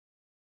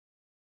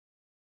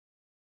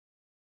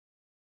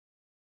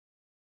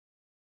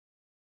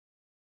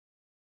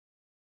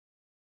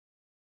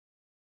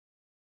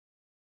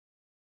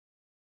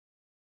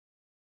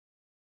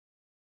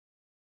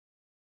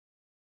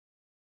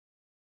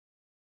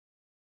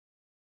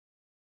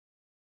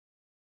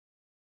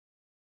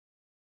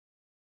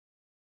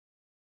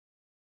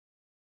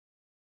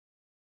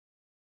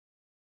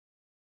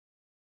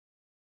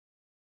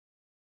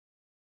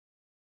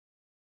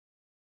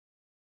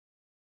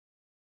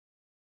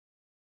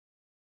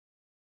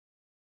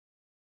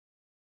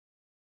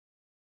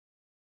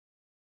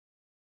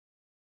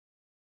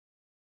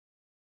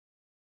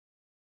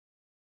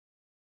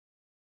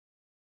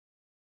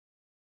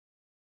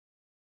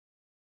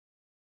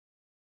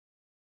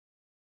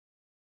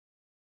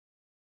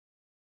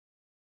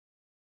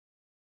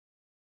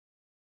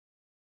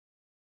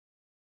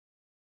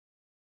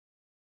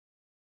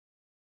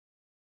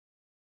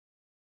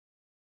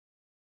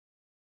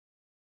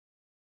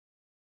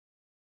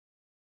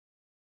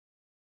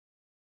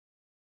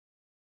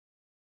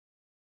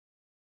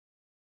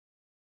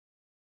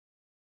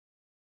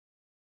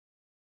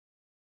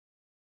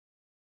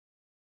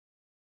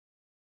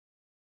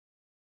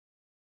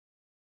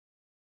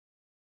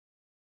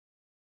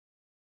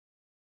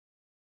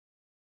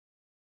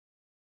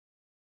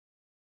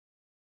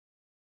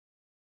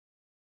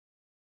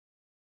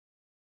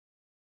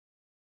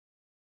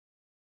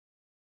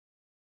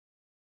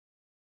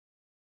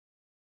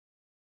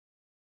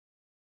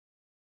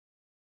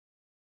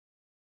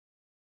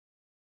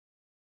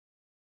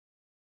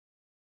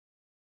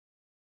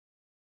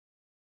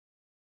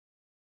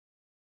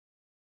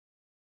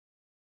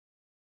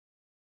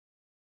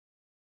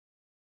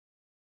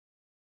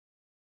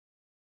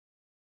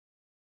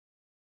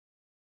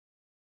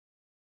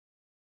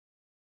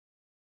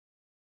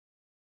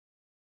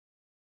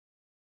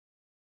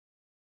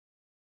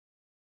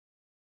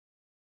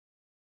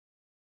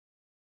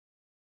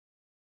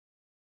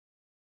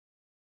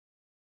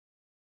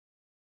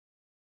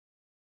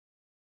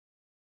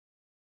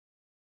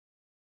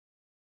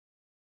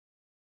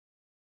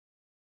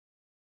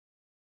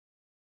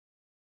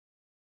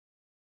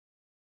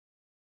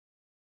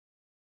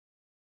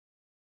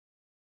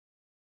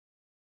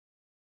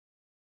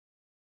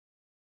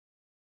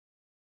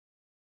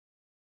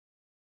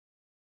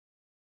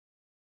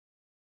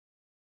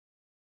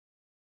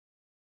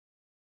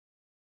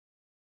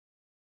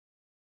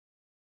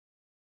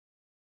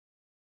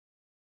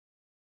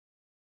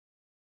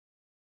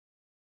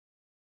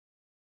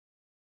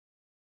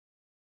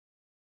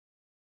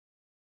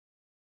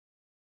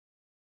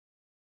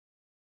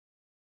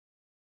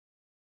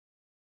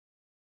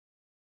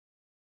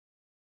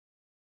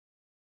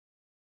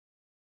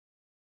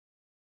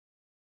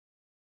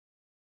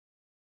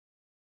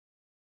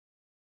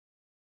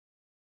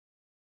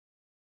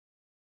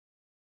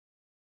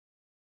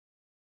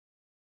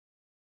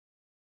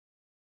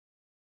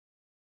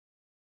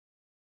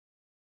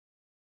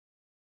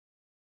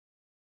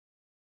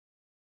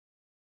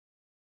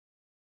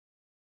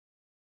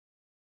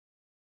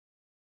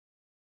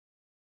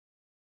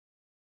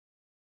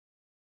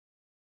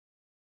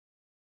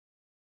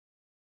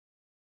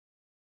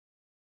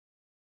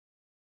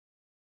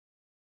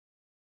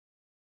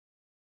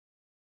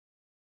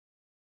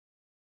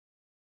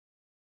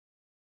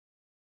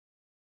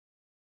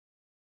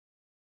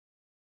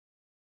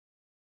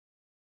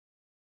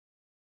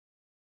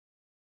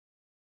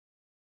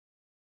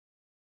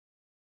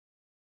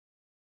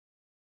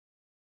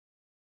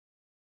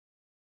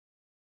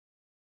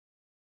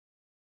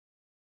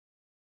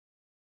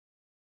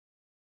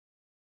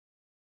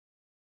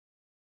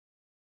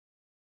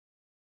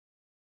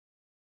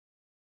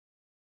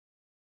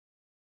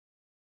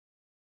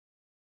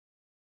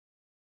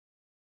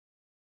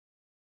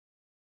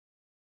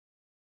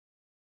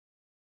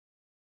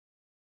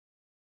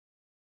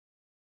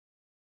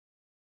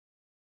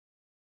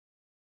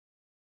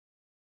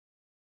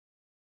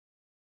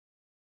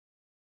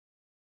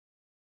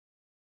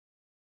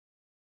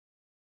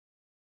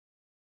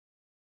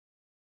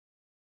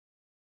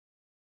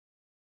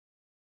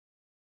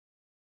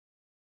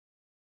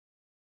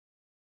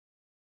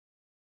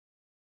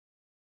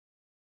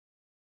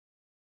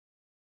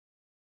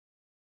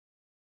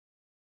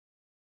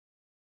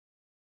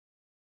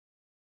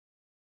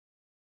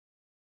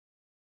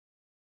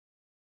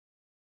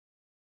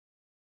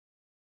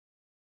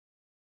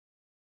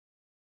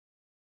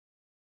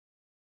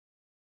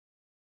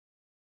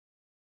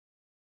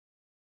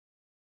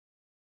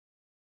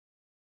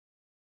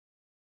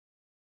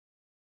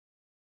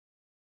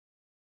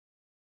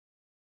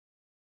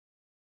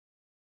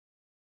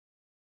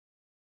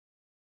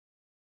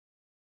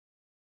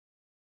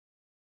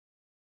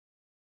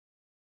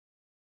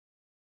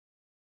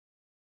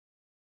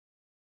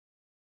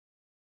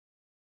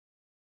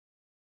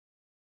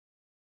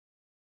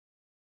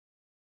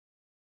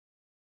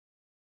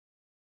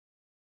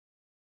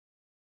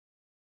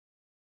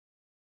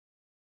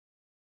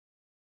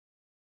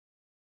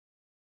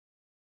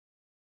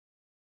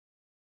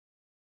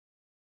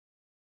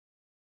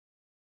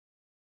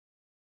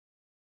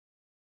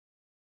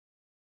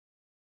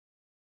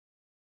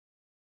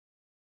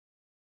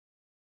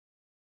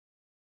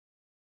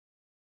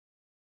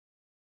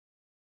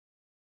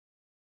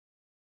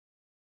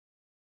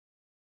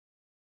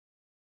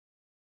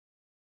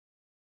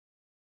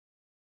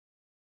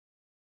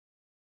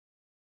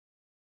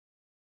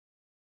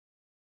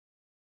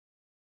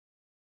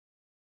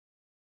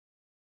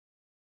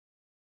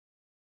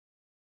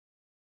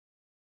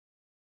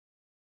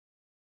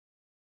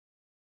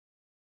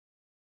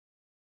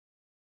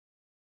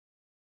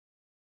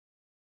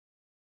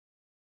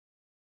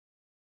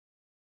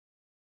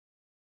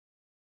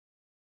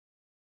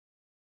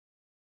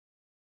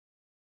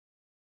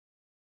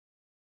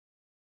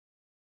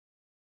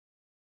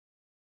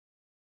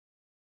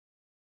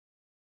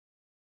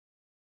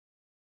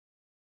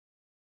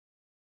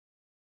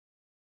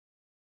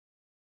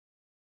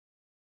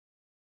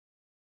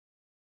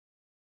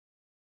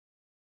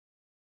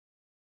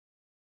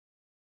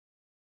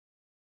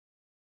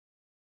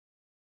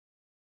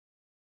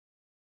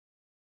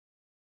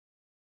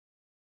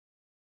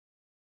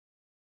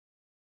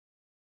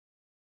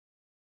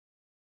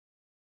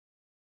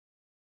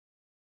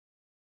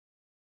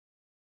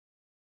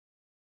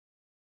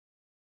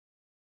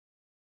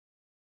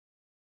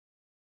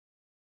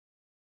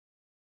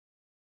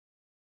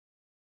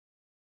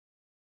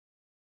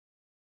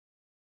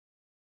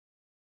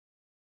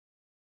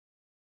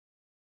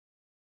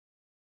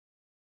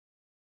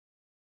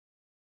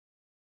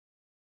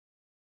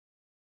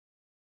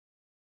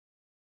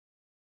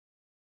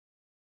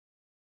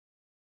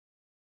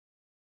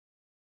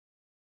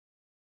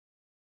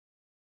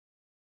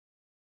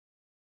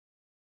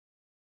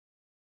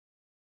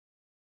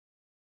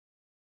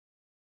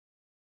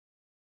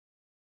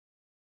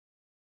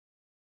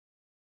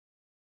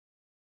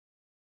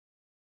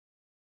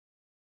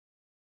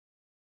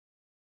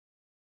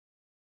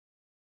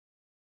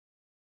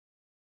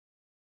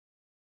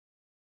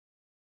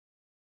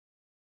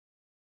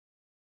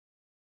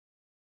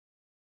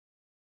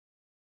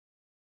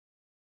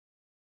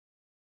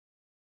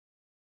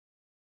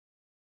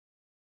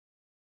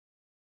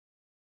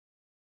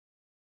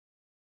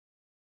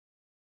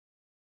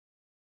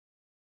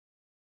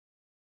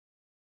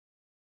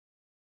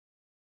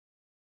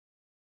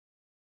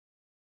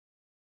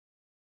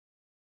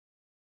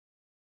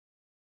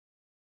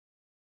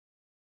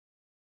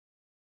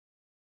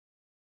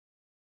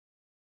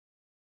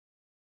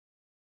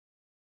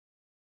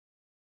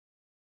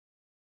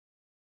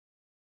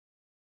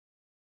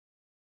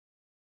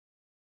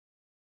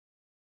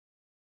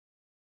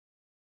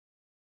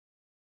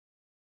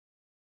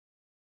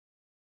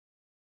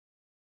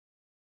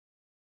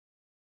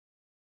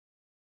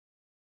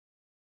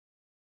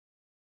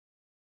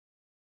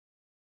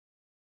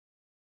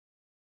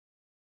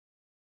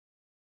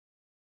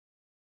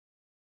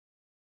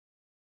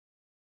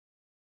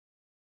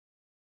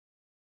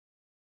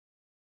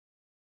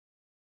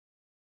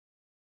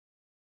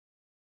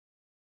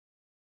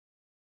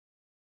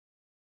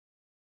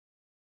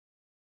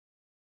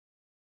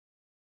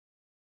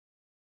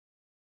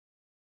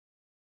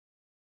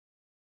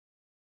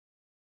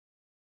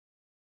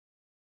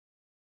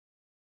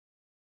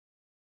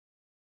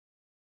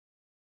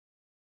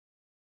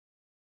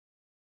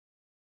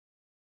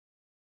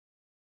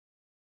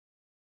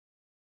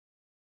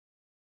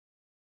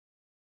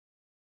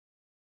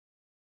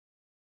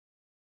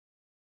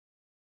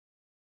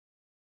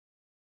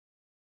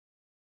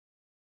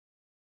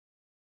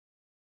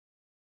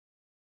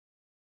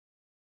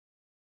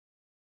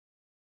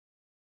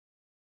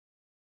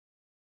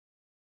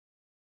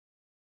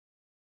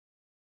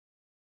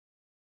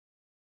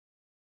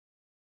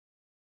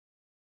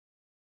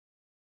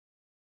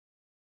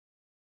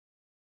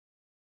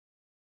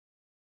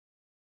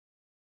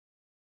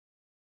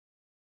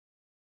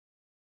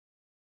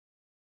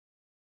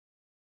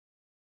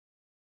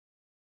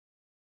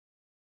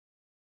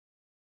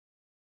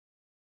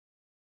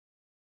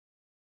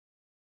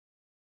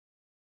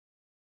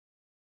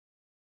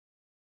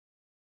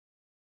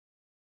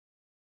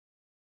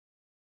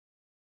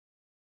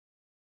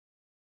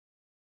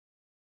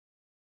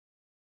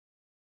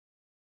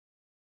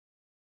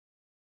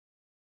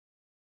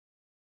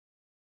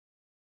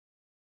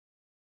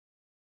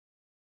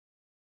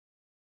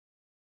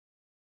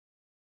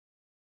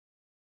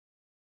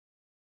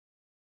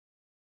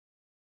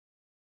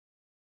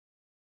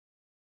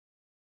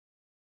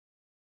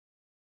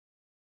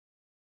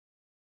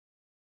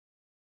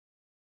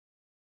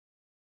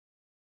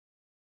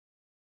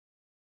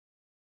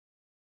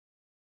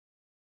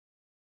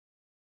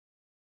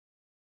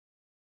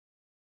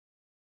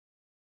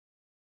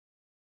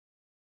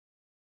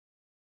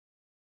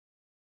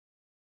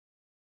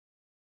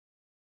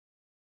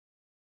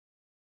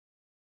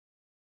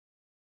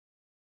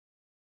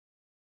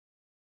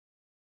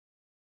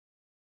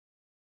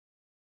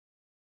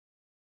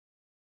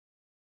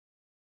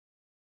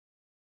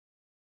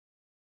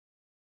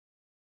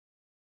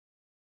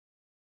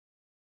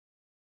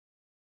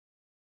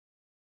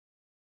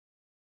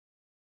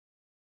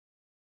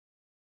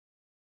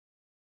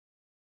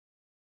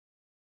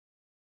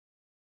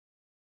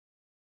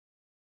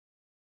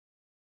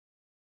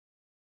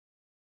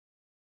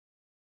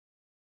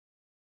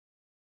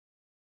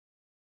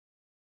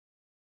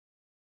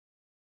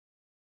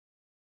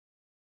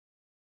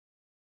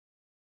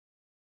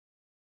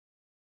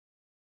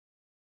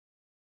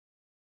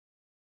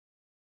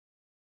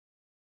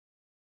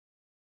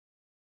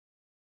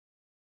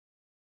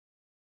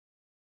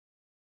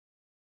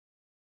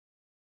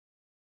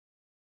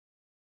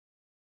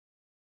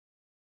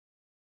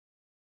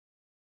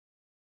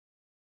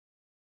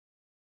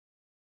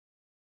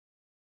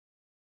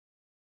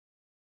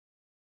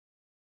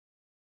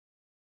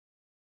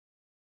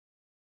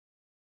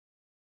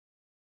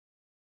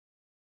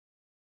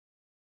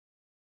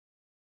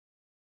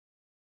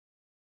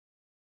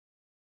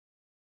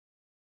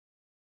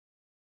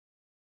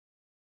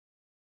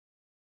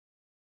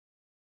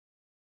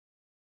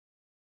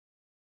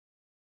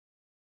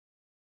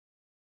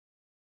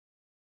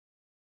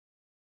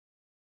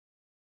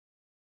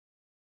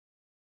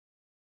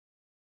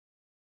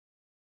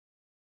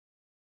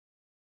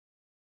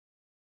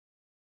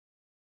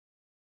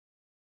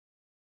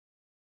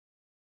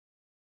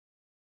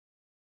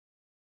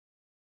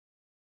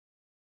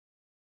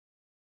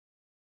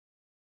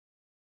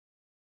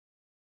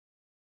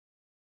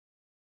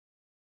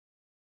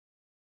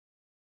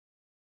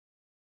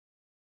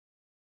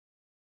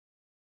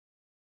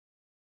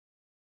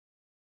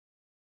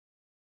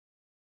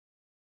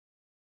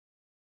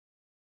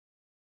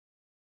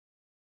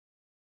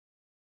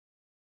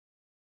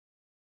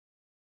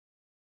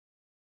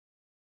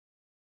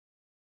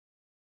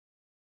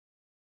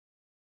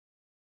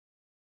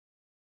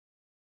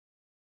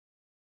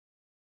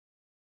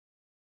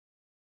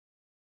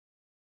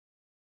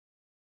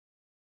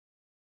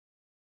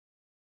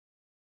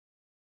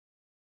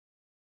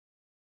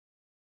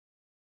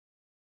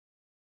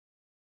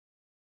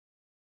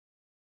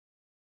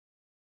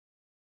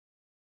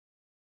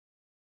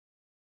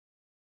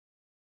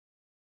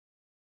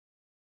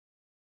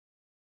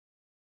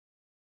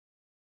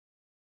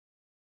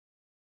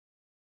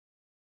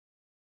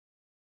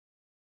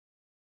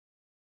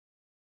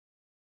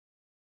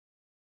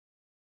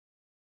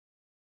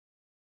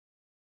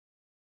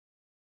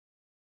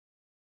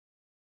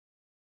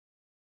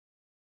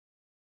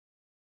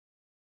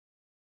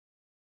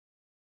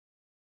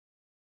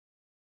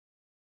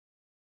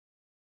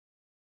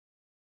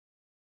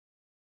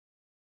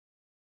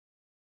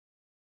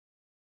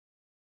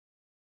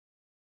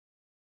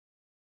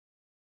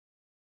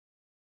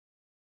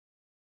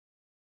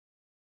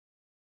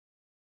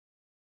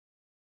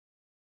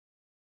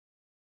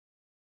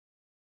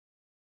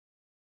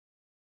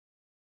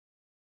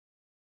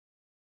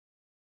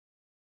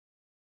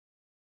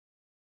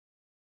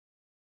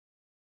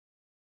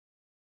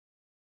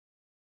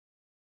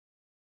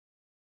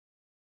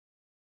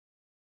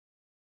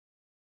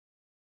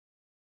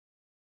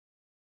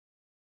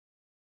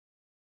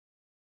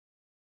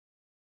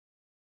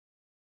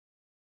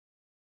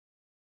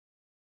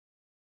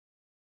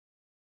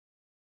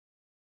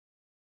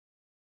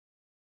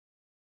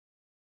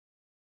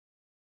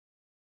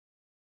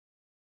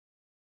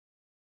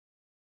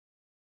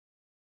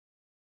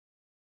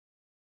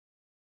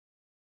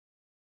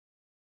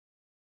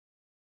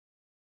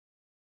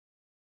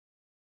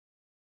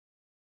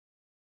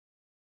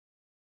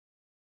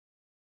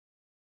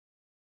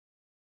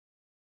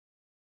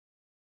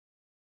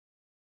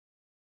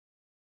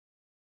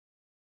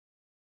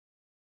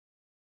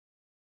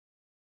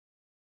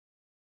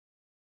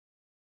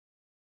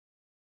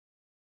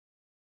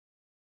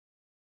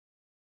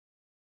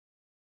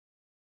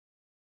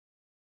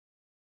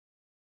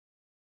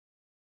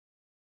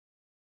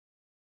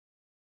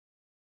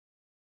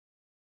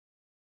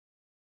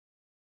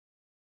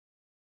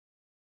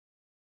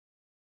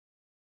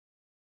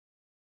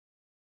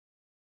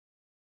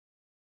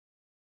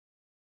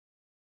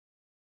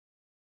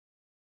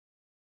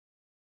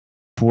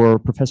For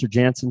Professor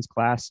Jansen's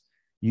class,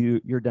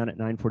 you're done at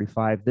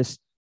 9:45.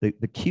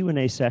 The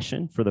Q&A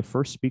session for the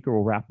first speaker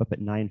will wrap up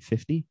at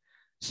 9:50.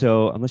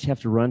 So unless you have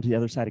to run to the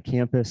other side of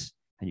campus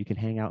and you can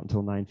hang out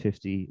until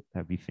 9:50,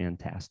 that'd be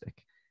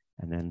fantastic.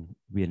 And then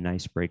be a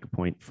nice break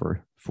point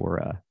for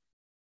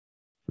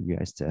you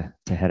guys to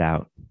head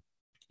out.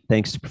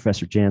 Thanks to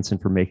Professor Jansen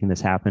for making this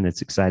happen.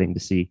 It's exciting to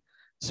see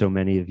so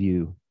many of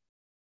you.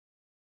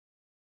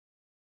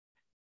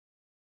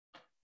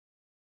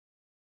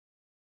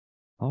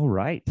 All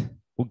right.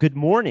 Well, good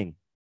morning.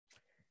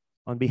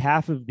 On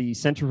behalf of the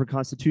Center for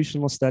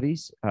Constitutional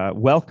Studies,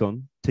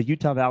 welcome to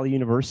Utah Valley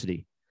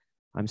University.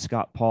 I'm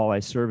Scott Paul. I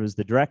serve as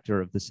the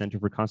director of the Center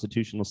for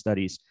Constitutional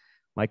Studies.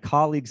 My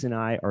colleagues and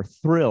I are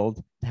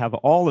thrilled to have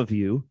all of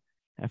you.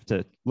 I have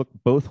to look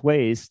both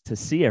ways to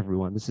see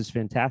everyone. This is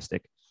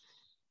fantastic.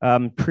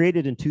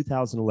 Created in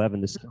 2011,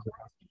 the Center for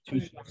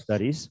Constitutional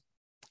Studies.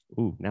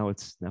 Ooh, now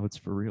it's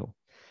for real.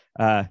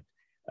 The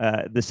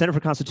Center for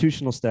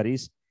Constitutional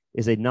Studies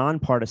is a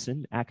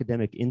nonpartisan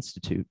academic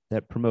institute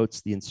that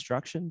promotes the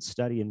instruction,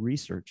 study, and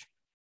research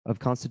of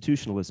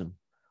constitutionalism.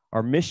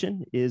 Our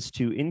mission is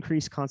to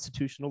increase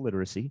constitutional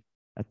literacy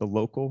at the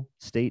local,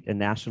 state, and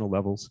national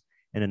levels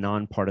in a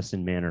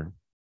nonpartisan manner.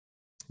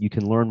 You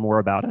can learn more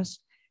about us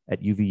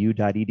at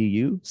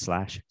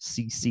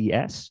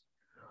uvu.edu/CCS,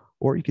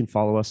 or you can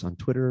follow us on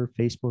Twitter,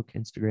 Facebook,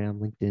 Instagram,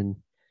 LinkedIn.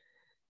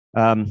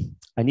 I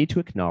need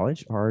to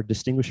acknowledge our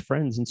distinguished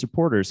friends and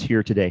supporters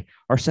here today.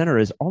 Our center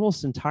is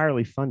almost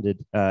entirely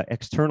funded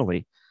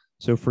externally.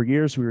 So for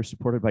years, we were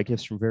supported by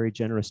gifts from very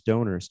generous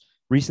donors.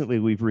 Recently,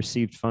 we've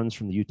received funds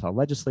from the Utah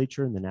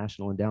Legislature and the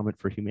National Endowment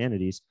for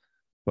Humanities,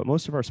 but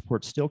most of our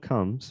support still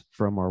comes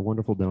from our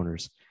wonderful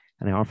donors,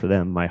 and I offer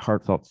them my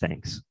heartfelt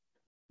thanks.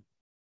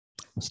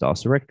 I must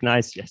also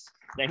recognize, yes,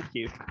 thank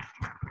you.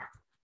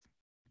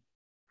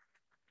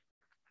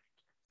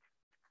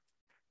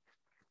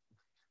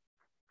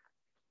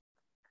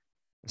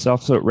 Let's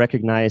also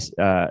recognize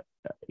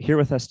here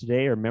with us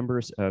today are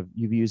members of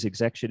UVU's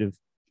executive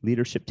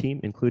leadership team,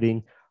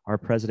 including our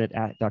president,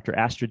 Dr.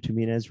 Astrid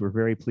Tuminez. We're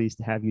very pleased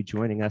to have you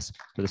joining us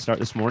for the start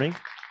this morning.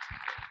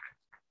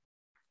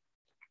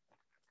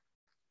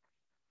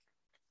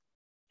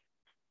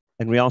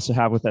 And we also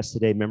have with us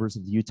today members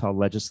of the Utah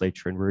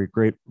Legislature, and we're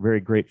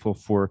very grateful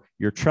for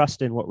your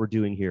trust in what we're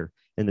doing here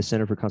in the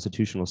Center for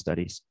Constitutional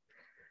Studies.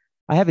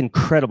 I have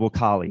incredible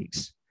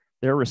colleagues.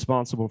 They're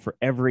responsible for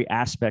every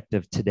aspect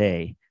of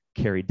today.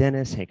 Carrie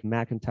Dennis, Hank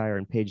McIntyre,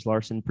 and Paige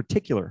Larson in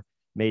particular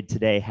made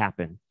today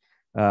happen.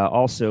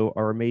 Also,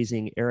 our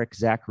amazing Eric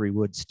Zachary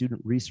Wood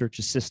student research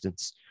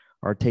assistants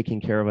are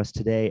taking care of us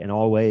today and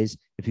always.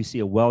 If you see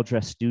a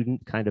well-dressed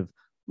student kind of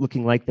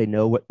looking like they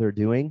know what they're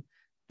doing,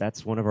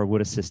 that's one of our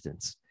Wood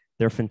assistants.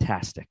 They're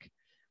fantastic.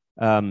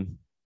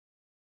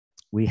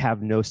 We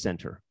have no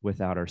center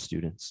without our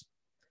students.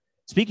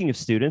 Speaking of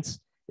students,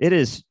 it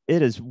is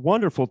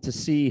wonderful to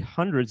see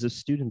hundreds of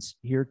students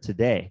here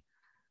today.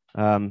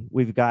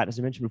 We've got, as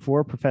I mentioned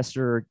before,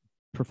 Professor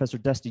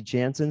Dusty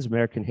Jansen's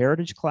American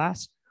Heritage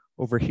class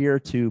over here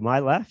to my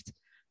left,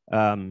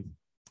 and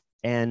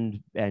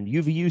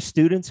UVU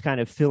students kind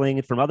of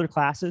filling from other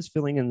classes,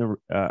 filling in the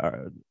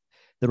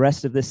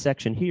rest of this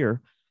section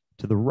here.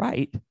 To the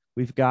right,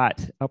 we've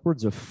got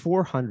upwards of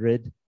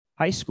 400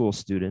 high school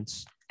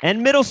students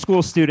and middle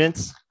school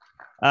students.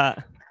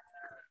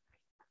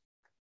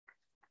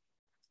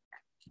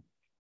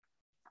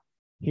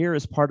 Here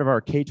is part of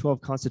our K-12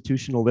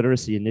 Constitutional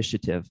Literacy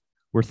Initiative.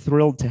 We're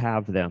thrilled to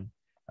have them.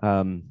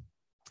 I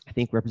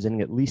think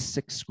representing at least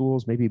 6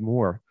 schools, maybe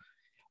more.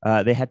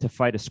 They had to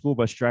fight a school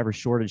bus driver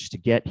shortage to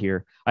get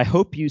here. I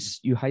hope you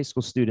high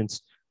school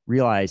students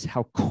realize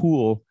how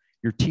cool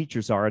your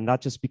teachers are, and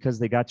not just because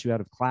they got you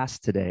out of class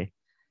today.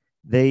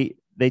 They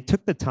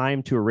took the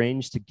time to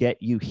arrange to get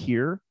you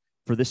here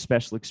for this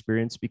special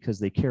experience because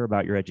they care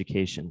about your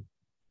education.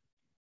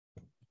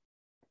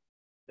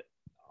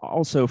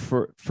 Also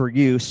for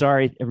you,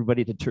 sorry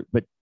everybody,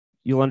 but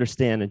you'll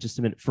understand in just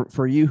a minute.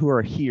 For you who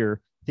are here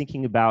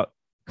thinking about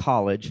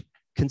college,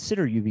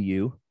 consider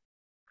UVU.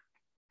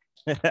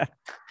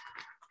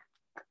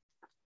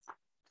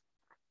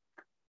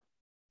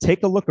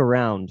 Take a look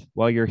around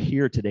while you're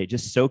here today.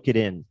 Just soak it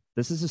in.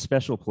 This is a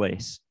special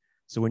place.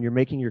 So when you're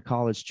making your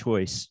college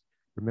choice,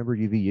 remember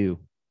UVU,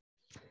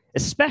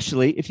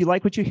 especially if you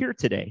like what you hear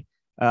today.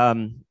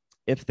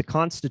 If the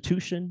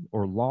Constitution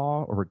or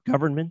law or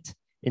government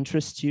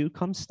interests you,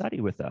 come study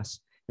with us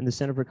in the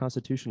Center for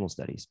Constitutional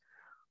Studies.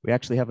 We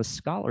actually have a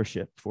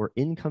scholarship for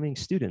incoming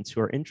students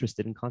who are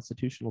interested in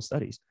constitutional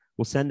studies.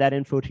 We'll send that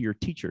info to your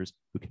teachers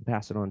who can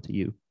pass it on to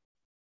you.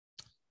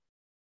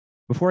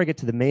 Before I get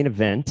to the main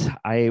event,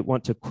 I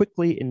want to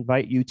quickly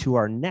invite you to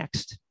our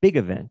next big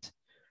event.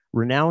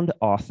 Renowned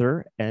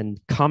author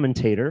and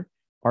commentator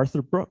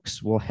Arthur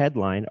Brooks will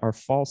headline our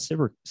Fall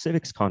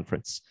Civics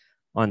Conference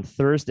on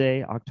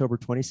Thursday, October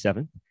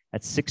 27th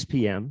at 6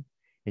 p.m.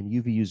 in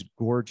UVU's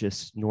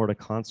gorgeous Norda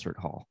Concert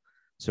Hall.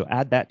 So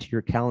add that to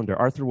your calendar.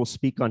 Arthur will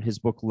speak on his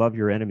book, Love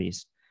Your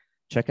Enemies.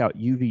 Check out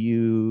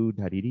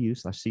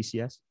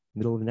uvu.edu/CCS,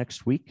 middle of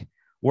next week,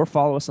 or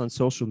follow us on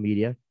social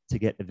media to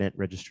get event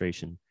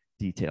registration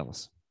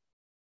details.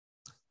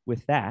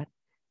 With that,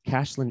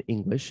 Cashlyn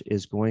English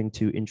is going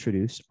to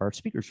introduce our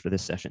speakers for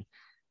this session.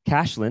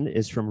 Cashlyn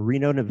is from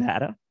Reno,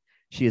 Nevada.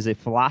 She is a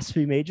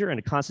philosophy major and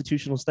a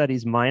constitutional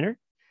studies minor.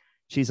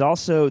 She's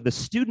also the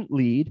student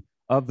lead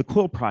of the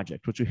Quill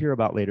Project, which we'll hear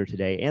about later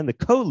today, and the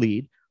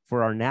co-lead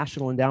for our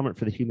National Endowment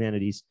for the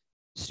Humanities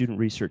student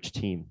research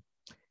team.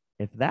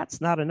 If that's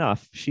not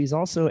enough, she's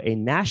also a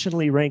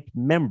nationally ranked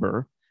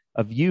member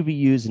of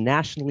UVU's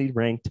nationally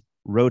ranked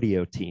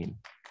rodeo team.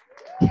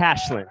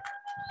 Cashlyn.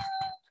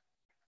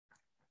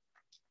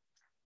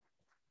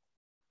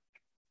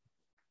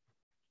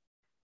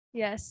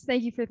 Yes,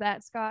 thank you for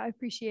that, Scott. I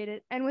appreciate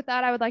it. And with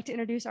that, I would like to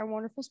introduce our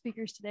wonderful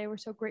speakers today. We're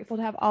so grateful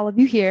to have all of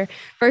you here.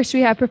 First,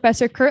 we have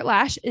Professor Kurt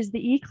Lash, is the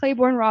E.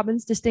 Claiborne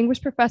Robbins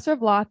Distinguished Professor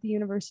of Law at the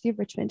University of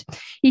Richmond.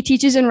 He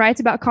teaches and writes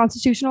about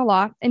constitutional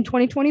law. In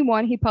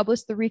 2021, he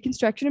published The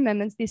Reconstruction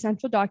Amendments, the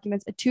Essential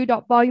Documents, a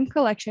two-volume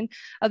collection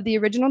of the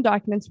original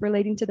documents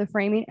relating to the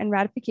framing and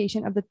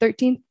ratification of the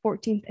 13th,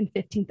 14th, and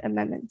 15th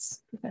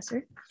Amendments.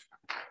 Professor.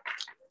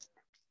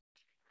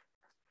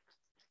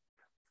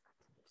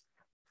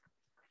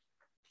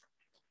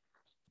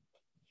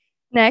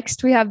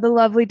 Next, we have the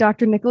lovely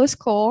Dr. Nicholas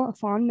Cole, a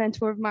fond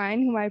mentor of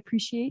mine, whom I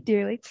appreciate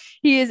dearly.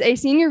 He is a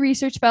senior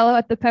research fellow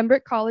at the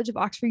Pembroke College of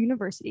Oxford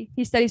University.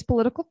 He studies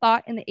political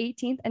thought in the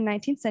 18th and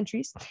 19th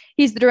centuries.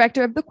 He's the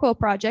director of the Quill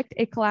Project,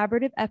 a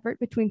collaborative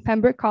effort between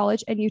Pembroke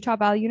College and Utah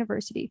Valley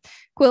University.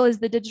 Quill is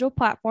the digital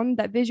platform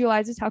that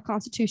visualizes how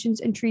constitutions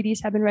and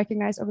treaties have been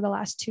recognized over the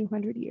last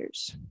 200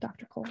 years.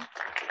 Dr. Cole.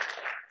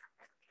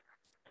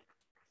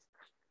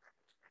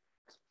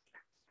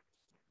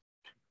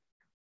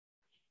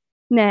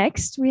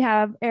 Next, we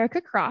have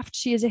Erica Croft.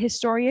 She is a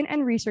historian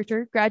and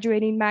researcher,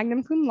 graduating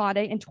magna cum laude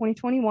in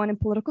 2021 in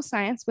political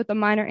science with a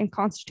minor in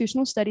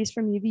constitutional studies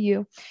from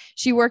UVU.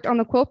 She worked on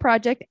the Quill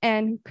Project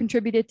and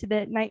contributed to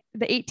the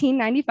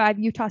 1895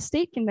 Utah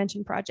State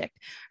Convention project.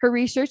 Her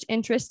research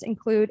interests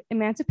include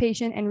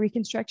emancipation and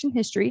Reconstruction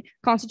history,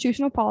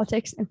 constitutional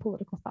politics, and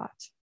political thought.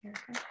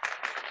 Erica.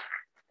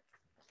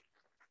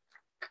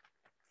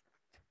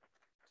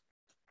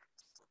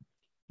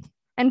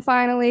 And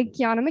finally,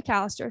 Kiana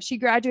McAllister. She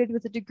graduated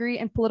with a degree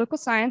in political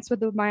science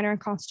with a minor in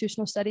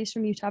constitutional studies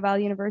from Utah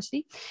Valley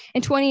University.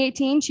 In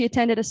 2018, she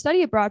attended a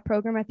study abroad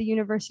program at the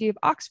University of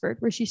Oxford,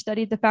 where she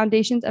studied the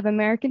foundations of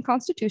American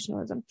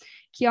constitutionalism.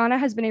 Kiana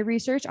has been a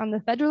research on the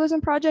Federalism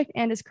Project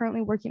and is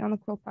currently working on the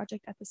Quill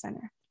Project at the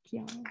center.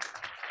 Kiana.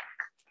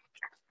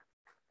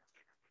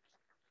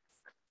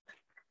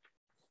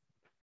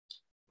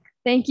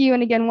 Thank you,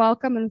 and again,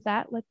 welcome. And with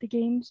that, let the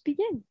games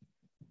begin.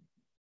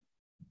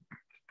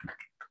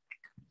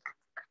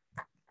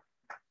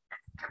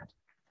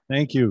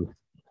 Thank you.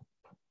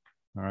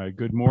 All right,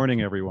 good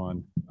morning,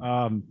 everyone.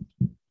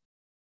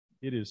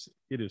 It is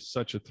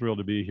such a thrill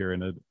to be here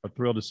and a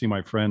thrill to see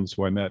my friends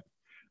who I met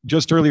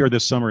just earlier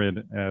this summer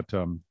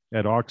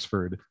at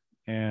Oxford.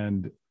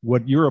 And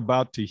what you're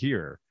about to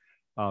hear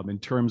in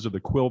terms of the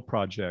Quill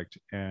Project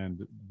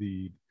and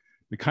the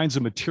kinds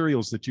of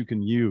materials that you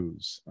can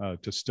use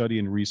to study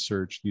and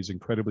research these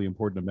incredibly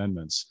important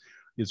amendments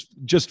is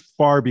just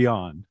far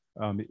beyond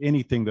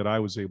anything that I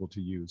was able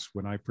to use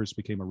when I first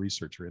became a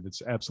researcher. And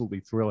it's absolutely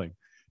thrilling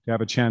to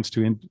have a chance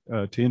to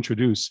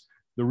introduce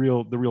the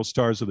real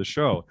stars of the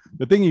show.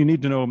 The thing you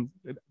need to know,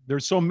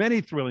 there's so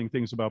many thrilling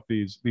things about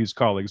these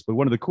colleagues, but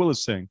one of the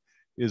coolest thing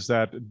is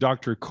that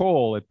Dr.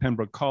 Cole at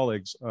Pembroke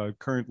College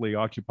currently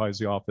occupies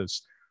the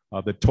office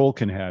that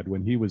Tolkien had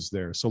when he was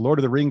there. So Lord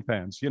of the Ring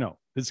fans, you know,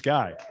 this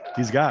guy,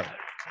 he's got it.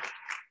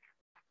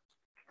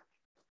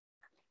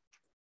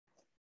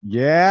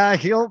 Yeah,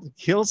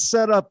 he'll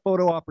set up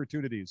photo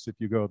opportunities if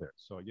you go there.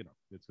 So, you know,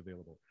 it's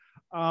available.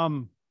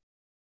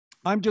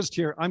 I'm just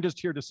here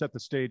to set the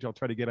stage. I'll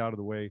try to get out of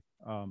the way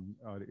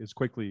as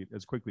quickly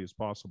as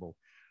possible.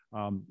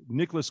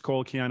 Nicholas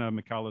Cole, Kiana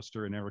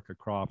McAllister, and Erica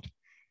Croft,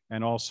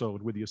 and also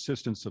with the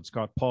assistance of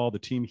Scott Paul, the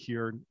team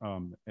here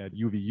at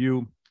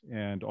UVU,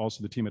 and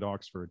also the team at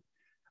Oxford.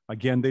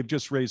 Again, they've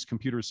just raised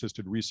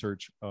computer-assisted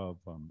research of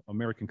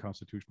American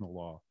constitutional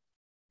law.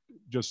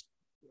 Just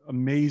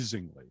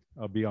amazingly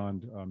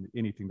beyond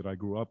anything that I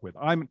grew up with.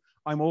 I'm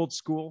old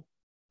school,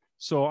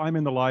 so I'm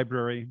in the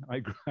library.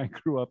 I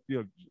grew up, you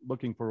know,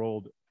 looking for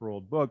old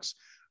books.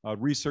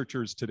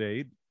 Researchers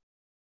today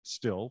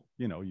still,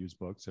 you know, use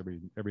books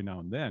every now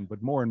and then,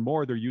 but more and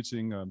more they're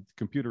using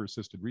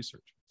computer-assisted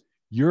research.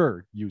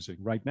 You're using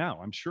right now.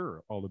 I'm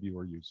sure all of you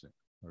are using,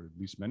 or at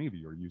least many of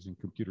you are using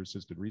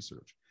computer-assisted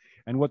research.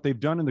 And what they've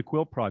done in the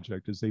Quill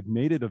Project is they've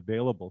made it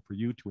available for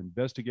you to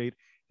investigate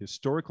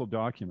historical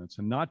documents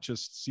and not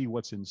just see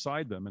what's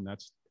inside them, and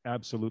that's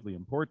absolutely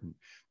important.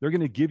 They're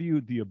going to give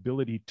you the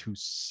ability to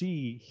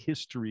see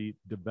history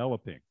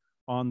developing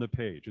on the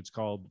page. It's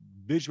called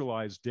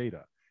visualized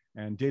data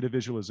and data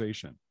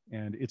visualization.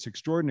 And it's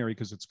extraordinary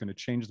because it's going to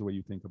change the way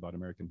you think about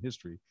American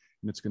history,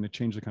 and it's going to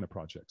change the kind of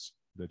projects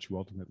that you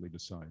ultimately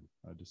decide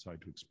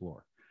to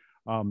explore.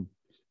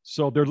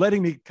 So they're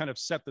letting me kind of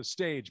set the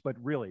stage, but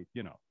really,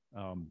 you know,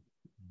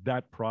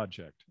 that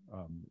project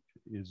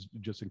is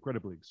just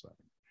incredibly exciting.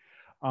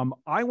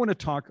 I want to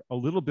talk a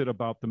little bit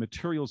about the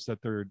materials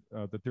that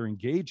they're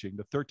engaging,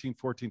 the 13th,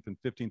 14th, and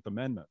 15th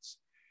Amendments.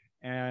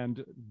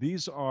 And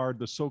these are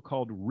the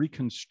so-called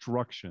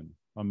Reconstruction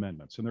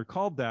Amendments. And they're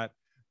called that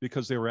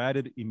because they were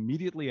added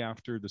immediately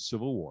after the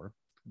Civil War,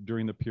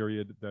 during the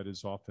period that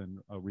is often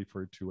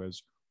referred to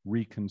as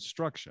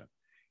Reconstruction.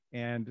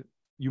 And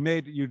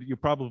you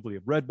probably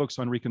have read books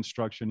on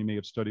Reconstruction. You may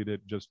have studied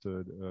it just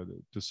to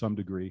some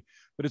degree,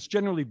 but it's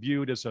generally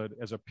viewed as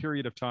a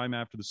period of time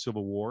after the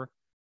Civil War,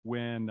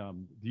 when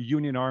the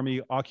Union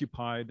Army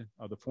occupied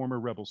the former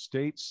rebel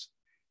states,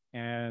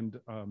 and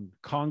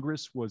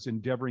Congress was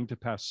endeavoring to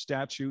pass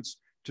statutes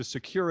to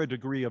secure a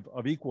degree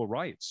of equal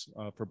rights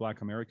for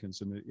Black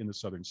Americans in the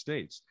southern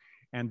states.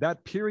 And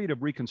that period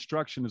of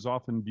Reconstruction is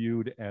often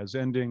viewed as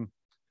ending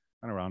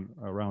around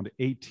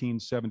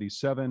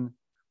 1877,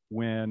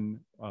 when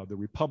the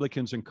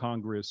Republicans in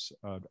Congress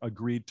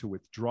agreed to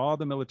withdraw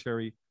the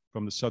military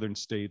from the southern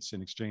states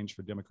in exchange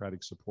for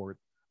Democratic support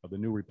of the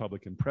new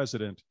Republican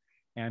president.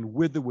 And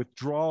with the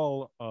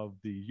withdrawal of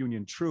the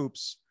Union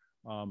troops,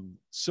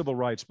 civil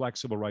rights, Black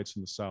civil rights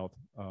in the South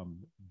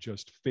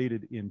just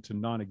faded into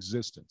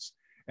non-existence,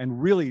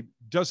 and really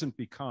doesn't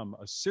become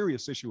a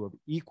serious issue of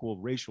equal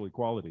racial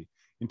equality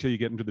until you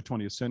get into the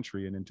 20th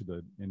century and into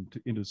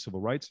the civil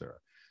rights era.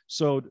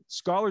 So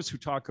scholars who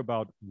talk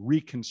about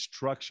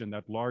Reconstruction,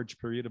 that large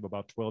period of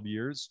about 12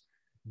 years,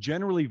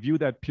 generally view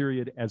that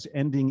period as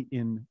ending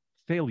in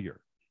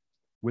failure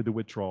with the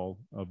withdrawal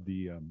of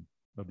the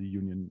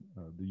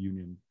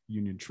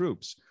Union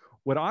troops.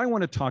 What I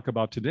want to talk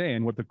about today,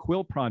 and what the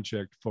Quill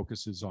Project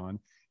focuses on,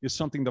 is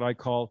something that I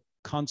call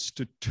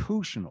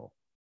constitutional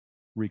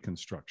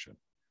Reconstruction.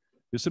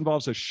 This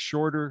involves a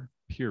shorter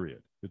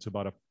period. It's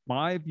about a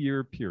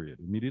 5-year period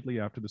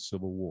immediately after the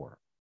Civil War,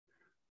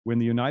 when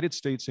the United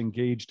States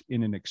engaged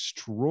in an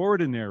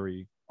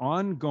extraordinary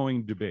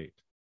ongoing debate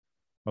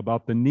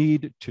about the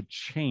need to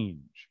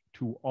change,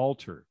 to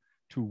alter,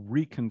 to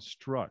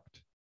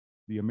reconstruct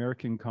the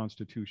American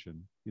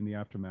Constitution in the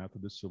aftermath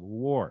of the Civil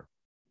War.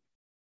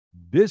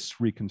 This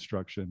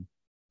Reconstruction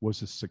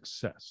was a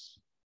success.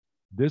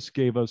 This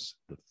gave us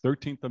the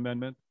 13th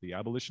Amendment, the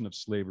abolition of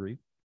slavery,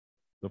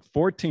 the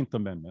 14th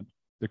Amendment,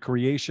 the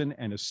creation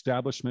and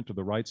establishment of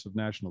the rights of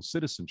national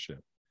citizenship,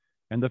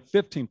 and the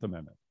 15th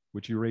Amendment,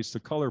 which erased the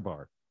color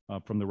bar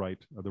from the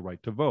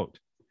right to vote.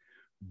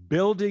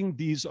 Building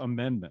these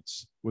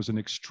amendments was an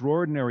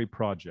extraordinary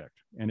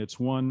project, and it's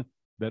one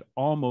that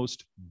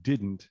almost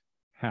didn't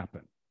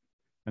happen.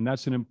 And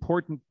that's an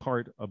important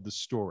part of the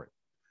story.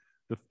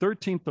 The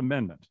 13th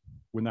Amendment,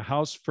 when the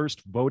House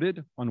first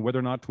voted on whether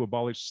or not to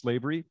abolish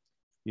slavery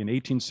in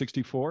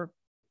 1864,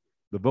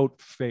 the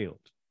vote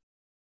failed.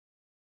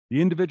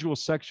 The individual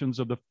sections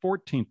of the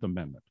 14th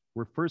Amendment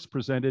were first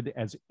presented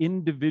as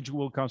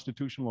individual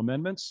constitutional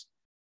amendments,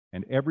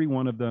 and every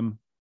one of them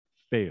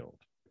failed.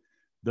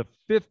 The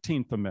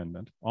 15th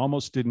Amendment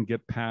almost didn't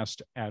get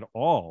passed at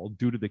all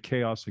due to the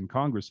chaos in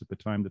Congress at the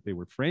time that they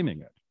were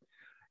framing it.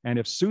 And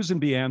if Susan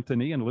B.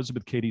 Anthony and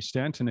Elizabeth Cady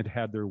Stanton had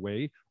had their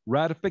way,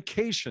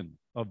 ratification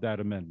of that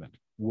amendment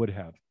would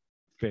have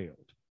failed.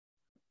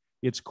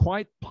 It's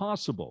quite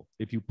possible,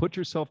 if you put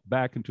yourself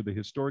back into the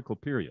historical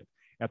period,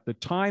 at the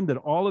time that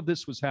all of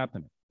this was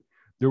happening,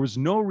 there was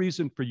no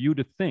reason for you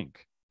to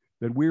think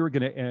that we were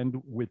going to end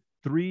with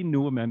 3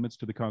 new amendments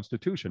to the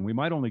Constitution. We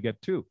might only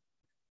get 2.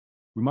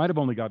 We might have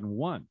only gotten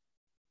 1.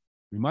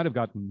 We might have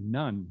gotten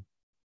none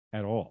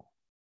at all.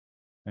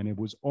 And it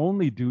was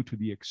only due to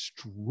the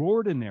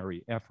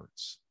extraordinary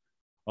efforts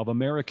of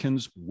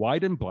Americans,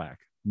 white and Black,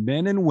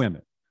 men and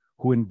women,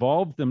 who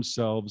involved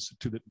themselves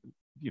to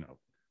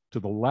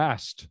the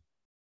last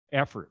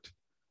effort,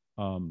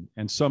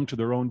 and some to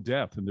their own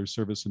death in their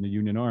service in the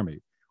Union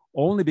Army.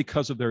 Only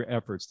because of their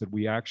efforts that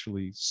we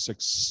actually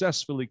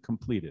successfully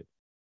completed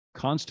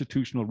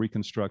constitutional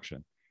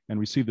Reconstruction and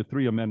received the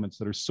 3 amendments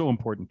that are so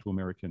important to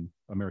American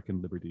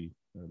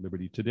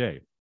liberty today.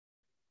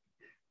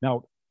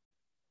 Now,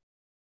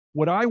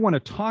 what I want to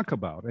talk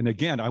about, and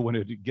again, I want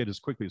to get as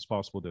quickly as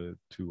possible to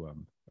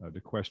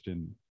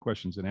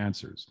questions and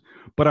answers,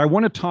 but I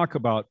want to talk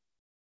about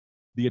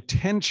the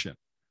attention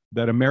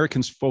that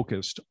Americans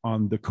focused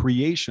on the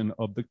creation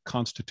of the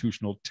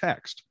constitutional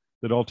text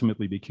that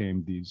ultimately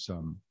became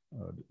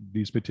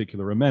these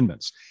particular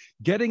amendments.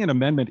 Getting an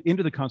amendment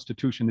into the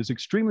Constitution is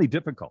extremely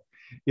difficult.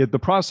 The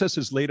process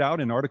is laid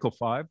out in Article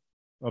 5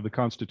 of the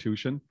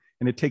Constitution,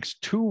 and it takes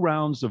 2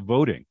 rounds of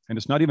voting, and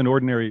it's not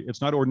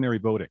ordinary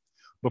voting.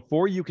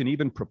 Before you can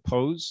even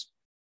propose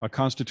a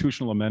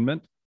constitutional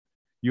amendment,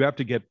 you have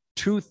to get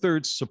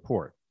 2/3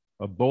 support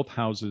of both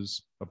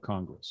houses of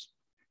Congress.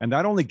 And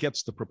that only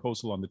gets the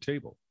proposal on the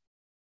table.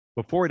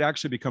 Before it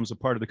actually becomes a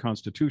part of the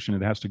Constitution,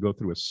 it has to go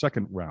through a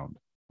second round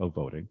of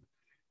voting.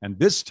 And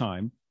this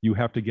time, you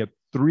have to get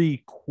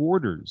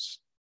 3/4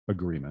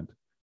 agreement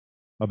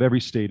of every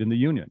state in the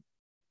Union.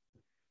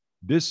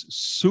 This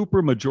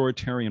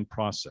supermajoritarian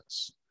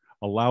process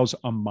allows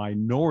a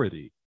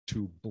minority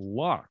to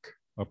block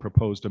a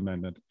proposed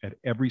amendment at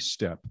every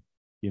step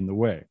in the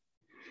way.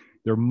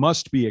 There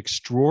must be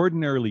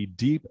extraordinarily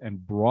deep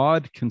and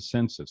broad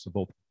consensus of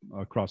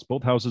across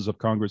both houses of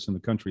Congress and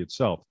the country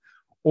itself,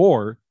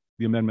 or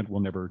the amendment will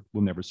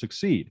never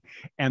succeed.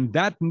 And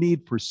that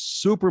need for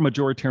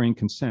supermajoritarian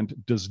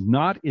consent does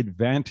not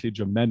advantage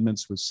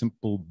amendments with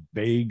simple,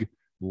 vague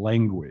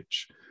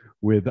language,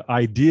 with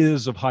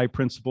ideas of high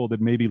principle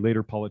that maybe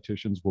later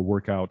politicians will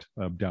work out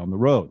down the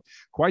road.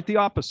 Quite the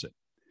opposite.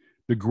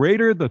 The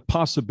greater the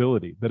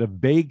possibility that a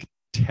vague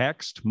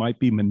text might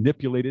be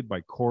manipulated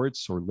by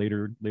courts or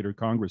later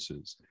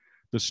Congresses,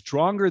 the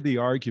stronger the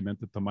argument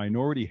that the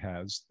minority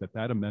has that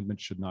that amendment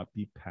should not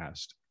be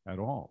passed at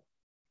all.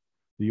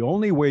 The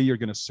only way you're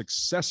going to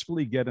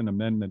successfully get an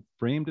amendment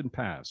framed and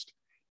passed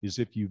is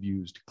if you've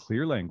used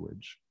clear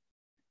language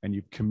and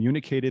you've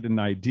communicated an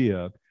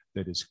idea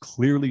that is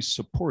clearly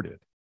supported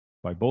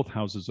by both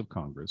houses of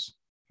Congress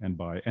and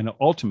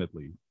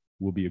ultimately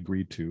will be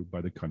agreed to by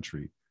the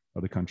country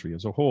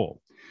as a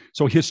whole.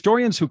 So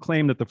historians who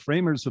claim that the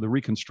framers of the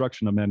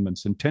Reconstruction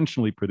Amendments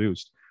intentionally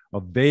produced a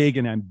vague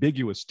and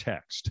ambiguous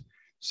text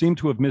seem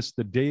to have missed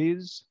the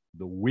days,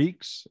 the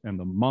weeks, and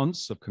the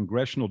months of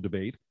congressional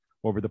debate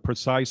over the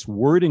precise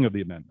wording of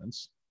the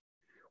amendments,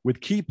 with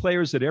key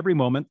players at every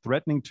moment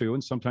threatening to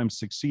and sometimes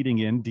succeeding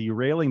in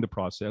derailing the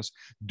process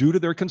due to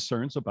their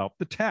concerns about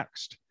the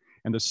text.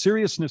 And the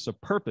seriousness of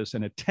purpose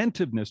and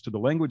attentiveness to the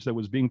language that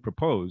was being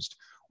proposed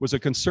was a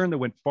concern that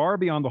went far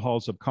beyond the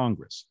halls of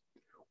Congress.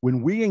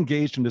 When we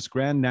engaged in this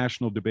grand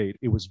national debate,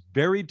 it was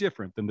very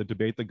different than the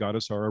debate that got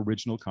us our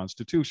original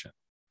Constitution.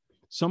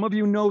 Some of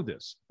you know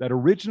this, that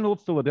original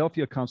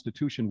Philadelphia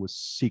Constitution was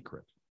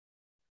secret.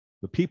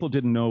 The people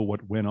didn't know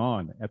what went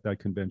on at that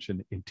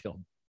convention until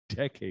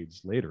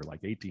decades later,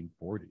 like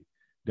 1840,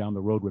 down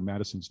the road when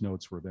Madison's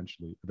notes were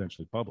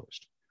eventually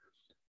published.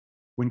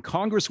 When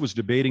Congress was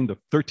debating the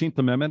 13th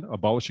Amendment,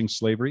 abolishing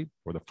slavery,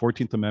 or the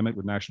 14th Amendment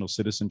with national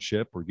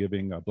citizenship, or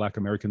giving Black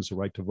Americans the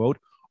right to vote,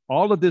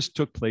 all of this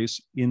took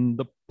place in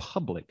the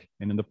public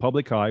and in the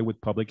public eye with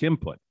public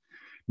input.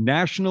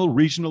 National,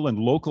 regional, and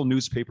local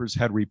newspapers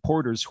had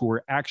reporters who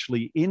were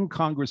actually in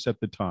Congress at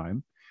the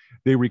time.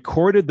 They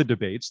recorded the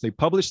debates, they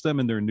published them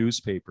in their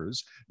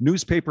newspapers.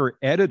 Newspaper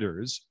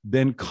editors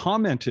then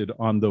commented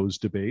on those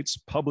debates,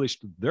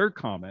 published their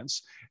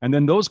comments, and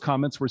then those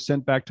comments were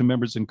sent back to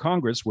members in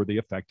Congress where they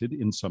affected,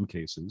 in some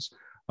cases,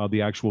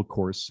 the actual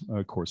course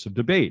of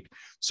debate.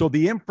 So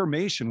the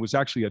information was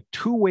actually a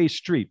two-way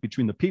street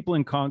between the people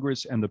in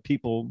Congress and the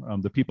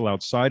people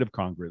outside of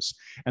Congress.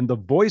 And the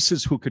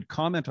voices who could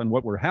comment on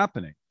what were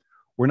happening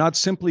were not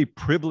simply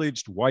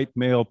privileged white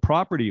male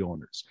property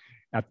owners.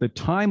 At the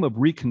time of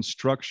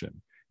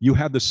Reconstruction, you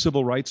had the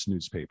civil rights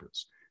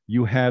newspapers.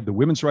 You had the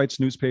women's rights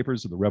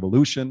newspapers of the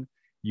Revolution.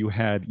 You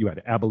had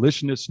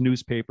abolitionist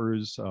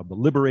newspapers, the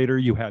Liberator.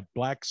 You had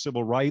Black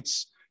civil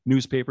rights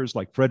newspapers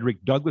like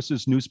Frederick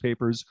Douglass's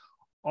newspapers.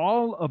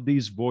 All of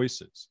these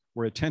voices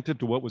were attentive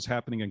to what was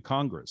happening in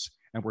Congress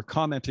and were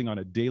commenting on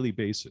a daily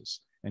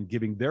basis and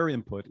giving their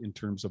input in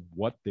terms of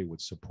what they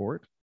would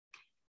support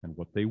and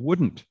what they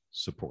wouldn't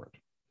support.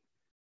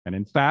 And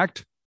in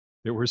fact,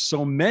 there were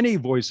so many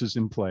voices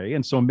in play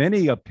and so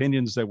many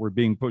opinions that were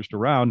being pushed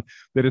around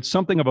that it's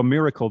something of a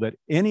miracle that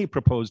any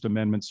proposed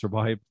amendment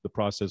survived the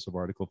process of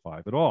Article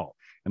 5 at all.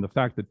 And the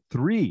fact that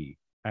 3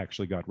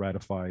 actually got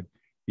ratified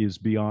is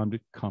beyond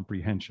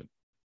comprehension.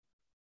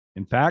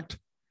 In fact,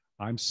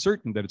 I'm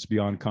certain that it's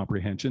beyond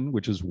comprehension,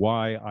 which is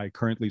why I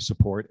currently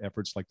support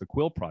efforts like the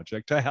Quill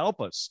Project to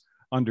help us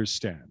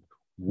understand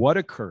what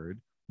occurred,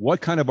 what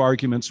kind of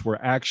arguments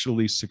were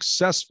actually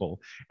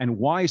successful, and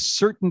why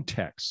certain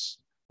texts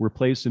were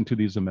placed into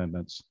these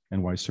amendments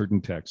and why certain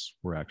texts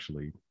were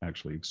actually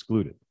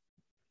excluded.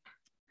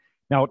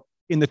 Now,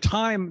 in the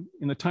time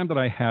that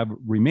I have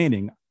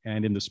remaining,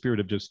 and in the spirit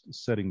of just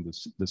setting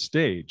the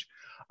stage,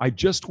 I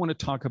just want to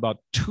talk about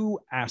 2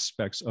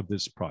 aspects of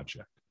this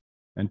project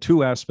and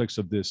 2 aspects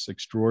of this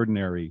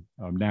extraordinary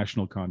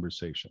national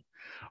conversation.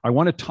 I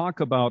want to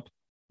talk about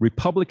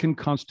Republican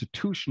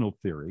constitutional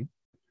theory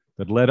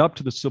that led up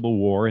to the Civil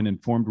War and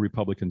informed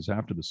Republicans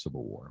after the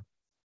Civil War.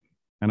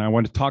 And I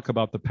want to talk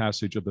about the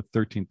passage of the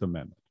 13th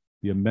Amendment,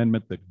 the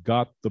amendment that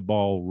got the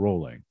ball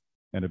rolling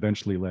and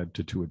eventually led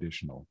to two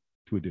additional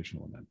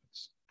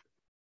amendments.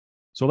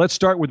 So let's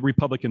start with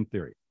Republican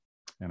theory.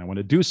 And I want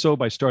to do so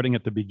by starting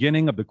at the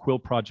beginning of the Quill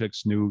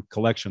Project's new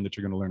collection that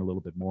you're going to learn a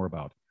little bit more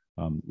about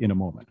in a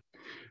moment.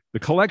 The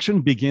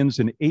collection begins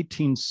in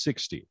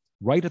 1860,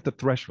 right at the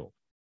threshold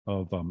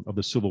of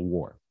the Civil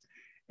War.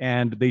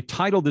 And they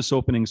titled this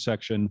opening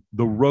section,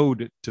 The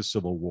Road to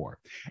Civil War.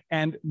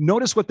 And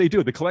notice what they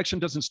do. The collection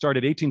doesn't start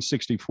at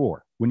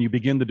 1864. When you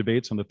begin the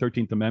debates on the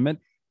 13th Amendment,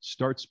 it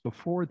starts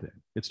before then.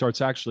 It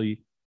starts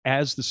actually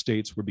as the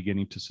states were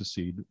beginning to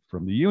secede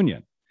from the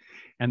Union.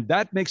 And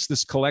that makes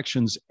this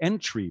collection's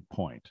entry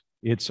point,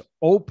 its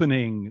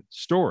opening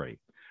story,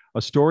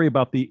 a story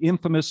about the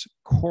infamous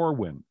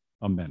Corwin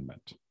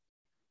Amendment.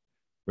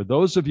 For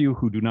those of you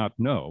who do not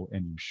know,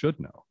 and you should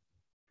know,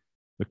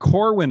 the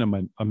Corwin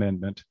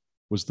Amendment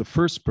was the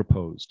first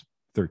proposed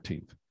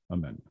 13th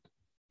Amendment.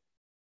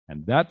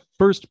 and that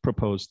first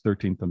proposed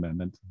 13th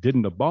Amendment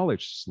didn't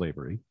abolish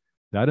slavery,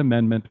 that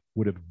amendment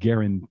would have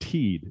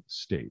guaranteed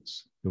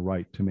states the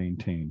right to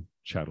maintain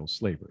chattel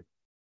slavery.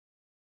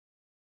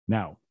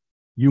 Now,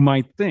 you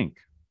might think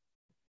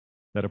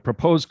that a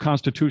proposed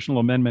constitutional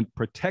amendment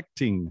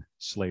protecting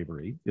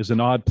slavery is an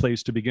odd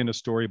place to begin a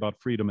story about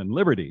freedom and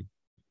liberty.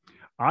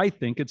 I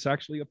think it's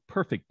actually a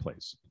perfect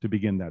place to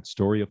begin that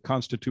story of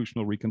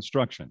constitutional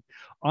reconstruction.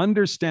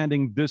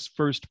 Understanding this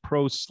first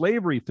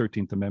pro-slavery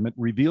 13th Amendment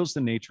reveals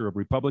the nature of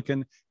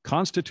Republican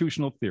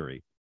constitutional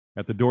theory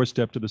at the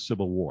doorstep to the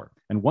Civil War.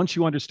 And once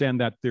you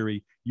understand that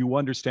theory, you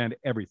understand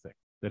everything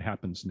that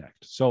happens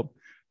next. So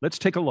let's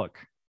take a look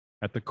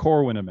at the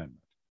Corwin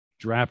Amendment,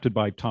 drafted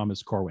by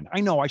Thomas Corwin.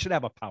 I know I should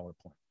have a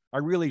PowerPoint. I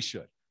really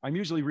should. I'm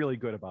usually really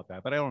good about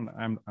that, but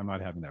I'm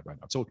not having that right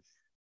now. So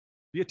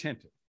be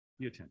attentive,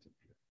 be attentive.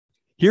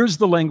 Here's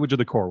the language of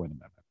the Corwin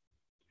Amendment.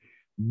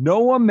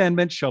 No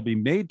amendment shall be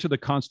made to the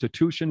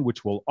Constitution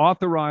which will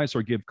authorize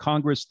or give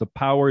Congress the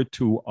power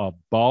to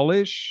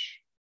abolish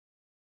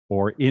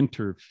or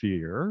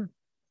interfere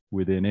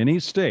within any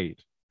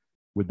state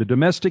with the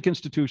domestic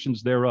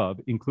institutions thereof,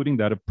 including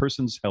that of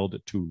persons held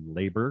to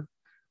labor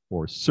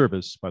or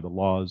service by the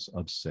laws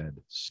of said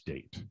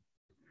state.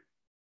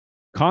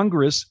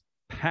 Congress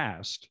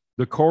passed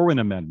the Corwin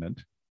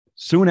Amendment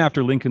soon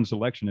after Lincoln's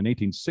election in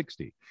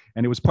 1860,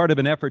 and it was part of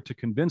an effort to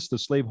convince the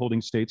slaveholding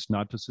states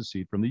not to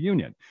secede from the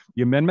Union.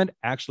 The amendment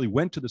actually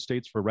went to the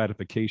states for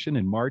ratification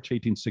in March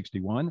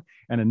 1861,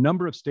 and a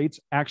number of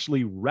states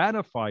actually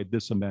ratified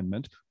this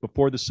amendment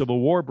before the Civil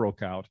War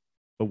broke out.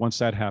 But once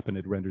that happened,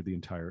 it rendered the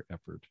entire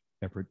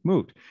effort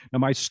moot. Now,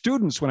 my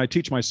students, when I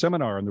teach my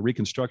seminar on the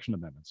Reconstruction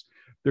Amendments,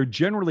 they're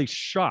generally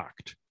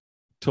shocked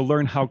to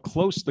learn how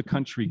close the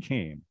country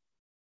came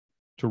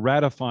to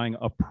ratifying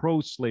a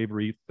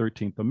pro-slavery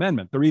 13th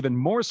Amendment. They're even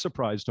more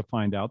surprised to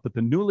find out that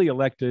the newly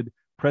elected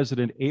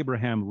President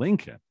Abraham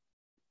Lincoln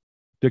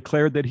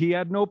declared that he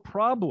had no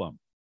problem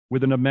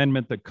with an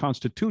amendment that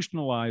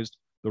constitutionalized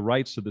the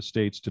rights of the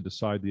states to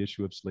decide the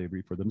issue of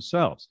slavery for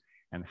themselves.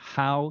 And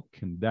how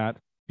can that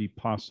be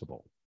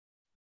possible?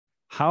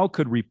 How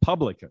could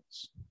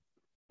Republicans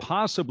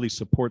possibly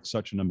support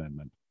such an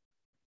amendment?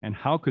 And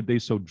how could they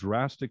so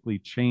drastically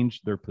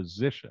change their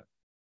position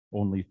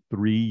only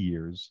 3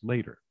 years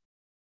later?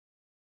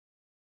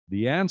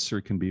 The answer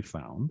can be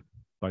found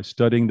by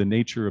studying the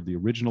nature of the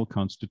original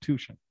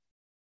Constitution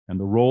and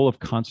the role of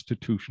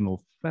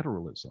constitutional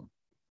federalism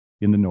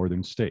in the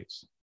northern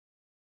states.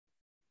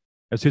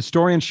 As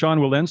historian Sean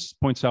Wilentz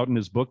points out in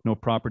his book, No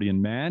Property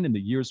in Man, in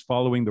the years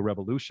following the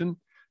Revolution,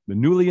 the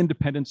newly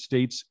independent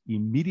states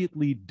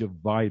immediately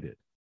divided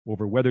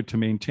over whether to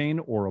maintain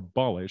or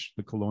abolish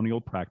the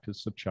colonial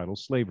practice of chattel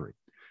slavery.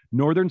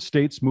 Northern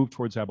states moved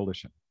towards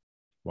abolition,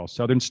 while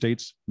southern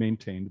states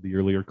maintained the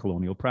earlier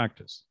colonial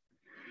practice.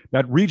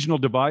 That regional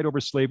divide over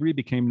slavery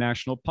became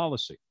national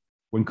policy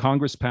when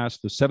Congress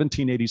passed the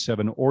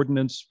 1787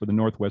 Ordinance for the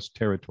Northwest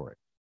Territory.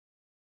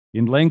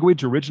 In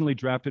language originally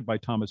drafted by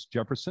Thomas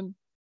Jefferson,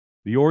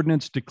 the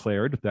ordinance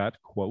declared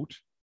that, quote,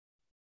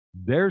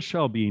 "There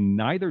shall be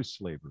neither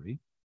slavery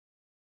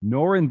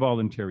nor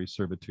involuntary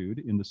servitude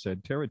in the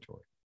said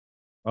territory,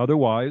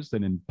 otherwise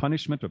than in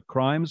punishment of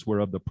crimes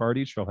whereof the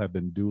parties shall have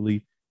been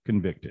duly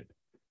convicted."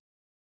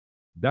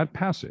 That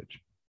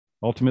passage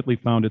ultimately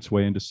found its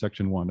way into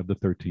Section 1 of the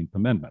 13th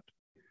Amendment.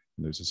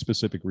 And there's a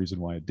specific reason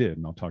why it did,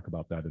 and I'll talk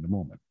about that in a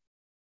moment.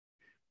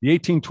 The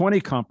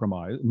 1820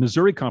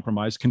 Missouri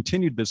Compromise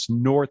continued this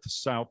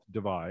north-south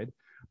divide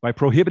by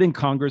prohibiting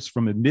Congress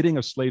from admitting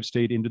a slave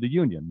state into the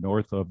Union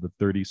north of the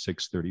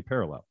 3630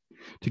 parallel.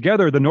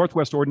 Together, the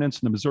Northwest Ordinance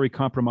and the Missouri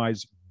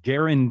Compromise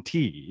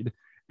guaranteed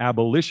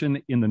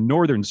abolition in the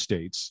northern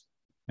states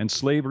and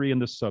slavery in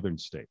the southern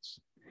states.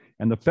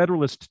 And the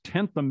Federalist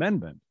 10th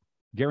Amendment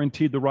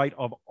guaranteed the right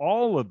of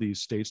all of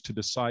these states to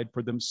decide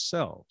for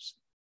themselves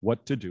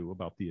what to do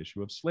about the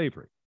issue of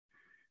slavery.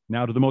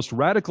 Now, to the most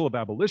radical of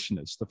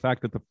abolitionists, the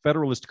fact that the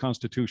Federalist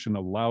Constitution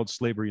allowed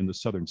slavery in the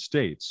southern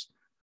states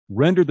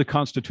rendered the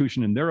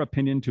Constitution, in their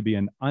opinion, to be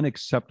an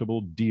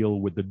unacceptable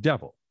deal with the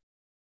devil.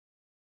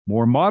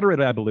 More moderate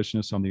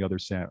abolitionists, on the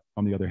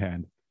other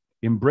hand,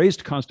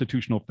 embraced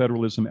constitutional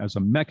federalism as a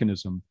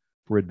mechanism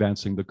for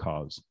advancing the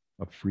cause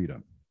of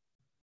freedom.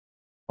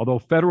 Although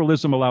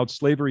federalism allowed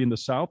slavery in the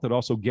South, it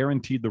also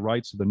guaranteed the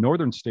rights of the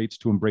northern states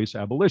to embrace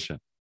abolition.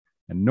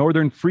 And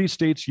northern free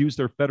states used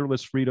their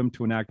federalist freedom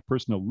to enact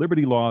personal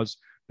liberty laws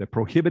that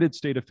prohibited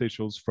state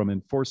officials from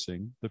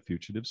enforcing the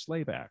Fugitive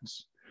Slave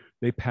Acts.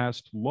 They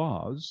passed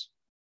laws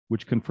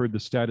which conferred the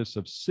status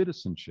of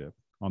citizenship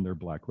on their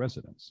Black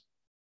residents.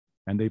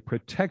 And they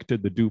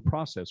protected the due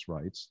process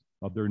rights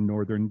of their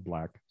northern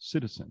Black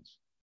citizens.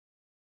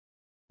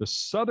 The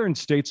southern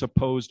states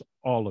opposed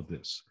all of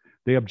this.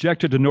 They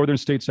objected to northern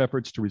states'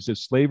 efforts to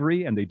resist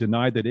slavery, and they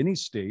denied that any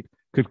state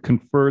could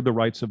confer the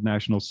rights of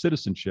national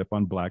citizenship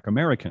on Black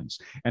Americans.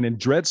 And in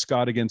Dred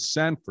Scott against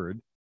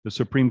Sanford, the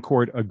Supreme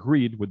Court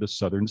agreed with the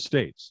southern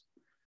states.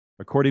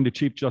 According to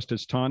Chief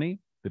Justice Taney,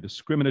 the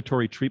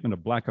discriminatory treatment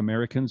of Black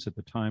Americans at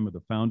the time of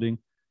the founding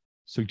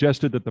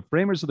suggested that the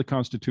framers of the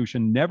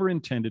Constitution never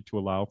intended to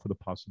allow for the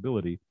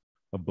possibility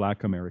of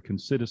Black American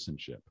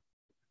citizenship,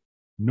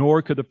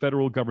 nor could the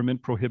federal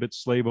government prohibit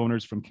slave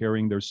owners from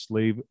carrying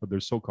their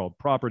so-called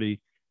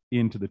property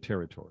into the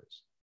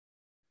territories.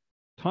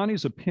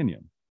 Taney's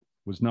opinion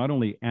was not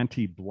only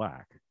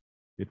anti-Black,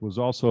 it was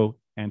also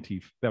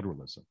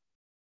anti-federalism.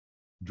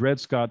 Dred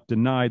Scott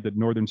denied that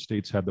Northern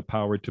states had the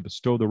power to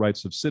bestow the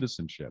rights of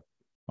citizenship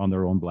on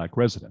their own Black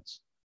residents.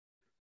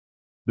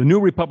 The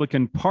new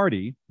Republican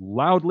Party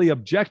loudly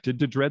objected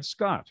to Dred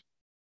Scott.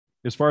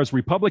 As far as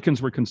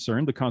Republicans were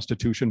concerned, the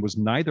Constitution was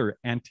neither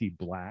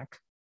anti-Black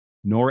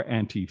nor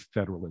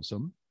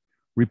anti-federalism.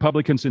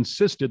 Republicans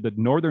insisted that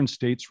Northern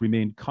states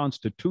remained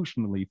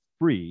constitutionally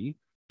free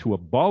to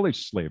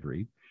abolish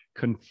slavery,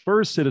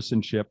 confer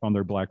citizenship on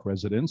their Black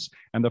residents,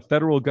 and the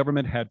federal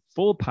government had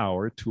full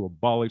power to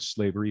abolish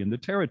slavery in the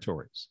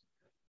territories.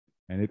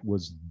 And it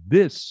was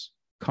this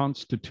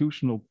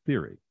constitutional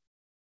theory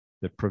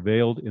that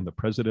prevailed in the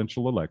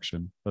presidential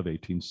election of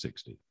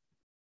 1860.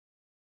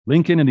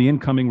 Lincoln and the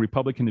incoming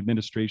Republican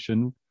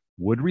administration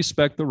would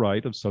respect the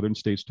right of Southern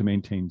states to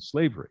maintain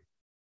slavery,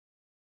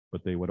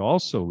 but they would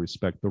also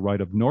respect the right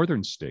of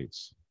Northern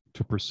states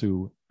to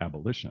pursue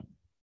abolition.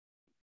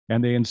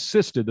 And they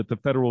insisted that the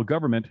federal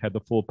government had the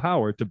full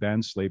power to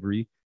ban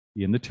slavery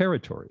in the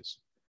territories.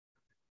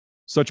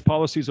 Such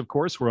policies, of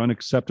course, were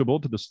unacceptable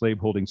to the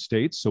slaveholding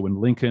states. So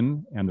when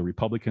Lincoln and the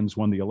Republicans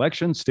won the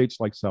election, states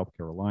like South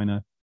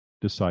Carolina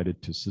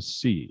decided to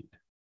secede,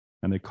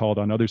 and they called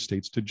on other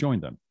states to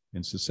join them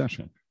in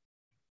secession.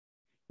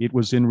 It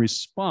was in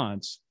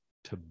response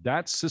to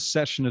that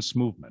secessionist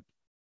movement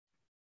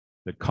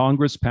that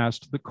Congress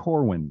passed the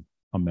Corwin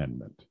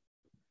Amendment.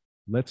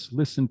 Let's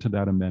listen to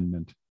that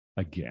amendment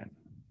again.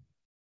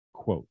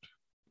 Quote,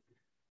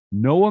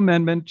 "No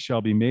amendment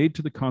shall be made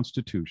to the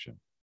Constitution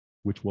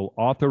which will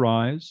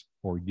authorize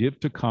or give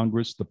to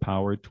Congress the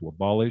power to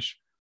abolish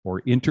or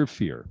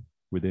interfere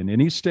within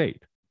any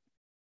state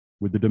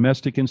with the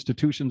domestic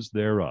institutions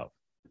thereof,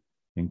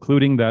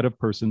 including that of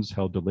persons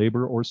held to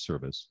labor or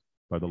service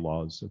by the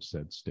laws of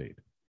said state."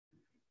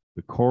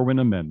 The Corwin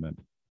Amendment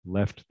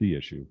left the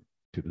issue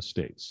to the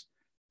states.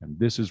 And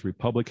this is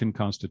Republican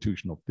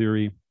constitutional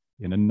theory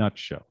in a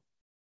nutshell.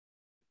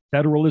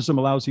 Federalism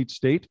allows each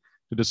state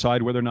to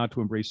decide whether or not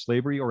to embrace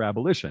slavery or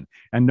abolition.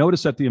 And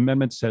notice that the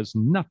amendment says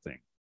nothing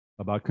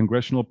about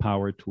congressional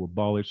power to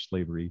abolish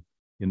slavery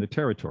in the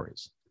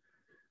territories.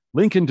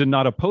 Lincoln did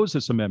not oppose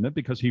this amendment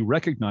because he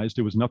recognized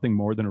it was nothing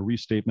more than a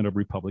restatement of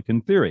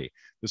Republican theory.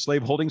 The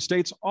slaveholding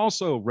states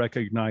also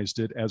recognized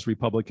it as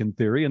Republican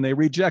theory, and they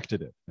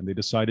rejected it, and they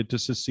decided to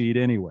secede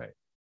anyway.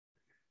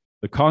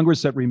 The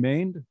Congress that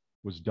remained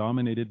was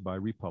dominated by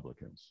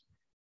Republicans,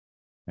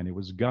 and it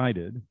was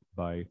guided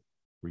by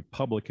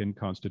Republican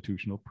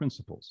constitutional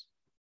principles.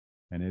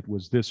 And it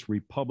was this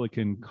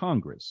Republican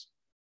Congress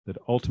that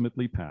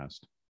ultimately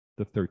passed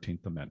the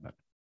 13th Amendment.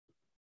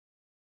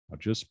 Now,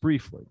 just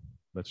briefly,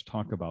 let's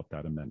talk about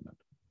that amendment.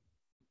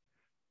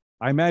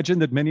 I imagine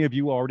that many of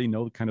you already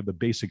know kind of the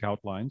basic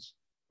outlines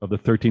of the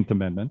 13th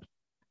Amendment.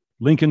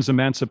 Lincoln's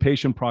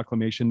Emancipation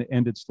Proclamation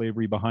ended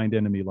slavery behind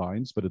enemy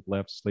lines, but it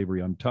left slavery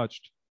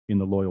untouched in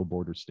the loyal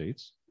border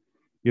states.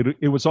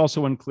 It was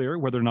also unclear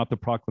whether or not the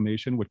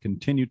proclamation would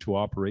continue to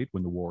operate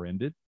when the war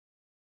ended.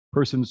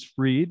 Persons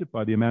freed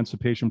by the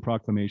Emancipation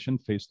Proclamation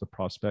faced the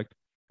prospect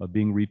of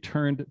being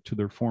returned to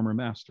their former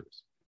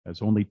masters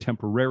as only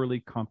temporarily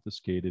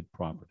confiscated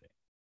property.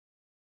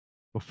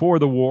 Before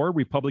the war,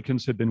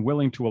 Republicans had been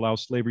willing to allow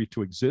slavery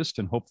to exist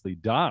and hopefully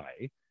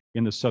die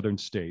in the southern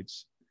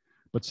states,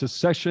 but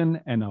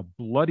secession and a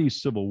bloody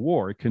civil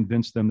war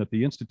convinced them that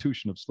the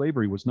institution of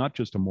slavery was not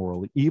just a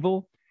moral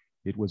evil,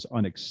 it was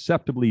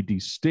unacceptably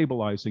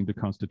destabilizing to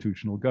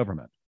constitutional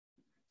government.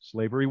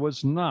 Slavery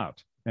was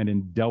not an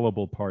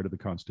indelible part of the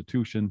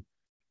Constitution.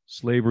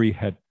 Slavery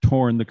had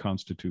torn the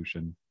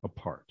Constitution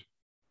apart.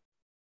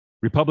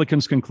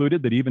 Republicans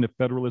concluded that even if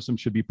federalism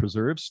should be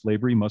preserved,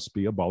 slavery must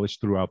be abolished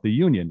throughout the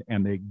Union,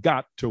 and they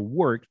got to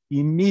work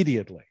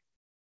immediately.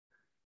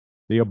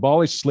 They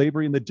abolished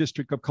slavery in the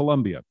District of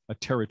Columbia, a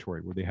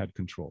territory where they had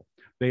control.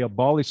 They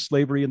abolished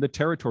slavery in the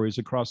territories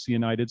across the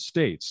United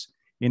States.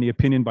 In the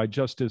opinion by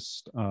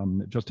Justice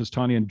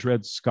Taney and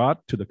Dred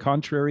Scott, to the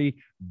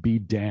contrary, be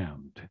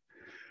damned.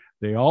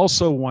 They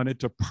also wanted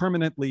to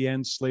permanently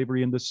end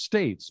slavery in the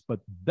states, but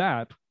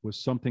that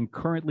was something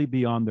currently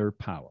beyond their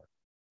power.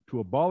 To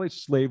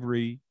abolish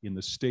slavery in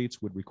the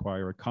states would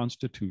require a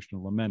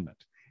constitutional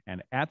amendment.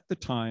 And at the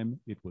time,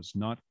 it was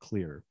not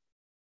clear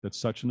that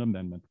such an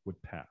amendment would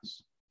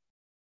pass.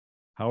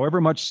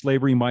 However much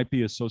slavery might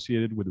be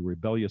associated with the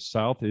rebellious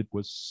South, it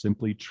was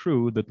simply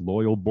true that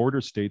loyal border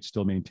states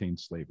still maintained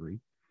slavery.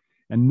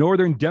 And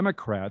Northern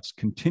Democrats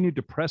continued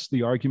to press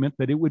the argument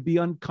that it would be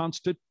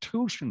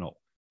unconstitutional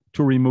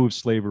to remove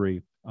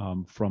slavery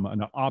from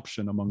an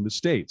option among the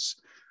states.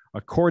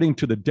 According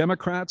to the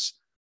Democrats,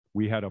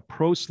 we had a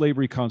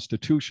pro-slavery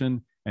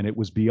constitution, and it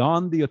was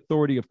beyond the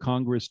authority of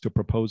Congress to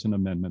propose an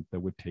amendment that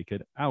would take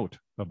it out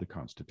of the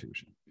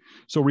Constitution.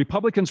 So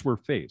Republicans were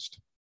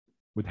faced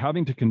with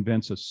having to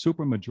convince a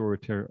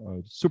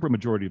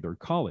supermajority of their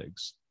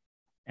colleagues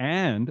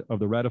and of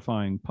the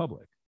ratifying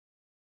public,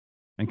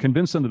 and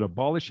convince them that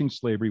abolishing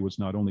slavery was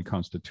not only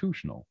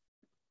constitutional,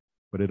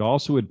 but it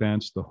also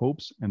advanced the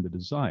hopes and the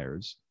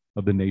desires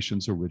of the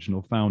nation's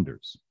original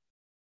founders.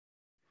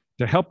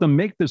 To help them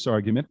make this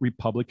argument,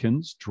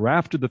 Republicans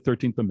drafted the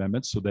 13th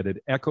Amendment so that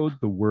it echoed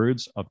the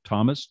words of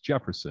Thomas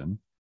Jefferson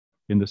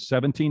in the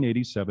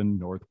 1787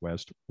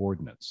 Northwest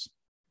Ordinance.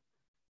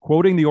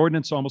 Quoting the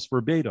ordinance almost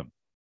verbatim,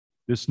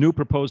 this new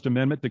proposed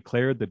amendment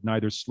declared that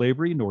neither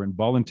slavery nor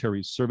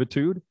involuntary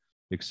servitude,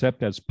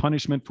 except as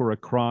punishment for a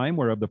crime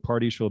whereof the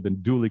party shall have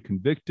been duly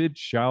convicted,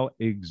 shall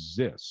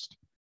exist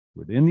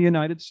within the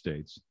United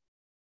States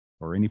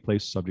or any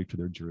place subject to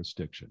their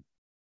jurisdiction.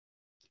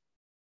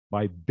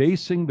 By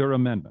basing their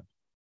amendment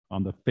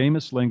on the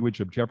famous language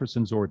of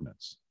Jefferson's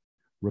ordinance,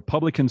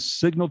 Republicans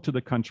signaled to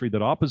the country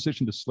that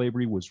opposition to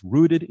slavery was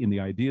rooted in the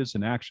ideas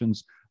and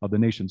actions of the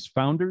nation's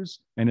founders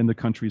and in the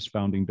country's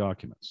founding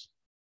documents.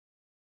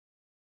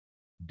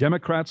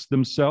 Democrats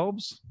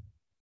themselves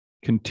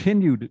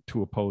continued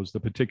to oppose the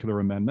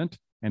particular amendment,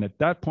 and at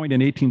that point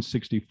in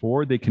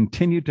 1864, they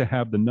continued to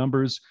have the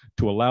numbers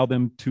to allow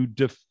them to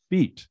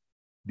defeat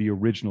the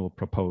original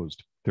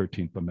proposed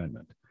 13th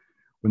Amendment.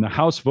 When the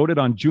House voted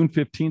on June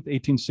 15,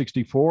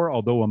 1864,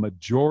 although a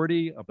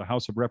majority of the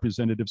House of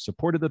Representatives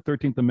supported the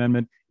 13th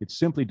Amendment, it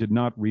simply did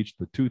not reach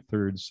the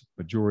two-thirds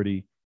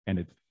majority, and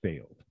it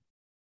failed.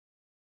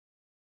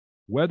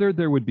 Whether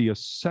there would be a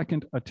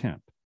second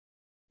attempt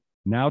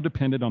now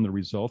depended on the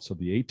results of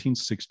the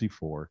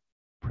 1864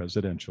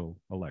 presidential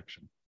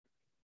election,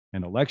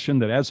 an election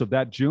that as of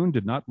that June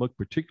did not look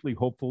particularly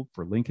hopeful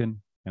for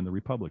Lincoln and the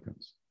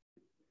Republicans.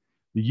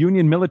 The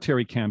Union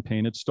military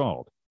campaign had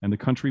stalled, and the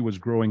country was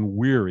growing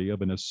weary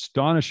of an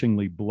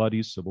astonishingly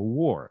bloody civil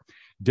war.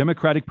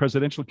 Democratic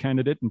presidential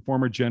candidate and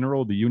former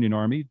general of the Union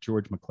Army,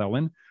 George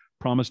McClellan,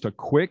 promised a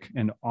quick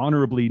and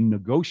honorably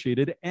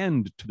negotiated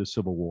end to the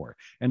Civil War,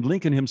 and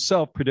Lincoln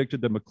himself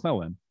predicted that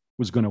McClellan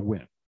was going to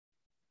win.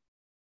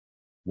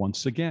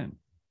 Once again,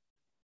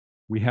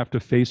 we have to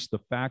face the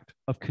fact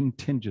of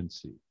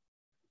contingency,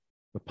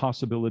 the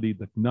possibility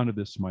that none of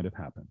this might have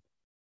happened.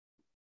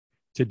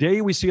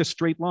 Today, we see a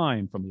straight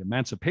line from the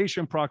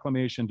Emancipation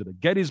Proclamation to the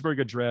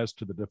Gettysburg Address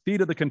to the defeat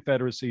of the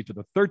Confederacy to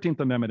the 13th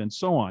Amendment and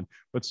so on.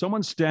 But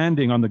someone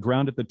standing on the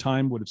ground at the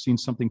time would have seen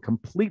something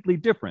completely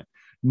different.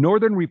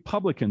 Northern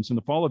Republicans in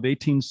the fall of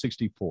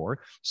 1864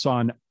 saw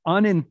an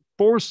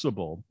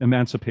unenforceable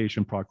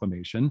Emancipation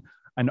Proclamation,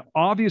 an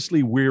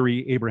obviously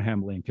weary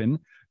Abraham Lincoln,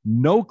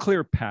 no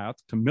clear path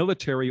to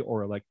military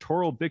or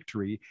electoral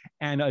victory,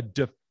 and a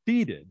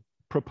defeated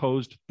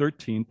proposed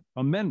 13th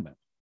Amendment.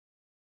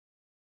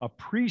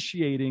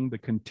 Appreciating the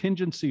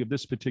contingency of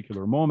this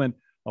particular moment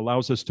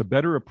allows us to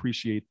better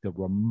appreciate the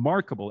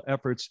remarkable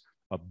efforts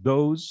of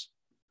those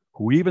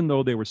who, even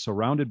though they were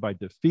surrounded by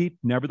defeat,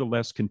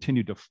 nevertheless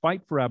continued to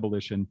fight for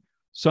abolition,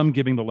 some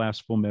giving the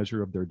last full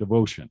measure of their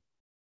devotion.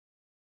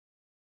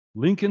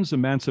 Lincoln's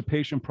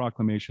Emancipation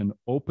Proclamation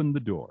opened the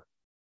door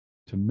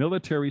to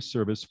military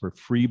service for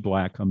free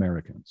Black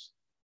Americans.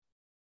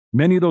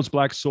 Many of those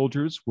Black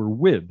soldiers were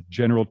with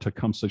General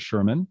Tecumseh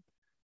Sherman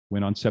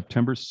when on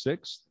September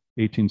 6th,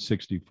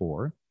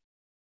 1864,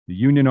 the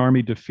Union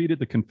Army defeated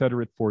the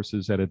Confederate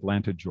forces at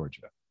Atlanta,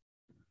 Georgia.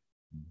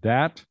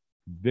 That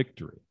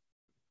victory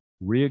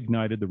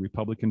reignited the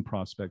Republican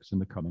prospects in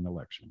the coming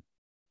election.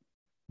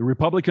 The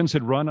Republicans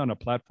had run on a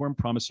platform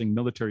promising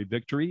military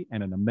victory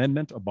and an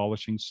amendment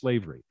abolishing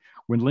slavery.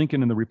 When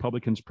Lincoln and the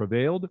Republicans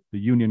prevailed, the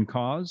Union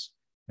cause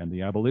and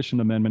the Abolition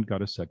Amendment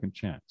got a second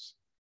chance.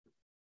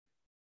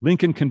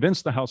 Lincoln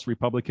convinced the House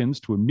Republicans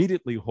to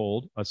immediately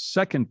hold a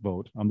second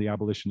vote on the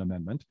Abolition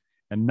Amendment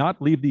and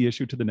not leave the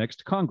issue to the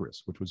next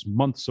Congress, which was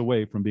months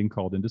away from being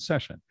called into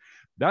session.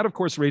 That, of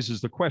course,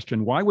 raises the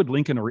question, why would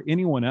Lincoln or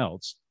anyone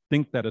else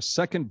think that a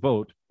second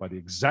vote by the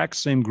exact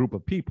same group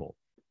of people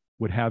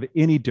would have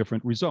any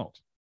different result?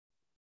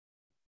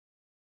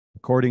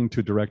 According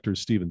to director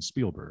Steven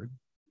Spielberg,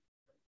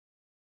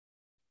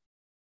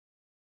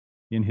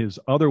 in his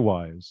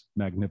otherwise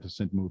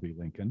magnificent movie,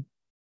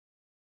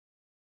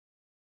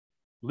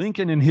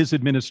 Lincoln and his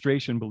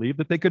administration believed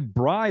that they could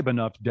bribe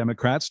enough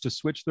Democrats to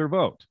switch their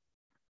vote.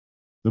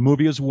 The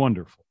movie is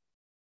wonderful,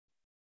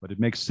 but it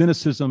makes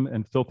cynicism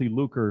and filthy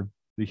lucre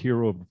the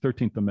hero of the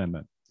 13th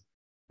Amendment,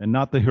 and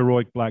not the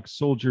heroic Black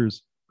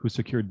soldiers who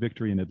secured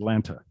victory in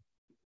Atlanta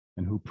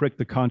and who pricked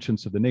the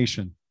conscience of the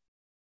nation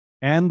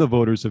and the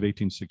voters of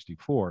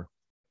 1864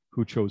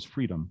 who chose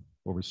freedom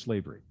over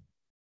slavery.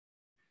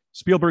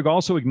 Spielberg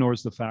also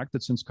ignores the fact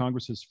that since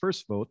Congress's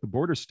first vote, the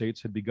border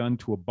states had begun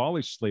to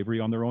abolish slavery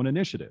on their own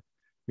initiative.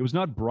 It was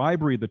not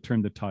bribery that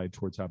turned the tide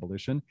towards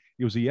abolition.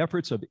 It was the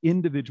efforts of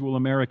individual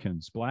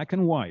Americans, Black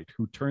and white,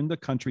 who turned the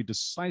country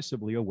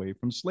decisively away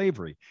from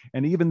slavery.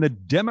 And even the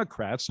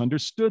Democrats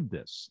understood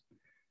this.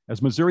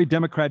 As Missouri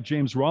Democrat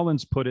James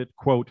Rollins put it,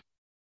 quote,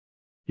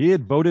 he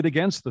had voted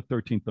against the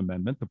 13th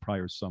Amendment the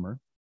prior summer,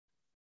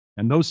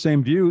 and those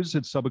same views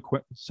had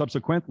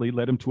subsequently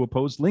led him to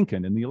oppose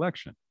Lincoln in the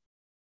election.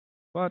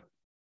 But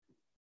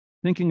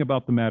Thinking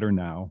about the matter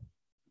now,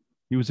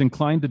 he was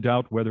inclined to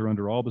doubt whether,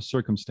 under all the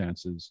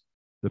circumstances,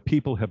 the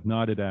people have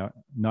not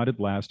at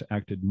last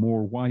acted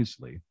more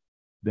wisely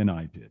than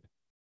I did.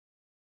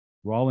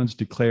 Rawlins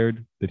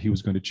declared that he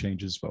was going to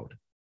change his vote,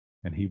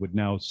 and he would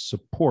now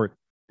support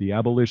the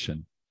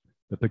abolition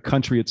that the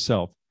country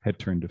itself had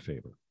turned to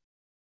favor.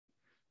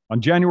 On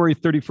January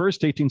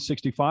 31st,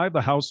 1865,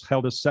 the House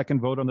held a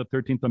second vote on the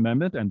 13th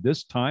Amendment, and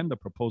this time the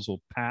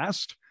proposal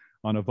passed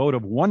on a vote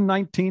of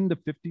 119 to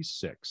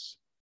 56,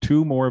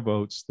 2 more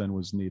votes than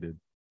was needed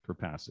for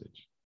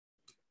passage.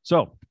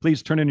 So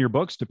please turn in your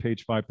books to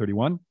page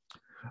 531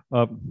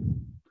 of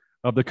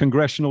the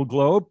Congressional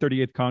Globe,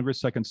 38th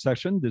Congress, second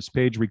session. This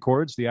page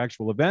records the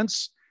actual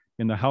events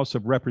in the House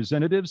of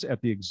Representatives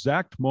at the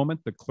exact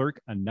moment the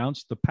clerk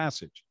announced the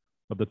passage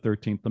of the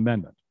 13th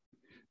Amendment.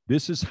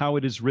 This is how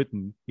it is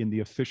written in the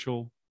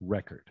official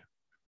record.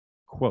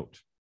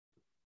 Quote,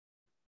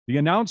 "The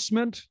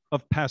announcement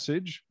of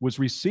passage was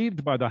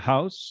received by the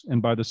House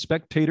and by the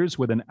spectators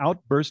with an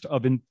outburst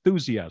of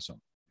enthusiasm.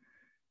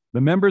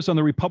 The members on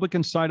the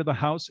Republican side of the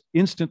House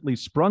instantly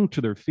sprung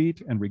to their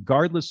feet and,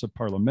 regardless of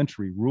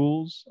parliamentary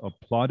rules,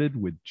 applauded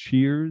with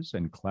cheers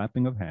and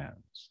clapping of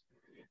hands.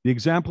 The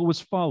example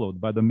was followed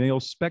by the male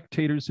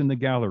spectators in the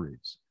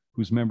galleries,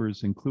 whose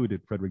members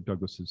included Frederick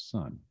Douglass's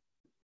son.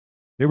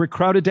 They were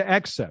crowded to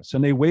excess,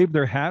 and they waved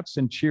their hats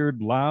and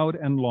cheered loud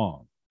and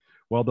long,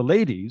 while the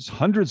ladies,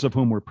 hundreds of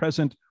whom were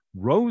present,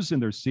 rose in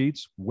their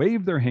seats,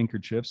 waved their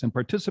handkerchiefs, and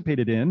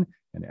participated in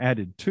and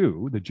added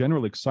to the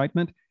general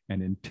excitement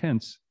and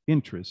intense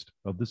interest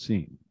of the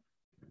scene.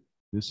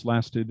 This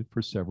lasted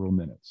for several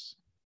minutes."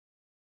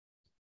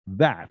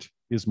 That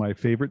is my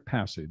favorite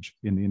passage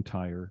in the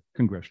entire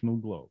Congressional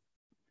Globe.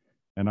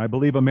 And I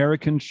believe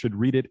Americans should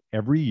read it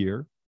every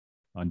year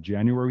on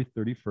January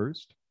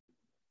 31st,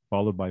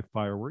 followed by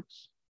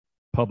fireworks,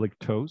 public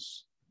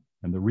toasts,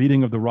 and the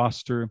reading of the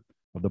roster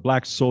of the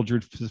Black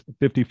Soldiered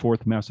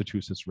 54th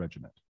Massachusetts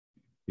Regiment.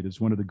 It is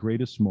one of the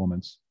greatest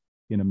moments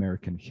in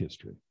American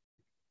history,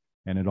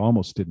 and it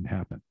almost didn't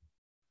happen.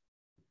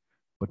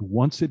 But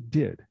once it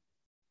did,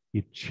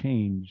 it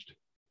changed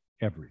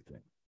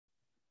everything.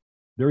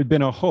 There had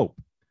been a hope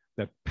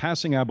that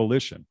passing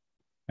abolition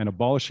and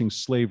abolishing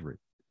slavery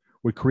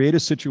would create a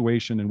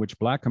situation in which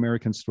Black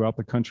Americans throughout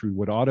the country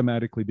would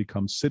automatically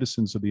become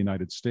citizens of the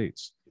United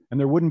States, and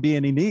there wouldn't be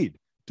any need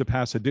to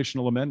pass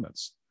additional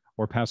amendments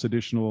or pass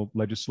additional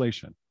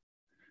legislation.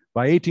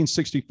 By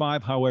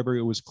 1865, however,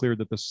 it was clear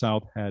that the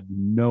South had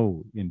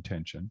no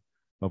intention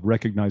of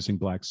recognizing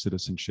Black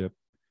citizenship,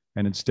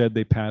 and instead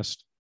they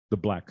passed the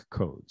Black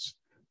Codes.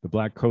 The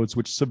Black Codes,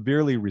 which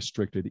severely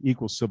restricted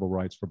equal civil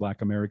rights for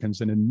Black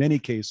Americans, and in many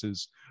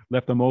cases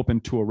left them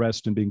open to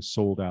arrest and being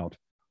sold out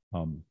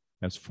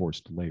as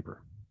forced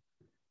labor.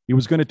 It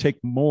was going to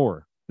take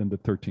more than the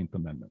 13th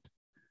Amendment,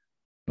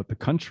 but the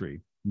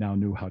country now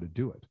knew how to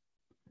do it.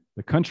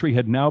 The country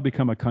had now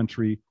become a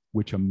country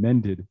which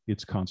amended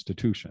its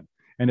constitution.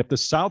 And if the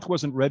South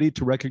wasn't ready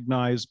to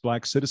recognize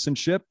Black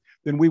citizenship,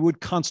 then we would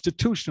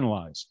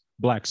constitutionalize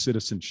Black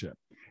citizenship.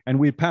 And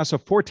we'd pass a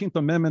 14th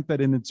Amendment that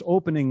in its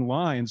opening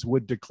lines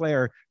would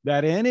declare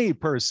that any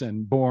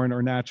person born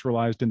or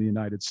naturalized in the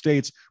United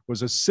States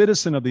was a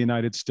citizen of the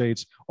United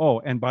States. Oh,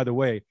 and by the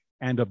way,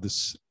 and of the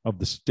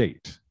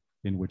state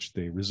in which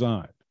they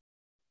reside.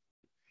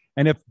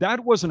 And if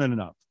that wasn't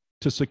enough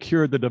to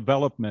secure the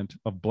development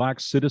of Black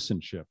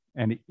citizenship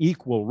and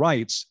equal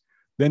rights,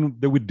 then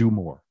they would do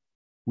more.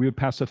 We would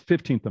pass a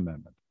 15th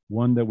Amendment,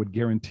 one that would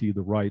guarantee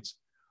the right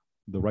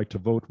to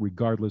vote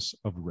regardless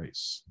of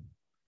race.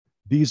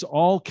 These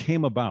all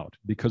came about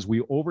because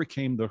we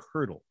overcame the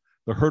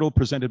hurdle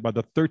presented by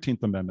the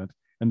 13th Amendment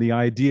and the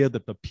idea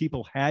that the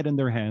people had in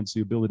their hands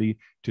the ability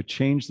to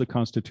change the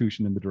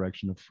Constitution in the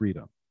direction of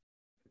freedom.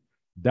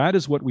 That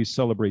is what we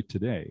celebrate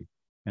today,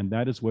 and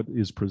that is what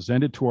is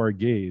presented to our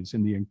gaze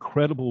in the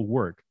incredible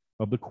work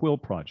of the Quill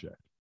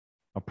Project,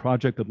 a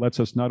project that lets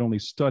us not only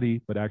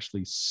study, but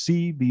actually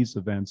see these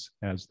events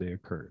as they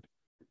occurred.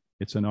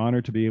 It's an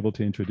honor to be able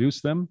to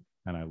introduce them,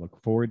 and I look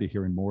forward to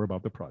hearing more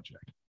about the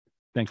project.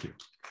 Thank you.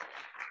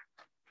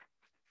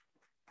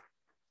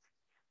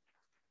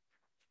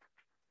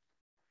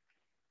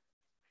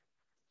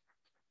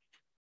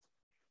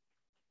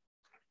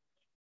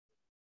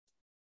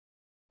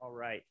 All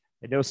right.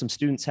 I know some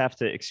students have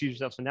to excuse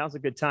themselves, so now's a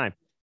good time.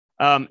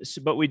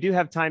 But we do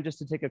have time just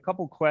to take a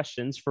couple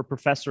questions for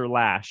Professor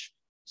Lash.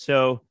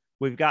 So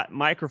we've got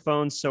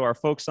microphones so our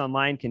folks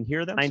online can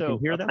hear them.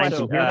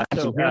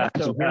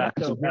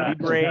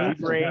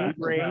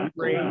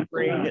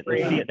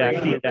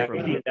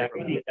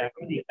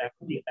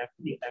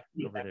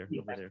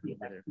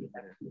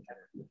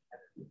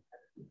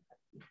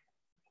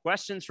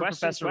 Questions for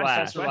Professor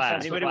Lash?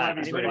 Anybody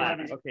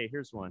want to? Okay,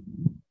 here's one.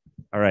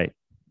 All right.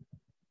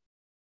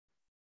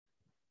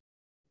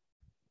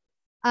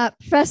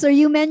 Professor,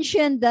 you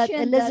mentioned that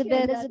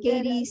Elizabeth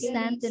Cady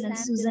Stanton and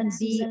Susan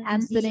B.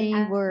 Anthony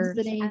were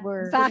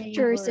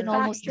factors in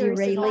almost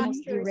derailing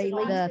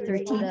the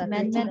 13th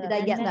Amendment. Did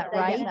I get that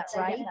right?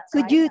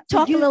 Could you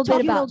talk a little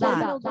bit about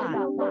that?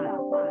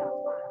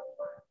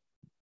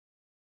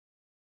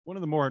 one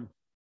of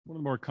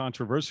the more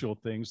controversial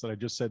things that I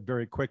just said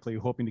very quickly,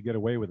 hoping to get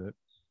away with it,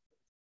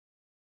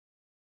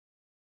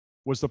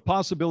 was the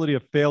possibility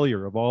of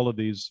failure of all of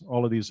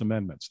these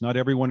amendments. Not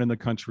everyone in the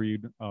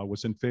country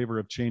was in favor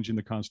of changing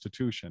the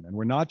Constitution. And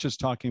we're not just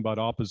talking about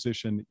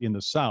opposition in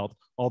the South,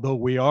 although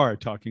we are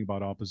talking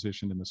about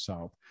opposition in the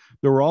South.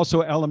 There were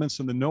also elements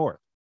in the North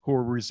who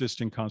were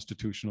resisting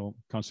constitutional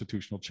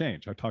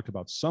change. I talked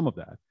about some of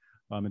that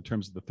in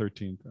terms of the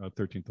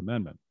 13th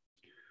Amendment.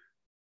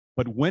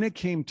 But when it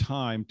came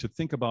time to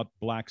think about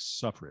Black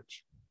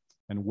suffrage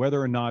and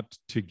whether or not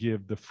to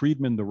give the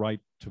freedmen the right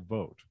to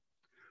vote,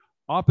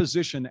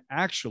 opposition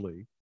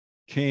actually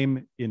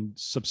came in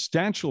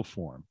substantial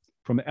form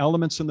from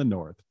elements in the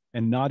North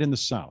and not in the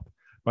South.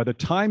 By the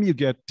time you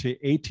get to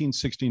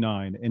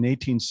 1869 and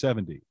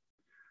 1870,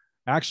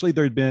 actually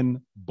there had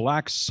been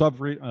Black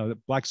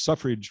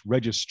suffrage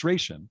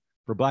registration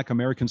for Black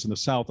Americans in the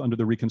South under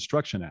the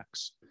Reconstruction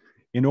Acts.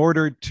 In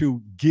order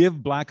to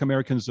give Black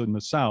Americans in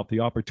the South the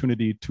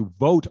opportunity to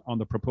vote on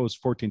the proposed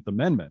 14th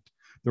Amendment,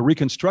 the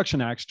Reconstruction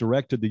Acts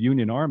directed the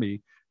Union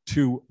Army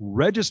to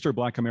register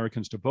Black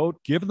Americans to vote,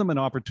 give them an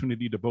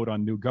opportunity to vote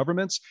on new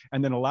governments,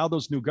 and then allow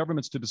those new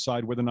governments to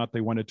decide whether or not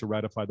they wanted to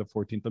ratify the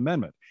 14th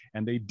Amendment.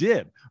 And they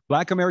did.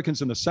 Black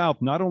Americans in the South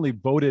not only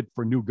voted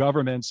for new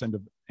governments and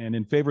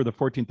in favor of the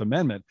 14th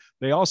Amendment,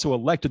 they also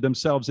elected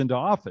themselves into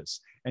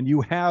office. And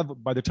you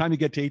have, by the time you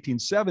get to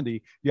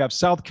 1870, you have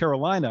South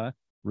Carolina,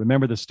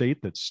 remember the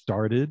state that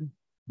started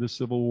the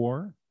Civil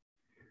War?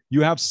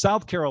 You have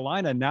South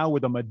Carolina now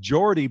with a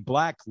majority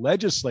Black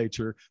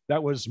legislature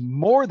that was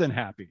more than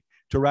happy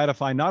to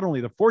ratify not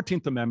only the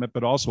 14th Amendment,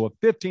 but also a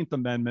 15th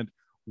Amendment,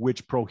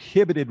 which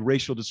prohibited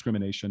racial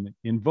discrimination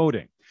in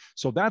voting.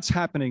 So that's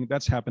happening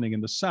in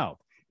the South.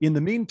 In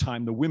the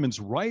meantime, the women's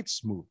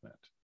rights movement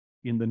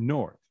in the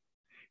North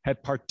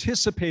had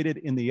participated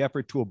in the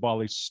effort to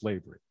abolish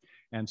slavery.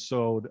 And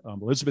so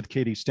Elizabeth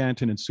Cady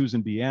Stanton and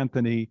Susan B.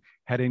 Anthony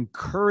had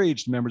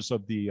encouraged members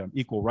of the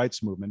equal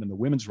rights movement and the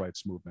women's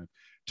rights movement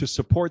to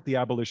support the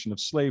abolition of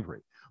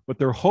slavery. But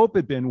their hope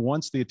had been,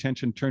 once the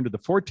attention turned to the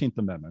 14th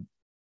Amendment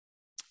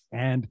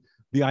and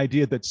the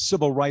idea that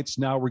civil rights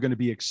now were going to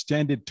be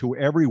extended to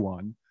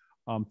everyone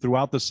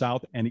throughout the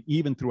South and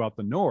even throughout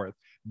the North,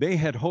 they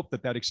had hoped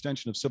that that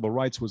extension of civil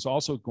rights was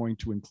also going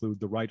to include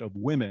the right of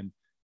women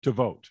to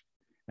vote.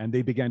 And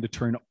they began to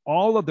turn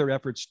all of their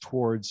efforts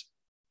towards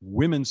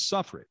women's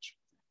suffrage,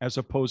 as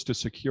opposed to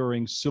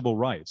securing civil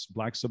rights,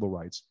 Black civil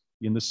rights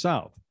in the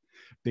South.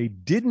 They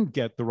didn't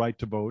get the right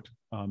to vote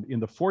in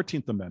the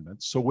 14th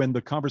Amendment. So when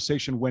the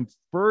conversation went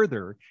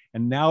further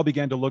and now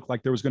began to look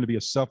like there was going to be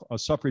a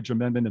suffrage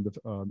amendment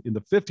in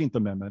the 15th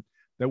Amendment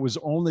that was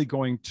only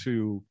going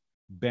to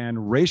ban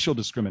racial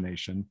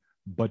discrimination,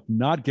 but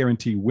not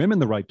guarantee women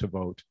the right to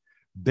vote,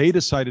 they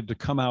decided to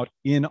come out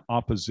in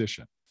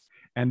opposition.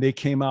 And they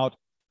came out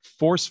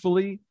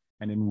forcefully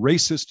and in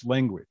racist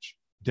language,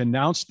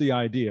 denounced the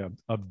idea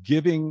of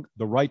giving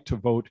the right to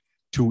vote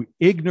to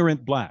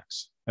ignorant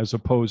Blacks as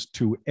opposed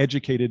to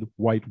educated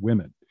white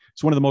women.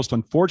 It's one of the most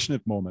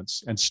unfortunate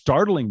moments and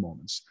startling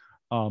moments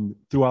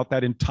throughout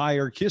that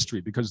entire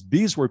history, because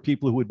these were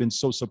people who had been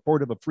so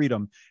supportive of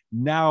freedom,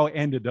 now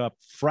ended up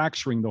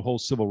fracturing the whole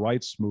civil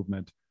rights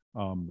movement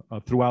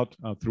throughout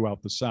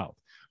the South.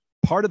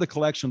 Part of the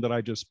collection that I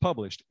just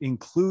published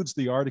includes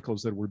the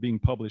articles that were being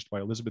published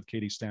by Elizabeth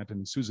Cady Stanton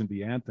and Susan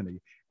B.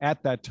 Anthony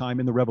at that time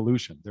in the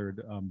Revolution,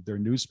 their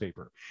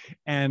newspaper.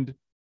 And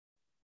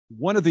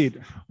one of the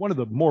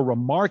more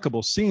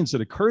remarkable scenes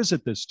that occurs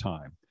at this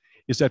time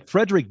is that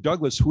Frederick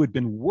Douglass, who had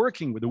been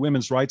working with the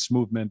women's rights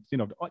movement,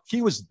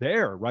 he was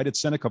there right at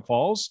Seneca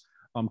Falls,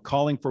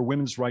 calling for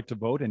women's right to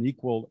vote and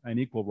equal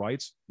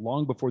rights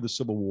long before the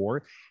Civil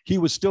War. He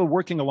was still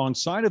working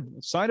alongside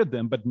of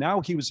them, but now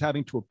he was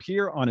having to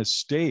appear on a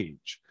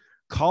stage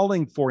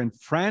calling for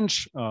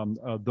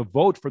the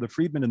vote for the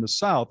freedmen in the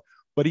South,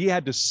 but he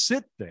had to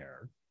sit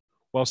there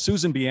while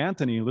Susan B.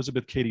 Anthony and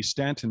Elizabeth Cady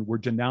Stanton were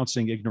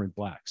denouncing ignorant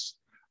Blacks.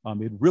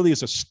 It really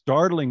is a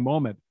startling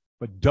moment,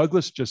 but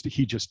Douglass just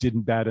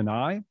didn't bat an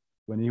eye.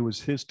 When it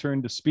was his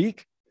turn to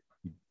speak,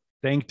 he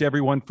thanked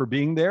everyone for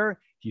being there.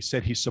 He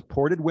said he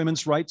supported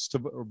women's right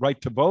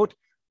to vote,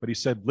 but he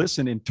said,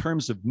 listen, in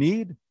terms of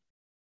need,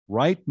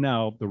 right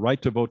now, the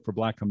right to vote for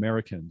Black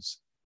Americans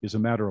is a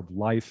matter of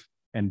life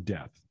and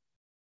death.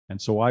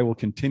 And so I will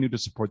continue to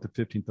support the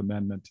 15th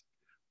Amendment,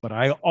 but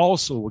I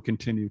also will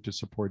continue to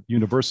support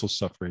universal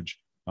suffrage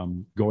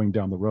going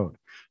down the road.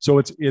 So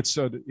it's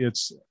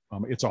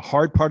a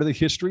hard part of the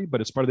history,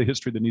 but it's part of the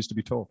history that needs to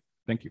be told.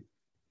 Thank you.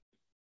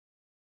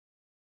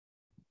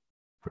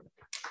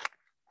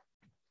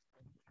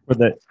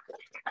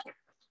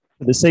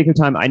 For the sake of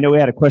time, I know we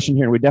had a question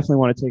here, and we definitely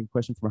want to take a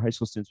question from our high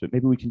school students, but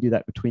maybe we can do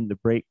that between the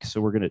break. So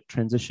we're going to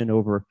transition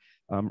over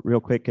real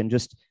quick. And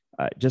just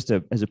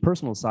as a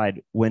personal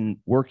side, when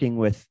working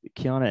with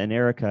Kiana and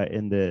Erica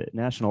in the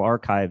National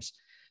Archives,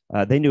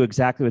 they knew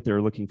exactly what they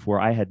were looking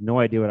for. I had no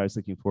idea what I was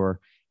looking for.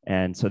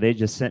 And so they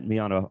just sent me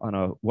on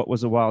a what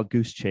was a wild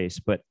goose chase.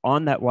 But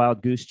on that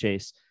wild goose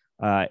chase,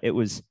 it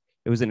was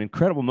an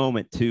incredible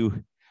moment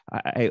to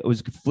I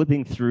was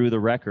flipping through the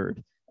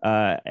record,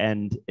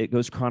 and it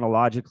goes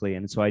chronologically,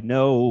 and so I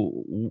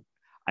know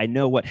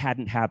what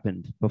hadn't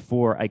happened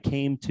before I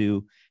came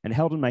to and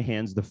held in my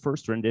hands the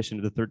first rendition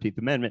of the 13th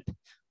Amendment,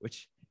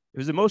 which it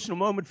was an emotional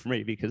moment for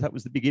me because that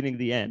was the beginning of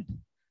the end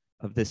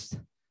of this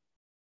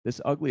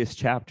ugliest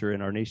chapter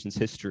in our nation's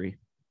history.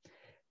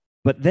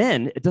 But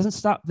then it doesn't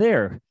stop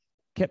there.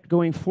 Kept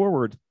going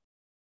forward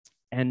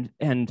and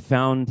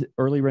found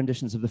early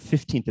renditions of the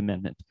 15th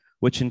Amendment,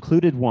 which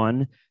included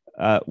one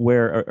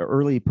where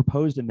early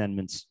proposed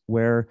amendments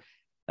where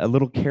a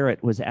little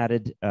caret was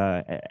added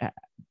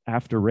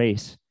after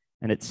race,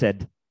 and it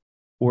said,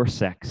 or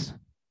sex,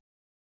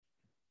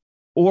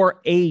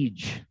 or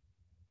age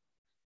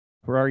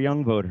for our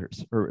young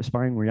voters or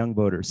aspiring young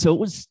voters. So it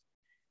was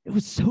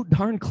so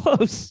darn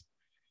close,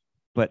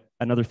 but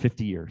another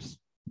 50 years.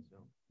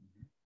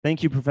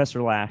 Thank you,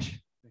 Professor Lash.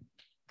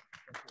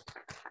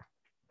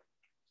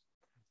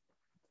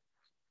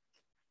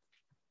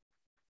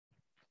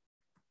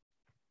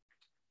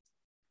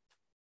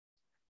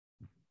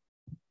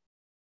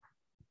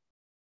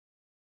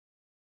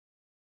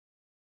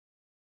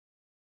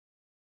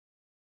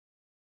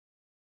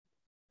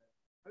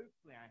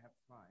 Hopefully I have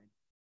time.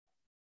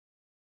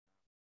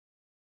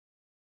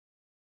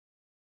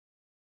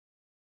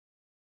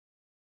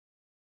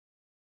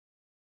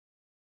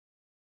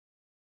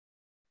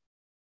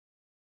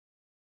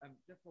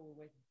 Just while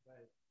we're waiting for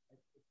those,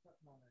 it's such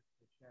an honor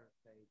to share a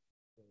stage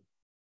with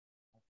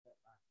Scott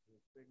Lash, who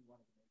is really one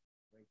of the most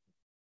greatest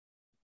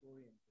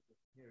historians of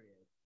this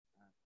period.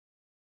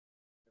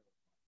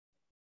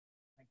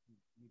 Thank you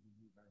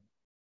very much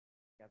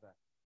together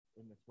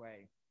in this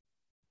way.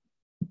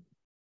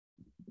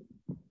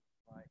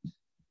 Right.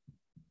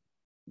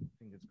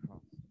 Fingers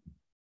crossed.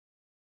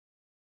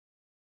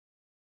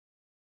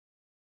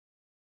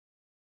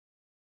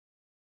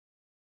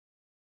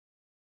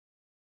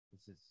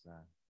 This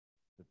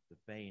is the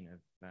bane of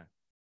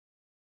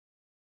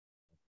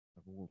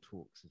all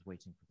talks, is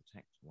waiting for the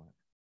text to work.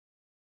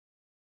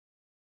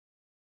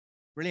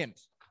 Brilliant.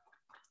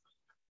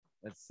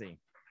 Let's see.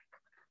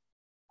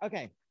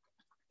 Okay,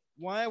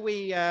 why are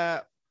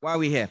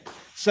we here?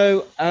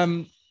 So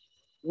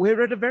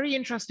we're at a very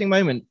interesting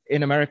moment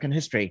in American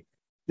history.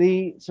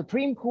 The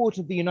Supreme Court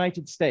of the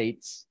United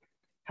States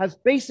has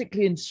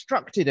basically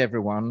instructed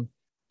everyone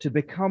to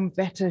become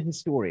better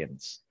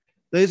historians.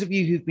 Those of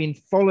you who've been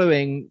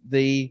following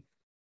the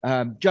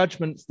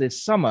judgments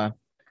this summer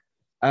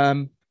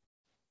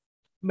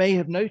may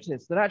have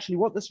noticed that actually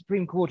what the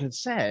Supreme Court has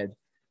said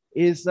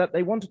is that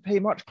they want to pay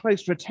much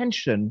closer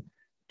attention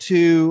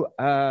to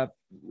the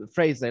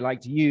phrase they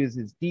like to use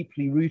is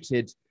deeply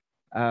rooted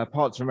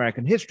parts of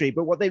American history.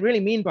 But what they really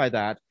mean by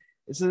that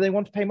is that they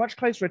want to pay much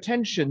closer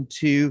attention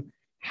to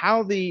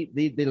how the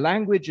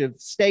language of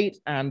state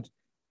and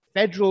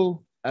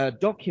federal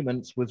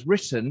documents was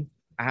written,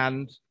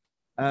 and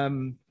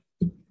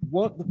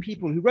what the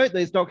people who wrote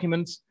those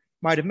documents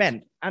might have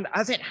meant. And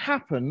as it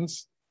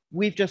happens,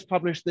 we've just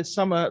published this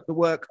summer the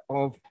work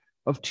of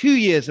 2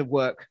 years of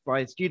work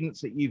by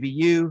students at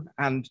UVU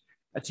and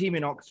a team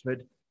in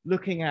Oxford,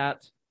 looking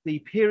at the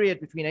period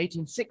between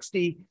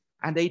 1860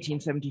 and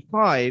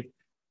 1875,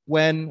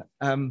 when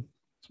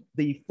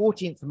the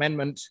 14th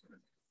Amendment,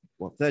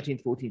 well,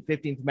 13th, 14th,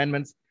 15th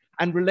Amendments,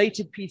 and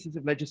related pieces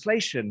of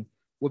legislation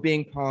were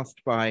being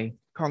passed by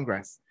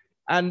Congress.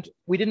 And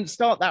we didn't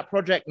start that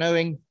project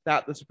knowing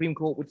that the Supreme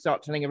Court would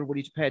start telling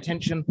everybody to pay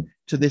attention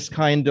to this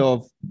kind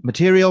of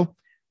material.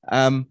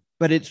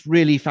 But it's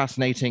really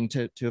fascinating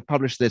to have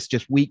published this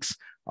just weeks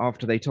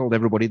after they told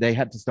everybody they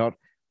had to start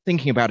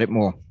thinking about it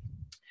more.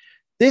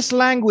 This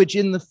language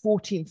in the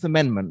 14th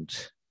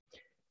Amendment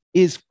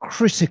is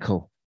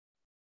critical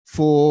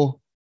for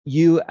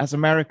you as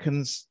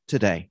Americans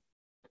today.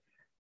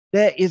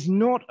 There is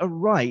not a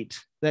right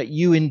that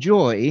you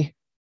enjoy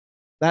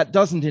that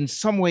doesn't in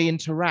some way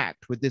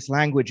interact with this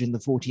language in the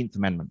 14th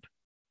Amendment.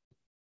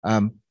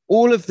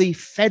 All of the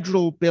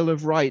Federal Bill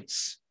of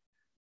Rights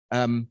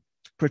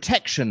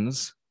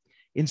protections,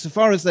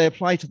 insofar as they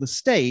apply to the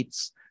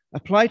states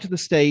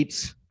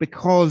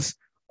because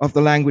of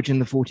the language in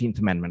the 14th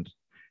Amendment.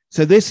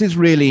 So this is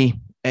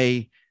really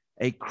a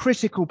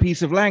critical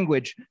piece of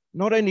language,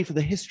 not only for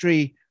the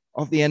history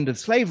of the end of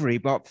slavery,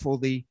 but for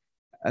the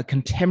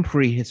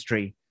contemporary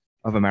history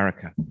of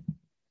America.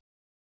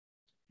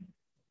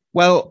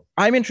 Well,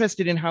 I'm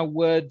interested in how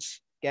words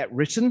get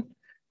written.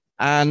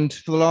 And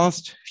for the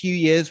last few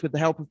years, with the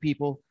help of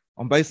people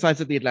on both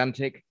sides of the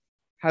Atlantic,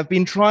 have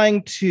been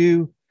trying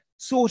to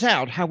sort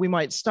out how we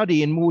might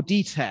study in more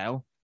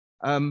detail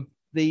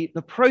the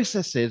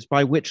processes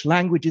by which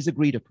language is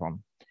agreed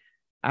upon.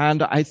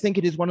 And I think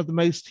it is one of the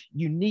most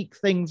unique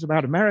things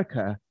about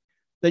America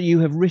that you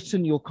have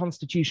written your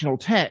constitutional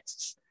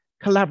texts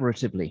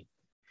collaboratively.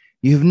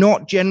 You have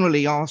not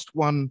generally asked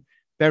one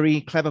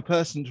very clever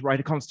person to write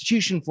a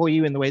constitution for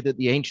you in the way that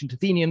the ancient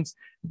Athenians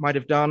might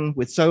have done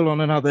with Solon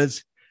and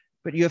others,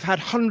 but you have had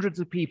hundreds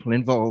of people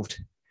involved,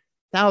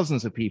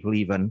 thousands of people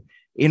even,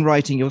 in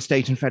writing your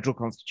state and federal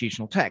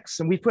constitutional texts.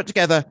 And we've put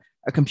together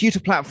a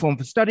computer platform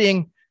for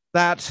studying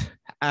that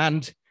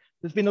And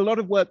there's been a lot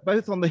of work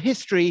both on the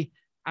history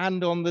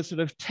and on the sort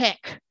of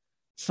tech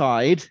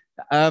side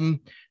to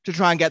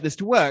try and get this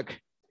to work.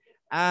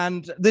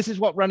 And this is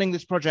what running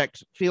this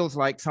project feels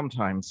like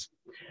sometimes.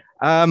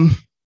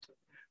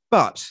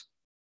 But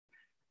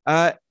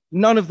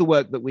none of the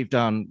work that we've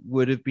done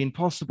would have been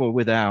possible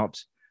without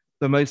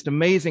the most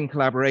amazing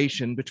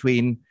collaboration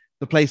between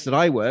the place that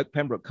I work,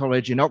 Pembroke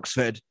College in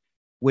Oxford,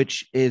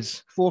 which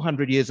is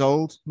 400 years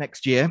old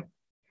next year,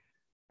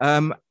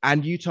 and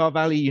Utah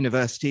Valley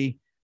University,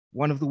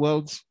 one of the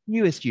world's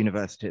newest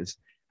universities.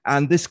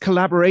 And this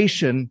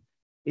collaboration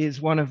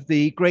is one of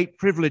the great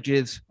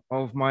privileges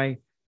of my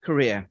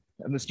career.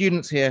 And the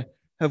students here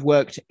have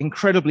worked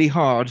incredibly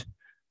hard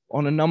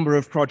on a number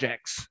of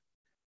projects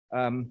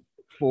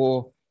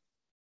for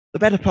the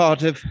better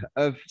part of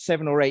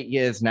 7 or 8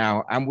 years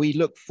now. And we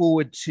look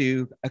forward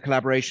to a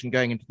collaboration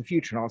going into the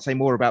future. And I'll say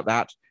more about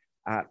that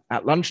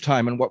at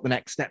lunchtime and what the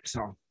next steps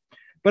are.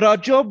 But our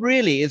job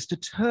really is to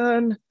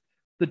turn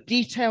the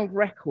detailed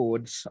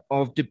records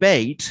of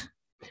debate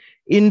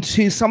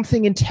into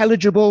something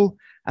intelligible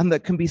and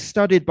that can be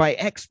studied by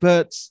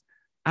experts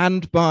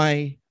and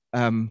by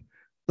the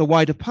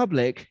wider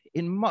public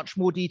in much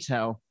more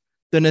detail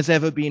than has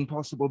ever been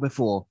possible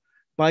before,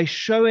 by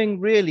showing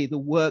really the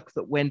work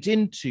that went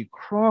into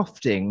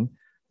crafting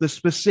the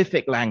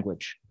specific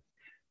language,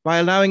 by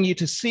allowing you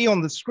to see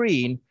on the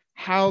screen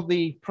how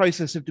the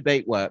process of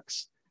debate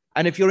works.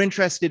 And if you're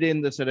interested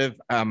in the sort of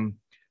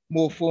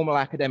more formal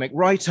academic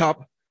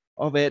write-up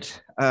of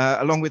it,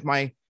 along with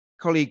my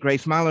colleague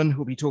Grace Mallon, who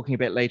will be talking a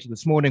bit later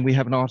this morning, we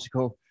have an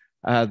article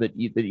that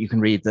you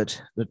can read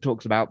that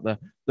talks about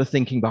the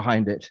thinking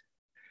behind it.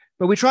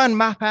 But we try and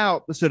map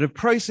out the sort of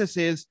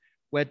processes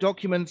where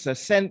documents are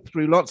sent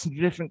through lots of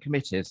different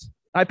committees.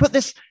 I put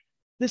this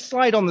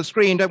slide on the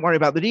screen, don't worry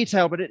about the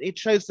detail, but it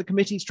shows the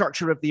committee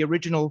structure of the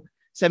original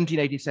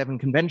 1787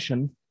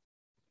 convention.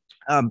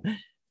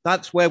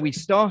 That's where we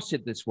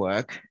started this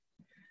work.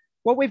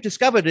 What we've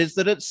discovered is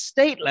that at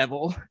state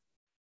level,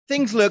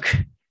 things look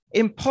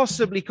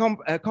impossibly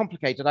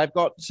complicated. I've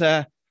got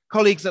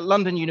colleagues at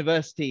London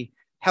University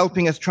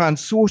helping us try and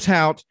sort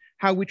out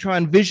how we try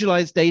and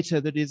visualize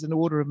data that is an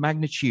order of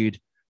magnitude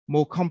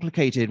more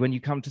complicated when you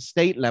come to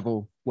state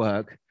level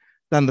work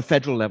than the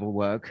federal level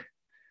work.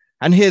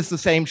 And here's the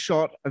same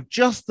shot of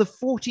just the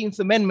 14th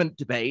Amendment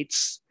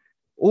debates,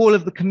 all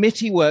of the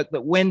committee work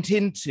that went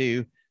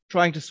into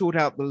trying to sort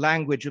out the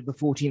language of the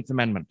 14th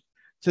Amendment.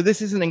 So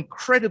this is an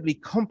incredibly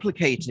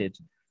complicated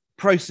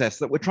process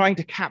that we're trying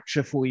to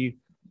capture for you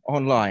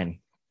online.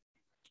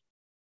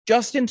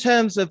 Just in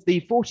terms of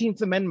the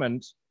 14th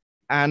Amendment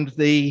and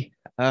the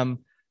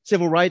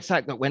Civil Rights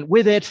Act that went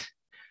with it,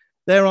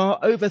 there are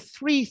over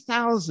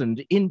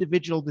 3,000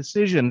 individual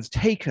decisions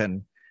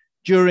taken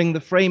during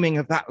the framing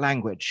of that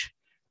language.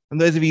 And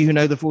those of you who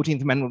know the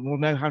 14th Amendment will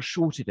know how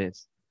short it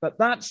is. But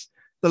that's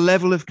the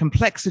level of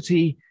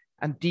complexity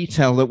and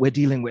detail that we're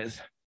dealing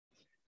with.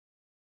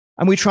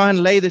 And we try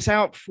and lay this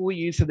out for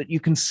you so that you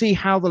can see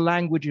how the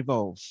language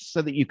evolves,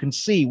 so that you can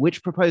see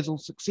which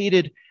proposals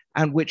succeeded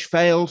and which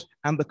failed,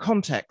 and the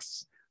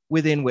contexts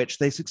within which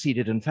they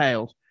succeeded and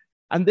failed.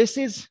 And this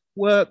is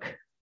work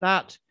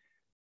that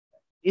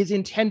is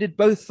intended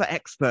both for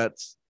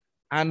experts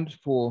and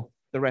for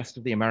the rest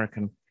of the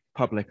American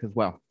public as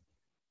well.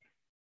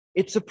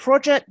 It's a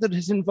project that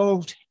has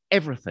involved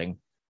everything,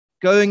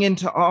 going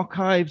into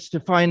archives to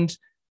find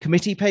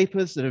committee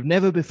papers that have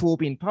never before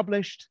been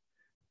published,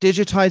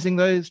 digitizing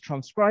those,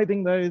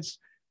 transcribing those,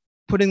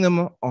 putting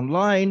them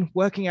online,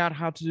 working out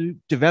how to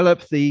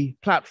develop the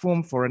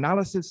platform for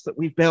analysis that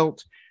we've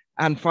built,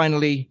 and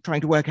finally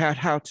trying to work out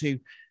how to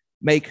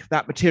make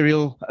that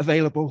material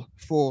available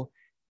for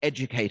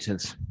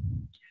educators.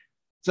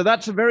 So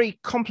that's a very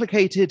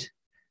complicated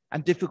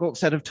and difficult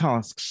set of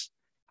tasks.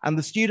 And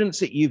the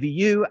students at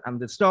UVU and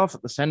the staff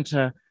at the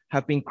center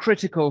have been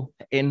critical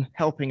in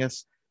helping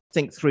us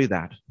think through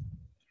that.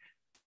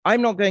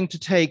 I'm not going to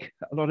take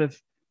a lot of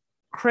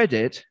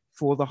credit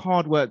for the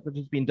hard work that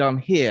has been done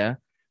here.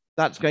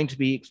 That's going to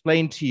be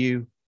explained to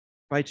you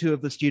by two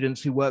of the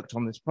students who worked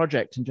on this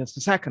project in just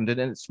a second, and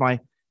it's my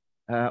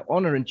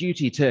honor and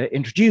duty to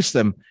introduce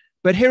them.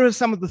 But here are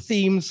some of the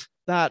themes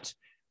that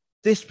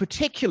this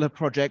particular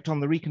project on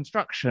the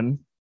Reconstruction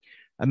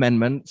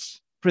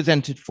Amendments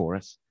presented for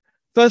us.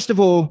 First of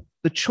all,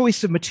 the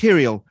choice of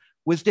material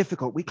was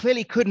difficult. We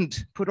clearly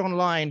couldn't put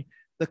online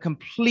the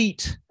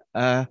complete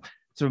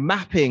sort of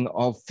mapping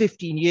of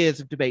 15 years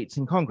of debates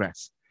in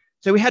Congress.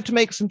 So we had to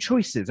make some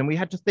choices, and we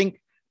had to think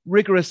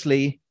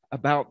rigorously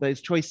about those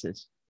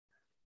choices.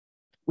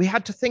 We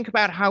had to think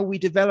about how we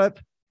develop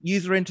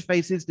user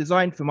interfaces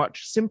designed for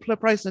much simpler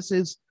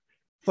processes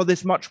for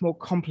this much more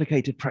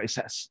complicated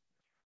process.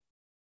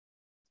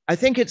 I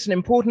think it's an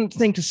important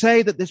thing to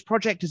say that this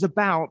project is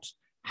about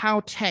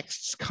how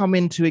texts come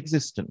into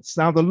existence.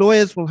 Now, the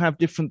lawyers will have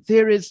different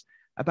theories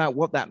about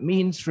what that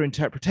means for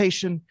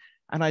interpretation,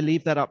 and I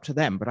leave that up to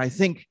them. But I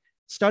think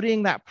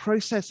studying that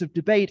process of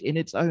debate in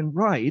its own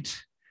right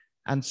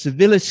and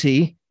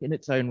civility in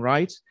its own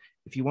right,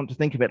 if you want to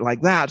think of it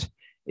like that,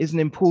 is an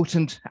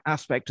important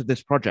aspect of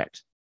this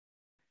project.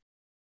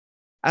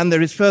 And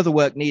there is further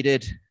work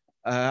needed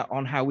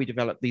on how we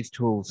develop these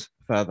tools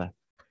further.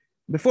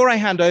 Before I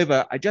hand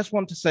over, I just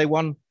want to say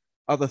one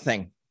other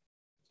thing.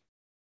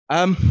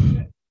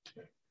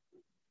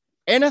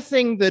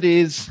 Anything that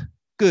is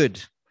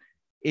good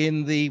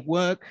in the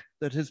work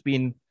that has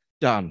been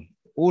done,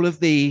 all of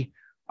the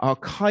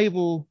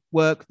archival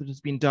work that has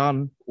been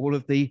done, all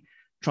of the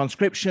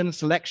transcription,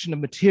 selection of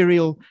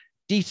material,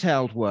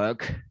 detailed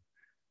work,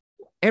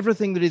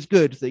 everything that is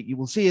good that you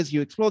will see as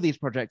you explore these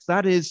projects,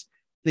 that is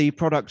the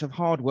product of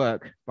hard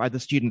work by the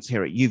students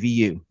here at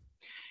UVU.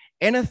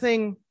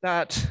 Anything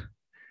that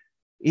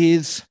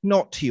is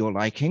not to your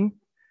liking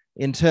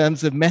in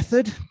terms of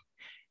method,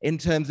 in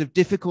terms of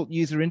difficult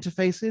user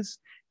interfaces,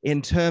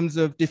 in terms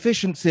of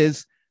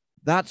deficiencies,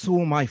 that's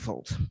all my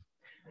fault.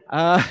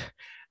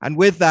 And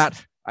with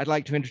that, I'd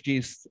like to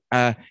introduce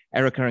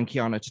Erica and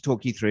Kiana to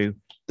talk you through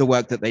the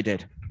work that they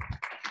did.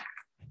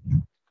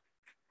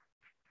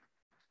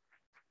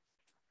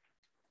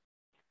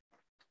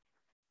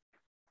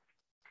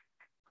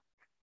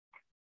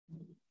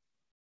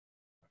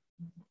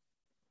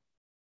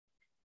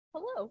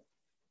 Hello.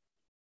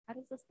 How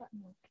does this button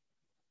work?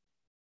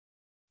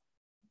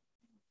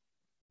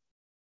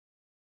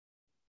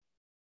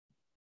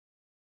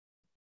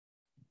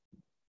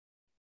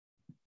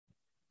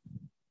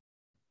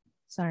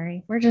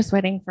 Sorry, we're just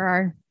waiting for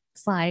our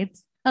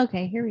slides.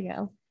 Okay, here we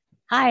go.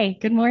 Hi,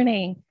 good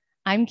morning.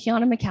 I'm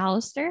Kiana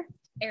McAllister.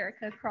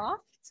 Erica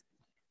Croft.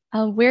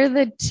 We're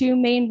the two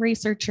main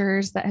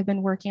researchers that have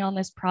been working on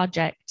this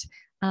project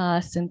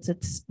since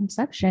its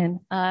inception.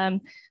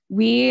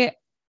 We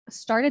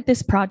started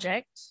this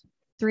project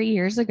 3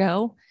 years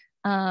ago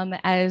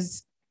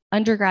as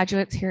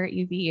undergraduates here at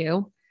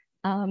UVU.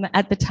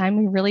 At the time,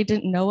 we really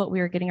didn't know what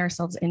we were getting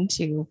ourselves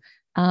into.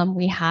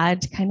 We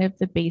had kind of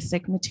the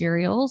basic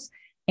materials,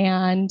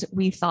 and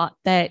we thought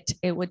that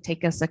it would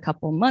take us a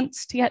couple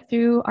months to get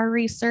through our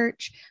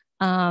research.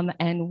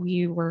 And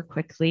we were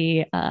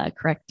quickly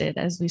corrected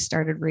as we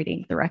started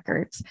reading the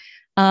records.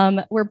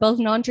 We're both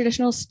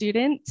non-traditional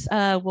students.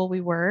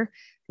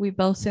 We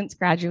both since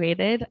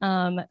graduated.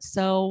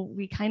 So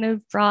we kind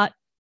of brought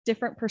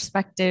different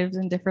perspectives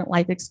and different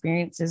life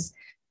experiences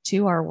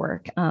to our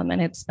work. And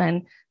it's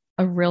been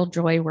a real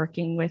joy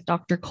working with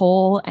Dr.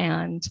 Cole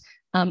and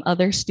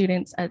other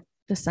students at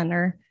the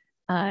center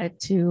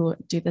to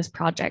do this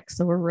project.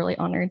 So we're really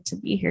honored to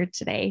be here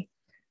today.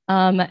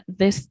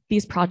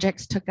 These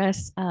projects took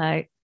us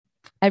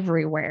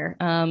everywhere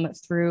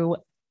through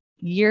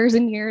years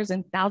and years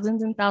and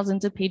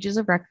thousands of pages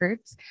of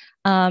records.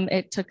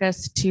 It took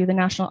us to the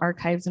National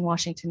Archives in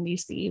Washington,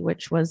 D.C.,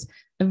 which was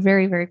a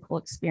very, very cool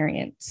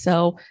experience.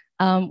 So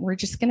we're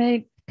just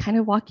going to kind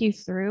of walk you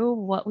through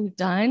what we've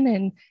done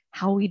and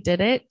how we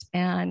did it.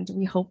 And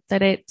we hope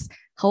that it's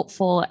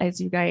helpful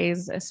as you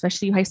guys,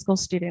 especially you high school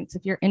students,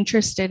 if you're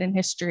interested in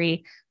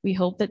history, we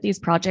hope that these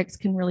projects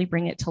can really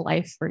bring it to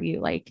life for you.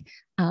 Like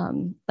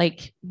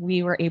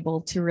we were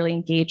able to really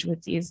engage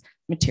with these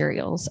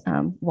materials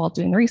while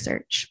doing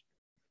research.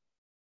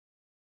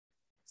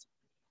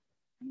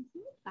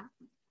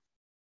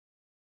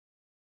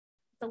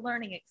 The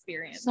learning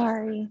experience.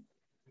 Sorry.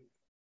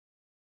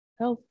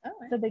 Oh,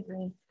 the big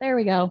green. There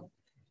we go.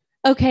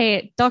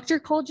 Okay, Dr.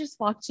 Cole just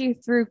walked you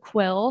through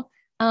Quill,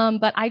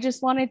 but I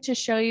just wanted to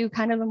show you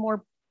kind of a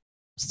more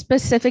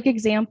specific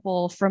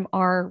example from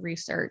our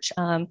research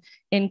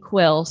in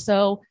Quill.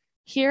 So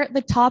here at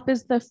the top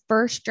is the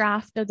first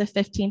draft of the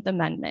 15th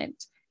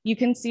Amendment. You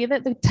can see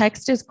that the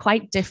text is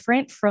quite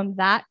different from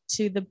that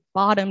to the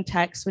bottom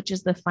text, which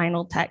is the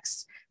final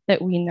text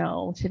that we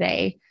know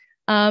today.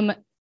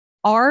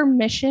 Our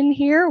mission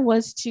here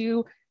was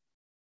to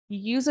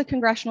use a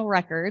congressional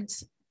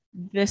records.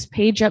 This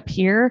page up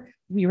here,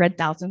 we read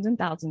thousands and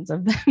thousands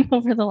of them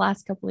over the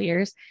last couple of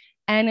years,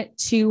 and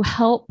to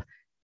help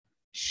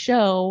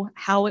show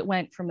how it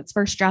went from its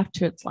first draft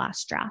to its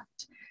last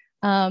draft.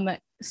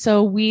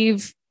 So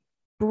we've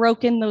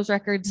broken those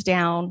records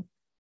down,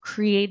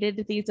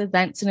 created these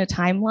events in a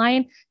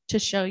timeline to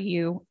show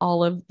you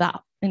all of that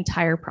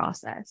entire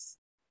process.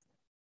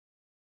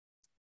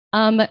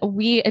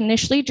 We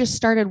initially just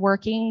started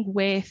working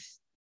with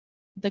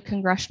the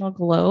Congressional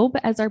Globe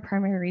as our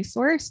primary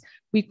resource.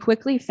 We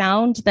quickly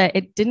found that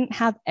it didn't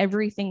have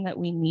everything that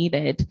we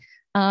needed.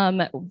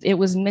 It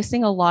was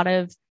missing a lot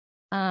of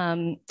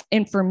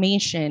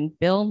information,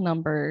 bill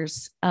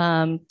numbers,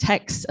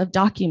 texts of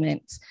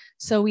documents.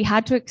 So we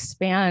had to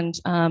expand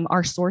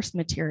our source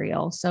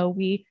material. So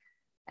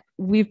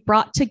we've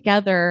brought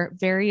together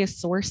various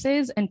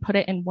sources and put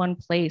it in one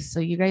place. So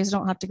you guys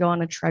don't have to go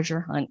on a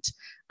treasure hunt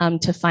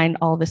to find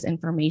all this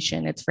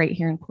information. It's right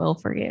here in Quill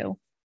for you.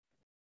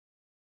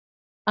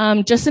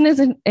 Just as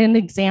an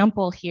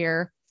example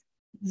here,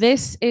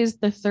 this is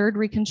the Third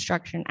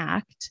Reconstruction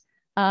Act.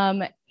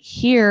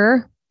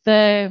 Here,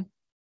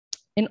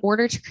 in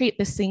order to create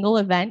the single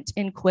event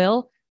in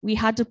Quill, we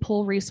had to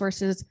pull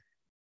resources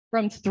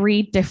from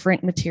 3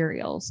 different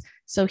materials.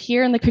 So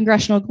here in the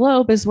Congressional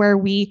Globe is where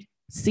we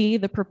see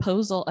the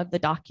proposal of the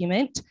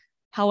document.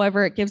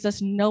 However, it gives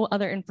us no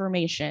other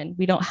information.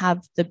 We don't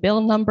have the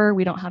bill number,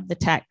 we don't have the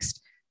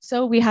text.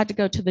 So we had to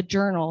go to the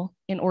journal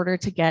in order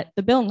to get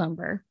the bill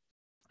number,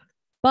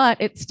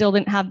 but it still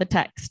didn't have the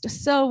text.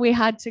 So we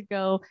had to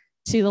go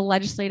to the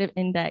legislative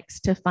index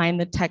to find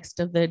the text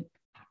of the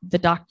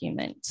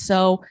document.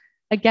 So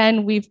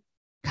again, we've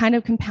kind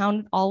of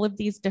compounded all of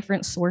these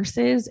different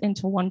sources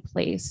into one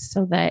place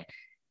so that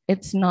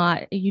it's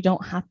not, you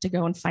don't have to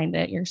go and find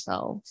it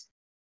yourselves.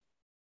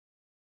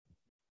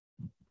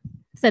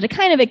 So to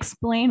kind of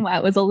explain why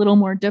it was a little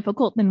more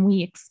difficult than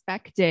we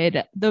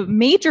expected, the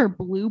major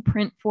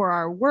blueprint for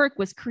our work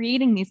was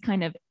creating these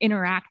kind of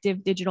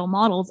interactive digital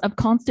models of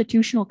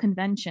constitutional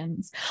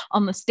conventions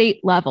on the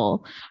state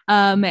level.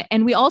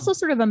 And we also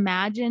sort of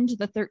imagined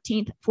the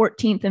 13th,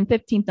 14th, and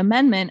 15th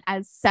Amendment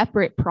as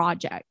separate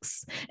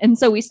projects. And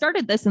so we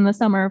started this in the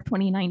summer of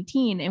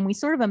 2019, and we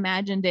sort of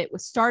imagined it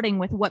was starting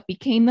with what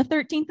became the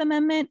 13th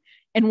Amendment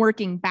and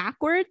working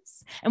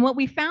backwards. And what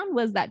we found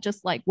was that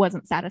just like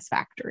wasn't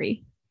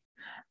satisfactory.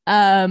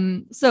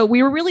 So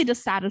we were really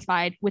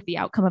dissatisfied with the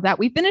outcome of that.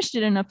 We finished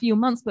it in a few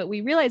months, but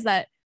we realized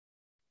that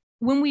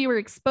when we were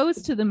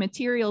exposed to the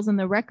materials and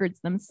the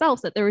records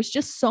themselves, that there was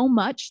just so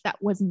much that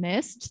was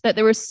missed, that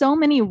there were so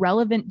many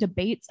relevant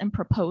debates and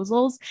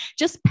proposals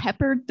just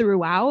peppered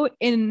throughout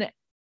in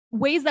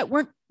ways that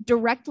weren't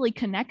directly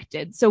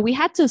connected. So we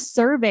had to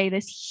survey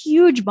this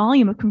huge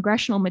volume of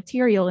congressional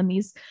material in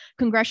these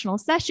congressional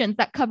sessions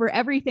that cover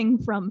everything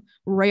from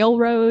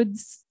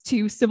railroads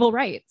to civil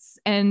rights.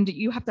 And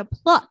you have to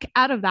pluck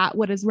out of that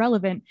what is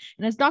relevant.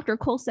 And as Dr.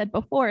 Cole said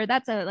before,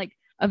 that's a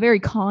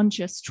very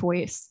conscious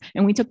choice.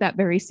 And we took that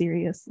very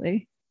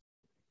seriously.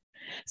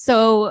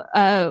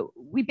 So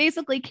we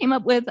basically came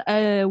up with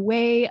a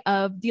way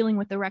of dealing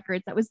with the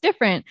records that was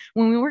different.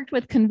 When we worked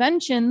with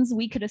conventions,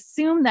 we could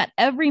assume that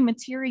every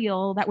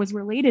material that was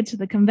related to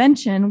the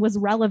convention was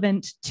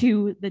relevant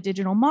to the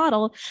digital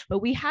model, but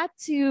we had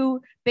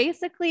to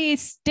basically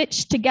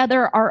stitch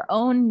together our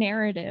own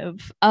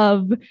narrative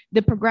of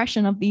the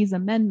progression of these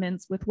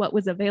amendments with what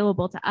was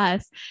available to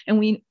us. And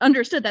we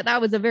understood that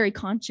that was a very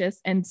conscious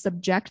and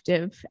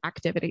subjective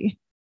activity.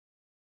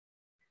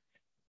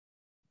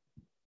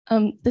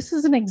 This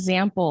is an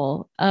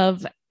example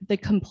of the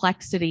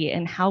complexity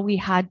and how we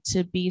had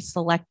to be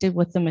selective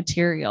with the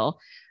material.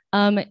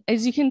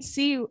 As you can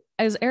see,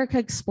 as Erica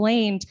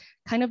explained,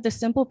 kind of the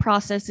simple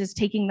process is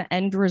taking the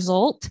end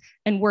result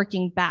and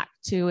working back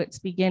to its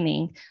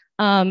beginning,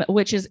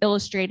 which is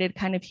illustrated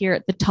kind of here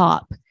at the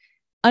top.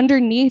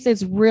 Underneath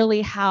is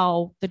really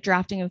how the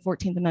drafting of the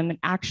 14th Amendment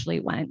actually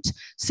went.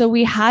 So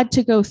we had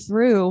to go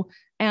through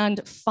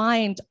and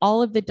find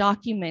all of the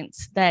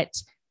documents that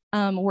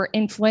were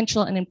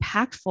influential and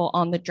impactful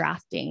on the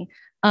drafting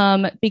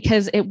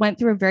because it went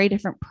through a very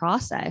different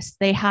process.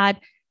 They had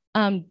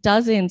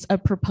dozens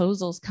of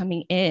proposals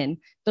coming in.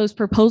 Those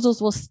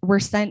proposals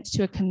were sent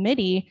to a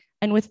committee,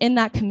 and within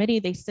that committee,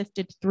 they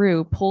sifted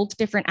through, pulled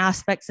different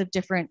aspects of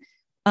different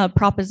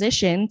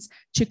propositions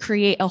to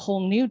create a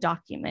whole new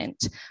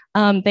document.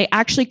 They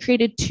actually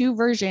created 2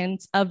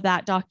 versions of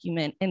that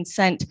document and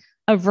sent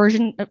a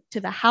version to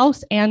the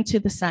House and to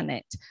the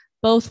Senate,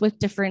 both with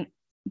different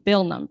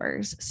bill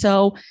numbers.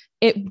 So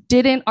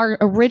our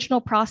original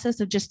process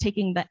of just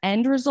taking the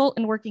end result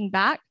and working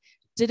back,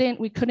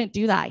 we couldn't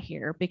do that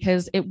here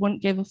because it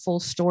wouldn't give a full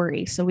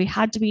story. So we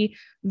had to be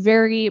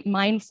very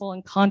mindful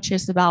and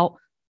conscious about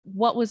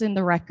what was in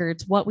the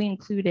records, what we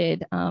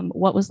included,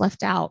 what was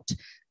left out.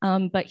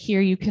 But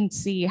here you can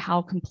see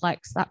how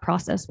complex that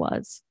process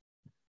was.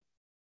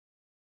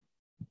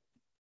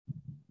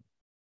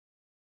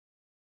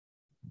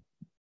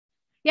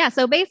 Yeah,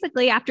 so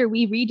basically after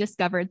we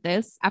rediscovered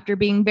this, after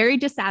being very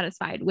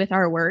dissatisfied with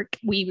our work,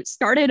 we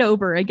started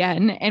over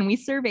again and we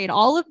surveyed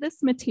all of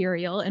this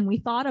material and we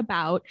thought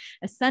about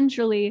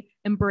essentially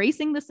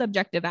embracing the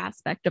subjective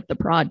aspect of the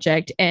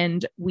project,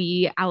 and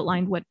we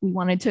outlined what we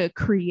wanted to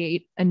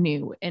create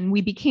anew. And we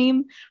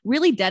became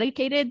really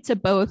dedicated to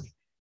both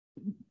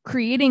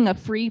creating a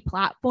free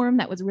platform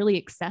that was really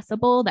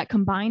accessible, that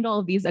combined all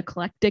of these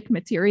eclectic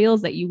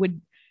materials that you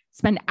would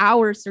spend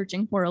hours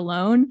searching for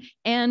alone,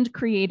 and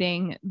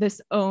creating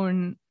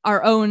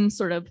our own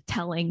sort of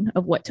telling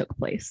of what took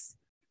place.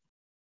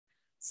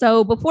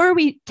 So before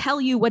we tell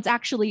you what's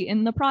actually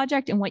in the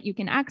project and what you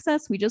can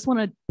access, we just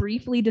want to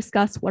briefly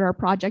discuss what our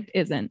project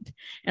isn't.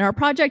 And our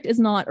project is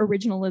not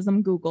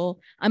originalism Google.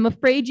 I'm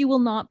afraid you will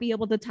not be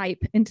able to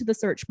type into the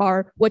search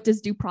bar, "What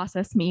does due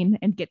process mean?"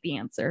 and get the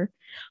answer.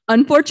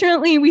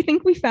 Unfortunately, we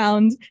think we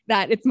found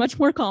that it's much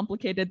more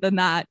complicated than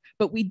that,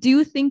 but we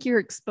do think your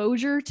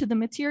exposure to the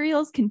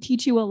materials can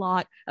teach you a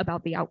lot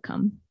about the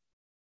outcome.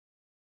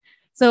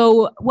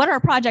 So what our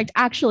project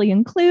actually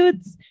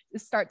includes, it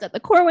starts at the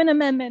Corwin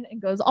Amendment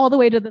and goes all the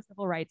way to the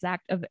Civil Rights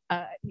Act of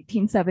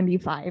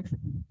 1875.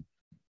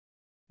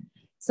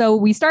 So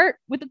we start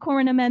with the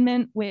Corwin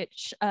Amendment,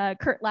 which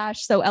Kurt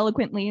Lash so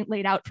eloquently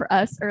laid out for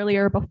us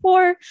earlier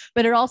before,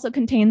 but it also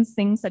contains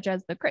things such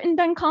as the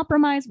Crittenden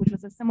Compromise, which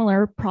was a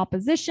similar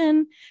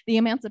proposition, the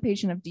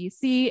emancipation of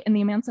DC, and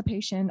the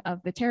emancipation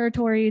of the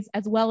territories,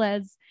 as well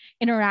as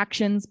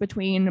interactions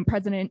between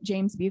President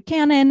James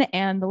Buchanan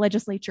and the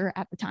legislature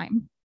at the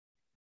time.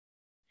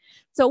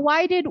 So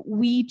why did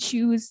we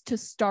choose to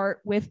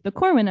start with the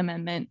Corwin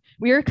Amendment?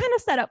 We were kind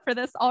of set up for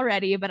this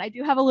already, but I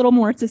do have a little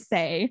more to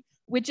say,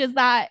 which is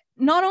that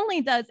not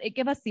only does it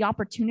give us the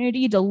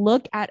opportunity to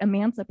look at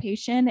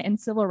emancipation and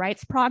civil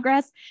rights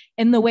progress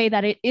in the way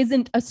that it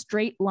isn't a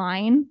straight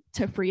line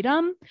to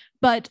freedom,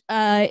 but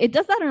it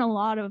does that in a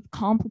lot of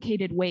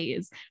complicated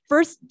ways.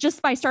 First,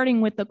 just by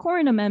starting with the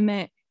Corwin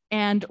Amendment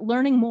and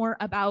learning more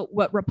about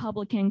what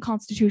Republican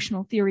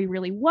constitutional theory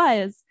really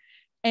was.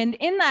 And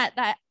in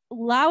that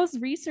allows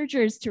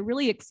researchers to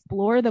really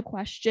explore the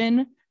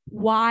question,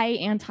 why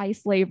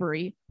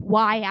anti-slavery?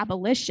 Why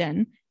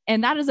abolition?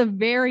 And that is a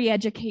very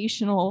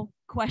educational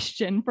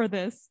question for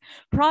this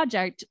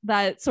project,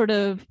 that sort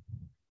of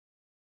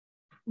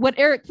what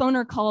Eric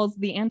Foner calls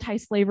the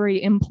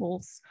anti-slavery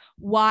impulse.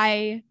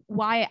 Why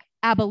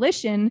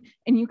abolition?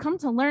 And you come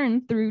to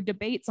learn through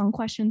debates on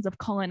questions of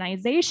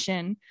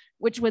colonization,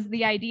 which was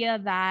the idea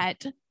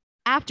that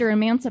after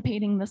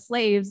emancipating the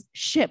slaves,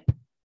 ship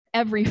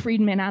every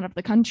freedman out of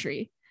the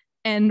country.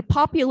 And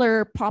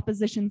popular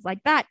propositions like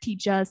that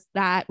teach us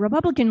that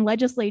Republican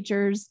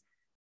legislators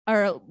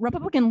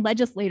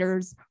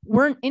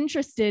weren't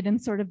interested in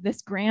sort of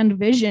this grand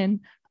vision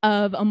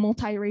of a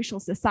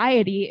multiracial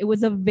society. It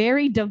was a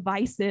very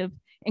divisive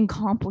and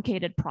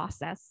complicated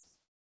process.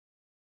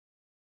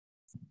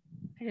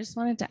 I just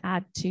wanted to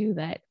add too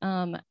that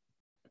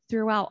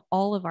throughout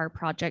all of our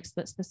projects,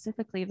 but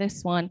specifically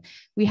this one,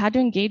 we had to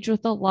engage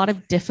with a lot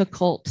of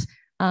difficult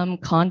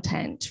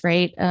content,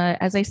 right?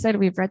 As I said,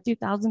 we've read through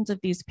thousands of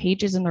these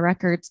pages in the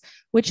records,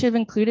 which have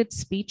included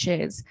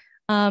speeches.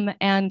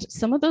 And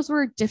some of those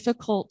were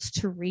difficult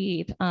to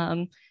read.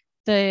 The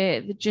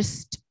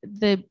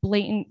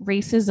blatant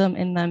racism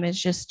in them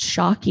is just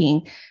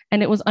shocking.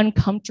 And it was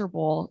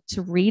uncomfortable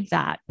to read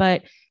that,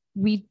 but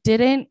we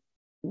didn't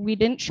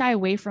shy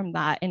away from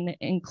that in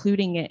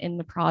including it in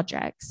the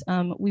projects.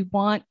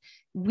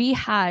 We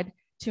had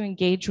to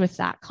engage with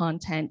that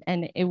content,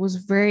 and it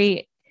was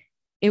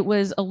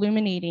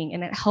illuminating,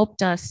 and it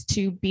helped us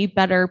to be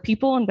better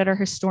people and better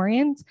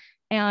historians.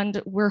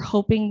 And we're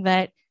hoping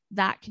that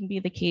that can be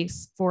the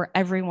case for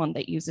everyone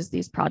that uses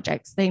these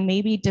projects. They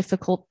may be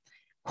difficult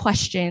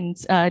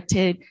questions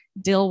to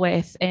deal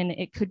with, and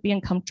it could be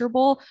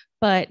uncomfortable,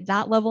 but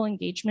that level of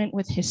engagement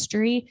with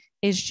history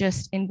is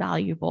just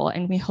invaluable.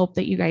 And we hope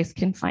that you guys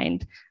can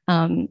find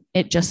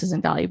it just as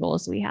invaluable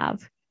as we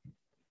have.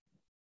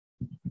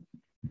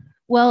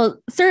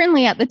 Well,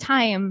 certainly at the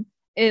time,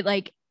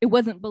 it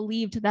wasn't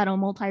believed that a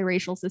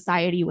multiracial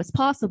society was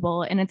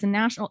possible. And it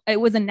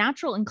was a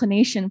natural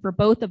inclination for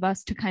both of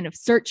us to kind of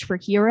search for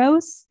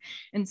heroes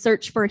and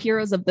search for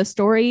heroes of the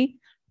story.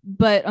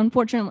 But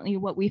unfortunately,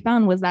 what we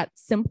found was that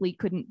simply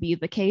couldn't be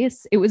the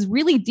case. It was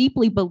really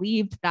deeply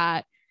believed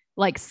that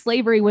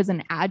slavery was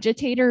an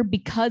agitator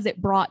because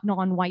it brought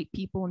non-white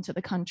people into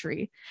the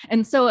country.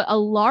 And so a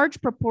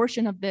large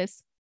proportion of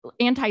this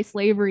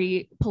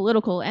anti-slavery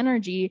political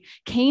energy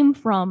came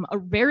from a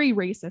very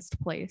racist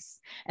place.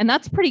 And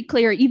that's pretty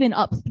clear even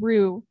up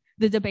through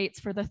the debates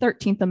for the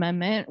 13th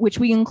Amendment, which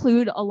we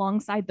include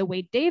alongside the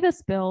Wade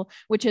Davis bill,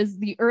 which is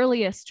the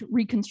earliest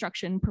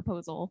Reconstruction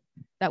proposal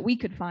that we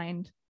could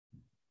find.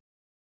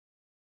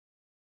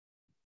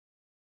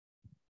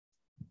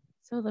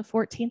 So the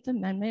 14th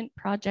Amendment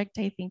project,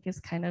 I think, is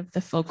kind of the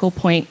focal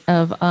point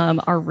of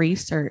our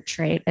research,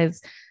 right?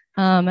 As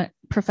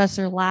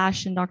Professor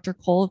Lash and Dr.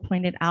 Cole have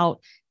pointed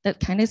out,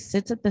 that kind of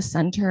sits at the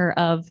center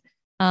of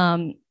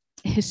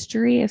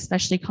history,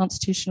 especially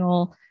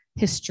constitutional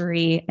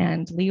history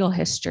and legal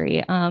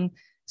history.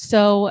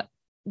 So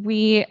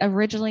we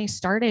originally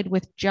started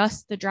with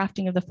just the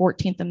drafting of the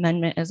 14th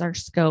Amendment as our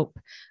scope.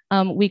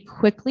 We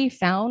quickly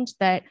found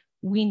that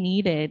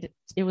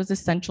it was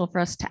essential for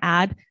us to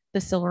add the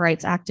Civil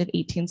Rights Act of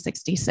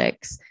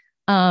 1866.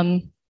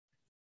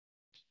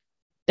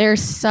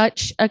 There's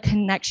such a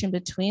connection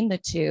between the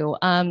two.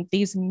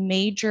 These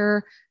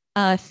major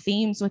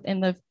themes within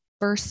the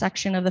first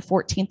section of the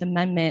 14th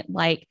Amendment,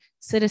 like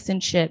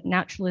citizenship,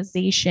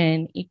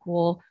 naturalization,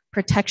 equal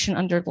protection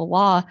under the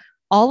law,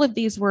 all of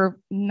these were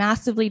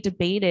massively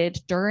debated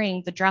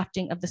during the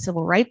drafting of the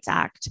Civil Rights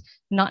Act,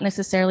 not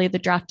necessarily the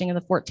drafting of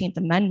the 14th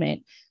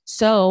Amendment.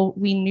 So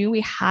we knew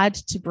we had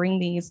to bring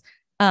the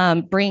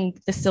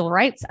Civil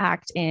Rights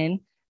Act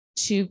in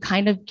to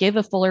kind of give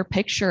a fuller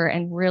picture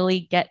and really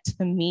get to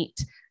the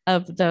meat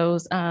of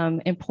those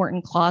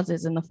important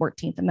clauses in the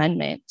 14th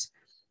Amendment.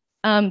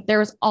 There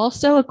was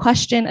also a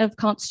question of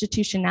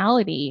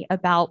constitutionality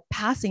about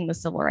passing the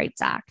Civil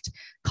Rights Act.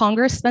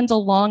 Congress spends a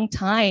long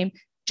time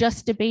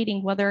just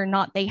debating whether or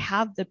not they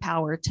have the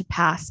power to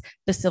pass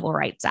the Civil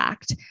Rights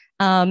Act.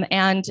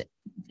 And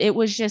it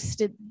was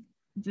just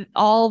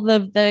all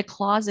the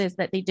clauses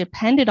that they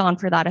depended on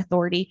for that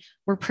authority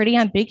were pretty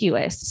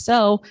ambiguous.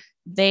 So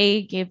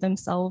they gave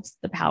themselves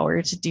the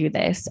power to do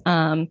this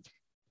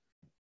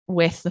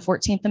with the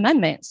 14th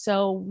Amendment.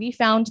 So we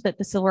found that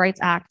the Civil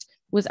Rights Act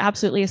was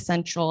absolutely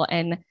essential,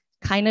 and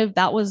kind of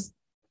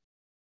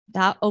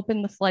that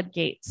opened the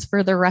floodgates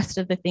for the rest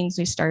of the things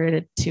we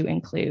started to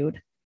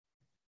include.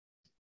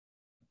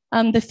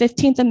 The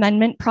 15th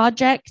Amendment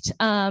project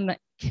can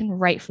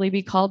rightfully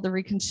be called the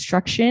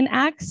Reconstruction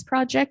Acts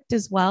project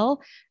as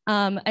well.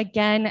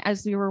 Again,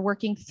 as we were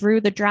working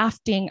through the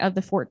drafting of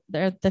the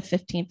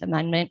 15th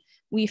Amendment,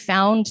 we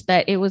found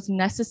that it was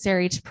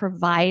necessary to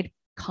provide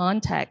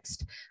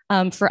context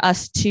for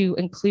us to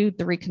include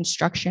the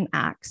Reconstruction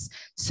Acts.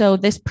 So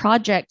this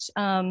project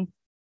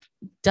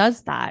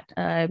does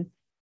that.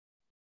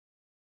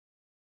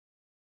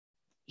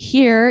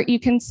 Here you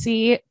can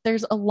see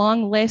there's a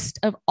long list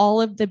of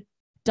all of the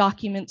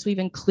documents we've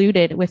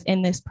included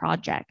within this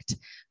project.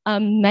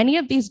 Many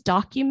of these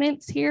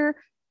documents here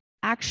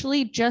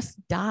actually just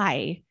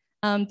die.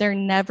 They're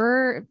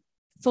never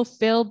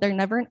fulfilled, they're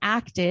never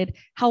enacted.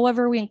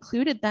 However, we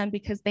included them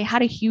because they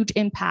had a huge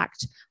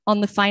impact on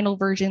the final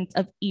versions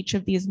of each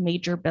of these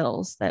major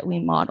bills that we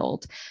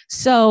modeled.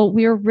 So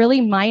we were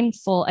really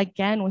mindful,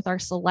 again, with our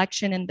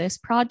selection in this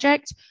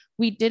project.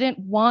 We didn't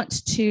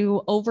want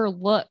to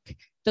overlook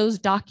those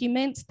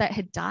documents that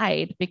had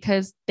died,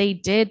 because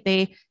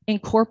they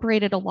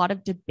incorporated a lot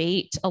of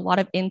debate, a lot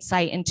of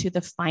insight into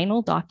the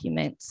final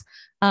documents,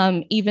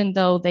 even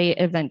though they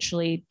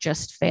eventually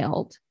just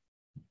failed.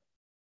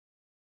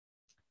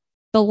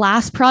 The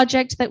last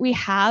project that we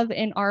have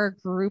in our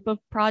group of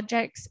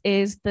projects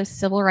is the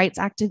Civil Rights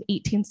Act of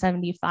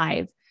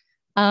 1875.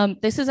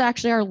 This is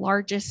actually our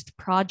largest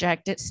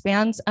project. It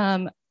spans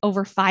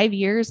over 5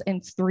 years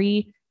and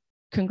 3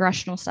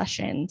 congressional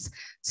sessions.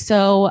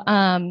 So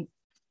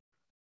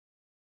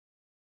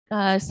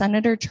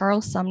Senator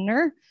Charles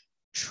Sumner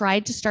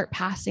tried to start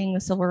passing the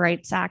Civil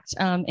Rights Act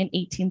in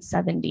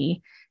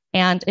 1870.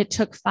 And it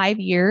took 5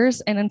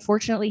 years. And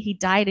unfortunately, he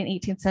died in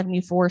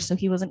 1874. So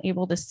he wasn't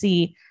able to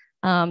see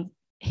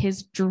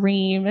his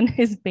dream and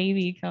his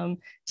baby come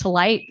to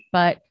light.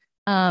 But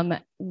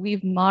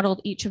we've modeled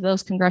each of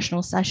those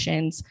congressional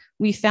sessions.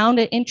 We found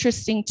it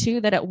interesting,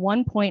 too, that at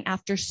one point,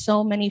 after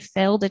so many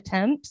failed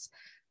attempts,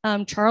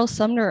 Charles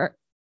Sumner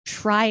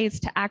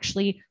tries to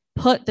actually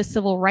put the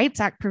Civil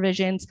Rights Act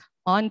provisions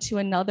onto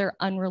another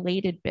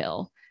unrelated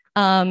bill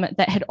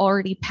that had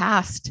already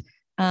passed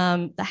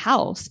the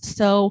House.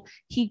 So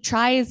he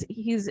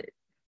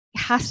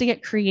has to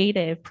get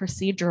creative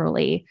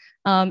procedurally.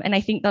 And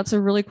I think that's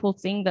a really cool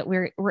thing that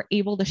we're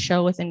able to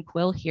show within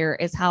Quill here,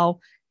 is how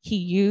he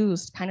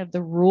used kind of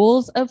the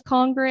rules of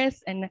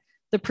Congress and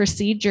the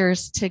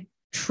procedures to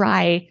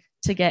try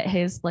to get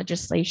his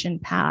legislation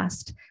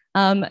passed.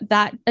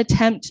 That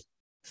attempt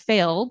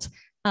failed,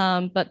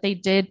 but they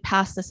did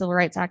pass the Civil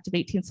Rights Act of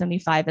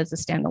 1875 as a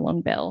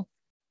standalone bill.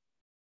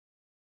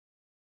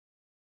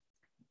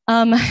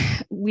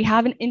 We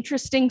have an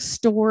interesting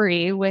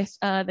story with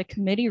the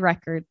committee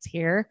records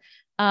here.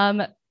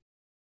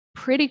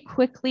 Pretty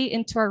quickly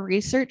into our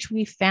research,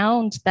 we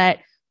found that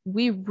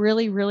we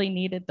really, really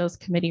needed those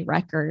committee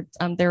records.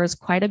 There was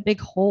quite a big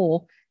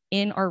hole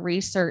in our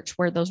research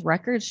where those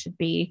records should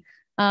be.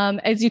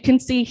 As you can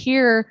see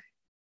here,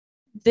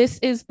 this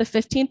is the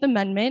 15th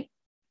Amendment.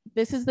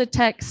 This is the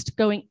text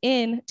going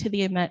in to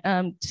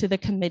the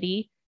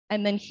committee,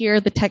 and then here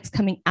the text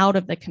coming out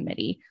of the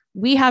committee.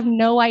 We had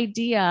no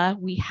idea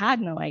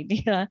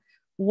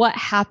what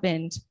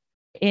happened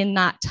in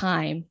that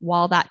time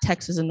while that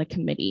text was in the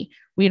committee.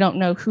 We don't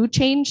know who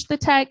changed the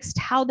text,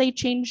 how they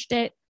changed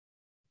it.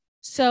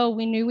 So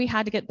we knew we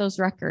had to get those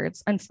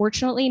records.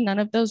 Unfortunately, none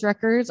of those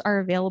records are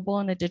available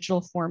in a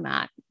digital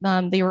format.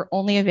 They were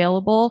only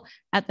available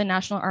at the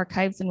National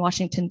Archives in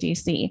Washington,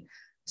 D.C.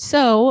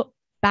 So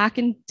back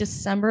in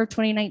December of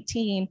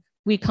 2019,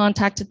 we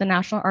contacted the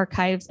National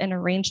Archives and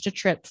arranged a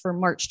trip for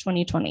March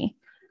 2020.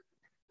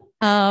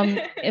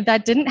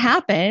 That didn't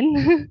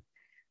happen.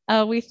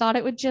 We thought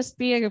it would just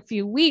be a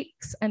few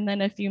weeks and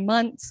then a few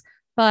months,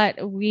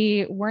 but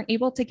we weren't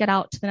able to get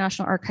out to the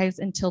National Archives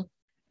until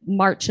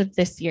March of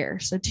this year,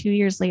 so 2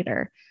 years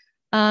later.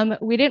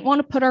 We didn't want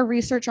to put our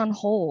research on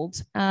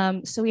hold,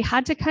 so we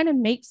had to kind of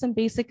make some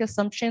basic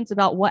assumptions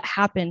about what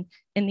happened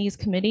in these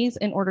committees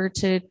in order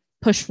to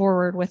push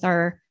forward with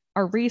our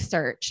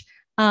research.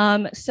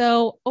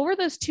 So over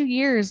those 2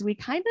 years, we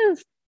kind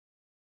of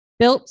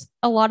built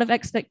a lot of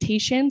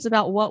expectations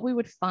about what we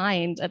would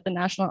find at the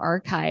National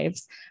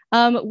Archives.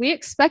 We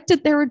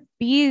expected there would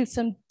be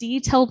some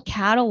detailed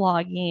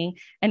cataloging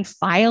and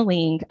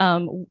filing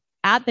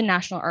at the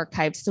National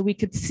Archives so we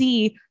could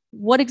see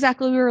what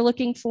exactly we were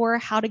looking for,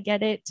 how to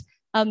get it.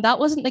 That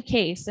wasn't the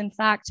case. In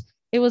fact,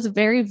 it was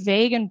very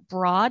vague and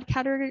broad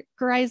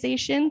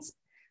categorizations.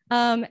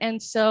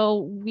 And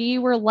so we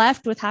were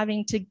left with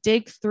having to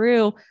dig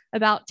through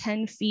about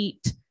 10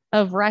 feet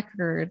of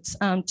records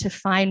to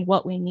find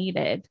what we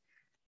needed.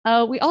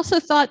 We also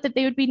thought that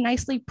they would be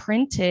nicely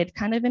printed,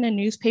 kind of in a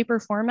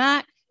newspaper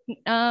format.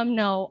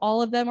 No,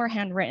 all of them are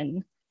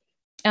handwritten.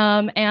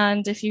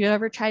 And if you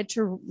ever tried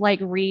to like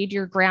read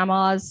your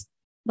grandma's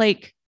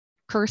like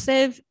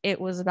cursive, it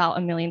was about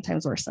a million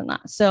times worse than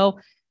that. So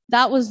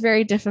that was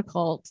very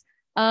difficult.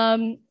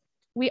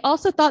 We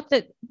also thought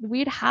that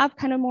we'd have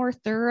kind of more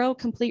thorough,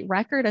 complete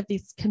record of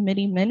these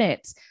committee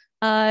minutes.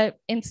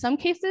 In some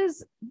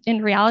cases,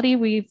 in reality,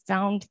 we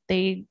found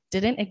they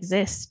didn't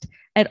exist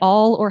at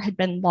all or had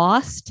been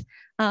lost.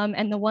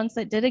 And the ones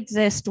that did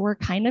exist were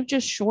kind of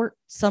just short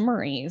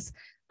summaries,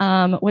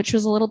 which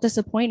was a little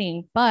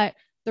disappointing. But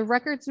the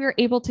records we were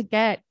able to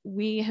get,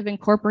 we have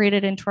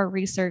incorporated into our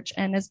research.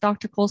 And as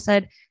Dr. Cole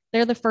said,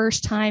 they're the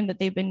first time that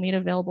they've been made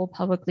available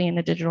publicly in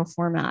a digital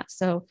format.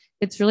 So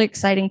it's really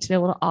exciting to be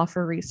able to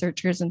offer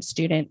researchers and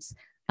students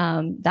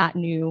that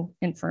new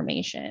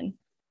information.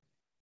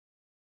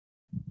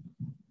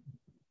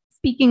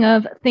 Speaking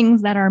of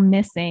things that are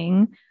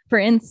missing, for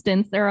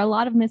instance, there are a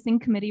lot of missing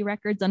committee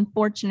records,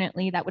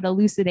 unfortunately, that would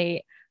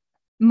elucidate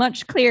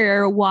much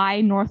clearer why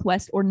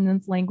Northwest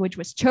Ordinance language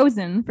was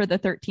chosen for the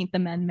 13th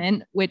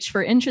Amendment, which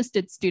for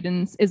interested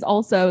students is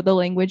also the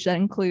language that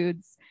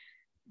includes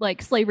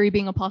like slavery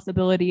being a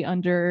possibility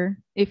under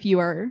if you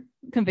are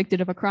convicted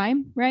of a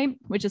crime, right?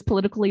 Which is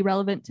politically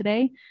relevant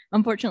today.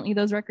 Unfortunately,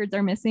 those records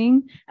are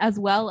missing, as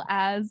well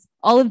as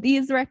all of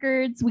these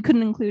records. We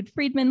couldn't include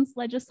Friedman's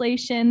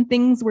legislation.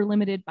 Things were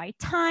limited by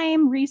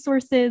time,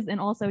 resources, and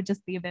also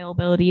just the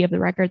availability of the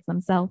records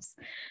themselves.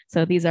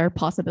 So these are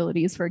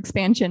possibilities for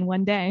expansion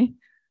one day.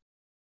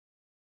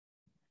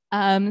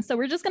 So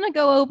we're just gonna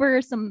go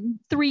over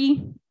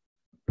three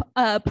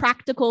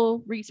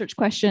practical research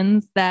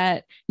questions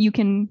that you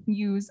can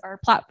use our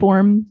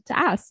platform to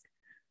ask.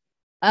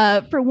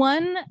 For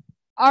one,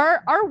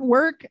 our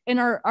work and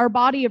our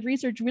body of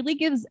research really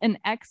gives an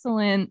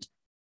excellent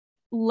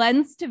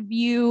lens to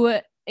view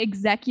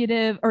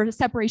executive or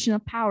separation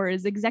of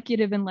powers,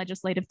 executive and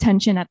legislative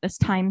tension at this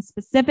time,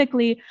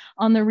 specifically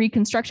on the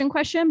Reconstruction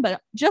question, but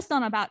just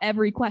on about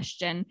every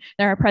question.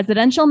 There are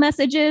presidential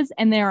messages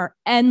and there are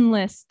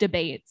endless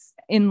debates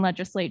in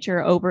legislature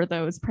over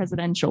those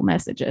presidential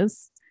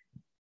messages.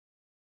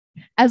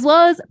 As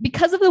well as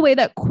because of the way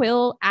that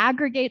Quill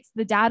aggregates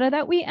the data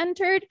that we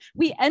entered,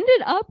 we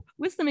ended up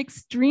with some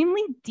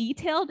extremely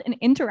detailed and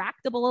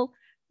interactable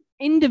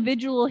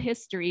individual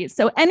histories.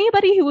 So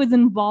anybody who was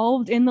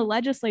involved in the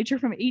legislature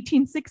from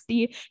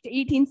 1860 to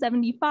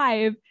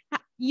 1875,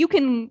 you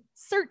can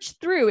search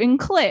through and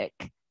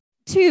click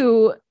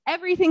to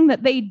everything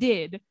that they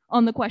did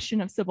on the question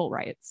of civil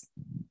rights.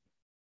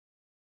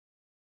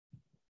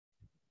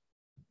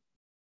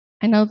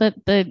 I know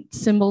that the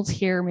symbols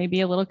here may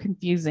be a little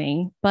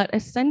confusing, but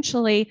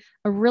essentially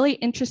a really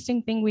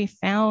interesting thing we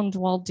found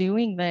while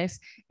doing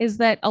this is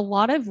that a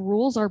lot of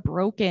rules are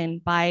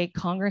broken by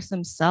Congress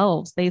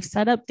themselves. They've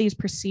set up these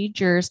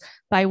procedures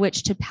by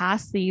which to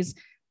pass these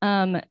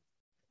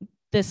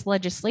this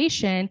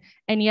legislation,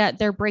 and yet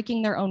they're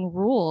breaking their own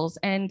rules.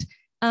 And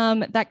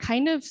that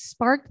kind of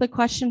sparked the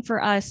question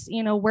for us,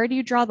 you know, where do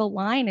you draw the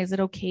line? Is it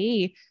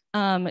okay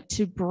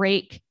to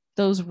break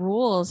those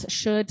rules?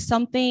 Should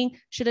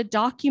a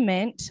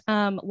document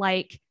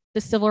like the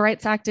Civil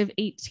Rights Act of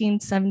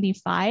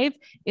 1875,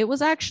 it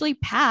was actually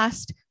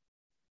passed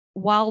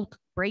while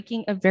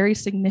breaking a very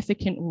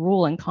significant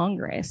rule in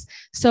Congress.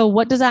 So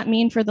what does that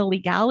mean for the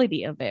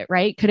legality of it,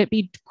 right? Could it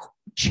be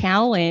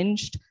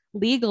challenged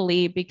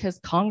legally because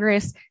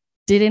Congress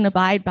didn't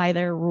abide by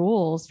their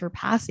rules for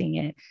passing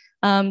it?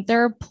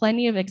 There are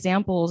plenty of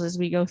examples as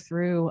we go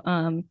through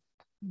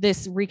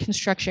this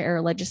Reconstruction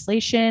era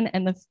legislation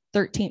and the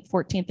 13th,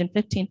 14th, and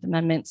 15th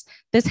Amendments.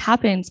 This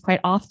happens quite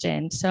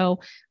often. So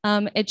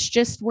it's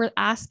just worth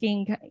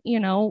asking, you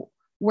know,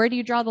 where do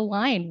you draw the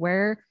line?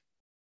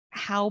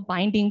 How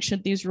binding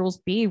should these rules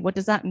be? What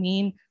does that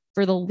mean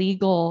for the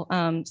legal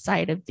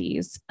side of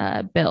these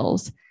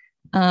bills?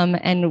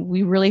 And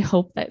we really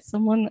hope that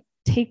someone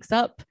takes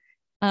up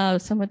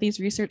some of these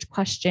research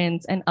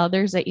questions and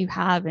others that you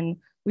have. And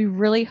we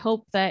really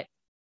hope that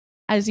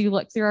as you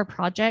look through our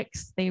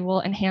projects, they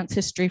will enhance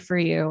history for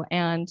you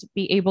and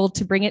be able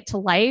to bring it to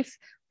life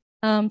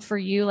for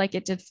you like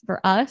it did for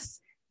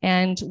us,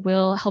 and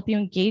will help you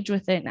engage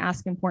with it and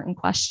ask important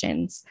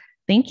questions.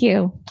 Thank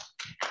you.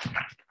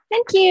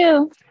 Thank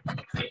you.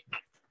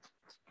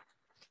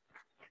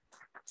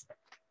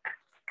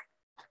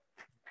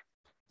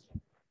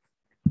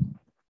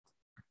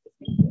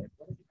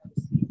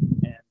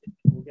 And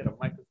we'll get a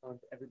microphone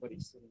to everybody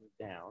sitting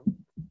down.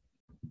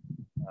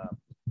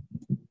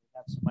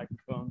 Have some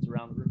microphones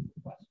around the room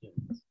for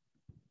questions.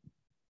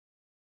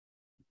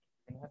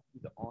 And have to do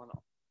the on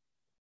off.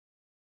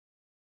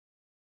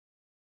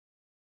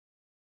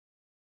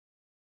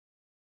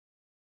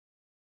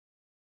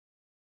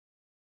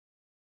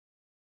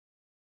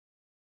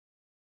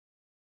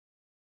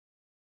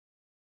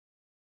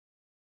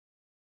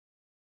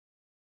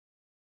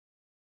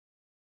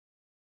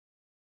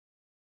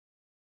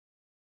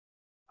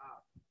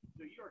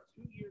 So you are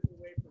 2 years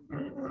away from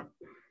groundbreaking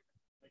research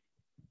that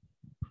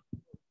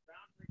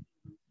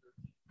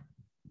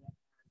has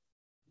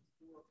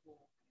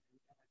historical and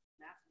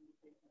massive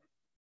implications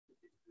for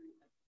history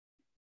and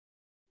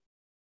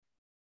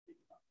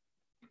think about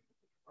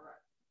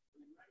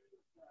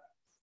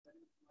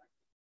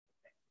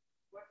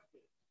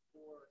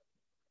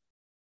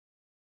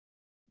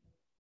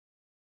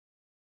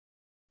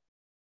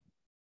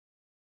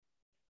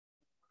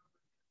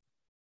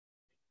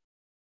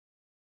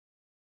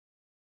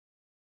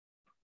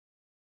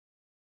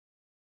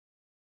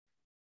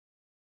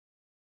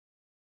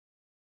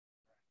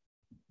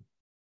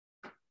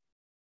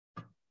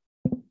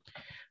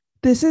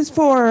This is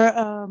for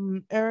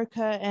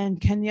Erica and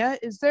Kenya.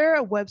 Is there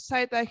a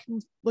website that I can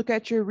look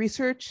at your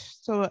research?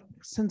 So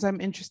since I'm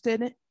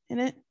interested in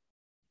it.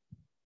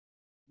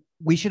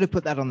 We should have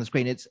put that on the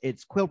screen. It's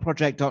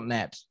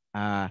quillproject.net,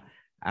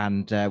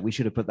 and we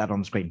should have put that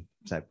on the screen.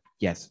 So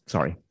yes,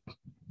 sorry.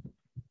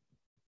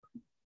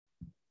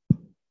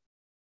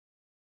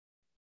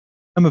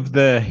 Some of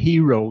the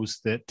heroes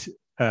that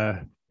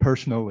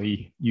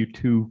personally you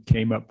two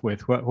came up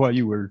with while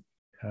you were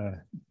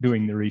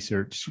doing the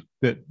research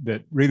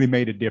that really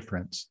made a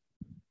difference.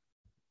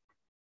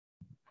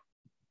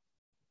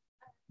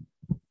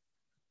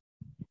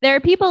 There are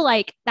people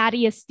like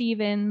Thaddeus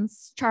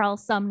Stevens,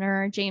 Charles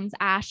Sumner, James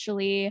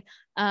Ashley.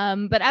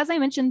 But as I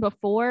mentioned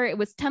before, it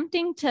was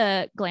tempting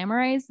to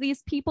glamorize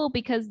these people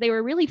because they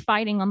were really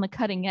fighting on the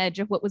cutting edge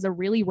of what was a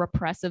really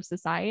repressive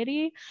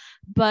society.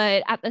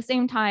 But at the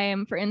same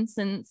time, for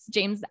instance,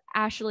 James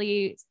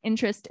Ashley's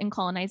interest in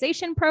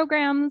colonization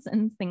programs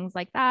and things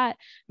like that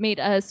made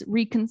us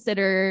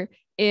reconsider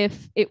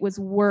if it was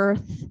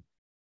worth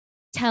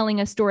telling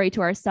a story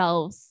to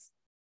ourselves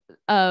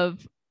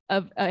of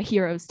a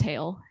hero's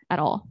tale at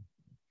all.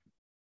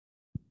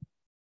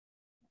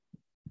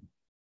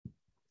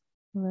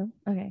 Hello?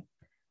 Okay.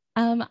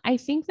 I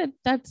think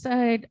that's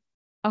a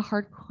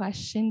hard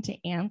question to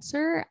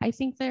answer. I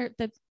think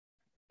that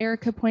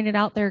Erica pointed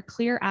out there are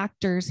clear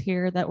actors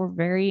here that were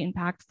very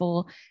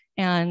impactful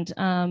and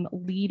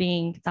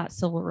leading that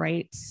civil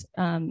rights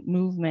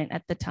movement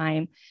at the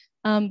time.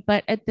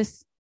 But at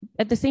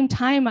the same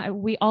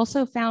time, we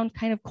also found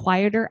kind of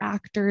quieter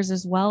actors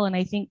as well. And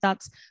I think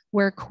that's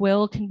where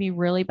Quill can be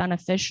really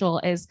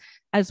beneficial as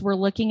we're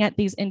looking at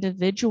these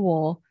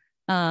individual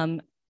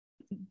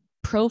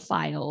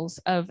profiles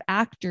of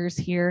actors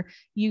here.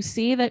 You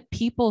see that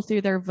people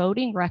through their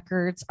voting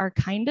records are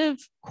kind of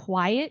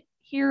quiet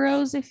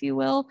heroes, if you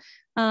will,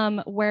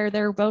 where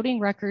their voting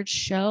records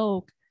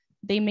show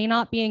they may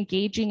not be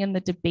engaging in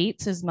the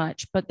debates as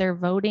much, but their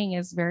voting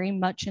is very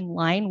much in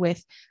line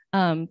with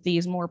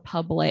these more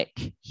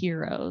public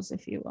heroes,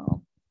 if you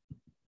will.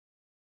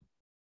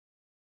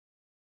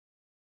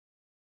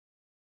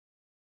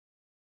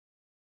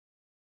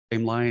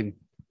 Same line,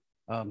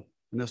 and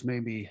this may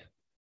be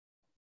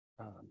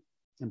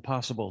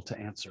impossible to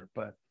answer,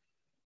 but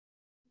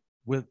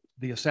with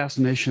the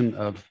assassination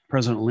of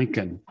President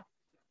Lincoln,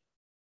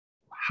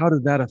 how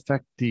did that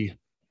affect the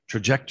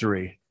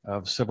trajectory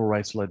of civil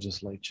rights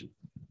legislation?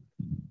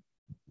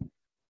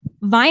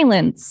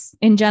 Violence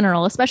in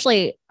general,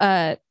 especially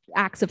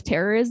acts of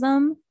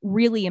terrorism,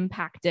 really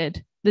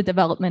impacted the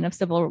development of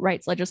civil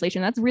rights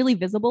legislation. That's really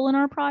visible in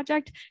our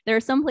project. There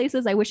are some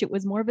places I wish it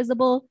was more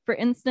visible. For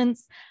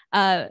instance,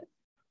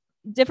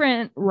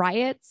 different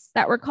riots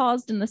that were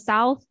caused in the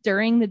South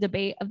during the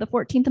debate of the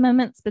 14th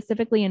Amendment,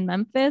 specifically in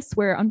Memphis,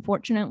 where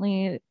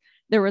unfortunately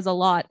there was a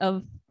lot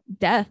of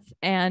death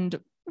and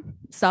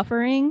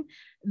suffering.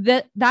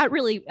 That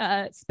really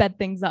sped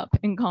things up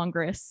in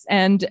Congress.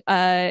 And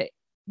I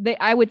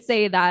would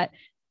say that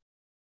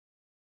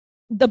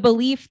the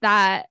belief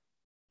that,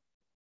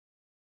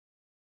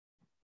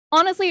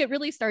 honestly, it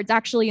really starts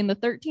actually in the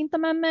 13th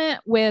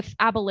Amendment with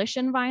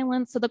abolition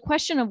violence. So the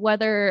question of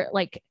whether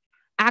like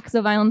acts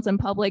of violence in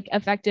public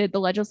affected the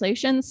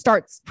legislation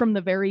starts from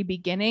the very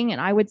beginning.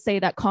 And I would say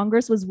that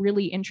Congress was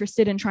really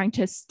interested in trying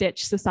to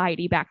stitch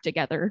society back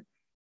together.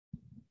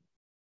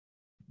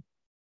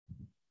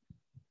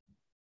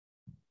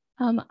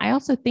 I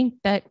also think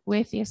that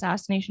with the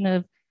assassination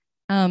of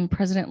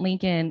President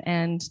Lincoln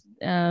and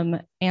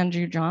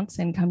Andrew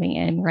Johnson coming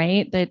in,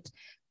 right, that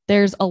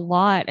there's a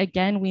lot,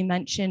 again, we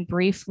mentioned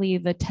briefly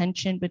the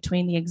tension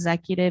between the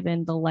executive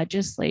and the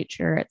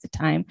legislature at the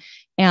time.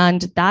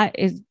 And that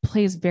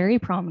plays very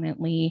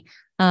prominently,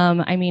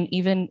 I mean,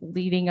 even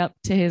leading up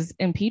to his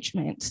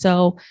impeachment.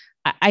 So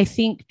I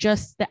think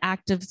just the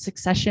act of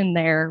succession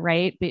there,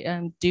 right,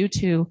 due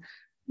to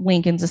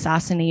Lincoln's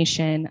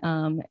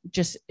assassination,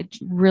 just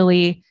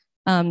really,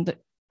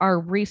 our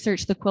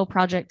research, the Quill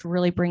Project,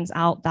 really brings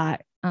out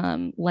that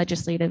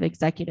legislative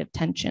executive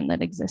tension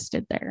that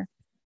existed there.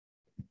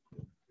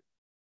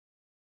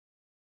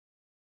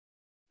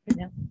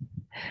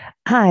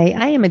 Hi,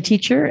 I am a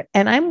teacher,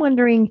 and I'm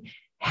wondering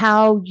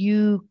how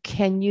you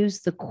can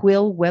use the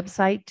Quill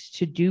website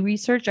to do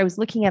research. I was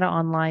looking at it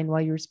online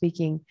while you were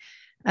speaking.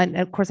 And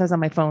of course, I was on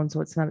my phone, so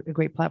it's not a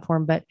great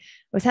platform, but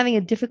I was having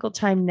a difficult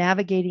time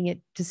navigating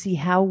it to see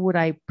how would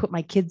I put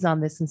my kids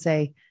on this and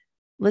say,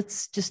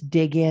 let's just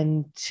dig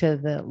into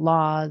the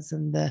laws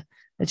and the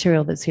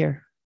material that's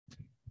here.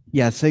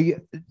 Yeah, so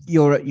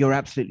you're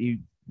absolutely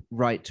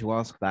right to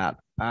ask that.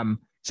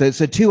 So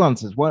two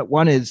answers.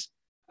 One is,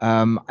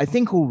 I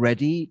think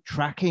already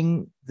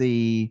tracking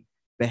the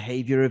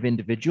behavior of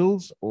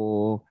individuals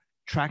or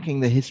tracking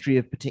the history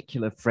of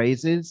particular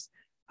phrases.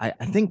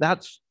 I think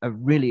that's a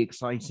really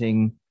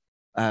exciting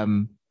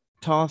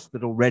task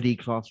that already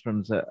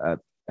classrooms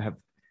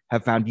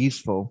have found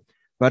useful.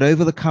 But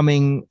over the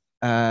coming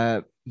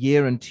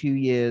year and 2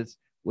 years,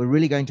 we're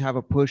really going to have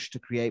a push to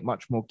create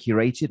much more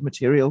curated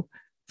material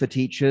for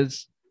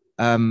teachers,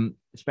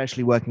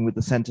 especially working with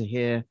the center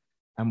here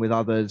and with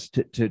others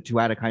to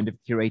add a kind of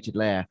curated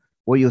layer.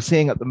 What you're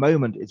seeing at the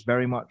moment is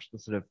very much the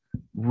sort of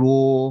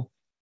raw,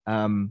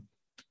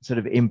 sort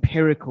of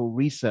empirical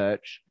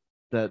research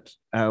that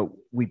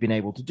we've been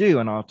able to do.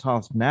 And our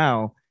task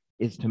now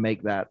is to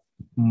make that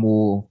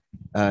more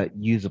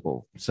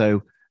usable.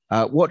 So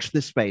watch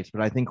this space,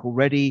 but I think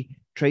already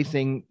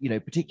tracing,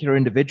 particular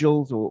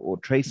individuals or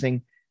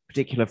tracing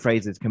particular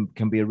phrases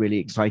can be a really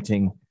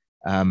exciting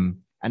and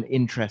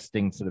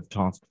interesting sort of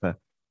task for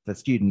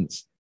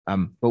students.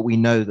 But we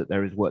know that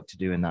there is work to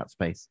do in that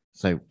space.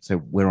 So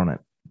we're on it.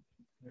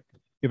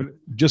 Yeah, but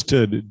just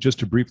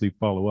to briefly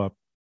follow up,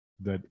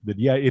 that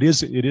yeah, it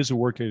is a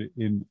work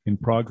in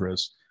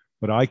progress.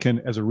 But I can,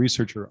 as a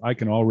researcher, I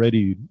can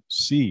already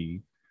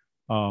see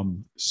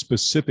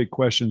specific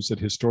questions that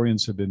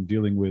historians have been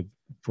dealing with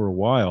for a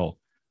while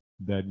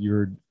that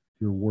your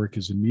work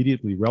is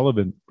immediately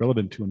relevant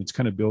to, and it's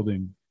kind of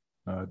building,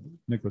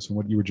 Nicholas, on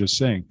what you were just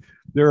saying.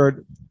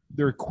 There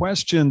are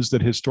questions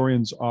that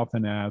historians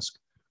often ask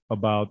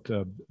about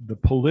the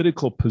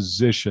political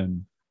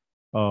position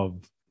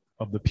of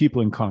the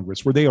people in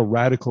Congress. Were they a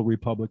radical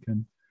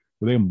Republican?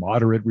 Were they a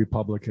moderate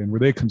Republican? Were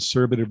they a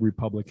conservative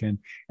Republican?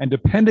 And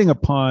depending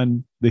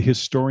upon the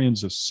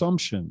historian's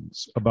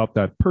assumptions about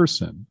that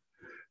person,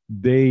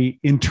 they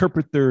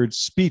interpret their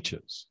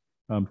speeches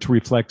to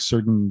reflect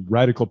certain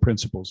radical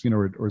principles,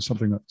 or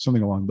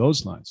something along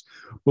those lines.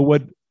 But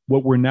what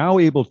we're now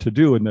able to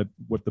do, and that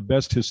what the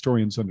best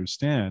historians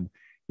understand,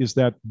 is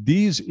that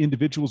these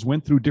individuals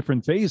went through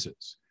different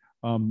phases.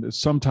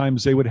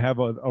 Sometimes they would have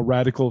a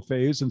radical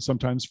phase, and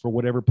sometimes for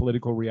whatever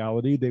political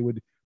reality, they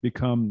would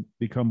become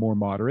more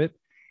moderate.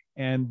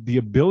 And the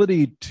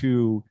ability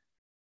to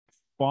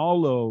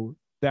follow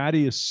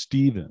Thaddeus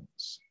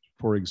Stevens,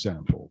 for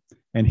example,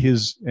 and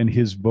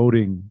his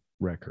voting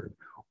record,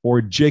 or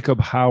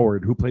Jacob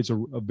Howard, who plays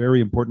a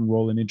very important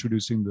role in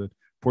introducing the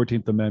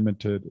 14th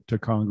Amendment to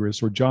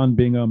Congress, or John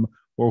Bingham,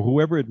 or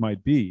whoever it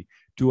might be,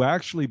 to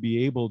actually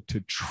be able to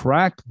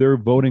track their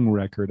voting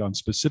record on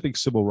specific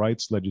civil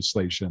rights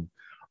legislation,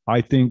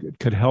 I think it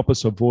could help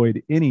us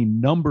avoid any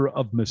number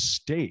of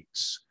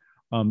mistakes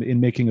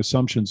in making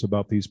assumptions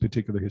about these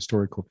particular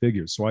historical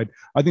figures. So I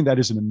think that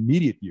is an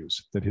immediate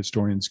use that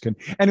historians can,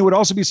 and it would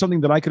also be something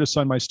that I could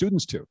assign my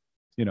students to.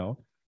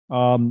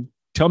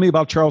 Tell me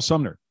about Charles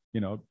Sumner.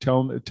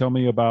 Tell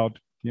me about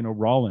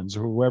Rollins,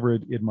 or whoever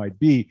it might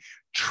be.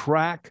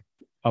 Track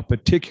a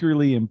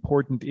particularly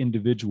important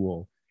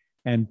individual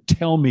and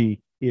tell me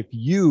if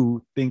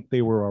you think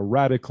they were a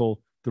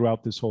radical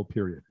throughout this whole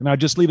period. And I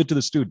just leave it to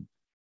the student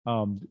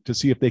to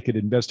see if they could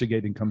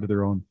investigate and come to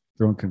their own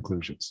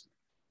conclusions.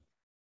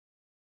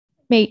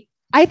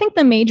 I think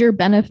the major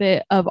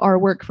benefit of our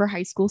work for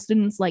high school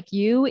students like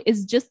you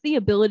is just the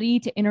ability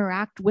to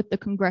interact with the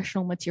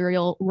congressional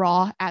material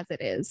raw as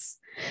it is.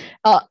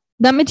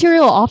 That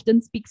material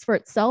often speaks for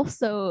itself.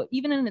 So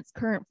even in its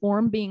current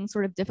form being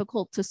sort of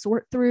difficult to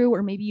sort through,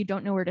 or maybe you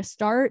don't know where to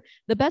start,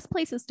 the best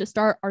places to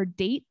start are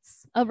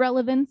dates of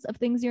relevance of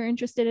things you're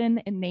interested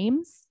in and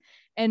names.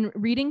 And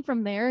reading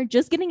from there,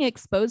 just getting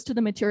exposed to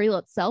the material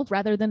itself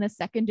rather than a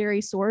secondary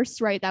source,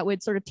 right? That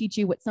would sort of teach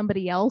you what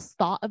somebody else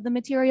thought of the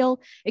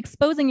material.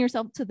 Exposing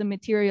yourself to the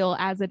material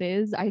as it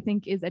is, I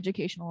think, is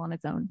educational on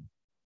its own.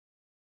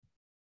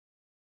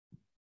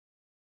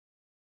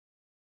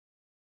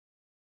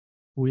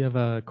 We have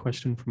a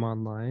question from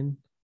online.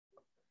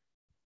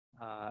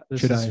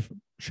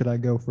 Should I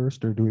go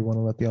first, or do we want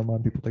to let the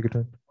online people take a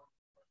turn?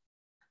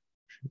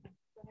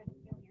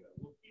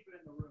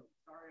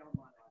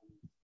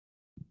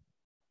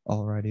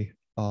 Alrighty.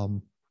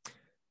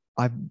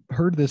 I've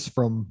heard this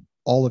from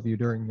all of you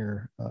during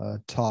your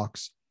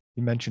talks.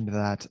 You mentioned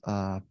that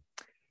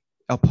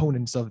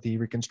opponents of the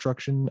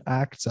Reconstruction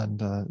Acts and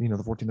the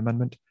 14th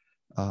Amendment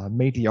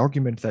made the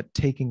argument that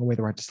taking away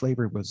the right to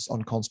slavery was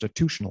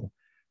unconstitutional.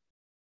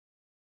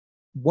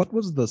 What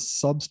was the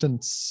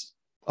substance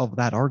of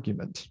that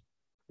argument?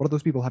 What do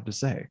those people have to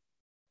say?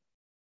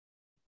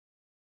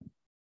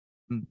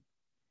 I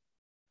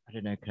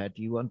don't know, Claire,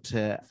 do you want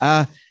to?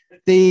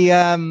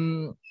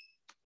 There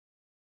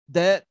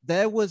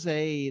was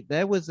a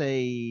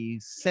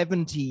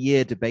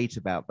 70-year debate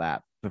about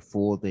that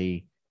before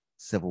the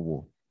Civil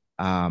War,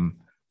 and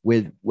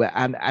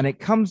it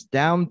comes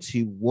down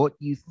to what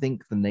you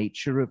think the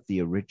nature of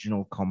the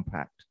original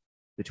compact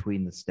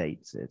between the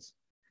states is,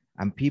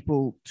 and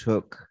people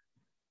took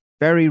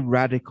very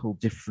radical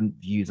different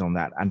views on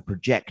that and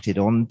projected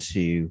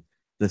onto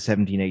the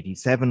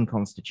 1787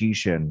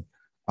 Constitution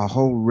a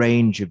whole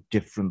range of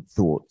different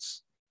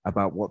thoughts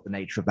about what the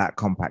nature of that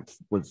compact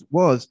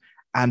was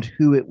and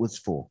who it was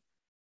for.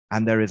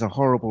 And there is a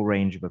horrible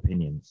range of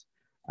opinions.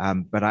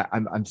 But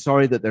I'm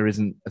sorry that there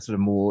isn't a sort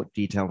of more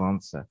detailed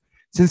answer.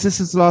 Since this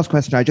is the last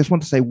question, I just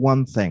want to say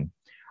one thing.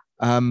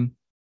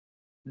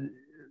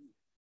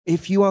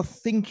 If you are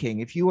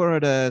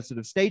at a sort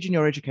of stage in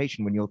your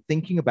education when you're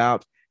thinking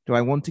about, do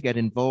I want to get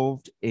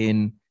involved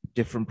in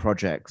different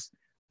projects?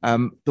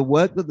 The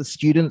work that the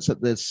students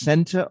at the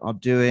center are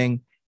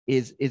doing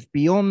is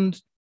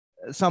beyond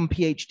some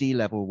PhD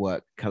level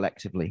work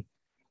collectively.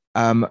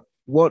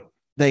 What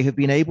they have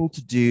been able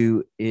to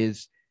do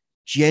is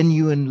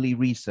genuinely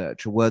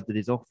research, a word that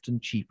is often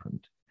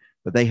cheapened,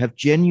 but they have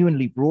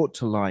genuinely brought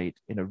to light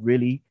in a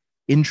really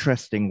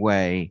interesting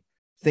way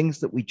things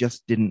that we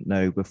just didn't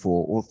know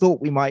before or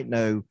thought we might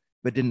know,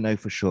 but didn't know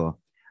for sure.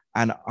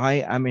 And I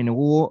am in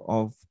awe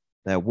of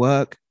their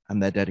work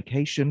and their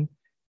dedication.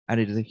 And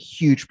it is a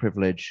huge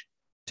privilege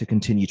to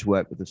continue to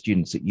work with the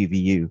students at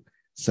UVU.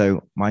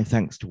 So my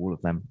thanks to all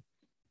of them.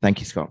 Thank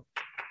you, Scott.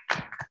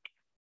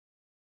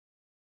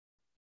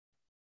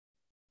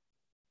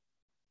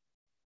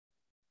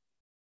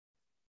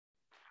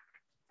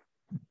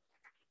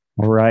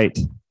 All right.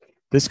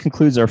 This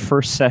concludes our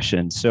first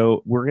session.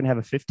 So we're going to have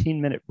a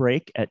 15-minute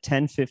break at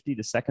 10:50.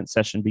 The second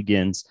session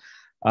begins.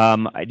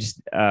 I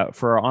just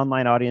for our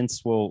online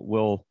audience,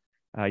 you'll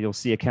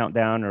see a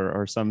countdown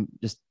or some.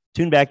 Just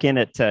tune back in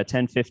at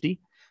 10:50.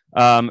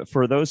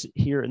 For those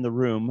here in the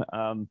room,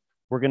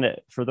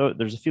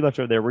 there's a few left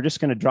over there. We're just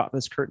going to drop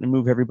this curtain and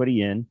move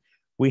everybody in.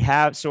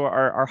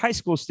 Our high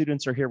school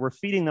students are here. We're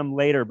feeding them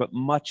later, but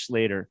much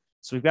later.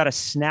 So we've got a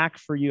snack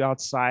for you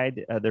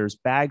outside. There's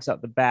bags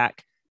out the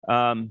back.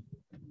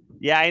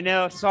 Yeah, I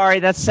know. Sorry,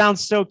 that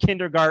sounds so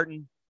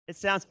kindergarten.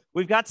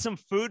 We've got some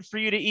food for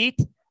you to eat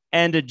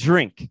and a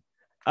drink.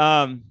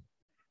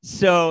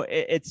 So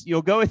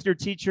you'll go with your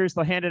teachers.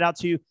 They'll hand it out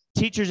to you.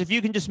 Teachers, if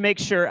you can just make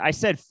sure, I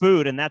said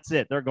food and that's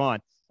it. They're gone.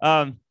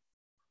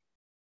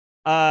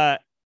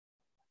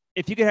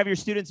 If you could have your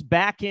students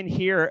back in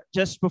here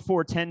just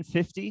before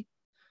 10:50,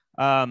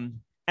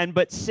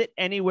 but sit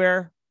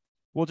anywhere.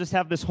 We'll just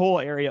have this whole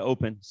area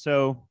open.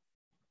 So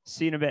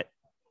see you in a bit.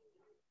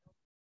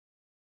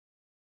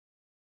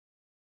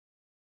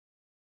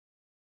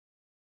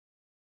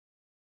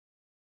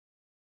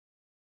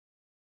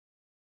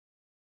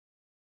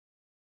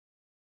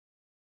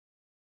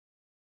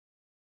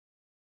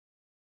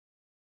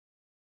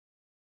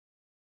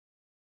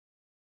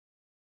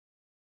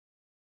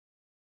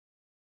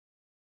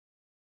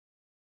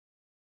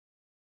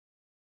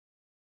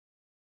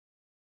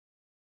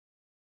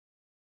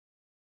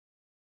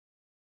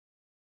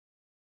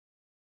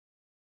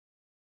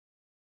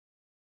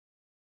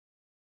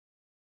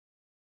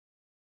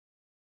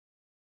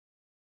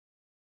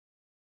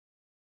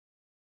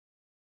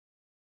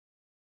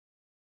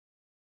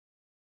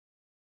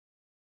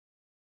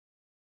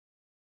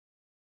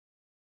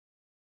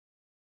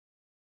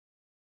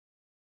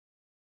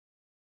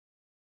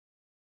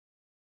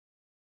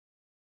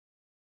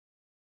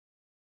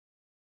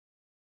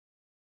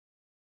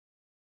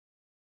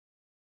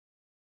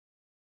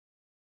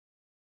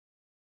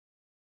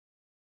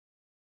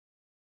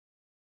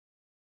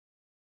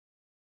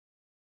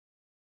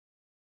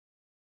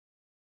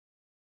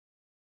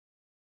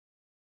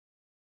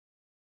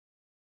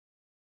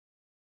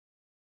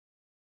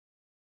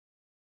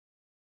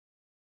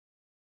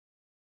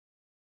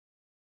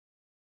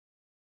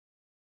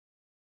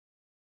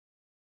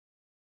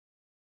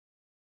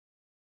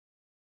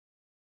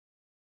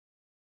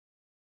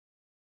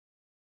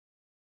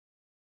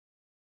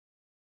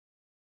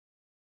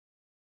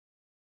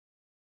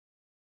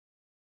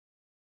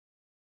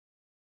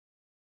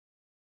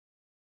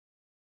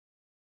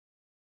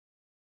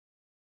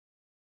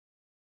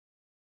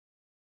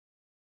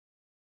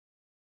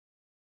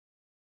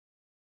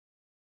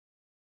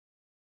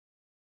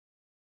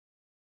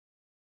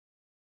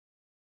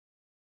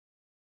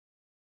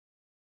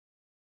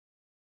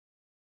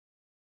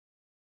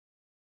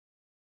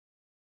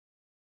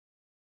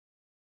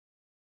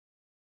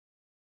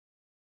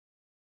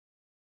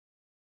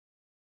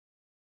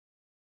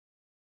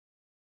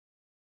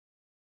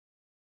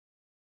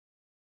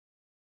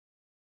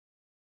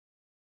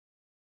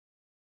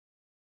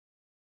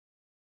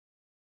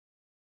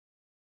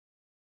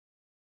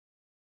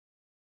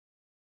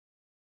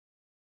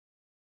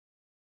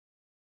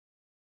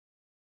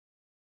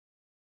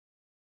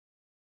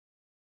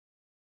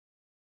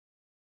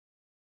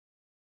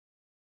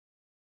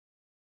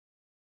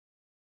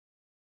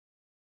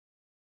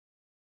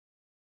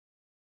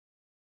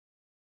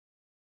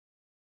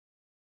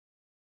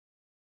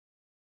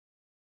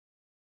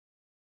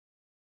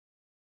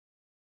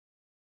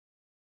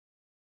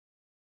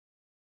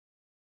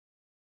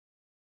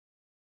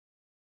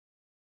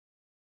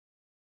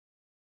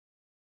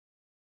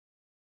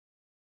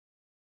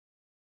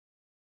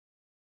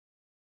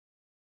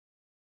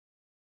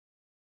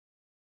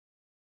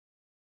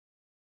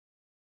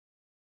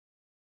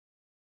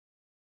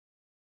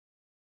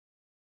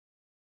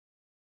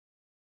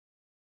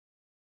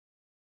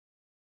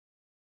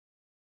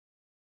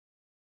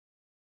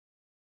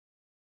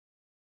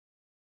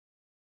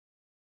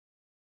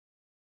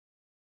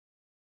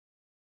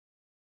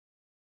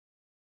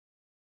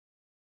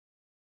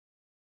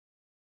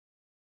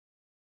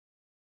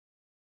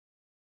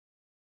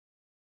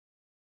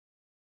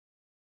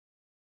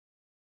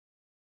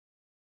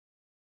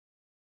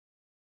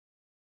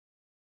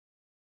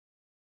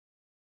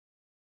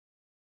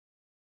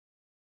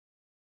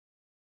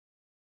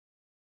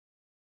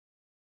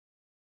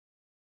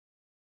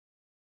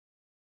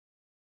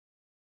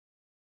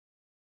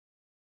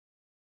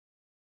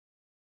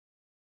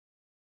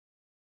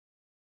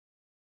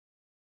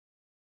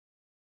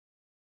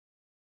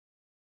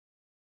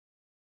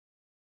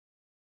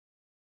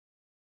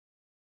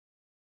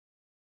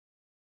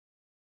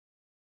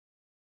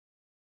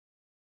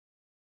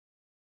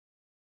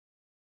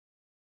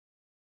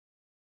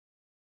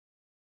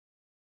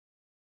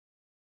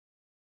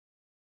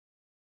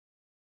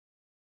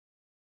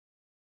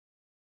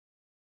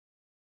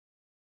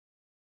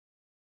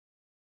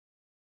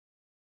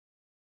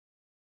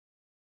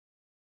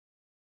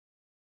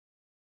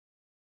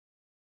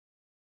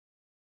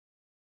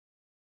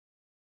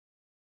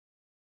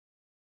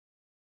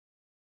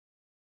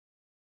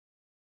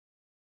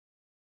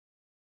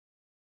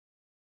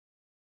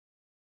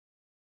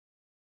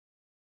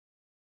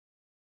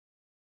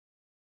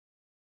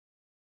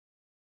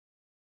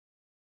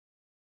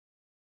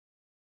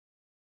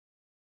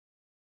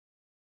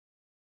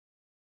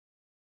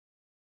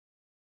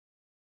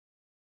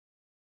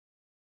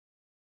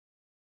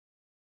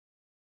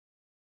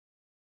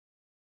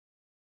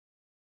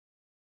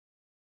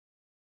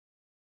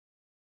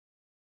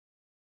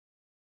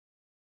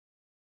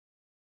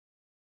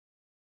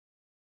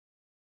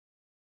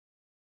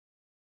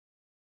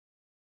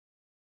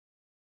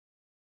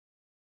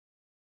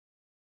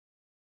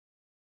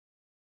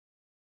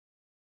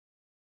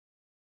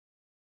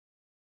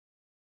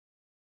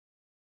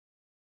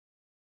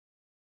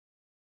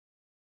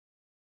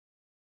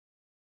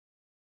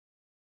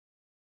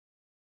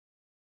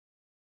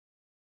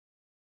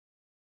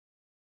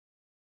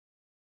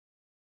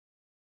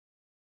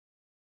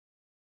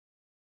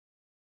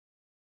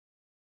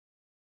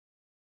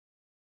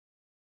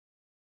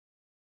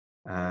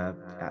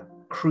 at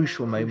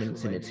crucial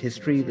moments in its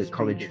history. The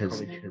college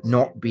has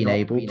not been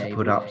able to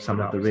put up some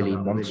of the really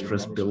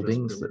monstrous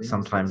buildings that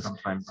sometimes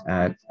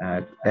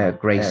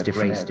grace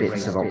different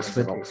bits of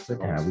Oxford.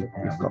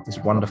 We've got this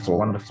wonderful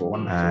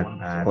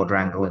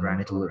quadrangle in the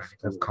middle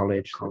of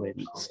college.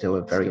 Still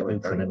a very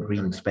open and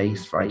green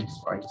space right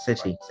in the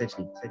city.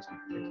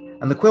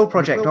 And the Quill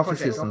Project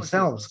offices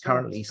themselves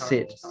currently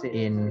sit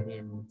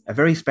in a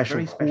very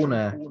special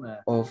corner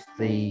of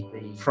the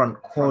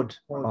front quad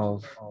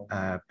of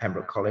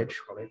Pembroke College,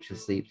 which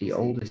is the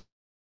oldest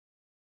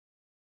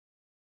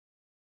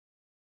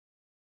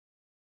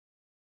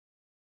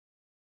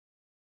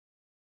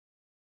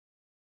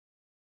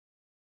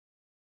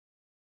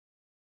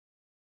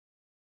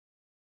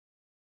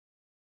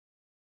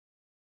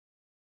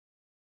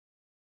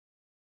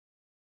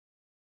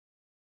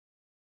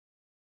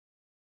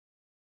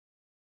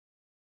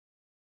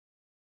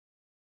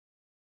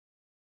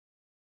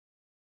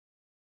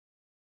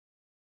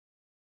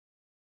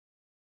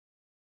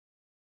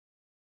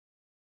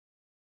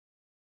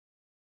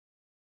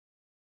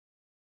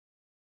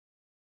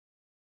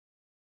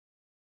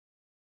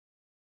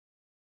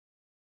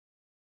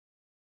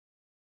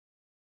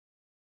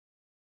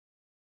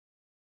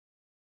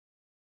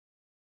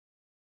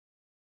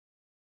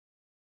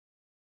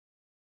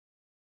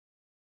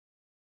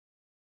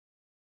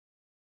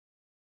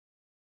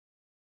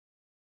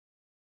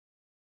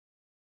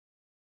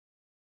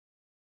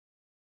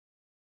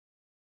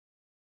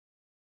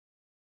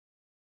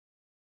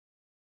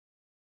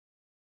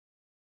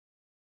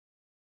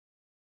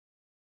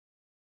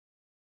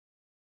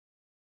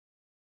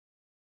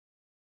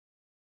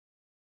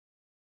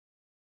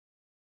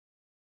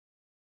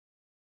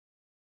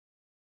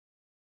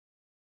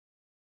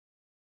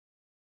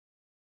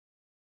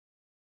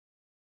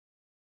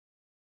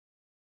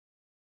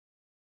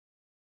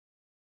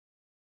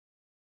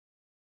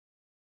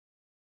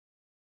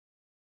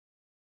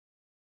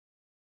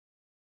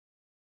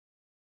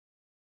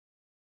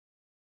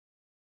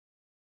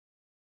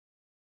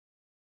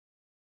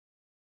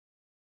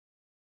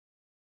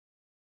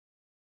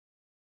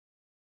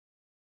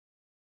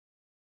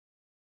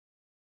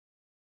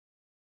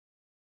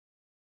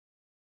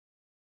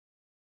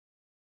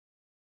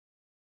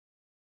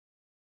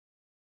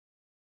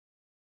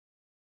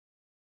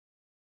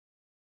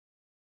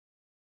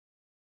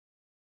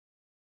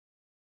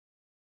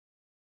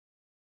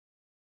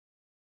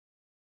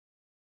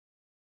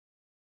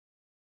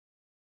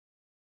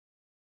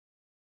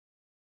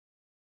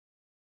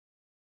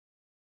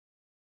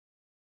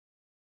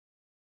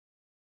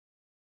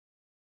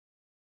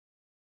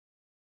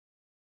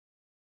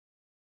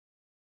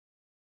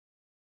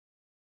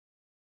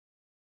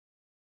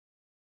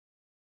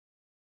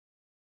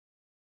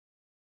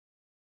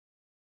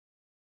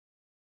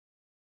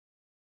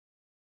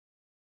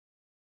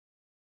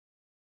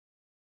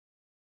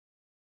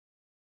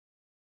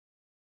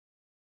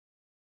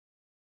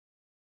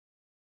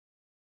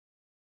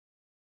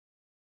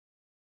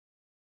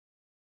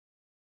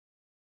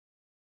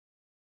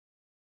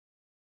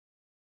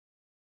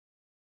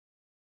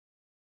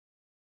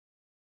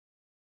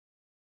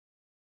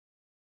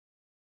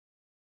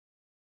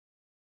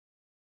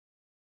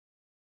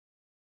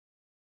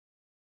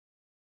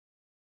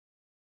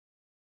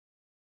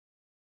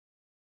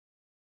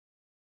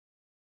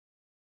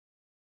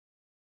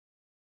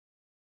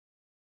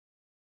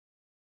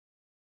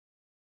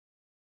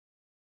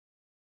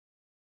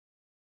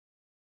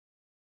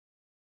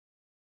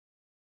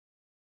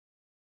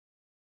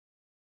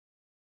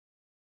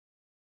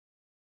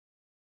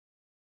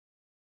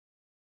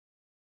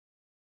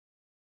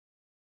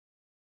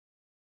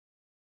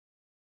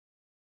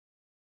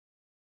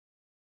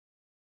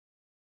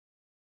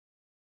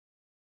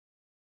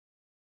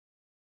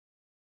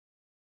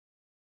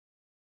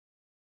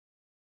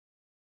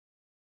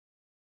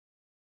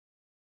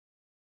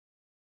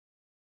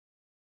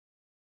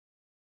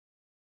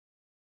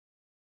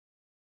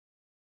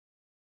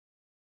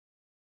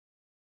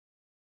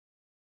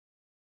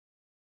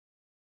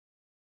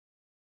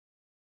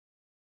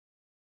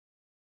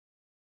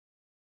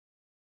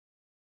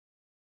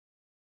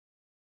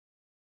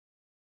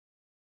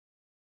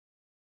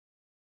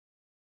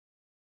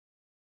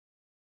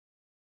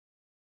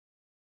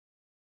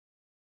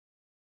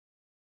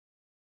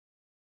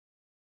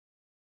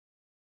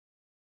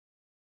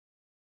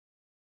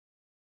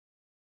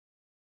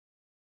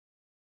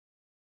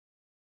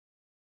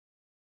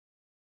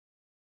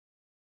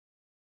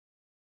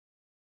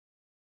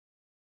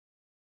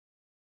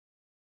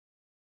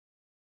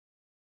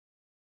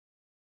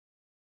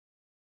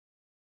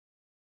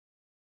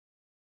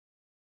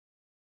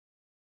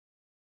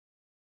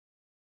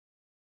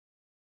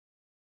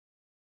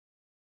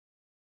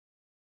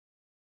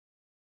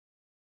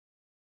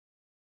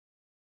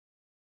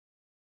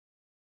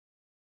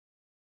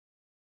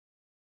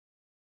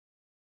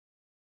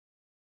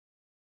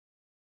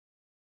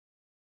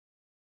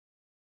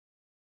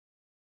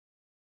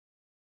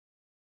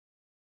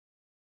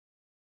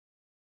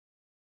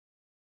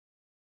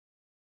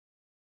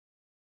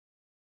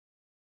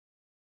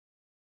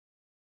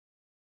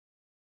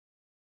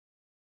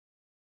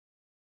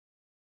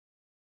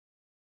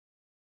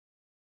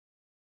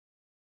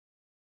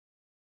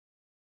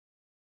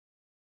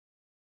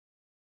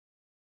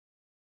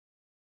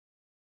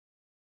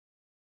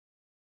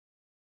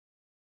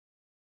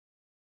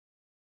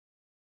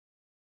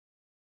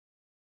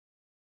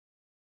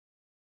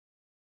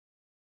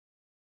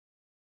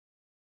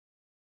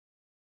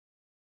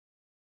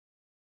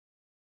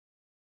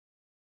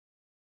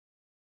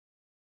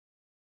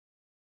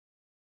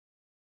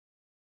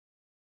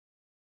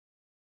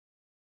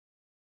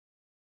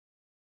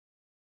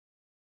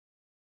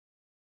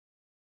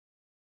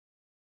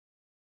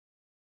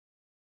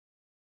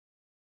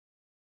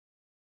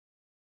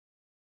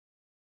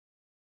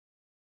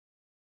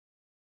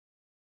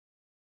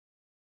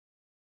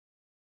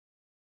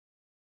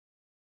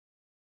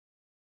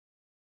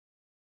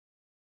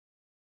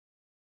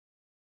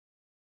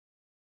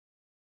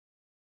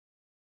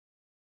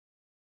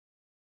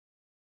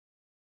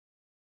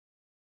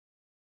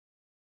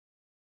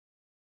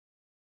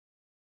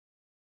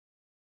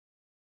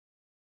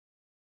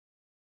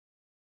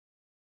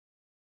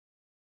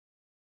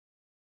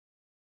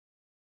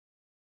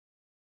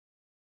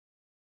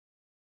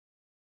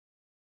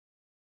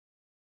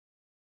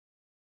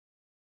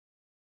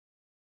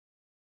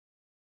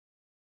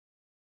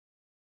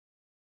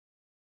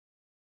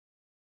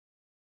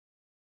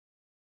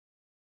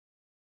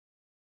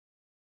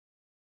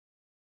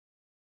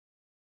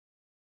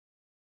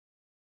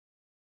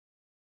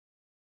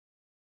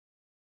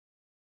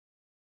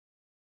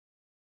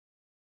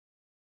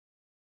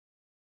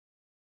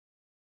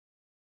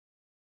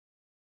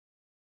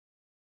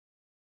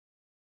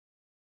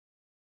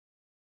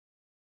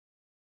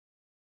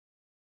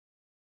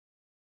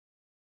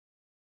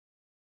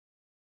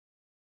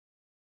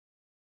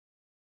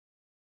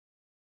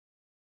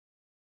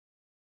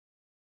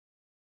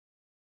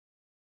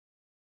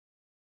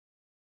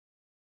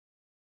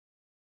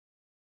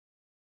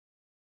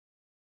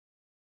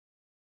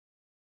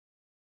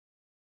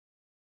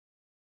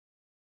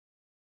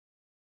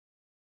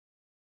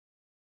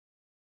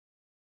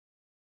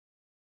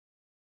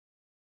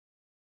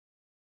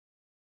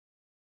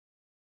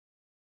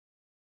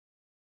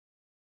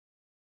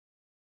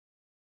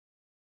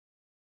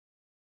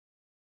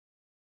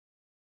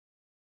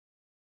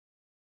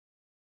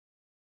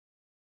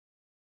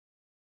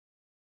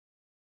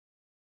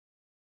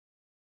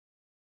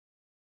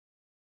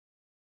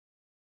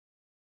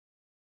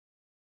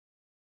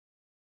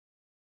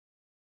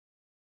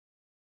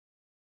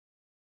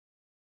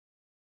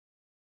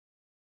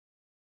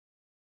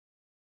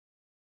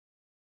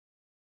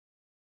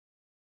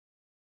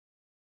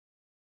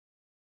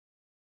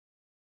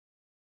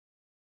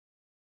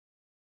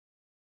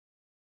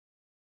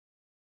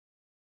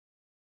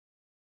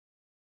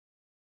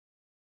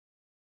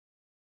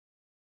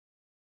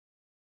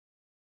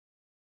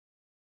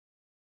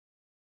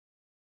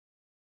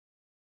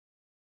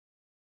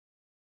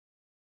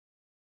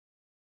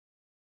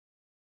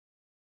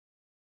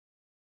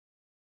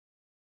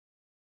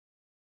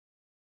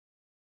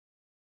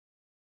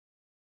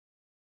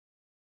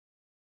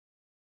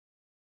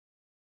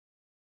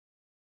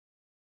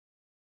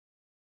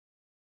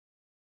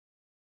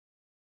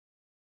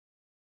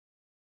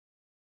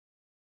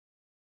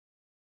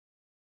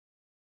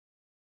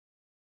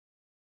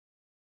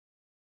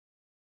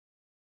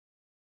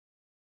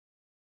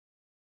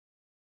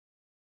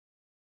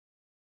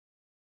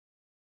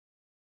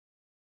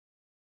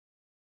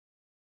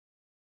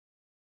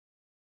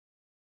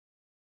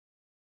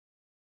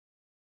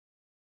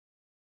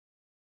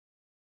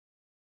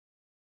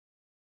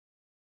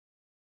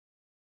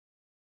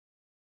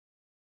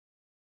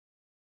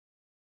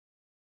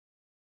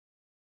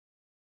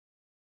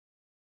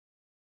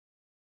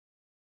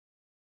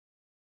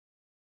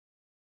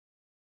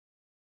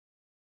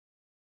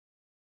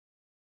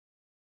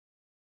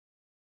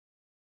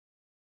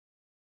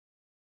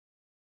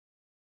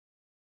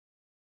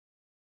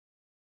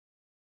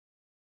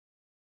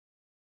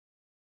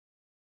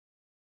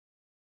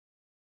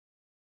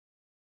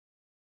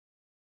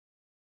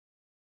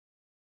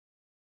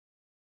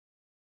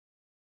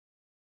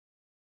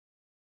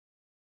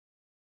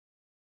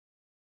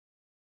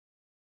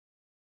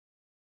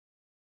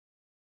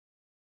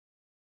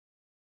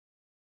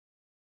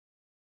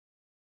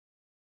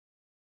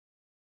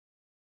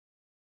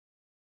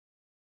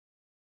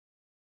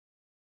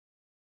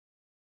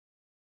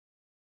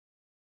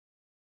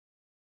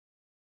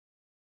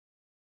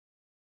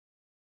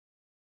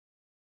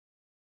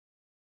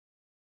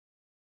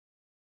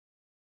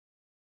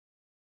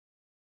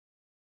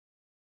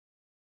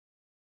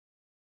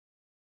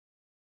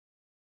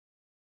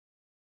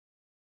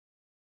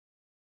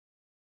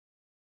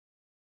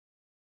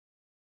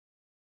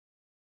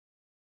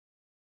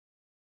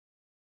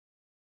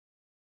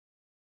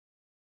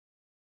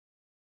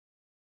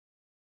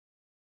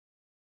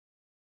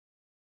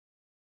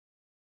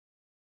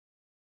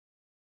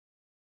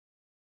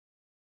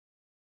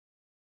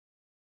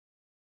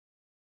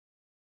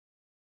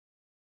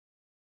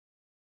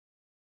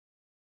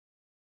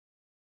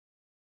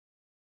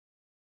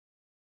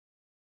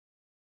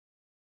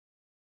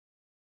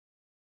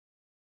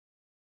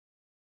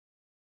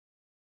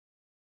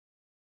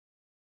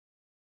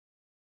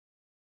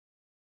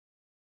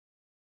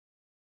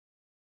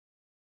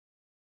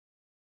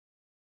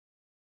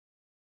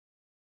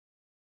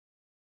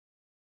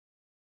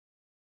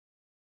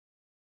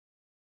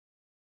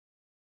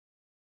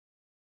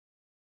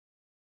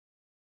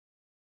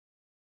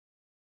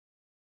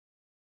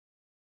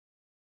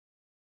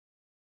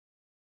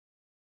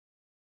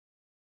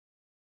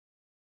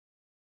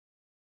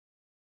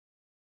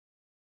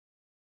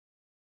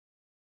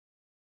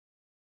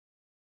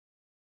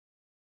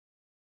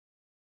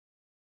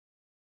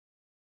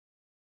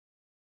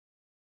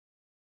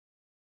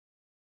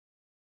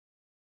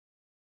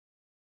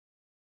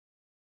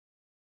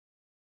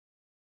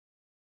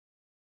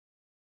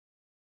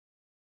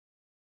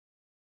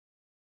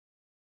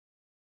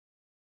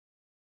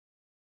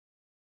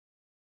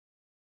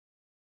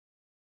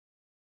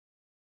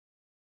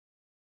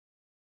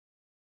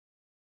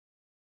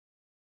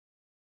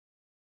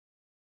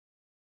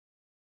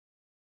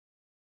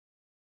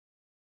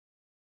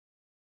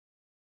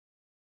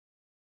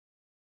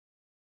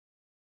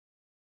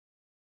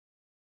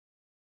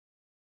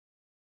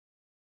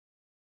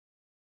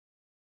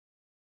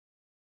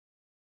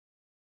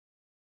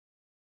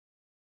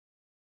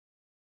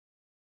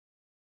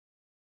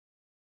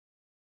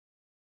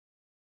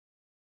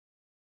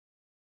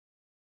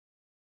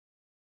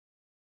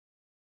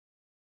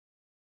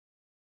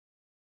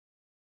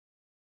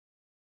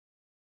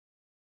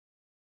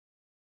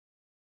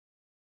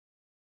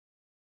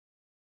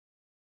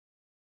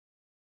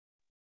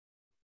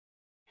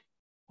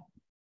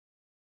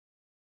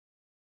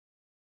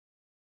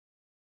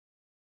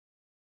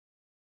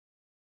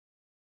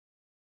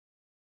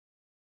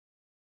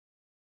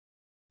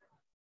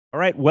All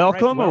right,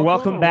 welcome or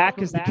welcome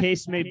back, as the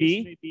case may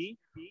be,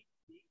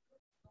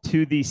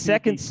 to the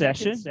second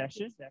session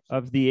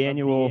of the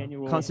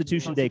annual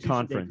Constitution Day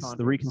Conference,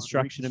 the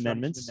Reconstruction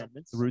Amendments,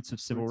 the Roots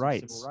of Civil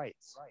Rights.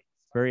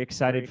 Very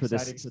excited for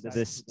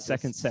this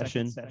second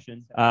session.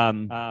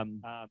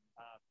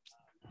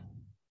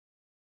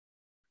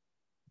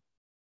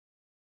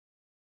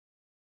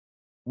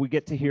 We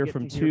get to hear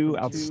from two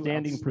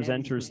outstanding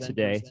presenters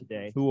today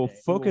who will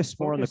focus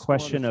more on the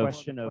question of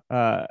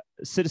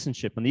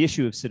citizenship, on the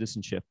issue of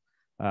citizenship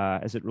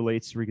as it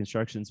relates to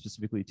Reconstruction,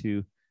 specifically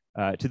to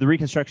the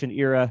Reconstruction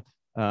era.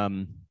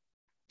 Of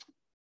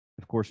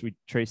course, we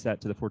trace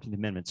that to the 14th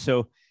Amendment.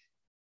 So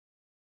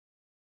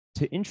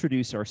to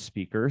introduce our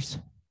speakers,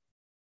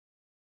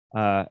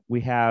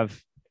 we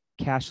have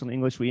Cashlyn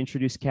English. We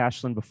introduced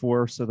Cashlyn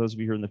before, so those of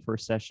you who are in the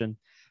first session.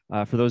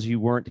 For those of you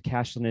who weren't,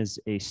 Cashlyn is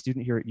a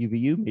student here at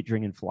UVU,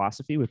 majoring in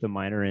philosophy with a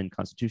minor in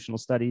constitutional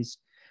studies.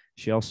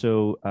 She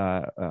also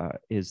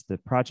is the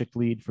project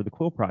lead for the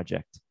Quill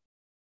Project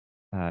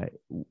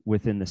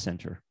within the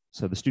center.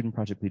 So the student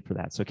project lead for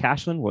that. So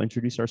Cashlyn will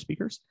introduce our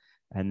speakers,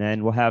 and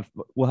then we'll have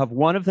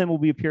one of them will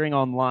be appearing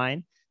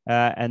online,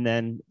 and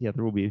then the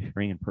other will be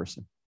appearing in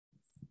person.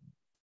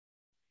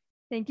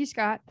 Thank you,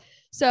 Scott.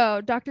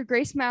 So Dr.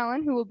 Grace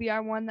Mallon, who will be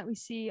our one that we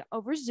see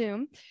over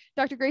Zoom.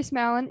 Dr. Grace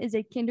Mallon is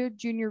a Kinder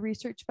Junior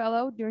Research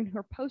Fellow doing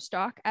her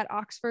postdoc at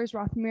Oxford's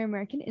Rothermere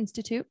American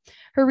Institute.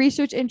 Her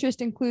research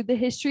interests include the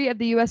history of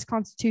the U.S.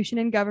 Constitution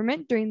and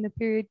government during the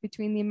period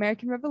between the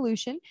American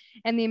Revolution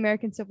and the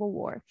American Civil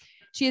War.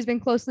 She has been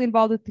closely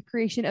involved with the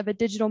creation of a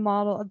digital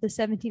model of the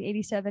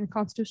 1787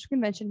 Constitutional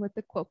Convention with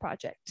the Quill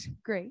Project.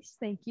 Grace,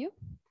 thank you.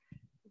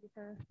 Give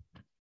her a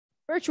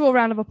virtual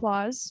round of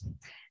applause.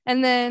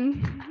 And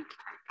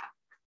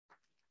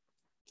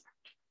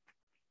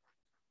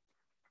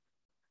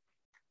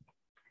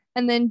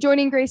then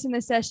joining Grace in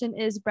this session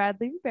is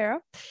Bradley Ribeiro.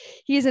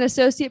 He is an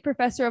associate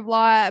professor of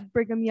law at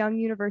Brigham Young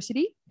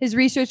University. His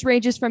research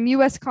ranges from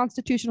U.S.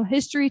 constitutional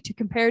history to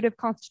comparative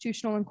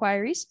constitutional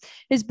inquiries.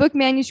 His book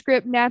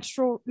manuscript,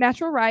 Natural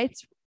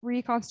Rights,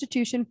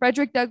 Reconstitution,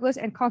 Frederick Douglass,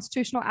 and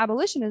Constitutional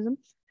Abolitionism,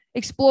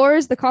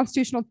 explores the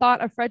constitutional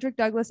thought of Frederick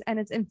Douglass and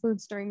its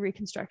influence during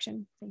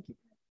Reconstruction. Thank you.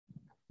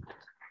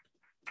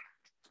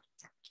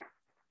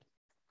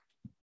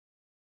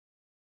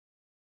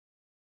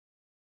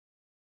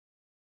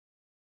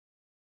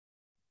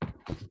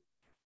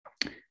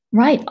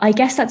 Right, I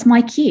guess that's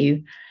my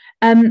cue.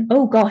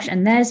 Oh gosh,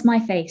 and there's my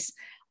face.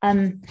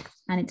 And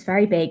it's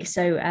very big.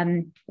 So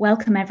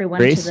welcome everyone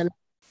Grace, to the...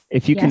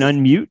 if you can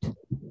unmute.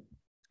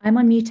 I'm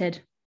unmuted.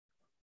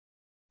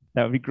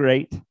 That would be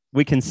great.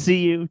 We can see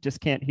you, just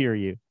can't hear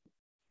you.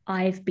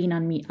 I've been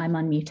unmuted. I'm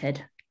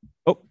unmuted.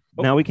 Oh,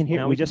 now we can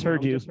hear. We just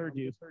heard you.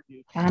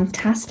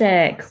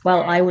 Fantastic.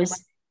 Well, I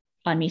was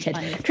unmuted.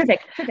 Terrific.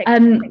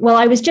 Well,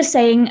 I was just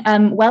saying,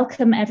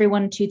 welcome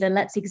everyone to the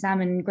Let's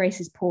Examine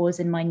Grace's Pause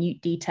in Minute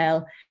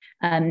Detail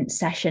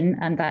session.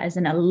 And that is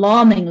an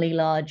alarmingly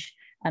large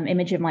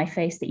image of my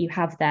face that you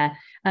have there.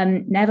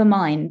 Never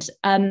mind.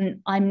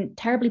 I'm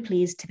terribly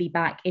pleased to be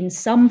back in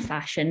some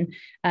fashion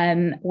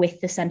with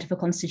the Center for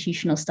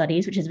Constitutional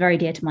Studies, which is very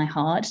dear to my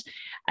heart.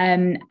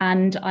 And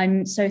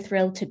I'm so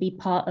thrilled to be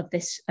part of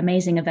this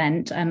amazing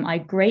event. I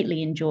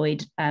greatly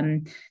enjoyed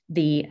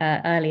the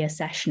earlier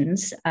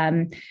sessions,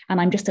 and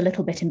I'm just a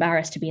little bit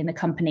embarrassed to be in the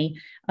company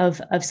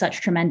of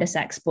such tremendous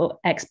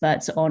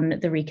experts on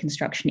the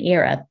Reconstruction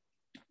era.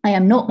 I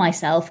am not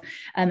myself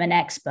an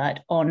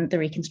expert on the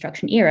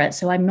Reconstruction era,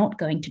 so I'm not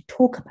going to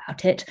talk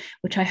about it,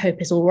 which I hope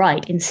is all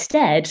right.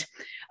 Instead,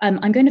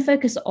 I'm going to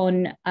focus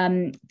on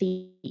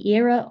the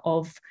era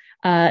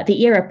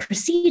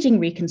preceding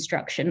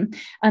Reconstruction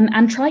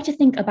and try to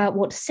think about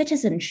what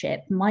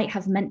citizenship might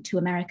have meant to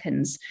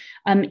Americans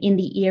in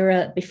the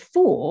era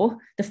before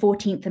the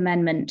 14th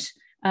Amendment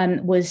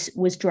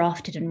was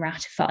drafted and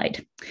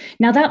ratified.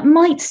 Now, that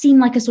might seem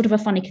like a sort of a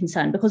funny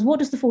concern, because what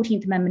does the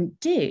 14th Amendment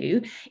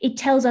do? It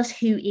tells us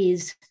who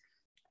is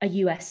a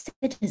US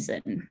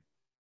citizen.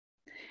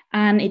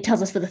 And it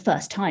tells us for the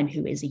first time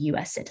who is a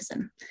US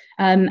citizen.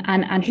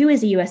 And who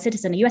is a US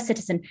citizen? A US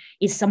citizen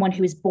is someone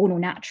who is born or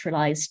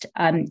naturalized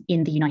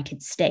in the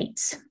United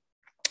States.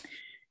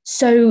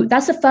 So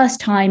that's the first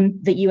time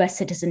that US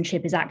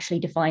citizenship is actually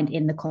defined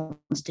in the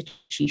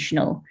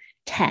constitutional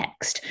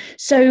text.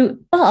 So,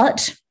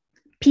 but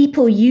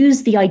people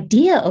use the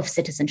idea of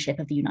citizenship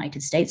of the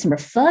United States and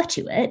refer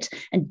to it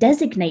and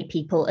designate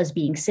people as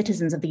being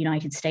citizens of the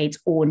United States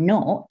or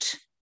not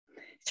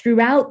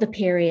throughout the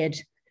period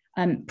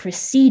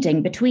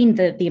preceding between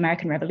the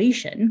American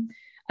Revolution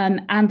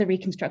and the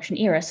Reconstruction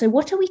era. So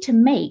what are we to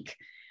make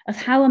of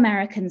how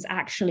Americans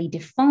actually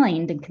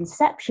defined and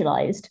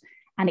conceptualized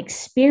and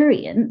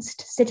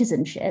experienced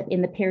citizenship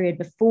in the period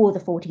before the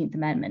 14th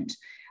Amendment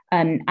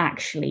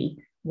actually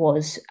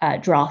was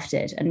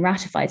drafted and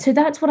ratified? So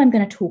that's what I'm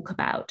going to talk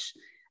about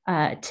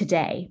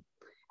today.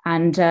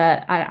 And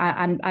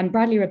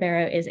Bradley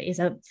Ribeiro is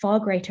a far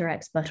greater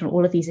expert on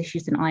all of these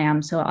issues than I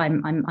am. So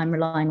I'm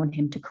relying on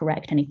him to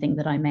correct anything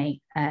that I may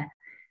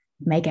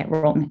get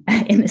wrong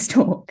in this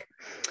talk.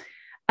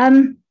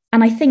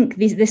 And I think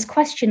this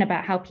question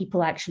about how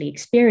people actually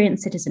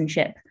experience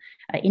citizenship,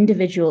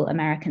 individual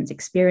Americans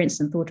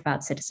experienced and thought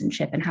about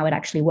citizenship and how it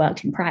actually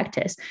worked in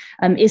practice,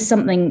 is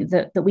something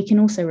that we can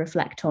also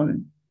reflect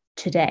on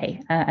today,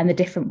 and the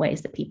different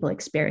ways that people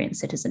experience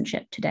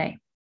citizenship today.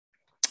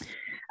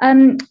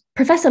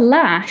 Professor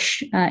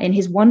Lash, in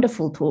his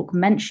wonderful talk,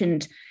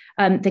 mentioned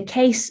the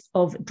case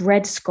of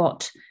Dred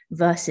Scott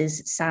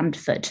versus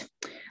Sandford.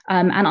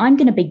 And I'm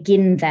going to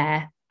begin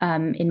there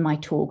in my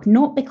talk,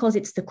 not because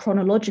it's the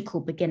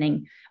chronological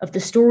beginning of the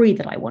story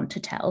that I want to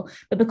tell,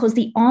 but because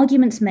the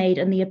arguments made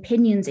and the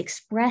opinions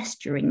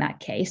expressed during that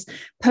case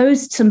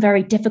posed some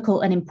very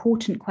difficult and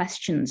important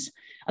questions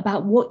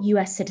about what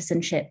US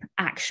citizenship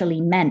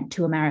actually meant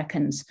to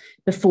Americans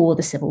before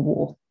the Civil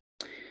War.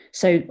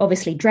 So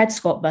obviously Dred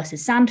Scott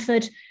versus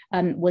Sandford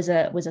was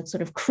a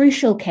sort of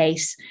crucial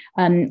case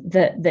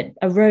that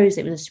arose.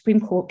 It was a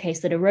Supreme Court case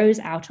that arose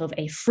out of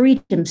a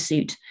freedom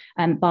suit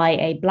by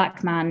a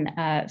Black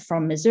man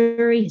from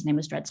Missouri. His name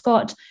was Dred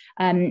Scott,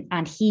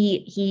 and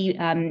he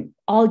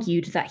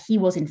argued that he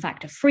was in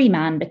fact a free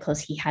man because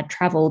he had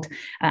traveled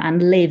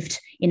and lived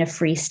in a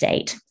free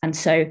state. And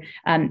so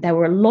there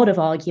were a lot of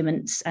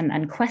arguments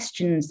and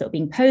questions that were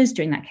being posed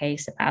during that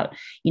case about,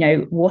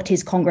 what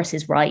is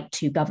Congress's right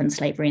to govern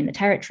slavery in the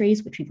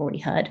territories, which we've already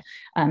heard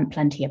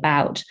plenty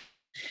about.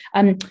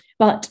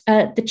 But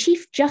the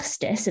Chief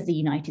Justice of the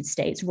United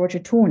States, Roger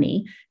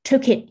Taney,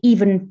 took it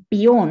even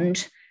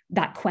beyond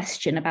that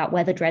question about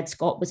whether Dred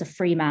Scott was a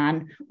free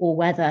man or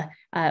whether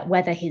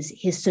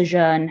his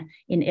sojourn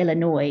in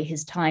Illinois,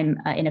 his time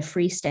in a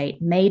free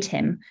state, made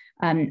him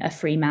a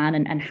free man,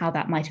 and how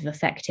that might have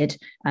affected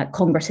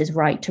Congress's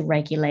right to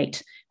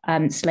regulate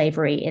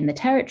slavery in the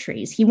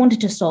territories. He wanted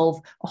to solve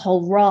a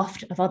whole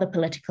raft of other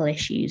political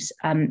issues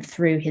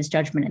through his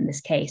judgment in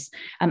this case.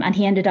 And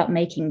he ended up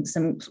making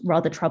some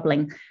rather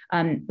troubling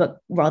but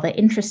rather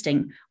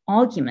interesting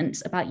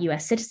arguments about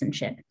US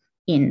citizenship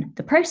in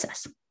the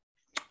process.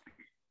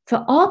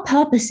 For our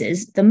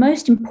purposes, the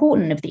most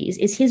important of these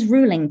is his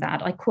ruling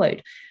that, I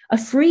quote, "A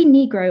free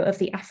Negro of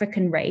the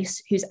African race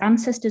whose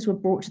ancestors were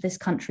brought to this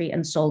country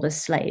and sold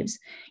as slaves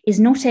is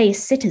not a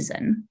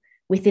citizen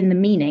within the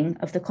meaning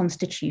of the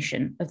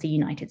Constitution of the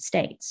United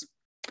States.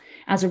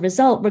 As a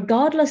result,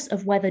 regardless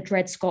of whether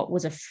Dred Scott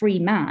was a free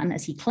man,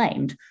 as he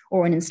claimed,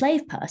 or an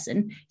enslaved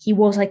person, he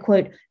was, I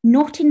quote,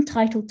 not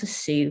entitled to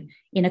sue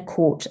in a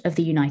court of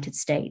the United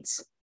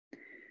States."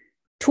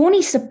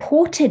 Taney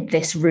supported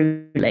this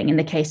ruling in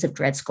the case of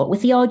Dred Scott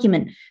with the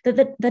argument that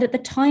at the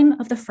time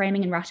of the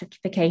framing and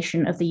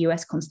ratification of the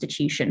US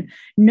Constitution,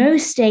 no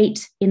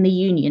state in the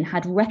Union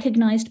had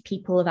recognized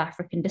people of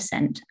African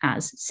descent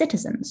as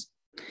citizens.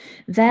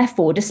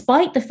 Therefore,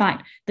 despite the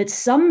fact that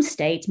some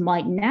states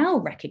might now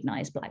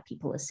recognize Black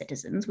people as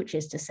citizens, which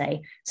is to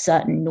say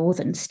certain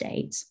northern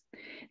states,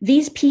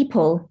 these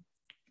people,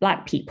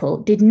 Black people,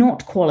 did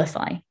not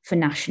qualify for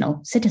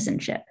national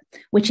citizenship,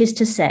 which is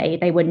to say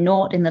they were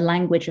not, in the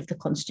language of the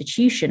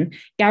Constitution,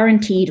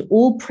 guaranteed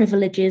all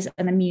privileges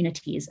and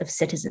immunities of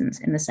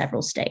citizens in the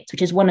several states,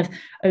 which is one of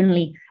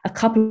only a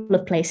couple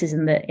of places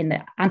in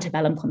the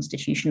antebellum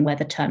Constitution where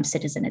the term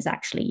citizen is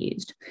actually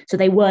used. So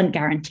they weren't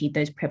guaranteed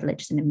those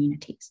privileges and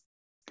immunities.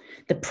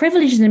 The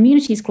privileges and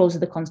immunities clause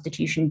of the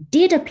Constitution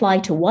did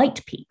apply to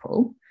white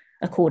people,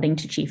 according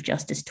to Chief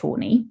Justice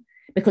Taney,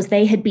 because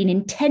they had been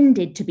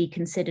intended to be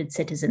considered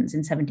citizens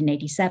in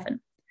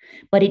 1787,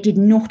 but it did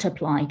not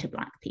apply to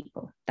Black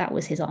people. That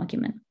was his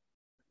argument.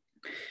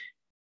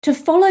 To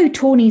follow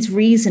Taney's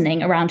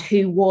reasoning around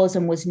who was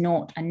and was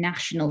not a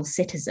national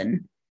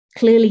citizen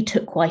clearly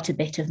took quite a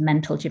bit of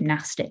mental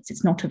gymnastics.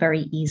 It's not a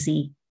very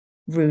easy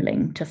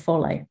ruling to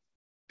follow.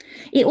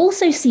 It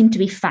also seemed to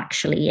be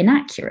factually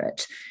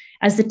inaccurate,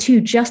 as the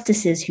two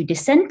justices who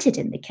dissented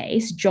in the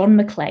case, John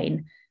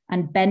McLean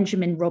and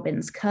Benjamin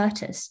Robbins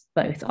Curtis,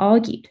 both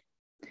argued.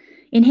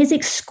 In his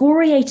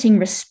excoriating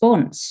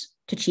response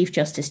to Chief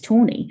Justice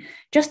Taney,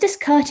 Justice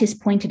Curtis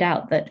pointed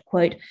out that,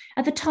 quote,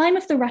 "At the time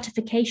of the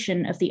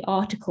ratification of the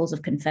Articles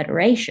of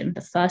Confederation,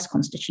 the first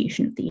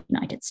Constitution of the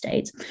United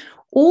States,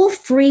 all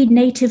free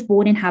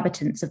native-born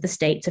inhabitants of the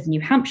states of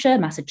New Hampshire,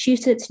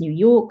 Massachusetts, New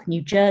York,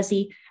 New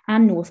Jersey,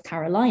 and North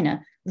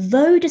Carolina,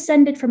 though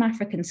descended from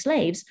African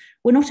slaves,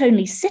 were not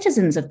only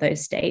citizens of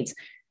those states,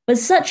 but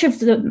such of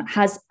them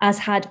as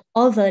had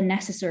other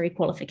necessary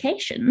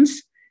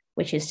qualifications,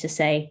 which is to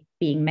say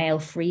being male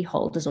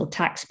freeholders or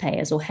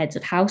taxpayers or heads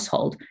of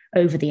household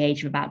over the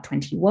age of about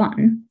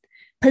 21,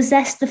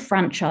 possessed the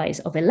franchise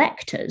of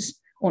electors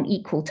on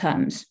equal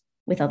terms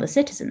with other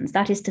citizens."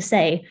 That is to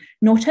say,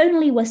 not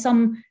only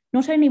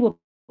were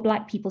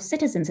Black people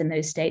citizens in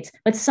those states,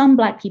 but some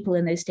Black people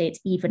in those states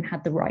even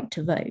had the right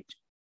to vote.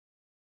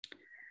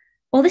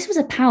 While this was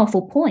a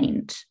powerful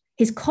point,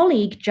 his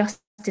colleague, Justice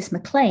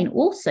McLean,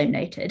 also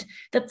noted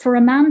that for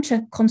a man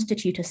to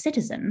constitute a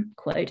citizen,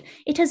 quote,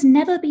 "it has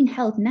never been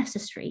held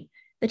necessary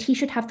that he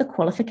should have the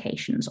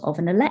qualifications of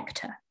an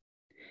elector.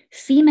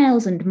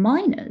 Females and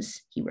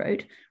minors, he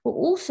wrote, were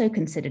also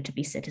considered to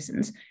be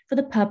citizens for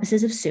the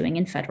purposes of suing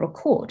in federal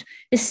court,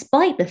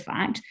 despite the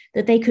fact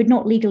that they could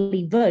not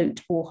legally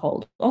vote or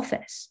hold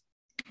office.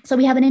 So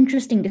we have an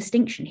interesting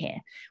distinction here.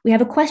 We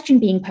have a question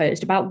being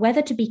posed about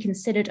whether to be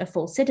considered a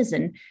full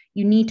citizen,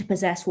 you need to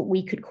possess what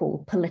we could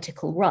call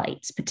political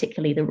rights,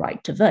 particularly the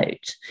right to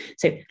vote.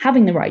 So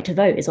having the right to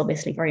vote is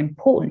obviously very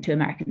important to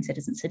American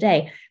citizens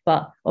today,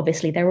 but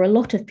obviously there were a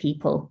lot of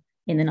people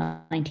in the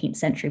 19th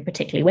century,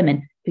 particularly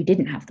women, who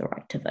didn't have the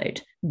right to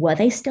vote. Were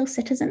they still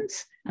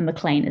citizens? And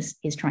Maclean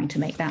is trying to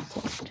make that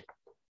point.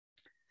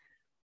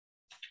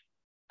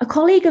 A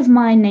colleague of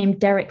mine named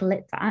Derek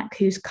Litvak,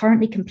 who's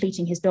currently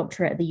completing his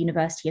doctorate at the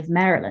University of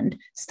Maryland,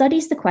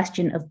 studies the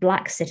question of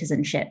Black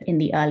citizenship in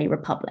the early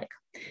Republic.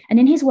 And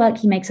in his work,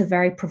 he makes a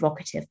very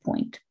provocative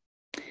point.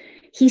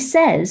 He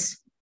says,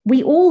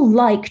 we all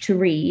like to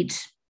read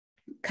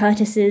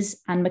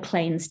Curtis's and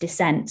Maclean's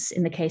dissents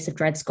in the case of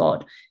Dred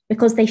Scott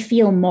because they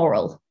feel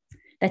moral.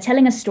 They're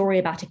telling a story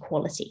about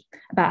equality,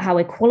 about how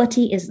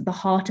equality is at the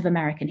heart of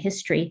American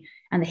history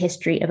and the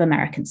history of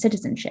American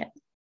citizenship.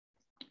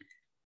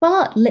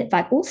 But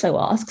Litvak also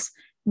asks,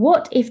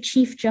 what if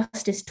Chief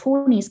Justice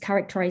Taney's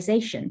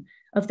characterization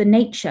of the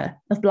nature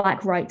of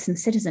Black rights and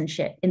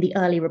citizenship in the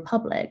early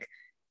Republic,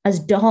 as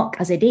dark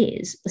as it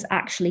is, was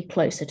actually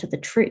closer to the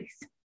truth?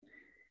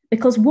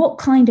 Because what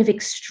kind of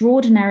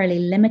extraordinarily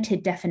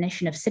limited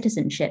definition of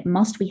citizenship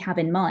must we have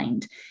in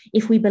mind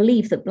if we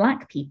believe that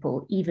Black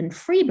people, even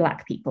free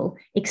Black people,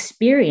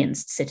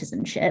 experienced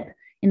citizenship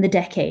in the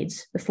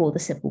decades before the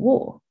Civil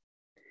War?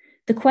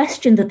 The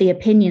question that the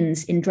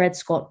opinions in Dred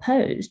Scott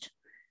posed,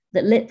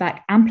 that Litvak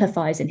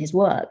amplifies in his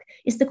work,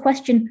 is the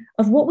question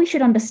of what we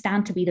should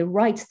understand to be the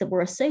rights that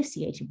were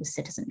associated with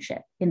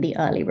citizenship in the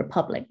early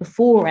Republic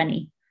before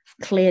any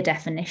clear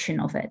definition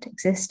of it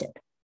existed.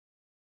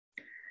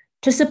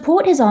 To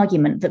support his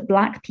argument that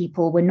Black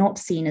people were not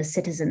seen as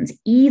citizens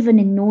even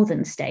in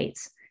northern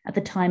states at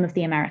the time of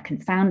the American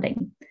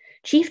founding,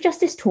 Chief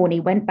Justice Taney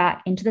went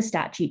back into the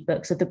statute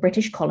books of the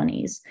British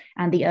colonies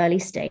and the early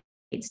states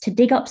to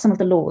dig up some of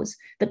the laws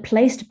that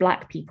placed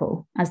Black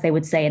people, as they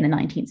would say in the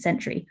 19th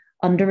century,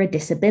 under a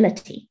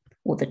disability,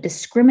 or that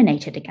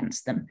discriminated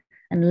against them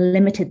and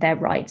limited their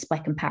rights by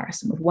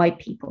comparison with white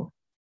people.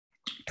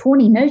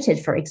 Taney noted,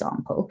 for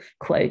example,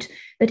 quote,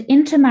 that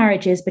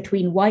intermarriages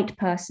between white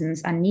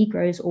persons and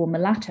Negroes or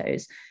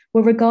mulattoes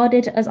were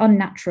regarded as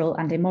unnatural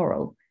and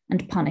immoral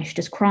and punished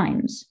as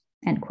crimes,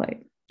 end quote.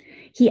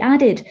 He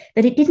added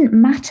that it didn't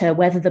matter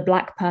whether the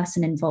Black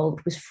person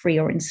involved was free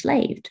or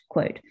enslaved,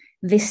 quote,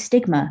 this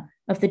stigma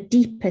of the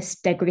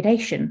deepest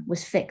degradation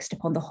was fixed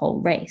upon the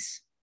whole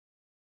race.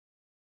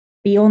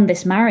 Beyond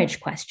this marriage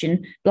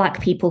question,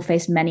 Black people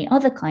faced many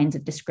other kinds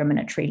of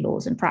discriminatory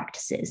laws and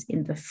practices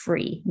in the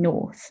free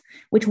North,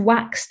 which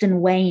waxed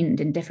and waned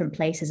in different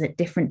places at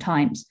different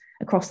times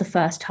across the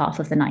first half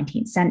of the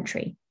 19th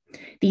century.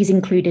 These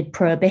included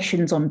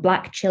prohibitions on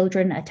Black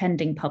children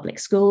attending public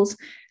schools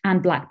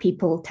and Black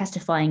people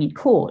testifying in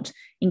court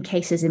in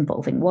cases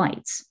involving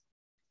whites.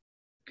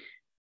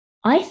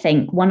 I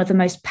think one of the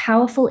most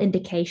powerful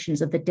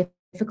indications of the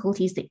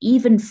difficulties that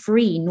even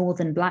free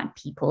Northern Black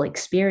people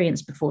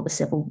experienced before the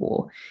Civil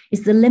War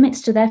is the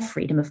limits to their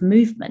freedom of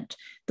movement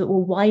that were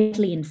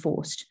widely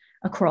enforced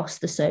across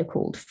the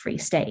so-called free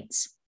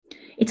states.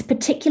 It's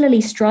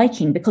particularly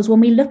striking because when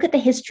we look at the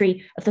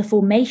history of the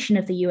formation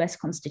of the US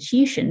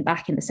Constitution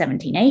back in the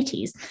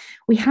 1780s,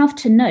 we have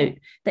to note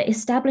that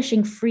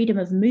establishing freedom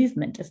of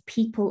movement of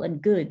people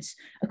and goods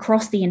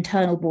across the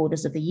internal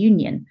borders of the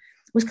Union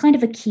was kind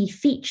of a key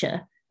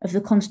feature of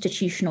the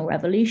constitutional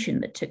revolution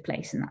that took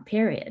place in that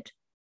period.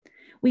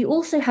 We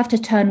also have to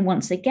turn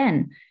once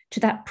again to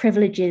that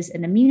privileges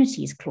and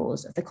immunities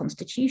clause of the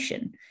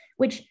Constitution,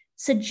 which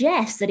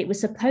suggests that it was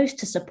supposed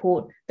to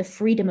support the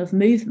freedom of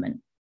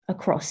movement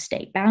across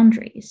state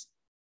boundaries.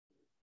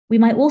 We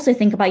might also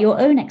think about your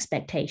own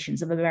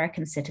expectations of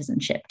American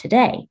citizenship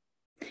today.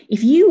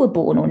 If you were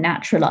born or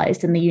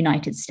naturalized in the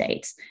United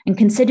States and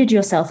considered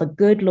yourself a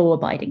good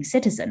law-abiding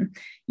citizen,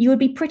 you would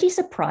be pretty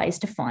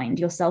surprised to find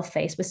yourself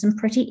faced with some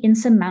pretty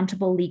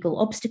insurmountable legal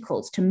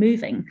obstacles to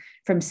moving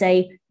from,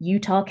 say,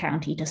 Utah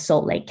County to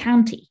Salt Lake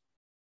County,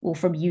 or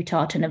from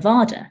Utah to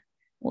Nevada,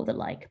 or the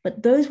like.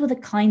 But those were the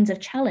kinds of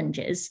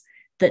challenges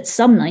that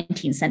some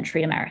 19th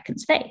century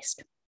Americans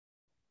faced.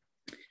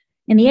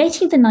 In the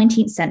 18th and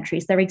 19th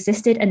centuries, there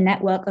existed a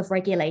network of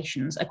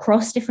regulations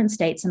across different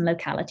states and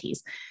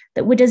localities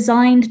that were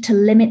designed to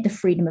limit the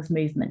freedom of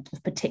movement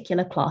of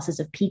particular classes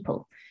of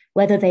people,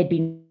 whether they'd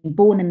been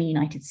born in the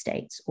United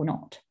States or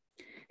not.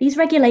 These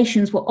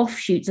regulations were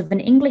offshoots of an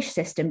English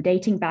system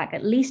dating back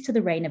at least to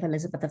the reign of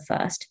Elizabeth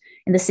I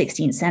in the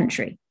 16th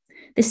century.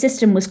 This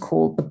system was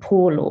called the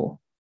Poor Law.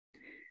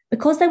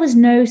 Because there was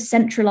no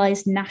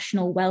centralized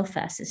national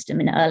welfare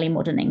system in early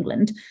modern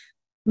England,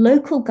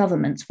 local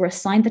governments were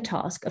assigned the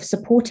task of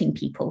supporting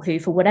people who,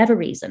 for whatever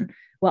reason,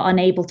 were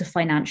unable to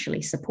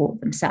financially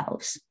support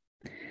themselves.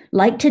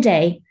 Like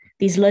today,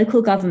 these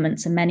local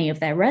governments and many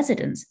of their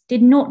residents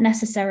did not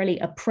necessarily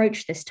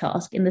approach this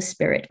task in the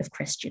spirit of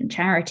Christian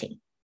charity.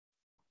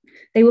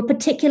 They were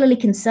particularly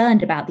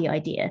concerned about the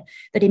idea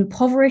that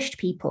impoverished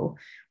people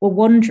were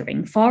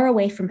wandering far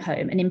away from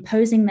home and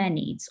imposing their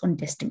needs on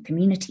distant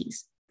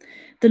communities.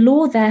 The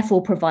law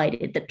therefore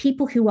provided that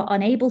people who were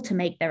unable to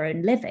make their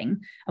own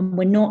living and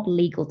were not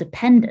legal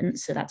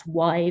dependents, so that's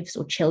wives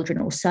or children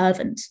or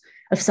servants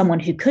of someone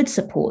who could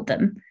support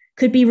them,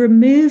 could be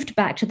removed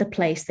back to the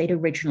place they'd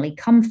originally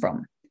come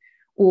from,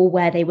 or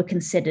where they were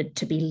considered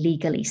to be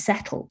legally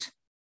settled.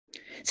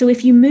 So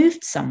if you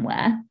moved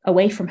somewhere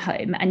away from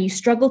home and you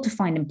struggled to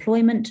find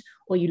employment,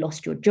 or you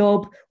lost your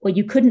job, or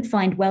you couldn't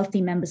find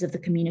wealthy members of the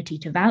community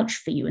to vouch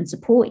for you and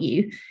support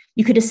you,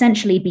 you could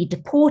essentially be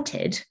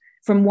deported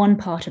from one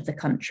part of the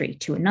country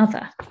to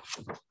another.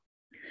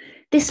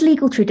 This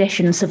legal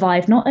tradition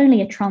survived not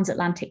only a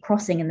transatlantic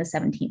crossing in the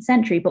 17th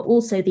century, but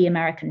also the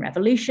American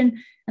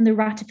Revolution and the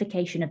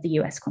ratification of the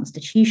US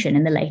Constitution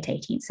in the late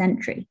 18th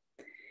century.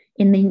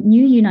 In the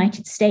new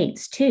United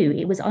States, too,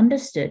 it was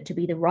understood to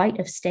be the right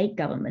of state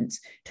governments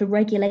to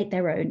regulate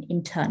their own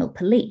internal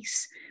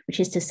police,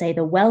 which is to say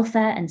the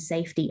welfare and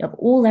safety of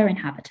all their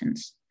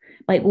inhabitants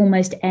by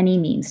almost any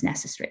means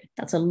necessary.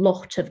 That's a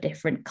lot of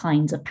different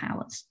kinds of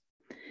powers.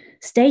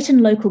 State and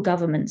local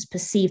governments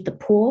perceived the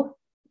poor,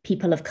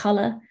 people of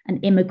color,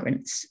 and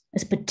immigrants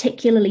as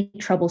particularly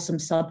troublesome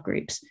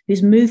subgroups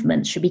whose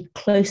movements should be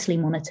closely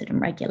monitored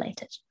and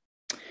regulated.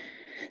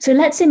 So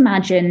let's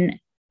imagine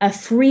a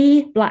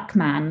free Black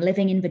man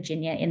living in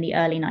Virginia in the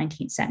early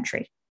 19th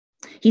century.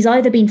 He's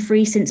either been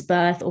free since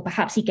birth, or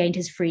perhaps he gained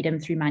his freedom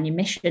through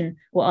manumission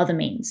or other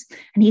means.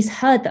 And he's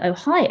heard that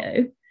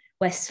Ohio,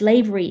 where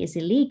slavery is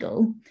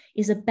illegal,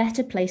 is a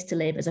better place to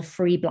live as a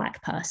free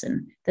Black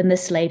person than the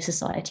slave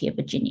society of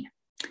Virginia.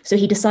 So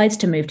he decides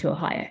to move to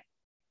Ohio.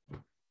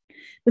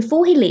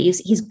 Before he leaves,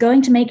 he's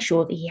going to make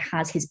sure that he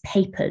has his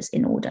papers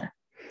in order.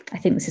 I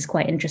think this is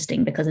quite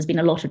interesting because there's been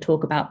a lot of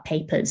talk about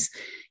papers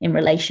in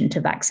relation to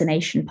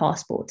vaccination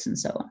passports and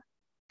so on.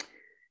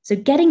 So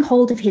getting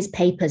hold of his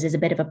papers is a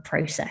bit of a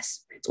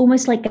process. It's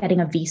almost like getting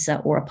a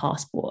visa or a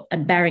passport,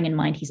 and bearing in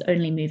mind he's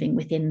only moving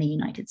within the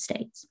United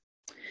States.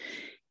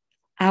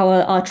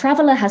 Our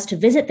traveler has to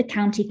visit the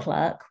county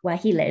clerk where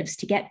he lives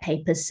to get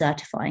papers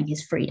certifying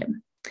his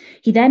freedom.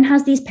 He then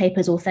has these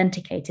papers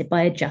authenticated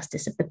by a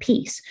justice of the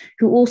peace,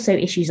 who also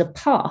issues a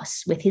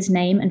pass with his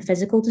name and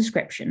physical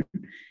description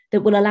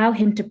that will allow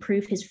him to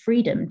prove his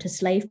freedom to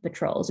slave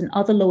patrols and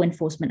other law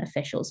enforcement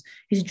officials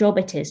whose job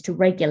it is to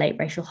regulate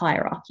racial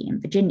hierarchy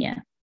in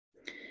Virginia.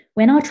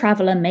 When our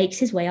traveler makes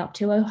his way up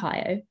to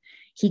Ohio,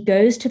 he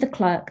goes to the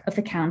clerk of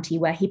the county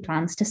where he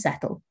plans to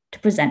settle to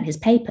present his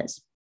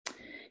papers.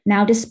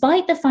 Now,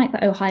 despite the fact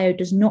that Ohio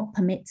does not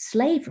permit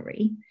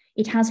slavery,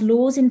 it has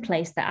laws in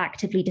place that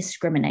actively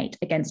discriminate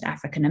against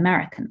African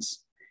Americans,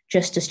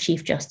 just as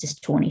Chief Justice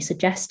Taney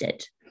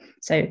suggested.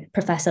 So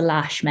Professor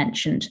Lash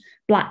mentioned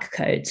Black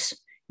codes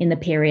in the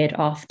period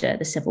after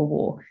the Civil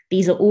War.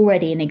 These are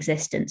already in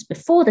existence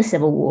before the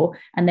Civil War,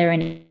 and they're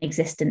in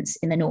existence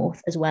in the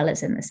North as well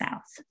as in the South,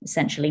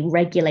 essentially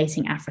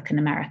regulating African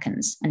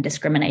Americans and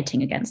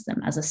discriminating against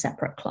them as a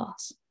separate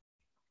class.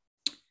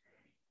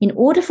 In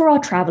order for our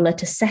traveler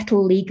to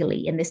settle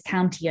legally in this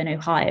county in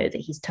Ohio that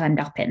he's turned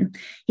up in,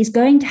 he's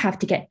going to have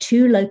to get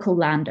two local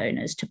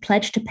landowners to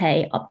pledge to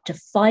pay up to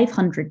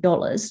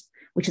 $500,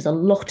 which is a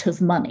lot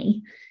of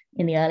money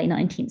in the early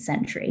 19th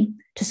century,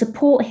 to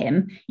support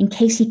him in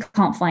case he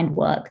can't find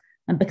work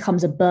and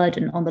becomes a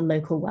burden on the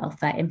local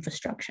welfare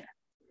infrastructure.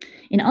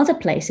 In other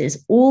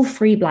places, all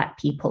free Black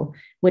people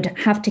would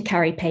have to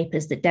carry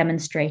papers that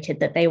demonstrated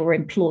that they were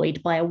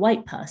employed by a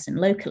white person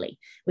locally,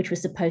 which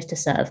was supposed to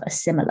serve a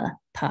similar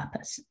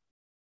purpose.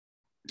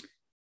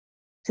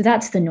 So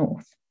that's the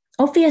North.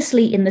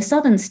 Obviously, in the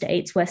southern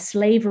states, where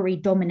slavery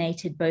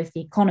dominated both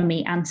the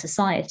economy and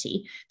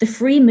society, the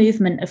free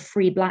movement of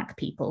free Black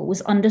people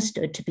was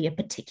understood to be a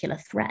particular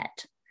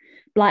threat.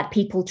 Black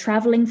people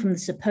traveling from the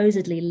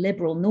supposedly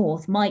liberal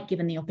North might,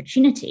 given the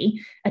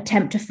opportunity,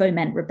 attempt to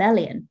foment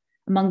rebellion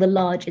among the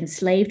large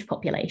enslaved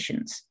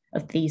populations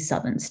of these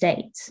southern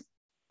states.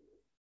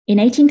 In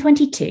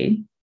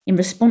 1822, in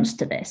response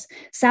to this,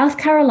 South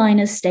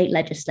Carolina's state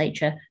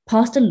legislature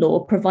passed a law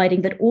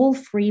providing that all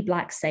free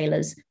Black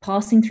sailors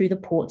passing through the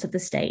ports of the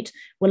state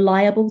were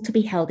liable to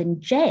be held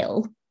in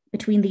jail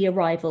between the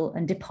arrival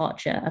and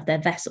departure of their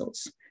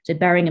vessels. So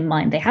bearing in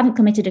mind, they haven't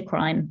committed a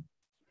crime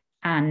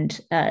and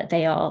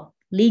they are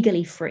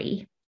legally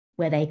free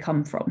where they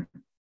come from,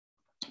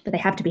 but they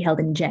have to be held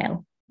in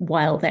jail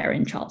while they're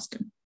in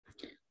Charleston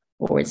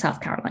or in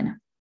South Carolina.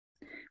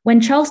 When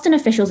Charleston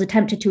officials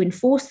attempted to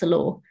enforce the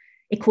law,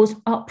 it caused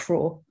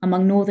uproar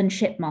among Northern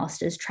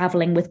shipmasters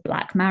traveling with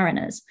Black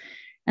mariners.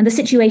 And the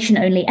situation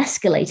only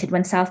escalated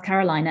when South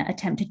Carolina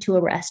attempted to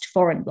arrest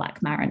foreign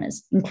Black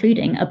mariners,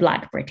 including a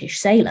Black British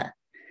sailor.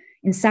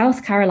 In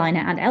South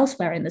Carolina and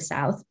elsewhere in the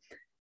South,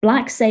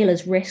 Black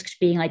sailors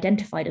risked being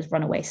identified as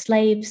runaway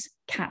slaves,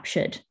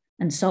 captured,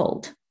 and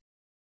sold.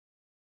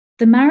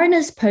 The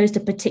mariners posed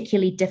a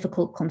particularly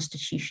difficult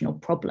constitutional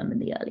problem in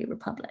the early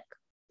republic.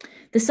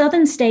 The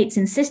southern states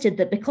insisted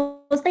that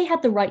because they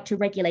had the right to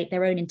regulate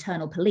their own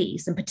internal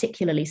police, and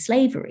particularly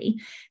slavery,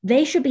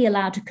 they should be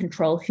allowed to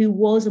control who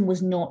was and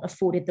was not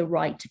afforded the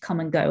right to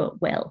come and go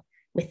at will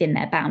within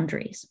their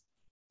boundaries.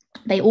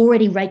 They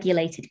already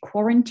regulated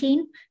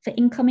quarantine for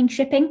incoming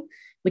shipping,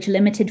 which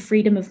limited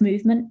freedom of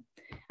movement,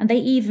 and they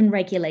even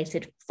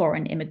regulated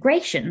foreign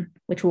immigration,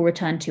 which we'll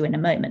return to in a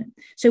moment.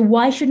 So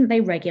why shouldn't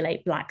they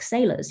regulate Black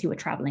sailors who were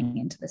traveling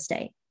into the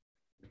state?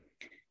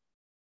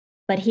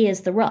 But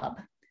here's the rub.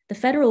 The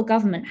federal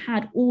government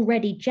had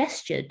already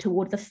gestured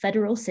toward the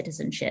federal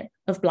citizenship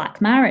of Black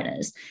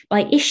mariners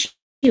by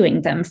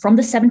issuing them from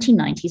the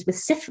 1790s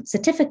with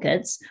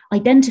certificates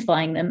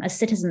identifying them as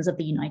citizens of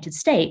the United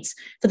States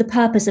for the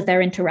purpose of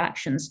their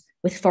interactions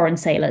with foreign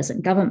sailors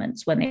and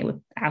governments when they were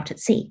out at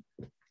sea.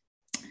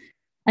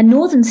 And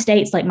northern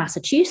states like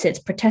Massachusetts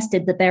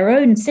protested that their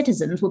own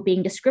citizens were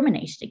being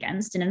discriminated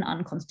against in an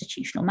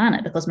unconstitutional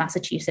manner because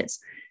Massachusetts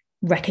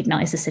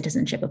recognized the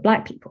citizenship of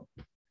Black people.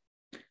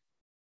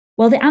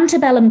 While the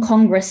antebellum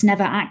Congress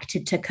never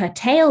acted to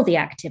curtail the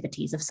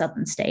activities of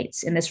southern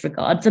states in this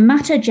regard, the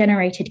matter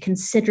generated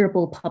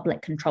considerable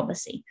public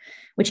controversy,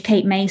 which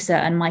Kate Macer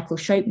and Michael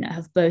Schoepner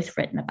have both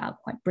written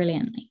about quite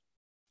brilliantly.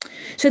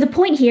 So the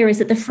point here is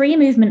that the free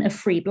movement of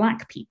free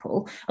Black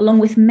people, along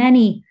with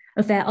many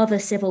of their other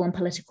civil and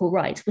political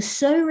rights, was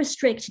so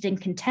restricted and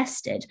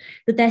contested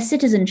that their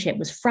citizenship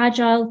was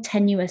fragile,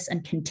 tenuous,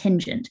 and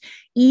contingent,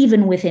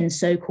 even within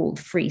so-called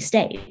free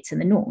states in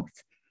the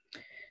North.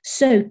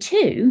 So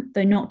too,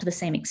 though not to the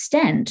same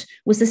extent,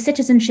 was the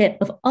citizenship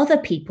of other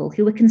people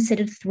who were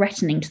considered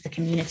threatening to the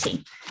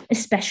community,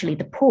 especially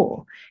the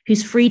poor,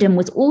 whose freedom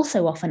was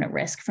also often at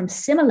risk from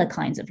similar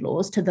kinds of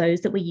laws to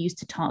those that were used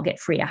to target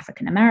free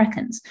African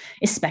Americans,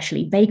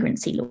 especially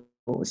vagrancy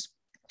laws.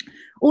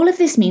 All of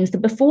this means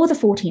that before the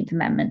 14th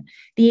Amendment,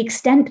 the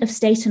extent of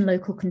state and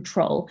local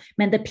control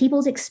meant that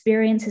people's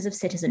experiences of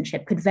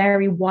citizenship could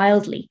vary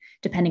wildly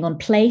depending on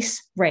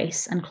place,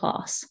 race, and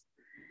class.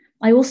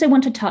 I also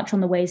want to touch on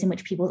the ways in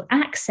which people's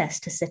access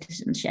to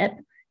citizenship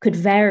could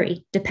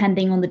vary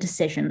depending on the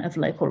decision of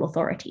local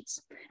authorities.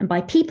 And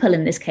by people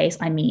in this case,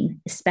 I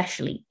mean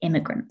especially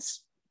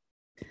immigrants.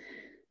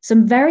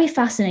 Some very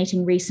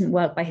fascinating recent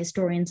work by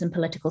historians and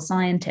political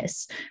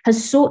scientists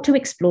has sought to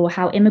explore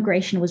how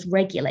immigration was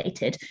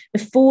regulated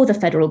before the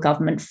federal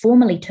government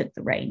formally took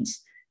the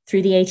reins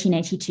through the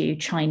 1882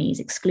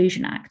 Chinese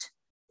Exclusion Act.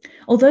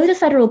 Although the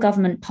federal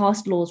government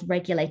passed laws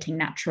regulating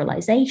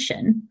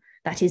naturalization,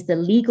 that is the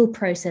legal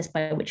process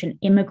by which an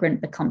immigrant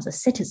becomes a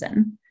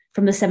citizen,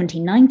 from the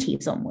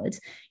 1790s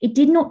onwards, it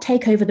did not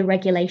take over the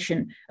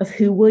regulation of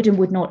who would and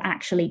would not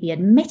actually be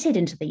admitted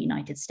into the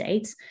United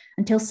States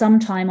until some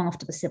time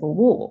after the Civil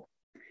War.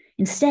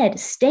 Instead,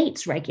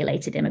 states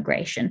regulated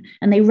immigration,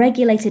 and they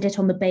regulated it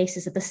on the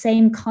basis of the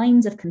same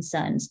kinds of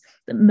concerns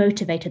that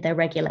motivated their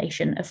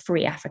regulation of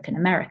free African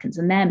Americans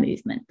and their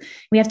movement.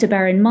 We have to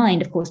bear in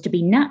mind, of course, to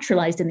be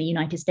naturalized in the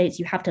United States,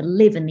 you have to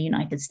live in the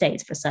United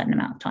States for a certain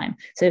amount of time.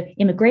 So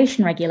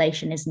immigration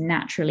regulation is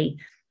naturally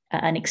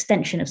an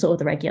extension of sort of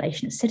the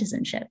regulation of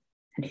citizenship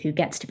and who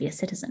gets to be a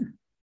citizen.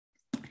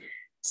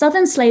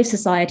 Southern slave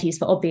societies,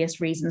 for obvious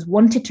reasons,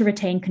 wanted to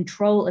retain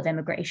control of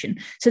immigration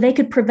so they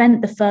could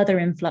prevent the further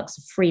influx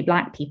of free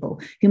Black people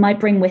who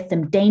might bring with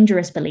them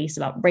dangerous beliefs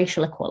about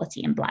racial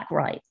equality and Black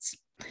rights.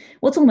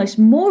 What's almost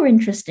more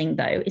interesting,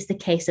 though, is the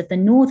case of the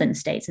northern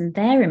states and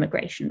their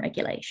immigration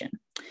regulation.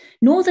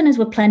 Northerners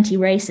were plenty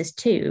racist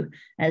too,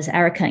 as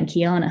Erica and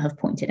Kiana have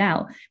pointed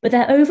out, but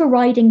their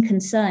overriding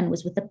concern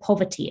was with the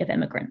poverty of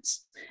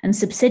immigrants and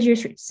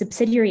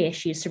subsidiary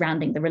issues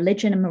surrounding the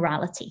religion and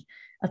morality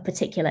of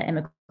particular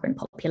immigrant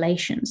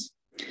populations.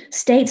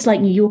 States like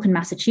New York and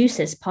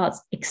Massachusetts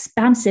passed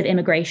expansive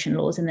immigration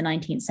laws in the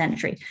 19th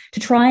century to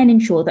try and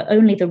ensure that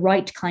only the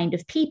right kind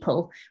of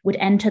people would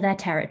enter their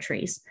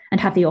territories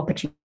and have the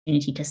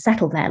opportunity to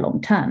settle there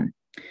long term.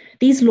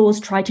 These laws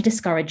tried to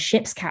discourage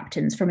ships'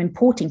 captains from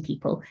importing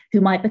people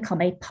who might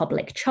become a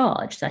public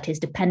charge, that is,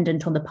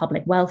 dependent on the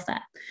public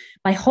welfare,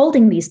 by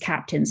holding these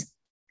captains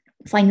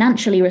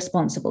financially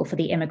responsible for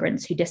the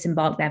immigrants who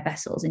disembarked their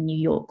vessels in New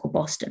York or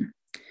Boston.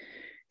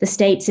 The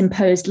states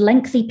imposed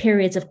lengthy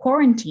periods of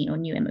quarantine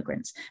on new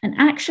immigrants and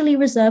actually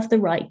reserved the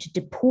right to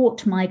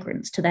deport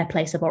migrants to their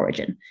place of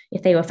origin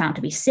if they were found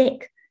to be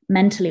sick,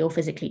 mentally or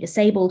physically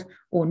disabled,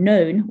 or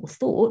known or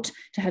thought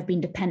to have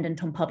been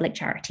dependent on public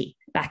charity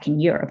back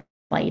in Europe,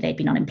 i.e. they'd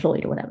been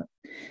unemployed or whatever.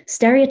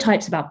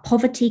 Stereotypes about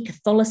poverty,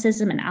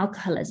 Catholicism, and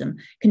alcoholism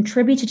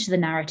contributed to the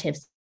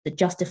narratives that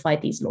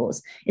justified these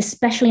laws,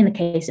 especially in the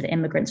case of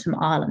immigrants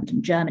from Ireland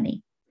and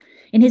Germany.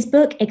 In his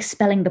book,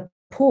 Expelling the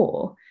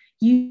Poor,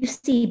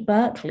 UC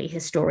Berkeley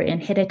historian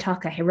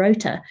Hidetaka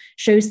Hirota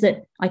shows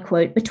that, I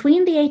quote,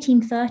 between the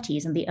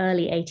 1830s and the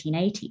early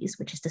 1880s,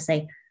 which is to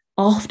say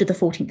after the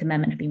 14th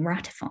Amendment had been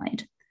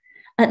ratified,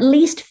 at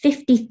least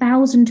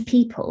 50,000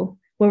 people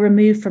were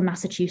removed from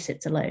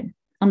Massachusetts alone,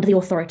 under the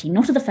authority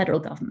not of the federal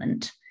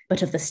government,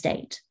 but of the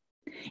state.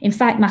 In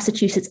fact,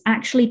 Massachusetts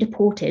actually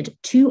deported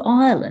to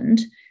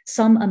Ireland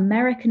some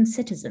American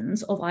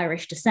citizens of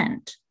Irish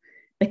descent,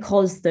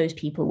 because those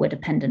people were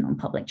dependent on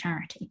public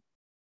charity.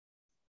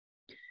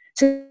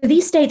 So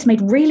these states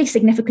made really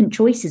significant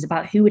choices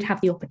about who would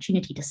have the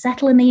opportunity to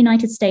settle in the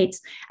United States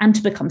and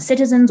to become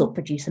citizens or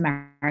produce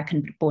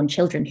American-born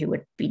children who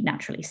would be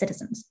naturally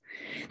citizens.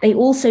 They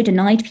also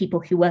denied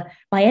people who were,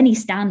 by any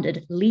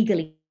standard,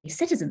 legally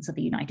citizens of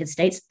the United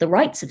States the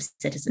rights of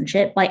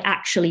citizenship by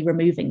actually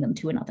removing them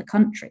to another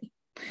country.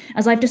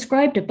 As I've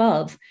described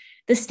above,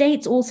 the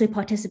states also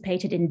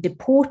participated in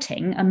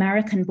deporting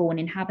American-born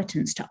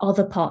inhabitants to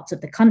other parts of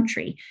the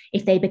country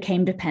if they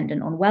became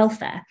dependent on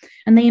welfare,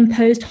 and they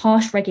imposed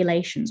harsh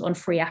regulations on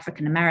free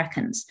African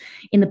Americans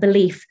in the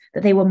belief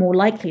that they were more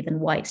likely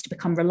than whites to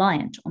become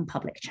reliant on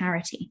public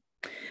charity.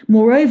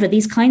 Moreover,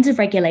 these kinds of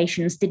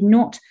regulations did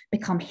not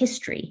become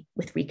history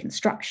with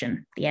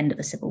Reconstruction, the end of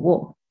the Civil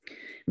War.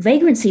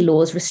 Vagrancy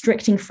laws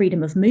restricting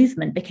freedom of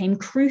movement became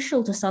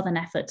crucial to Southern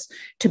efforts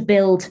to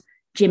build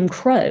Jim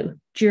Crow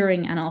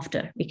during and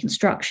after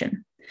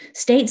Reconstruction.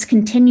 States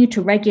continued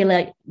to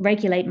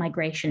regulate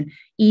migration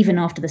even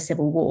after the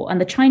Civil War,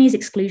 and the Chinese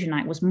Exclusion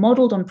Act was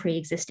modeled on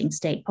pre-existing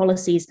state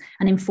policies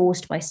and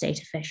enforced by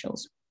state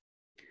officials.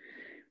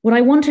 What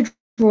I want to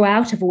draw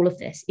out of all of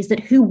this is that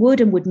who would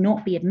and would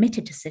not be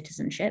admitted to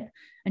citizenship,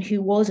 and who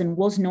was and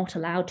was not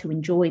allowed to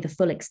enjoy the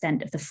full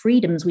extent of the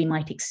freedoms we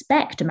might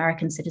expect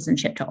American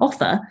citizenship to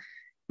offer,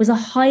 was a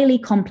highly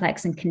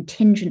complex and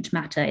contingent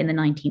matter in the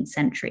 19th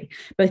century,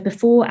 both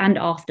before and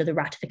after the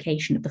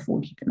ratification of the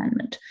 14th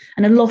Amendment.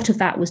 And a lot of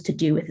that was to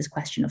do with this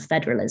question of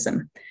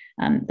federalism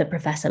that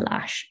Professor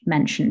Lash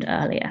mentioned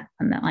earlier,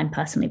 and that I'm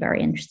personally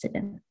very interested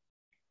in.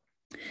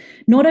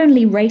 Not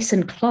only race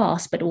and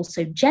class, but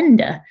also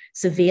gender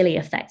severely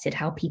affected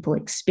how people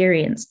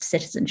experienced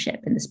citizenship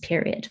in this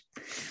period.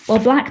 While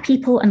Black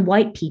people and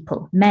white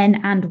people,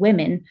 men and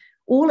women,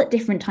 all at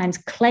different times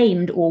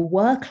claimed or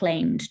were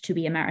claimed to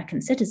be American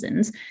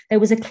citizens, there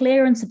was a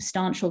clear and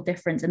substantial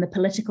difference in the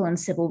political and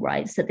civil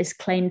rights that this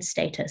claimed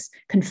status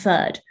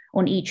conferred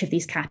on each of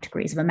these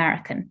categories of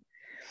American,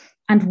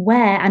 and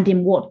where and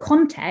in what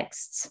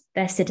contexts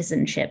their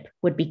citizenship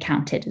would be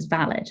counted as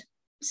valid.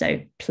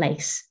 So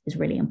place is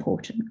really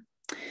important.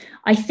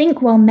 I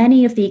think while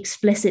many of the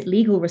explicit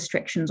legal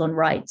restrictions on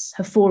rights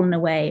have fallen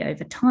away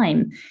over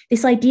time,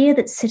 this idea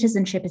that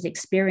citizenship is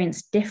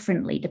experienced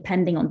differently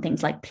depending on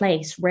things like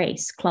place,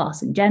 race,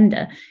 class, and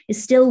gender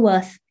is still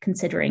worth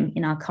considering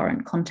in our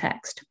current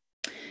context.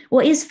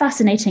 What is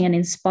fascinating and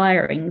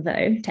inspiring,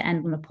 though, to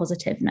end on a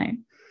positive note,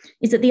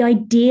 is that the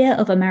idea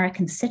of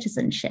American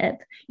citizenship,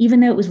 even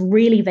though it was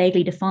really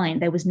vaguely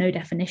defined, there was no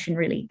definition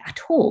really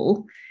at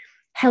all,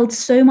 held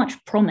so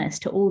much promise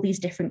to all these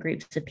different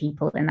groups of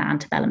people in the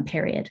antebellum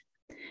period.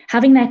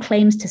 Having their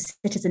claims to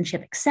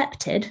citizenship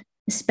accepted,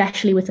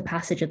 especially with the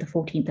passage of the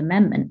 14th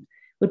Amendment,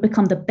 would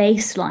become the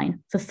baseline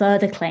for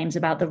further claims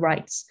about the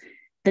rights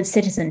that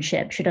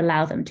citizenship should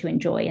allow them to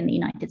enjoy in the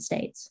United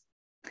States.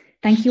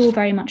 Thank you all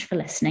very much for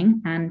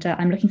listening, and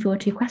I'm looking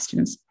forward to your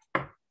questions.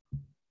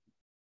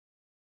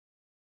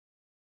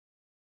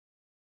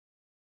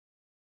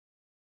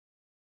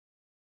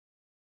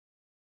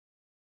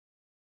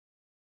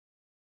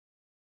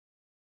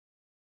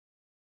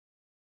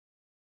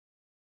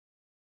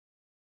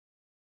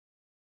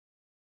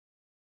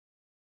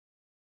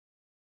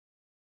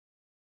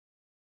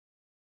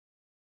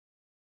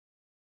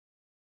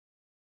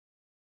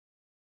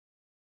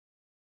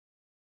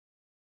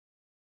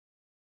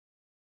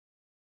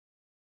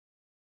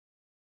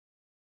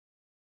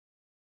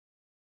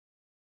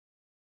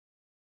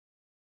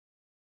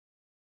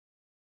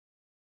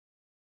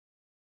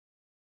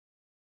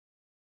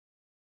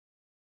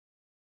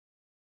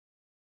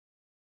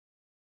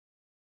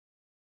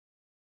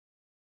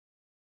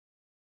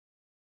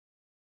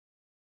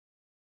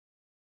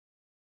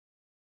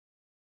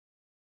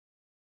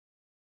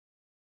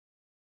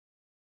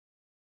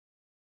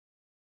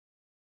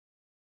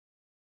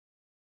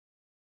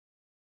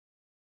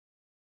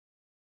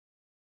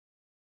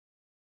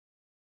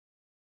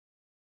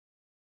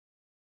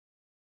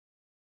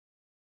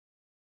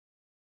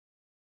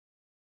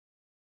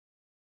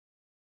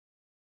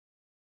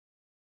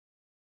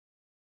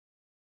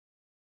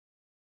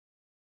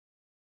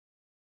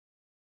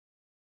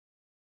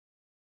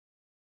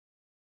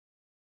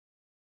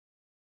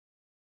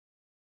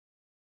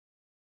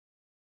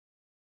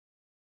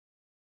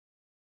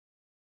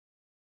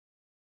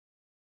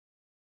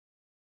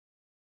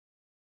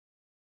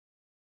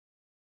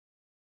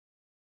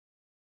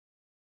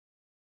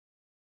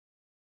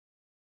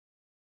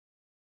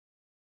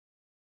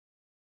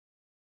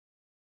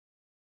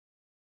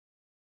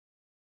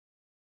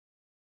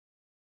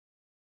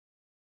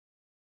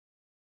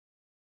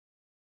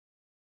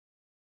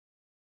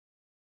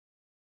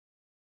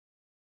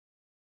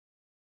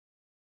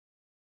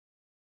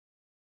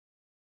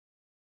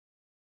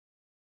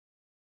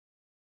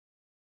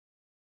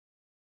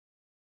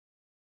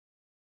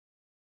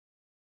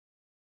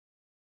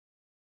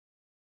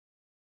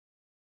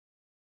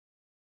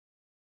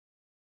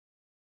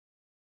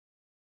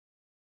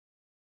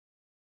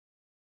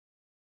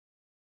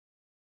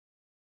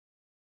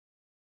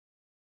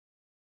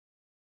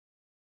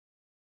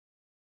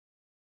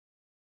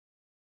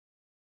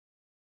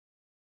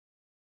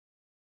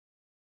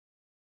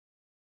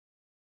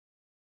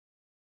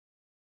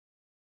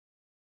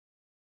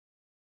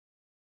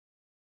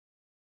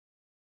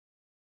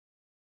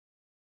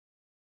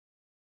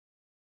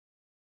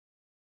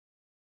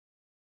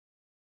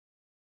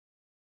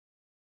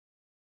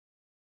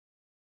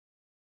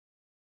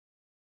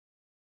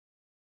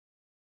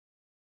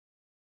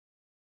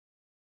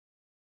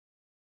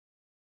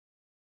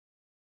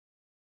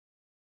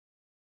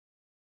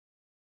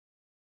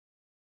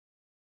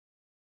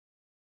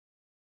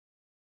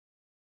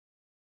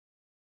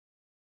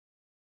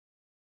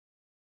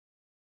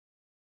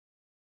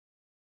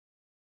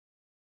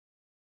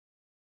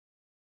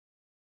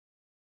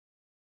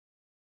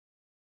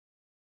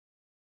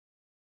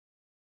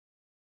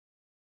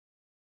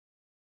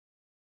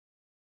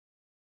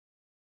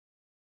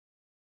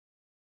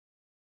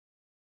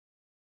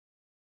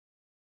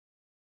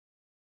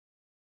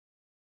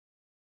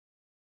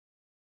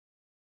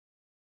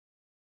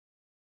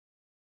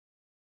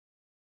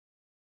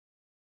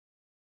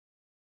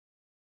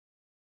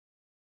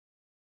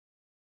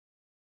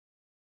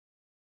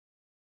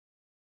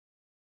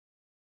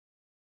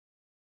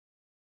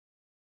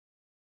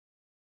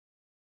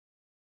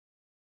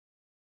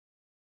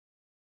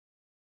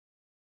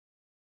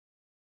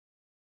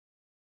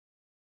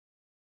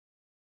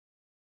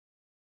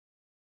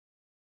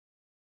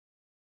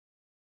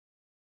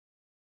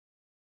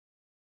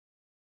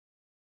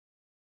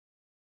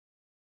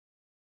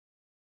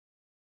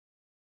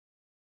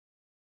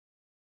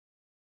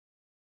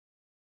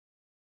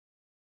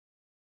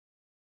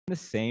 the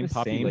same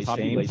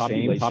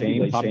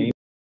population.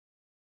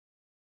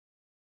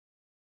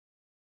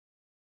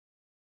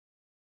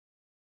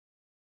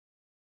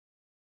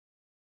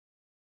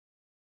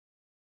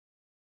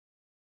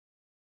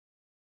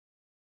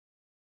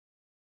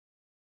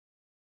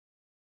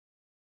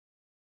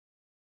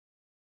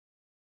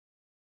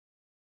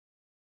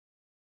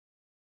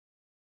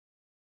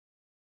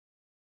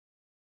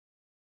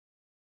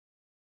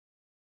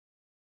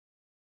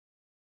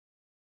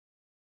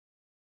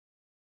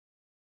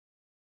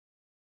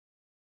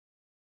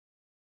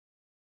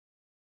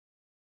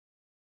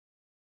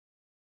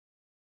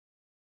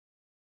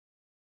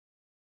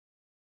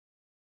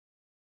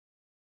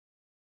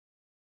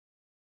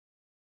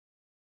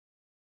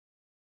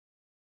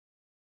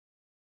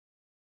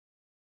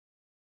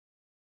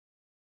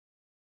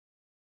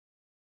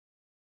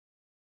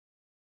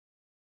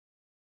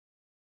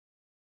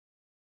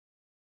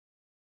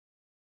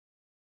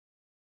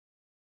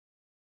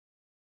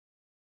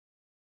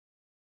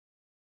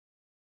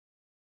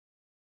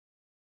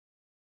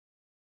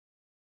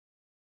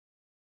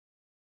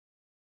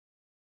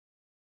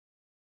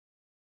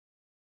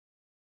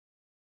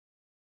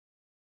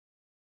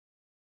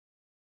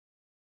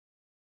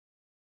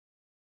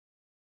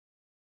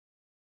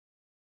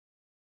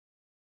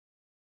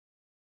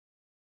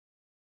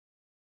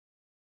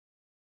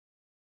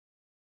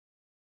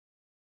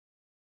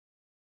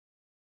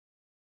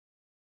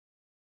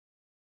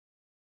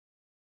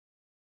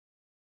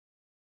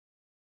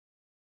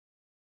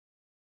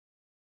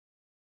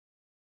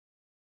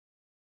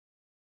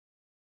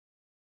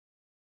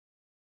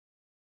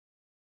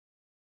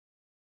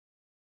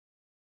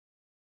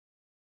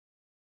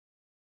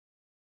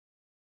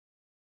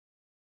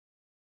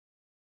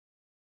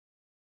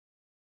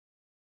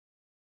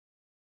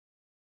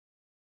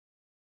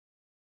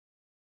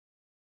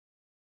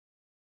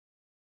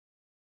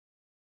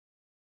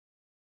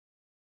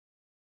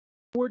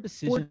 Poor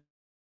decision.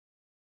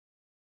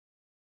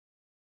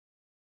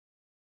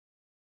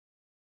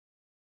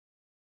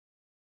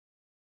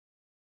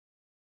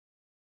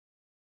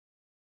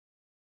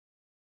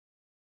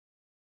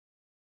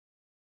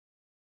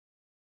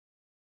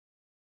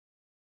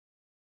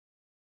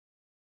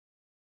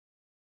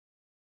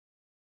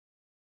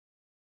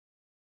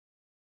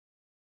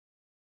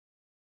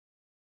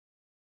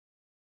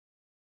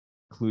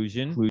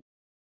 Conclusion.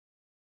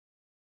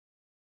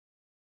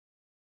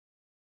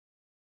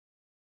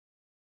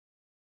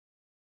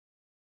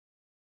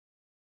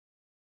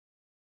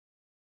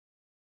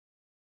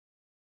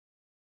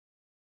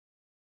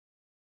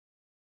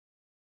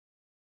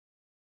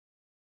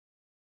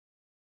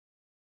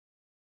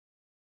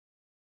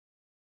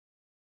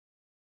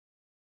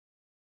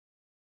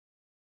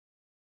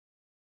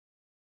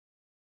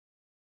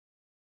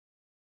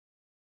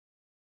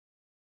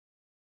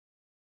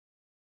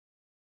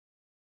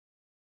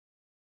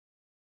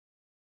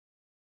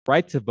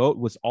 Right to vote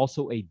was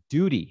also a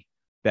duty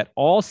that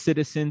all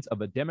citizens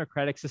of a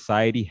democratic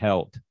society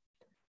held.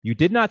 You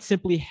did not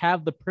simply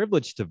have the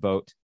privilege to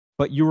vote,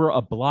 but you were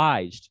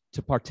obliged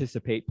to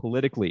participate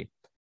politically,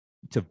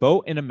 to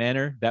vote in a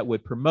manner that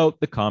would promote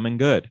the common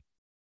good.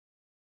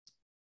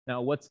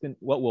 Now,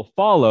 what will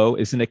follow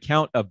is an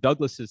account of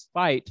Douglas's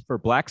fight for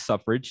Black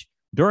suffrage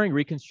during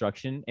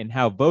Reconstruction and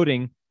how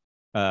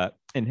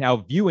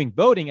viewing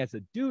voting as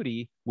a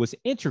duty was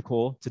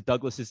integral to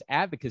Douglas's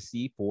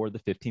advocacy for the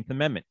 15th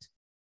Amendment.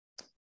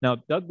 Now,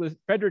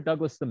 Frederick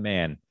Douglass, the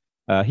man,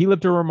 he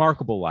lived a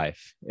remarkable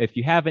life. If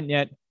you haven't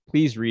yet,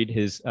 please read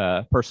his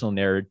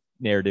personal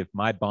narrative,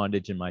 My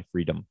Bondage and My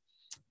Freedom.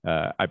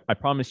 I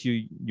promise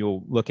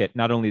you'll look at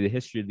not only the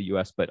history of the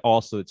U.S., but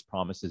also its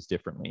promises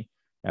differently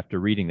after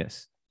reading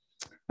this.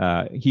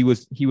 He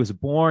was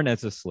born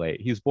as a slave.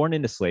 He was born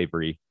into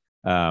slavery,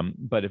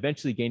 but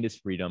eventually gained his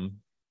freedom.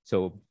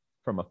 So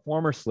from a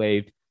former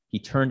slave, he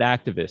turned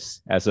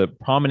activist as a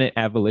prominent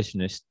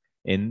abolitionist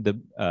in the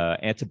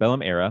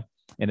antebellum era,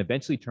 and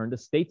eventually turned a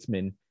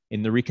statesman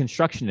in the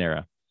Reconstruction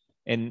era.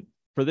 And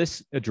for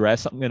this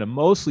address, I'm going to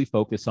mostly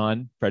focus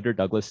on Frederick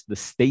Douglass, the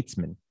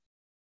statesman.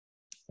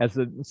 As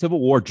the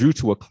Civil War drew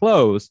to a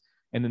close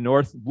and the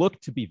North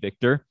looked to be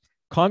victor,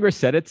 Congress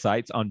set its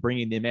sights on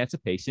bringing the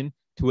emancipation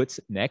to its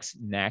next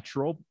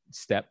natural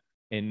step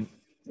in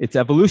its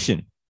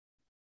evolution,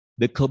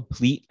 the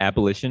complete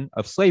abolition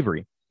of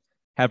slavery.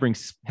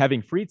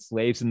 Having freed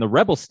slaves in the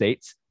rebel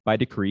states by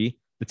decree,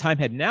 the time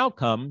had now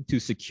come to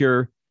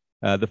secure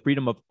the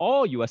freedom of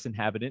all U.S.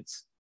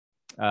 inhabitants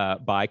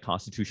by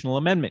constitutional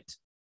amendment.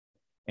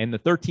 And the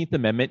 13th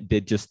Amendment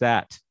did just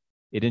that.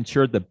 It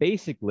ensured the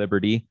basic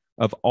liberty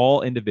of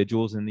all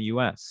individuals in the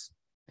U.S.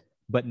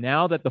 But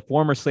now that the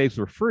former slaves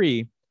were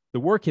free, the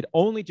work had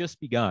only just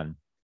begun.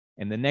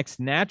 And the next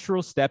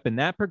natural step in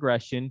that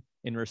progression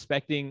in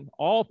respecting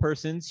all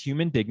persons'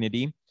 human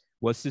dignity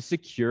was to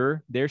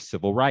secure their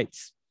civil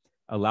rights,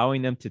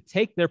 allowing them to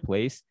take their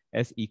place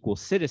as equal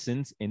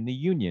citizens in the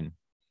Union.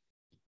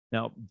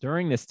 Now,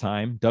 during this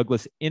time,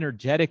 Douglass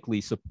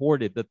energetically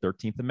supported the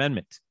 13th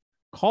Amendment,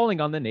 calling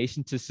on the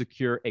nation to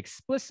secure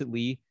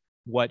explicitly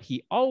what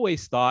he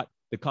always thought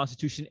the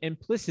Constitution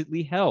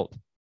implicitly held,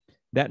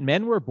 that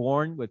men were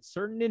born with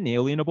certain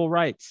inalienable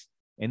rights,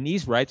 and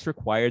these rights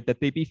required that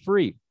they be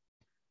free.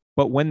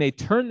 But when they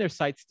turned their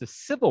sights to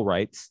civil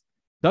rights,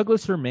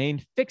 Douglass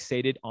remained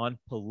fixated on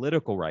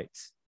political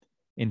rights.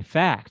 In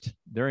fact,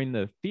 during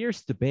the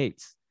fierce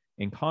debates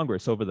in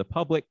Congress over the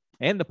public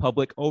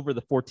over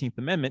the 14th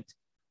Amendment,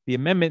 the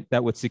amendment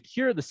that would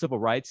secure the civil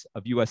rights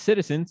of US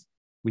citizens,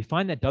 we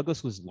find that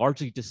Douglass was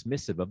largely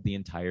dismissive of the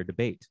entire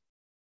debate.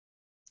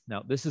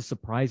 Now, this is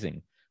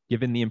surprising,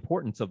 given the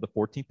importance of the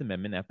 14th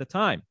Amendment at the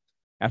time.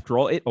 After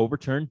all, it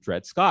overturned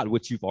Dred Scott,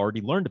 which you've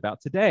already learned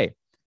about today.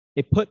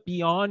 It put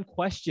beyond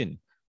question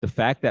the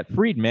fact that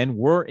freedmen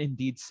were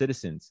indeed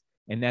citizens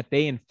and that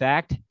they, in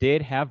fact,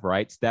 did have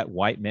rights that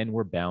white men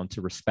were bound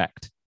to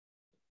respect.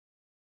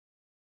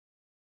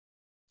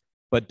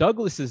 But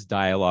Douglass's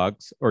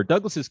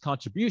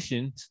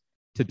contributions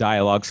to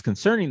dialogues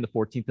concerning the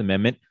 14th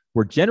Amendment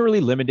were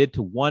generally limited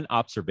to one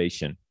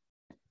observation,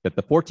 that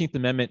the 14th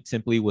Amendment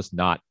simply was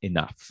not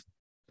enough.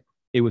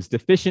 It was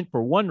deficient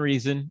for one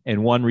reason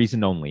and one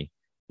reason only.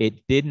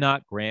 It did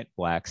not grant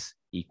Blacks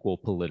equal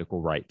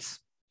political rights.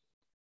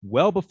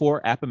 Well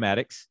before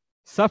Appomattox,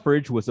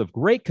 suffrage was of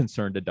great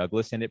concern to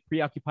Douglass, and it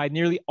preoccupied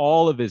nearly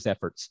all of his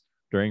efforts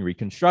during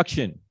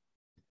Reconstruction.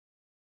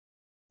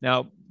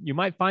 Now, you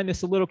might find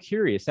this a little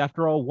curious.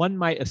 After all, one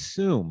might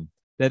assume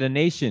that a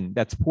nation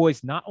that's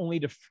poised not only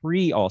to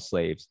free all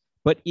slaves,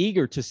 but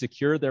eager to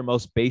secure their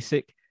most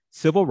basic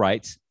civil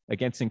rights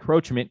against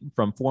encroachment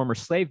from former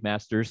slave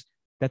masters,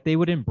 that they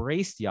would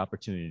embrace the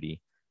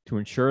opportunity to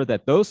ensure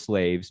that those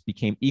slaves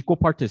became equal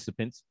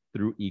participants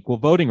through equal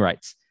voting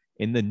rights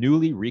in the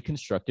newly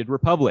reconstructed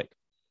republic.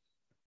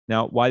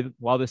 Now,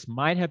 while this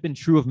might have been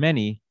true of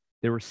many,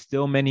 there were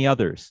still many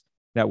others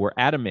that were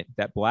adamant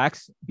that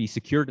Blacks be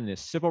secured in their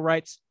civil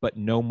rights, but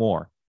no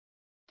more.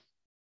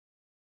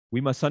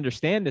 We must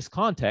understand this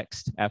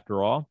context,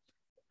 after all,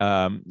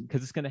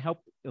 because it's going to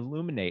help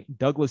illuminate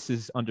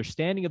Douglass's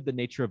understanding of the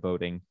nature of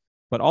voting,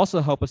 but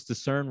also help us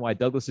discern why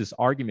Douglass's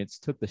arguments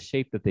took the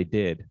shape that they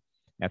did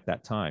at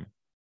that time.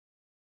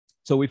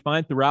 So we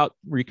find throughout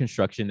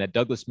Reconstruction that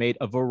Douglass made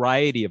a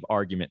variety of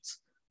arguments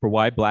for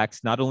why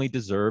Blacks not only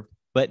deserved,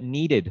 but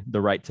needed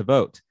the right to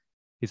vote.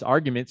 His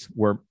arguments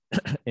were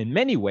in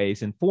many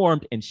ways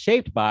informed and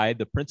shaped by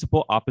the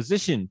principal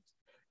opposition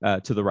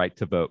to the right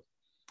to vote,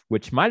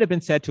 which might have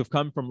been said to have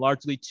come from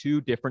largely two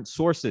different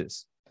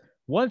sources.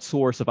 One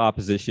source of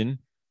opposition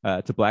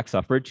to Black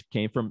suffrage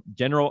came from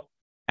general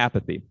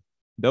apathy,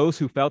 those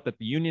who felt that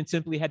the Union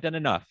simply had done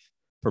enough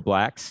for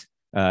Blacks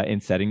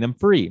in setting them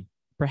free.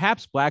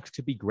 Perhaps Blacks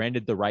could be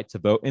granted the right to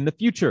vote in the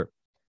future,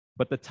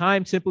 but the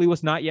time simply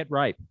was not yet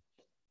ripe.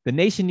 The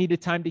nation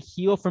needed time to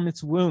heal from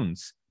its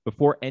wounds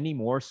before any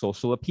more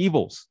social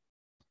upheavals.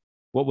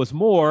 What was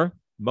more,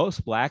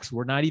 most Blacks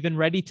were not even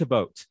ready to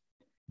vote.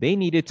 They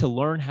needed to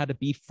learn how to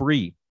be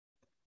free,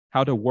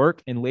 how to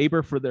work and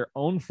labor for their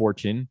own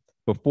fortune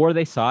before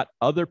they sought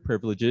other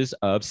privileges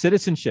of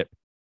citizenship.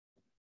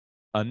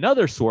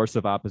 Another source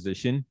of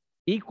opposition,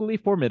 equally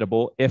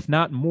formidable, if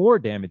not more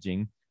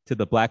damaging to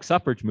the Black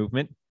suffrage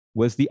movement,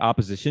 was the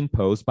opposition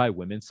posed by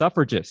women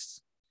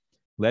suffragists.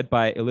 Led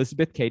by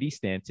Elizabeth Cady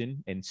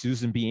Stanton and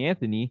Susan B.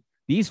 Anthony,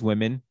 these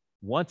women,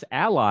 once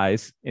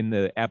allies in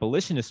the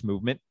abolitionist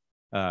movement,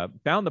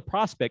 found the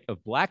prospect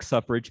of Black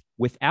suffrage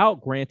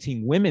without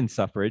granting women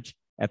suffrage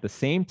at the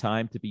same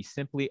time to be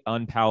simply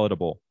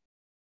unpalatable.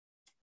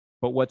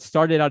 But what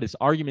started out as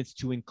arguments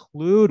to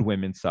include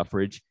women's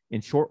suffrage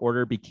in short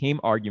order became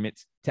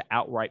arguments to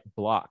outright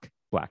block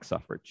Black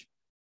suffrage.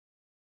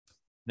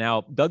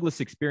 Now, Douglass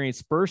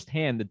experienced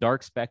firsthand the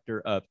dark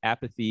specter of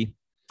apathy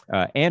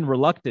and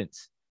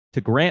reluctance to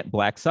grant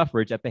Black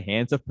suffrage at the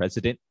hands of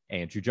President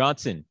Andrew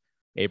Johnson,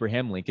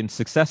 Abraham Lincoln's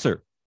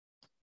successor.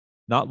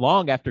 Not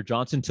long after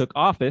Johnson took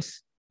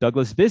office,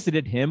 Douglass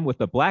visited him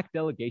with a Black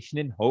delegation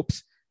in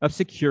hopes of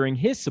securing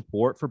his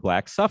support for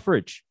Black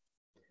suffrage.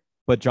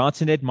 But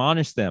Johnson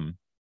admonished them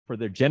for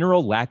their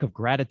general lack of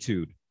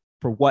gratitude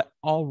for what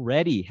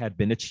already had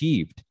been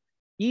achieved,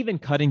 even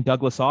cutting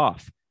Douglass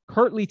off,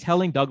 curtly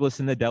telling Douglass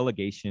and the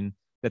delegation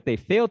that they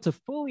failed to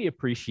fully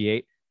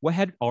appreciate what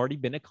had already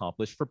been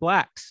accomplished for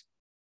Blacks.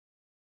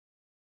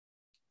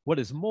 What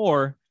is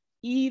more,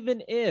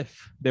 even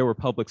if there were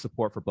public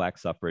support for Black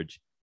suffrage,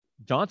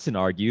 Johnson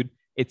argued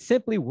it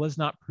simply was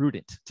not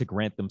prudent to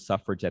grant them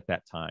suffrage at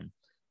that time.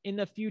 In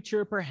the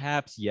future,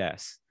 perhaps,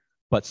 yes,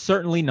 but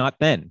certainly not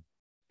then.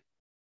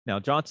 Now,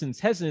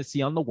 Johnson's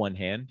hesitancy on the one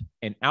hand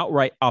and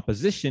outright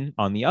opposition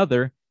on the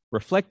other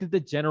reflected the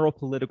general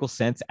political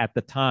sense at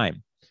the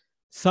time.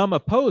 Some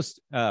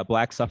opposed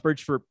Black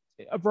suffrage for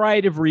a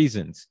variety of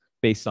reasons,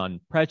 based on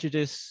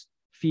prejudice,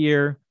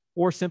 fear,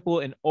 or simple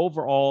and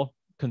overall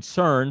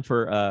concern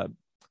for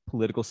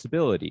political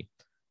stability.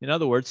 In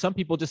other words, some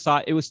people just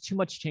thought it was too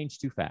much change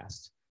too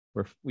fast.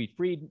 We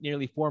freed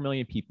nearly 4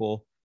 million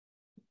people.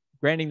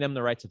 Granting them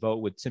the right to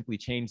vote would simply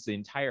change the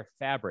entire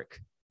fabric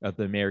of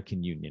the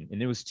American Union,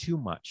 and it was too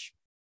much,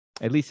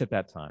 at least at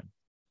that time.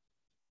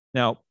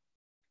 Now,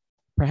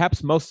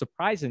 perhaps most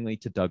surprisingly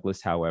to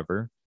Douglass,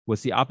 however,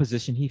 was the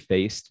opposition he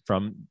faced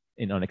from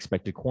an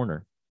unexpected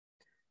corner.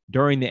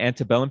 During the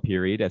antebellum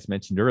period, as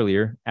mentioned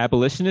earlier,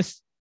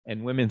 abolitionists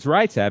and women's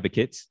rights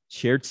advocates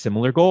shared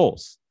similar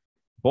goals.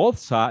 Both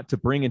sought to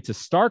bring into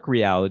stark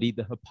reality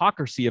the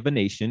hypocrisy of a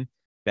nation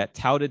that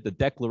touted the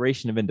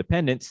Declaration of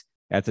Independence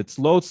as its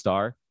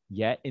lodestar,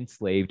 yet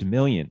enslaved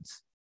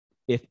millions.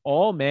 If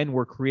all men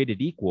were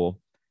created equal,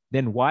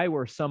 then why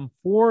were some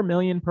 4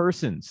 million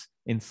persons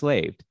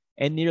enslaved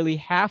and nearly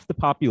half the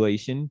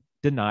population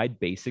denied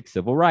basic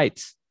civil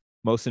rights,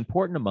 most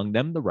important among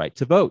them, the right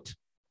to vote?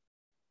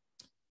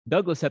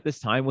 Douglass at this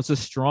time was a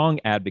strong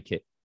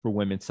advocate for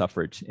women's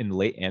suffrage in the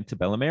late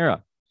antebellum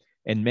era,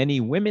 and many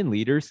women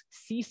leaders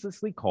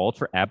ceaselessly called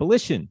for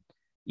abolition,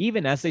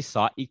 even as they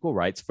sought equal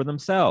rights for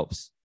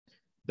themselves.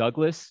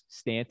 Douglass,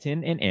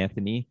 Stanton, and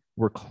Anthony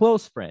were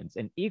close friends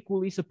and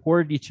equally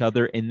supported each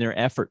other in their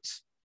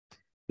efforts.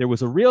 There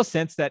was a real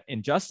sense that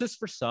injustice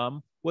for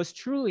some was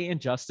truly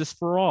injustice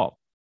for all.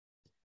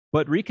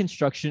 But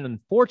Reconstruction,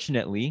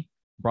 unfortunately,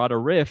 brought a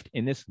rift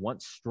in this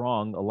once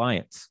strong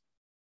alliance.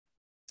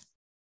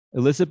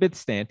 Elizabeth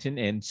Stanton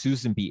and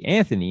Susan B.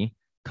 Anthony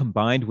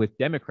combined with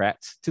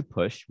Democrats to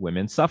push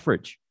women's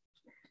suffrage.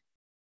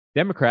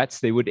 Democrats,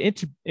 they would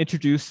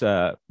introduce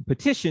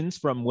petitions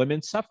from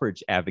women's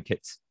suffrage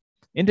advocates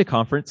into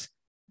conference,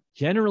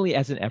 generally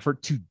as an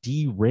effort to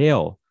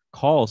derail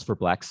calls for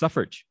Black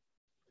suffrage.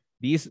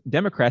 These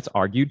Democrats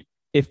argued,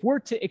 if we're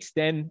to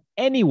extend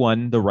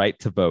anyone the right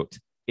to vote,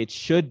 it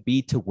should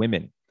be to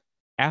women.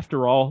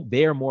 After all,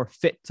 they are more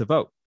fit to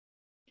vote.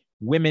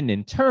 Women,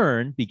 in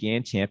turn,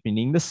 began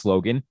championing the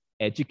slogan,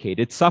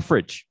 educated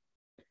suffrage.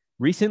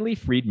 Recently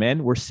freed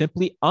men were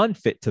simply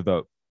unfit to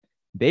vote.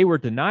 They were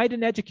denied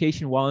an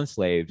education while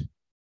enslaved,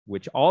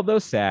 which, although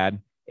sad,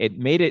 it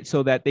made it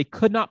so that they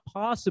could not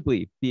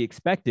possibly be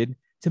expected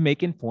to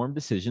make informed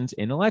decisions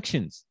in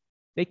elections.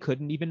 They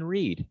couldn't even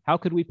read. How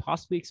could we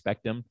possibly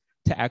expect them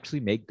to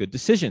actually make good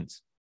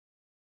decisions?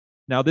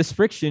 Now, this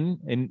friction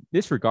in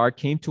this regard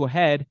came to a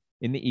head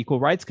in the Equal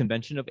Rights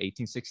Convention of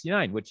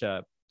 1869, which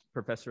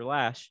Professor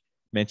Lash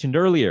mentioned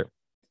earlier.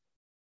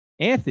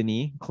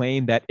 Anthony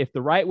claimed that if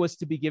the right was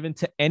to be given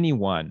to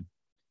anyone,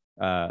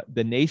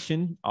 the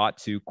nation ought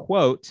to,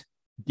 quote,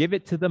 give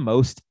it to the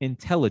most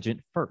intelligent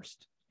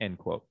first, end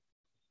quote.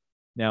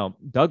 Now,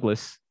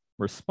 Douglass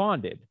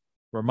responded,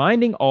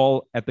 reminding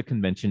all at the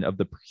convention of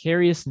the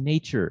precarious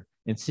nature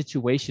and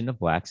situation of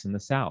Blacks in the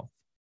South.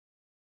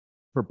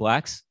 For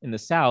Blacks in the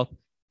South,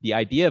 the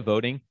idea of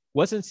voting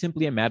wasn't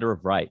simply a matter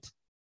of right,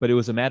 but it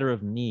was a matter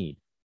of need.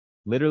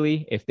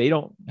 Literally, if they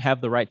don't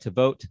have the right to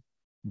vote,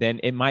 then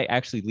it might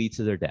actually lead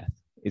to their death.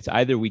 It's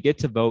either we get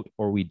to vote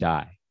or we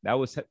die. That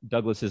was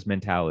Douglass's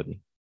mentality.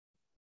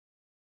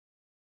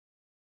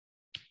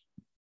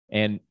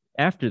 And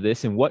after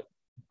this, and what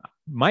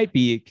might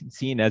be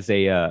seen as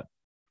a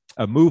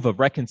move of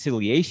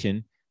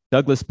reconciliation,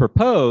 Douglass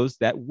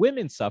proposed that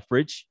women's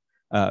suffrage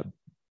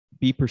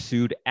be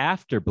pursued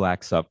after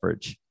Black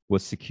suffrage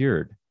was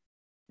secured.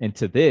 And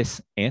to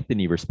this,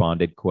 Anthony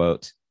responded,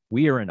 quote,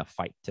 we are in a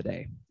fight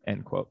today,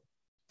 end quote.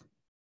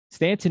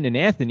 Stanton and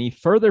Anthony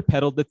further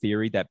peddled the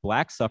theory that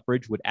Black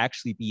suffrage would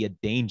actually be a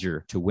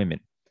danger to women.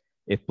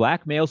 If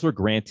Black males were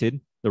granted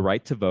the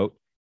right to vote,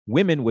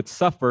 women would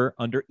suffer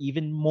under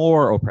even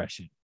more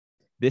oppression.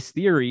 This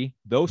theory,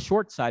 though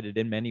short-sighted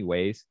in many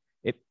ways,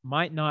 it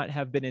might not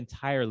have been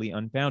entirely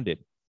unfounded.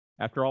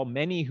 After all,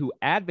 many who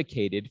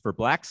advocated for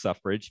Black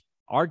suffrage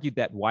argued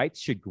that whites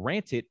should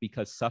grant it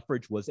because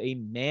suffrage was a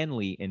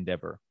manly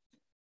endeavor.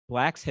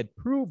 Blacks had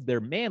proved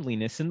their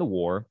manliness in the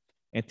war,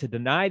 and to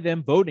deny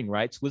them voting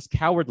rights was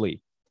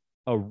cowardly.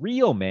 A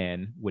real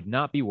man would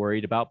not be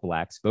worried about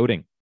Blacks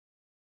voting.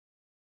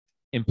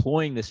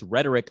 Employing this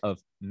rhetoric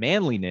of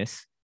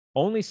manliness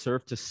only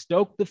served to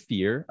stoke the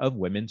fear of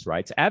women's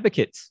rights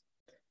advocates.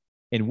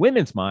 In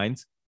women's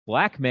minds,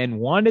 Black men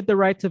wanted the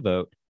right to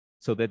vote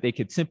so that they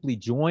could simply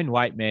join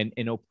white men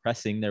in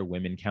oppressing their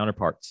women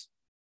counterparts.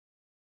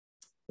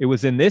 It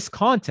was in this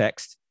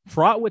context,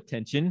 fraught with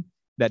tension,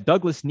 that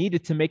Douglass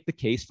needed to make the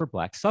case for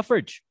Black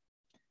suffrage.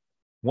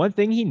 One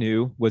thing he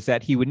knew was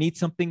that he would need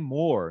something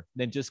more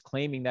than just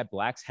claiming that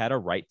Blacks had a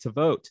right to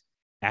vote.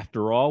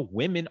 After all,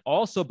 women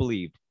also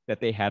believed that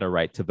they had a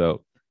right to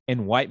vote,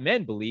 and white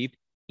men believed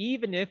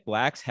even if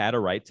Blacks had a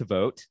right to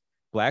vote,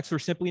 Blacks were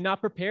simply not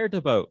prepared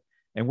to vote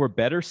and were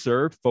better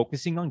served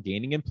focusing on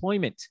gaining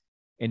employment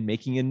and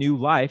making a new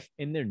life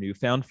in their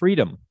newfound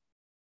freedom.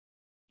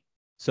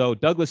 So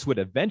Douglass would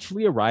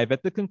eventually arrive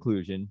at a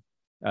conclusion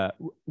that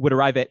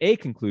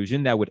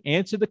would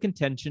answer the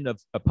contention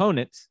of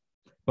opponents,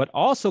 but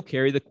also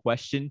carry the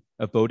question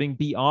of voting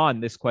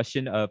beyond this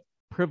question of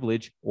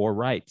privilege or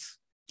rights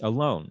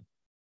alone.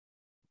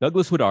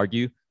 Douglass would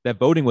argue that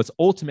voting was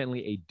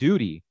ultimately a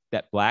duty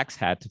that Blacks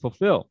had to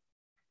fulfill,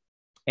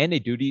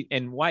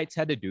 and whites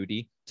had a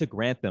duty to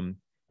grant them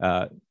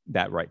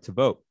that right to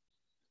vote.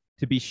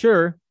 To be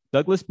sure,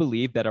 Douglass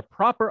believed that a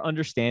proper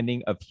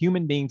understanding of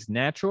human beings'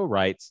 natural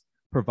rights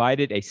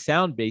provided a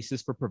sound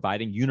basis for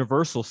providing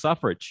universal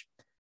suffrage.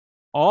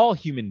 All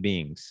human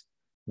beings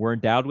were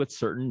endowed with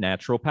certain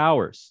natural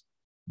powers.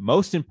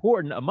 Most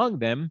important among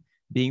them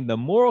being the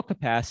moral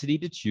capacity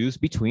to choose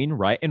between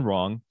right and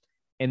wrong,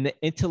 and the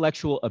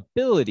intellectual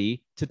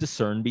ability to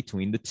discern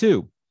between the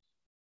two.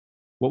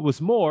 What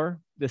was more,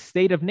 the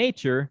state of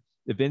nature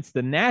evinced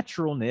the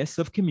naturalness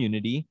of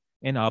community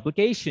and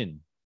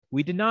obligation.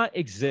 We did not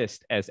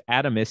exist as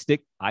atomistic,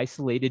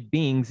 isolated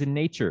beings in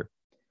nature.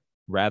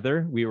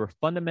 Rather, we were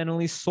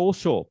fundamentally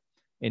social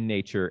in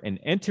nature and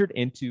entered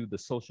into the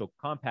social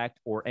compact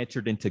or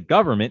entered into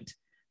government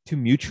to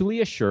mutually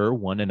assure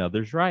one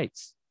another's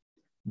rights.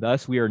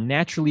 Thus, we are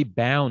naturally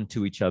bound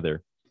to each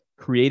other,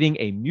 creating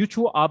a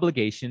mutual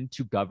obligation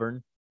to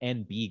govern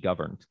and be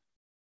governed.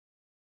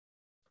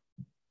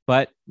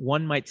 But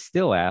one might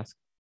still ask,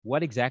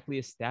 what exactly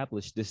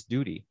established this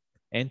duty,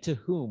 and to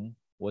whom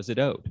was it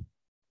owed?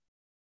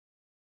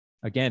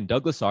 Again,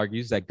 Douglas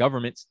argues that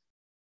governments,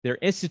 they're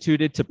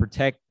instituted to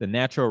protect the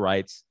natural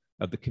rights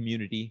of the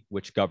community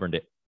which governed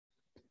it.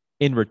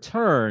 In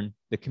return,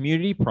 the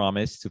community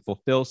promised to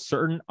fulfill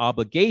certain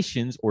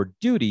obligations or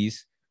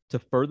duties to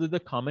further the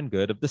common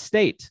good of the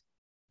state.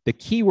 The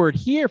key word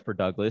here for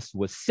Douglas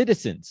was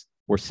citizens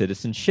or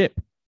citizenship,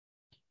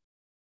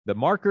 the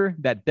marker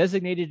that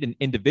designated an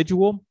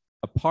individual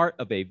a part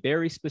of a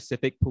very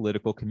specific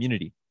political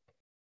community.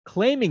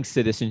 Claiming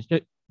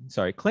citizenship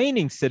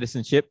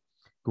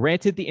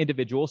granted the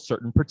individual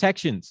certain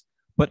protections,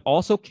 but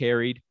also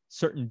carried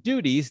certain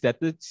duties that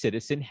the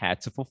citizen had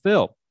to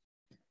fulfill.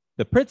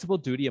 The principal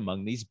duty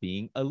among these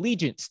being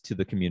allegiance to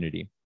the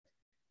community.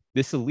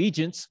 This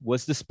allegiance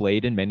was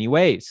displayed in many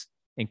ways,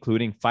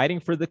 including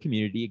fighting for the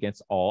community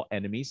against all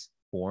enemies,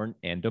 foreign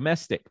and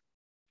domestic.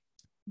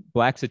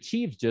 Blacks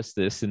achieved just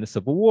this in the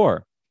Civil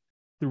War.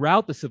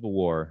 Throughout the Civil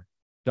War,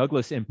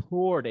 Douglas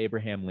implored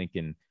Abraham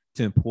Lincoln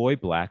to employ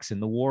Blacks in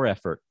the war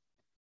effort.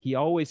 He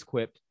always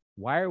quipped,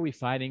 "Why are we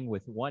fighting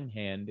with one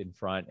hand in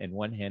front and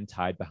one hand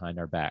tied behind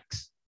our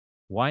backs?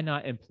 Why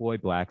not employ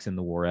Blacks in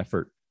the war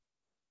effort?"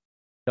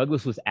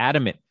 Douglas was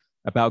adamant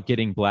about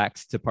getting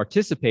Blacks to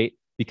participate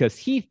because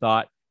he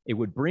thought it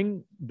would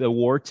bring the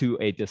war to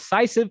a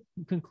decisive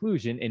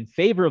conclusion in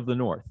favor of the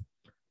North.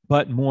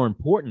 But more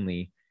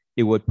importantly,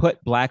 it would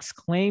put Blacks'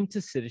 claim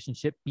to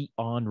citizenship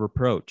beyond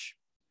reproach.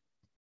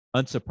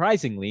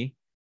 Unsurprisingly,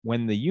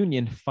 when the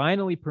Union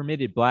finally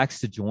permitted Blacks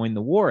to join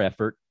the war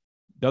effort,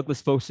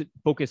 Douglas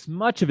focused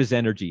much of his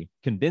energy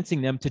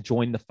convincing them to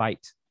join the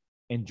fight,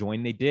 and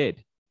join they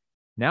did.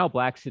 Now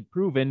Blacks had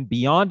proven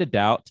beyond a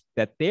doubt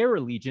that their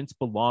allegiance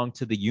belonged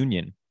to the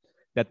Union,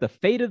 that the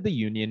fate of the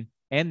Union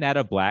and that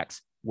of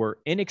Blacks were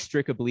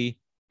inextricably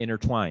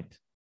intertwined.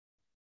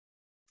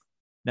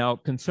 Now,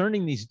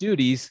 concerning these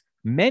duties,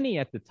 many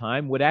at the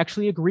time would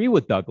actually agree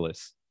with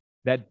Douglas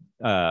that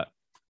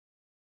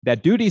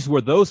duties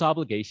were those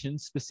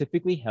obligations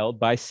specifically held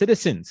by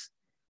citizens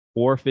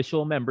or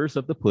official members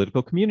of the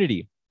political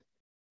community.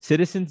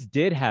 Citizens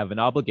did have an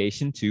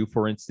obligation to,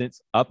 for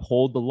instance,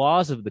 uphold the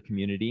laws of the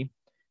community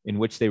in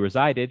which they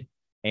resided,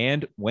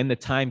 and when the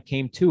time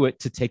came to it,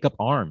 to take up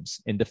arms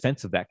in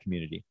defense of that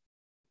community.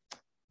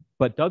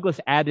 But Douglas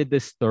added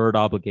this third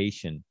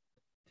obligation,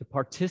 to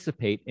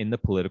participate in the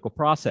political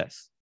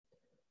process.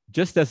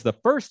 Just as the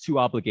first two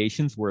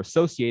obligations were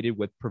associated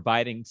with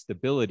providing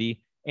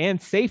stability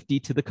and safety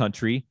to the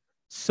country,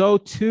 so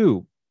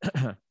too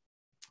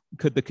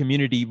could the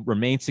community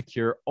remain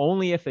secure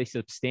only if a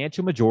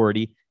substantial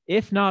majority,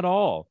 if not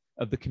all,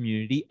 of the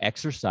community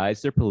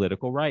exercised their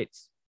political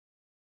rights.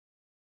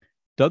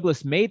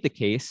 Douglas made the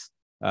case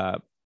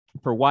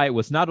for why it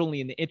was not only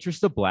in the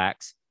interest of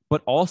Blacks,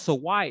 but also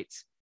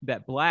whites,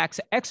 that Blacks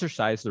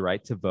exercised the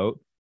right to vote,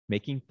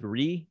 making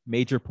three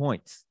major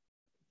points.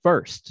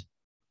 First,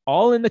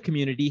 all in the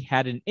community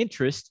had an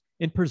interest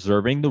in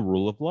preserving the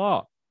rule of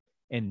law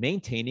and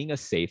maintaining a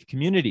safe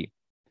community.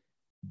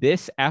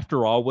 This,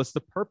 after all, was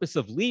the purpose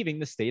of leaving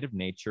the state of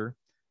nature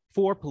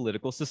for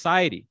political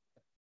society.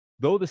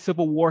 Though the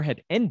Civil War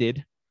had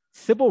ended,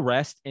 civil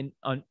unrest and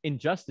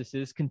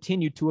injustices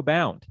continued to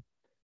abound.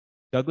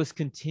 Douglas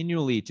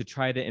continually to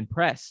try to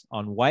impress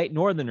on white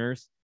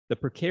Northerners the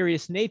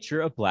precarious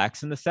nature of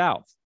Blacks in the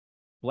South.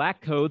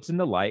 Black codes and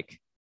the like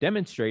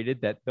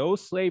demonstrated that though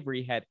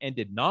slavery had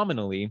ended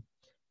nominally,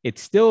 it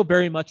still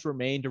very much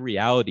remained a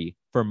reality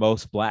for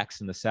most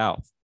Blacks in the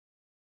South.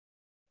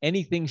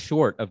 Anything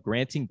short of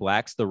granting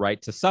Blacks the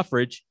right to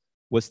suffrage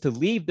was to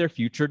leave their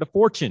future to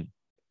fortune.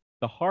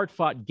 The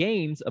hard-fought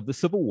gains of the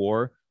Civil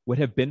War would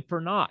have been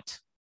for naught.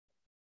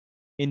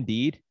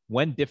 Indeed,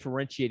 when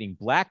differentiating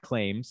Black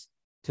claims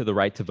to the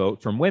right to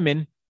vote from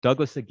women,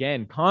 Douglas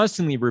again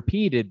constantly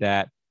repeated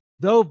that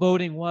though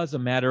voting was a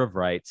matter of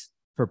rights,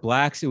 for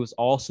Blacks it was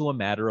also a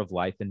matter of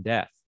life and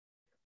death.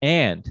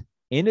 And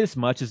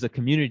inasmuch as the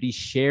community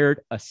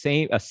shared a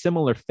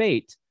similar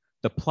fate,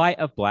 the plight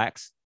of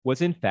Blacks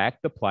was in fact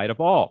the plight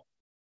of all.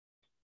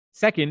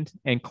 Second,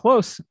 and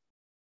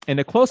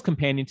a close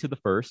companion to the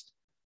first,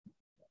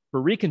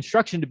 for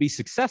Reconstruction to be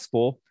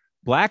successful,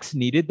 Blacks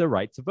needed the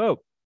right to vote.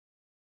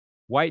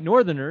 White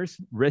Northerners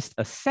risked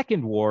a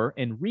second war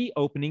and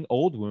reopening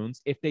old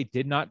wounds if they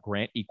did not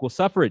grant equal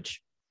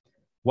suffrage.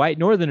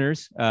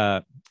 Douglas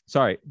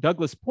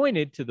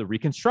pointed to the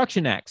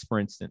Reconstruction Acts, for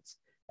instance,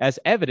 as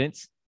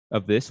evidence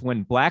of this,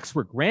 when Blacks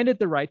were granted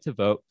the right to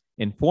vote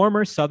in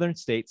former Southern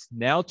states,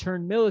 now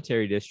turned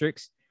military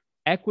districts,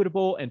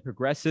 equitable and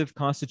progressive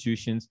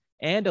constitutions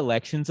and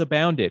elections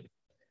abounded.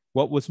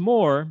 What was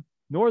more,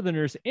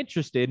 Northerners'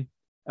 interests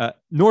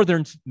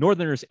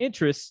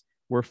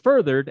were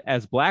furthered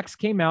as Blacks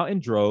came out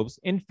in droves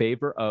in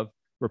favor of,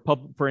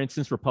 for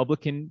instance,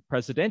 Republican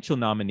presidential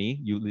nominee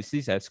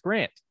Ulysses S.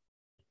 Grant.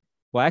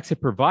 Blacks had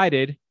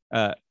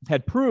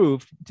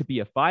proved to be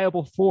a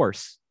viable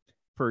force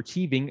for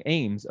achieving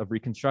aims of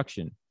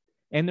Reconstruction.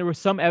 And there was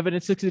some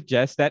evidence to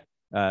suggest that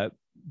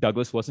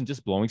Douglas wasn't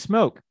just blowing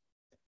smoke.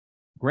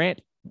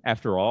 Grant,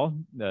 after all,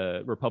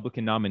 the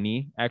Republican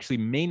nominee, actually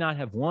may not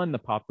have won the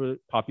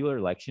popular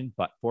election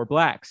but for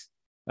Blacks.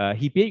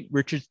 He beat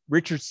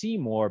Richard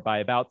Seymour by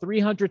about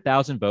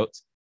 300,000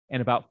 votes,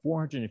 and about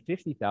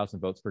 450,000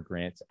 votes for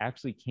Grant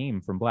actually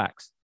came from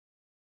Blacks.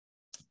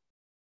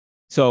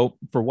 So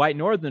for white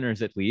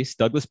Northerners, at least,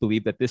 Douglas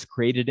believed that this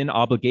created an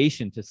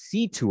obligation to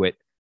see to it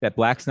that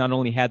Blacks not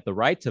only had the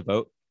right to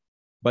vote,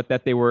 but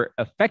that they were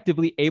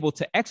effectively able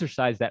to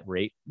exercise that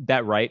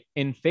right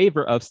in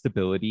favor of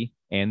stability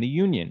and the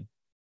Union.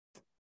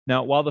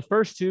 Now, while the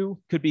first two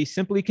could be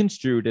simply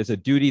construed as a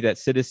duty that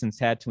citizens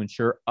had to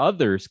ensure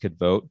others could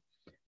vote,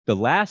 the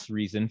last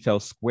reason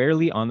fell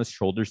squarely on the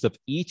shoulders of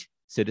each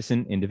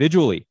citizen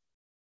individually.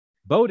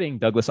 Voting,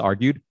 Douglas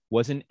argued,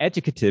 was an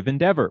educative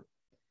endeavor.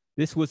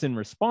 This was in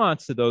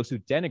response to those who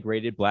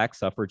denigrated Black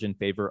suffrage in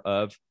favor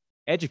of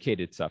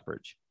educated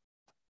suffrage.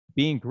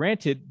 Being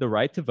granted the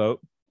right to vote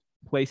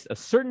placed a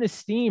certain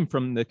esteem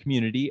from the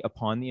community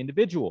upon the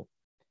individual.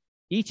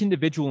 Each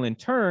individual, in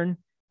turn,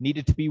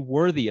 needed to be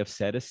worthy of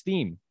said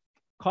esteem,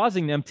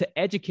 causing them to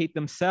educate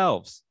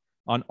themselves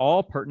on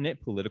all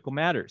pertinent political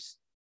matters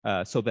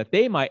so that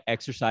they might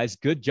exercise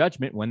good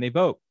judgment when they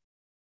vote.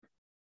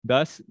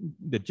 Thus,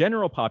 the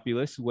general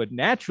populace would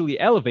naturally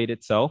elevate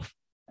itself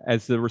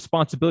as the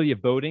responsibility of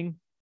voting,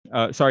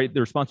 the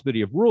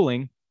responsibility of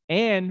ruling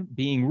and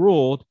being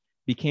ruled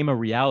became a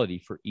reality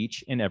for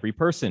each and every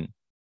person.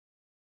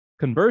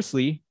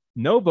 Conversely,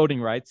 no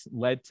voting rights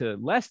led to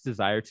less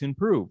desire to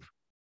improve,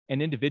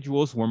 and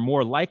individuals were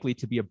more likely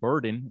to be a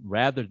burden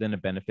rather than a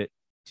benefit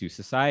to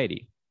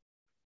society.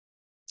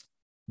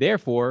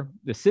 Therefore,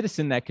 the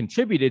citizen that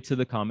contributed to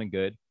the common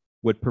good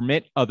would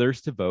permit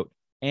others to vote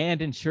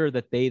and ensure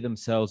that they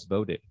themselves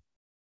voted.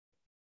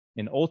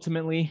 And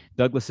ultimately,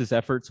 Douglas's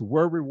efforts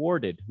were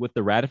rewarded with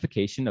the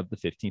ratification of the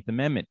 15th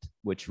Amendment,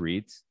 which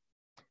reads,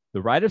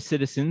 "The right of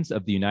citizens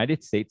of the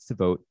United States to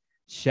vote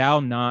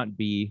shall not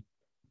be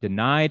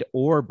denied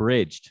or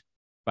abridged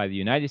by the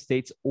United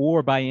States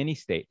or by any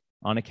state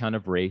on account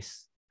of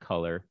race,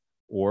 color,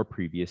 or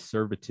previous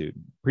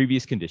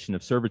condition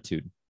of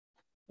servitude."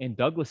 In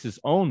Douglas's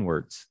own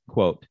words,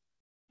 quote,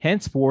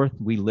 "Henceforth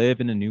we live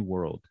in a new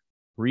world,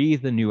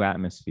 breathe a new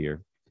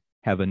atmosphere,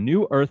 have a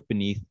new earth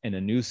beneath and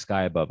a new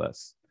sky above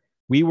us.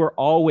 We were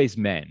always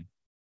men.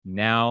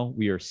 Now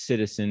we are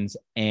citizens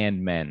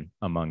and men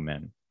among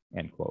men,"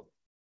 end quote.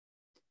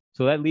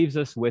 So that leaves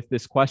us with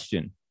this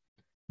question.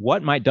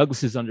 What might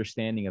Douglas's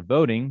understanding of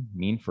voting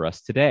mean for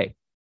us today?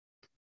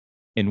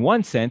 In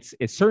one sense,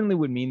 it certainly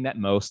would mean that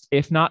most,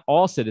 if not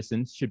all,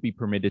 citizens should be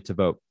permitted to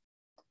vote.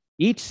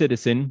 Each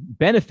citizen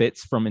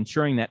benefits from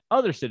ensuring that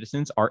other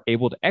citizens are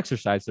able to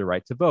exercise their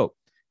right to vote.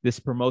 This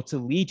promotes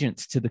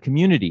allegiance to the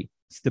community,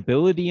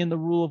 stability in the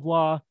rule of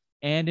law,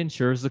 and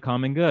ensures the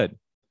common good.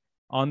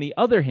 On the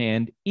other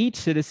hand, each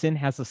citizen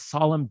has a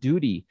solemn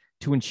duty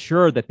to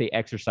ensure that they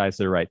exercise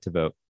their right to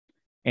vote.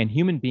 And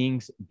human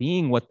beings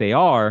being what they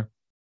are,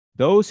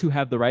 those who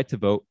have the right to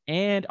vote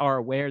and are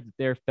aware that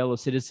their fellow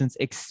citizens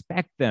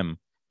expect them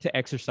to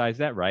exercise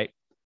that right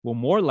will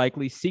more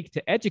likely seek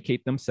to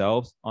educate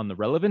themselves on the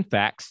relevant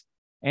facts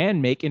and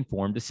make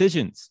informed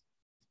decisions.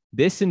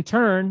 This, in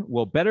turn,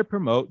 will better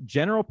promote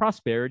general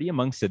prosperity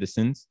among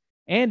citizens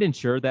and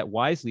ensure that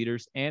wise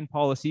leaders and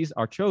policies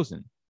are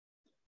chosen.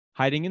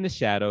 Hiding in the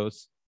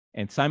shadows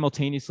and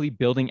simultaneously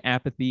building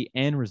apathy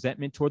and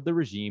resentment toward the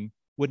regime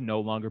would no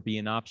longer be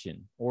an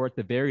option, or at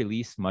the very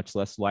least, much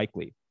less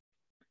likely.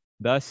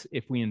 Thus,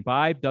 if we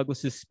imbibe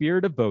Douglas's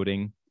spirit of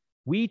voting,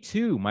 we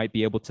too might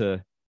be able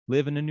to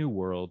live in a new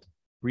world,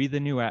 breathe a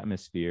new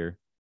atmosphere,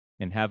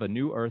 and have a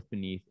new earth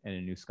beneath and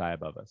a new sky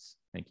above us.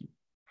 Thank you.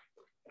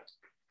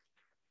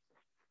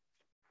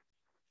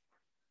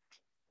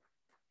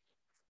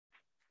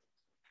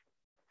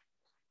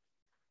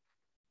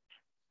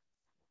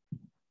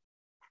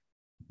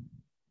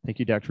 Thank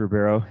you, Dr.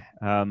 Ribeiro.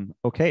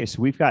 Okay,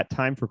 so we've got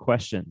time for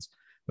questions.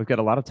 We've got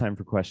a lot of time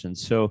for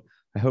questions. So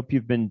I hope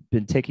you've been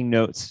taking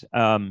notes.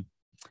 And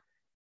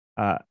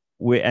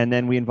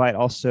then we invite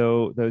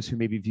also those who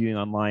may be viewing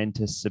online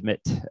to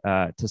submit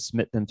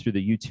them through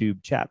the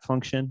YouTube chat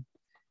function.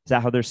 Is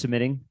that how they're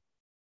submitting?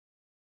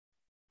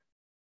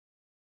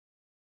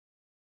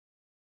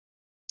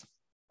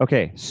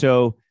 Okay,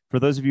 so for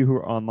those of you who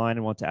are online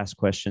and want to ask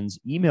questions,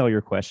 email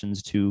your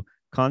questions to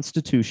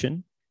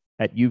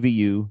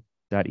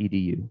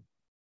constitution@uvu.edu.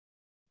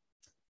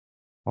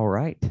 All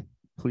right,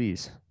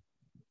 please.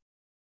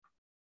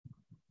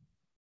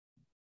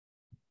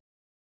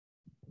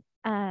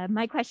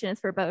 My question is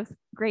for both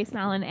Grace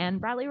Mallon and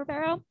Bradley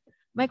Ribeiro.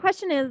 My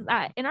question is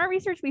that in our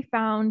research, we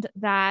found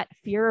that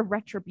fear of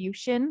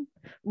retribution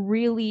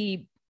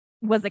really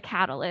was a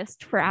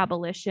catalyst for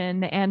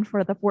abolition and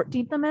for the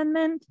 14th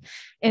Amendment,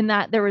 in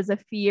that there was a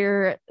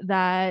fear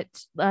that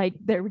like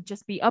there would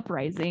just be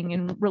uprising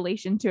in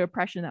relation to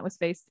oppression that was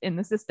faced in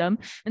the system.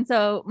 And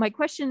so my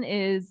question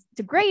is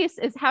to Grace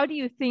is, how do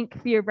you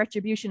think fear of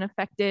retribution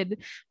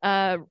affected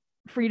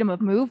freedom of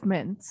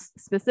movements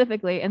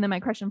specifically? And then my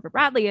question for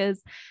Bradley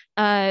is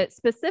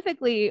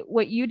specifically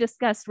what you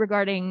discussed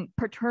regarding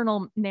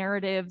paternal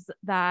narratives,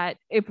 that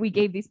if we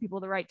gave these people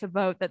the right to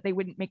vote, that they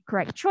wouldn't make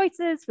correct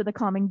choices for the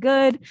common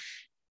good.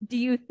 Do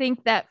you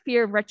think that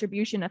fear of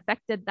retribution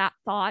affected that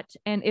thought?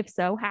 And if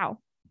so, how?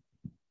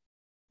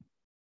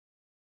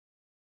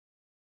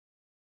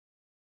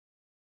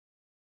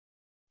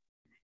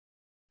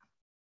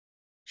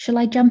 Shall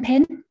I jump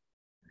in?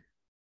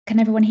 Can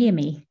everyone hear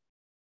me?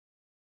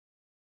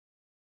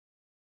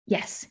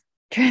 Yes,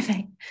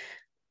 terrific.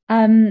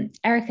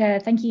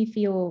 Erica, thank you for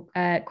your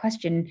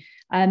question.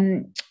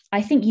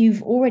 I think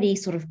you've already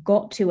sort of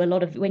got to a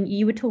lot of, when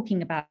you were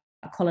talking about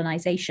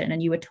colonization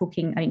and you were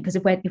talking, I mean, because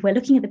if we're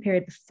looking at the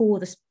period before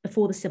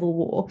the Civil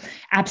War,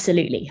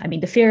 absolutely. I mean,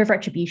 the fear of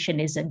retribution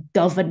is a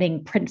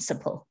governing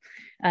principle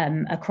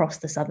across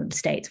the southern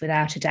states,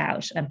 without a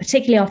doubt, and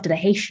particularly after the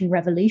Haitian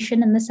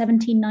Revolution in the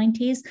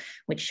 1790s,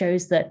 which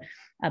shows that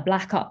a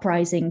Black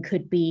uprising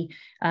could be,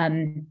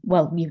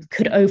 well, you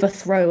could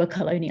overthrow a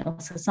colonial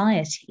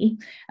society,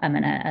 and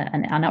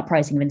an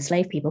uprising of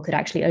enslaved people could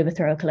actually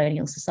overthrow a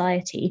colonial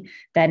society,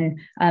 then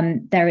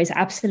there is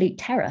absolute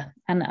terror.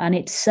 And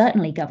it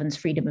certainly governs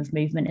freedom of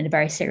movement in a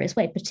very serious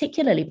way,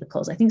 particularly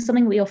because I think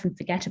something we often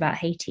forget about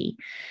Haiti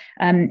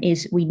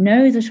is we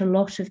know that a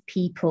lot of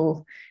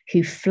people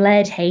who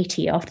fled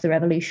Haiti after the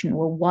revolution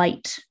were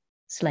white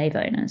slave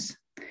owners.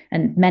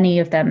 And many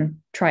of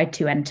them tried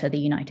to enter the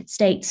United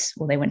States,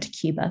 or they went to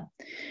Cuba.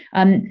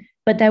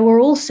 But there were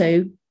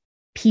also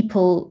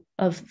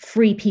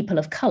free people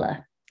of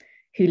color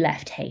who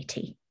left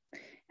Haiti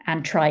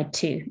and tried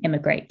to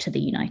immigrate to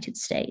the United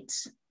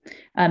States.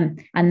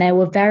 And there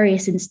were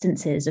various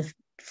instances of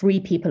free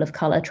people of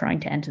color trying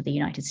to enter the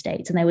United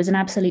States. And there was an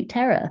absolute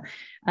terror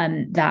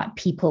that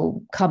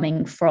people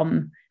coming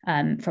from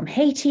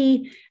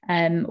Haiti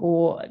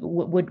or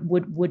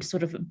would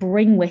sort of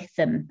bring with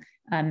them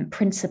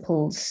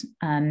principles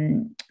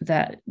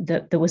that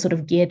were sort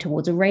of geared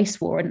towards a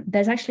race war. And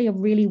there's actually a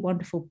really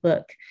wonderful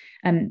book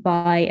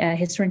by a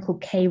historian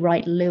called K.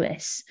 Wright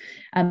Lewis,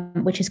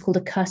 which is called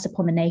A Curse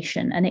Upon the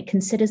Nation. And it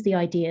considers the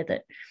idea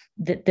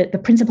that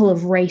the principle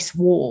of race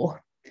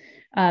war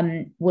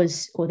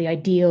or the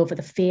idea of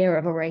the fear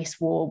of a race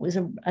war was,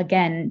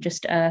 again,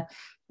 just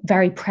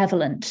very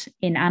prevalent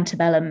in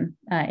antebellum,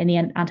 in the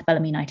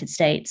antebellum United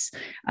States.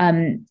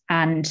 And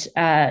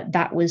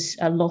that was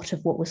a lot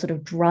of what was sort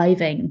of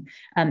driving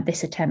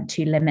this attempt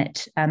to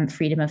limit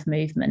freedom of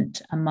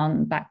movement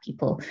among Black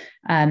people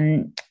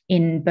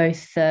in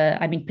both,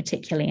 I mean,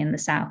 particularly in the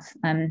South.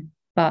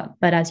 But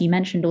as you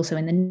mentioned, also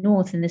in the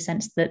North, in the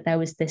sense that there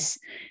was this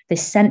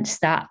sense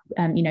that,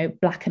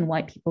 Black and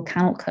white people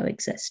cannot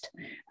coexist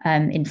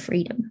in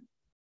freedom.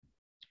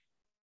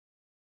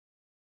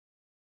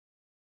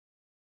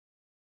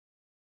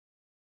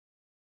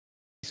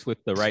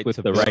 With the right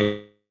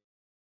to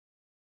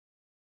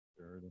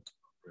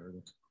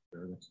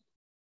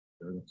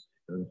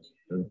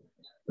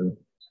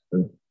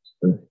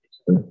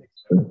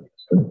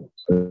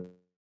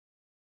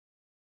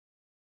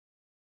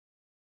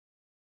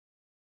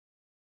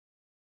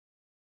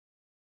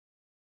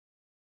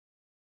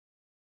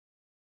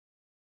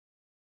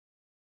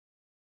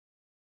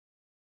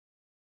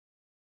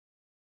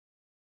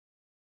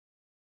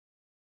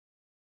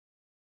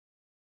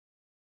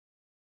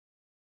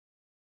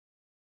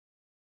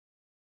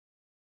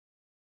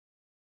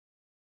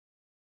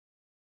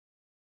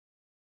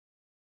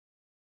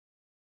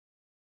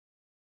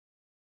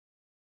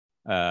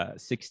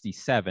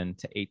 67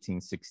 to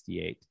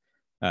 1868.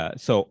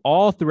 So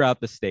all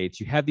throughout the states,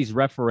 you have these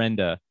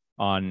referenda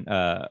on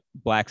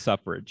Black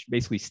suffrage,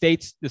 basically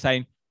states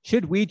deciding,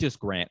 should we just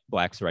grant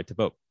Blacks the right to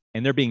vote?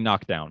 And they're being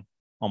knocked down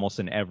almost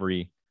in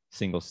every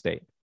single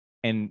state.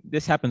 And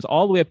this happens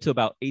all the way up to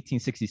about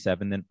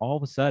 1867. Then all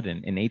of a sudden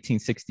in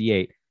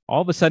 1868,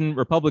 all of a sudden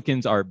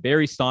Republicans are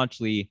very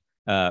staunchly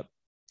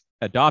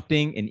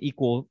adopting an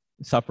equal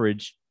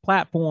suffrage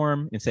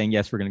platform and saying,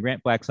 yes, we're going to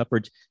grant Black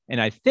suffrage.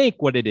 And I think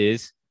what it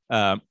is,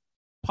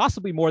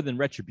 possibly more than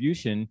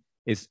retribution,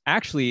 is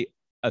actually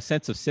a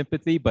sense of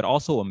sympathy, but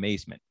also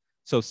amazement.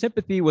 So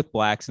sympathy with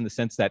Blacks in the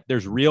sense that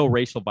there's real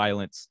racial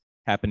violence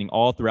happening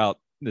all throughout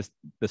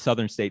the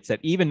southern states, that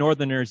even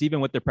Northerners,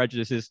 even with their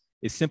prejudices,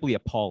 is simply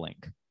appalling.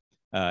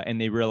 And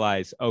they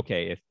realize,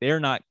 okay, if they're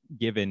not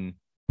given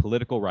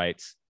political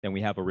rights, then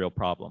we have a real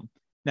problem.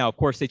 Now, of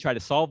course, they try to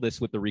solve this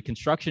with the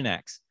Reconstruction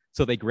Acts.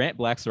 So they grant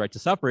Blacks the right to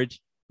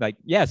suffrage. Like,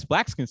 yes,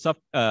 Blacks can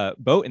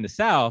vote in the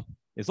South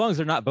as long as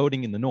they're not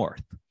voting in the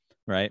North,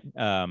 right?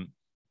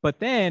 But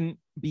then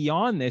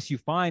beyond this, you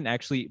find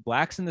actually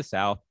Blacks in the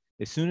South,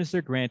 as soon as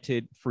they're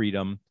granted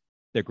freedom,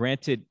 they're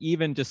granted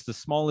even just the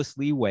smallest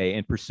leeway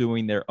in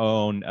pursuing their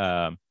own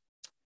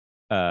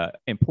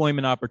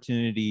employment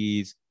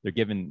opportunities. They're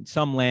given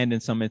some land in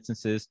some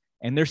instances,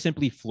 and they're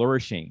simply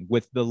flourishing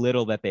with the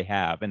little that they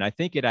have. And I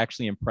think it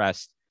actually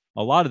impressed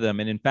a lot of them.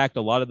 And in fact,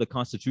 a lot of the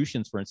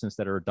constitutions, for instance,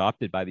 that are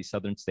adopted by these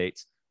southern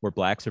states where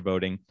Blacks are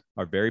voting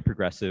are very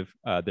progressive.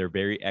 They're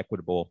very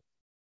equitable.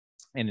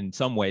 And in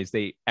some ways,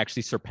 they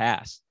actually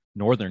surpass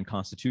Northern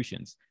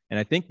constitutions. And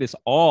I think this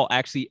all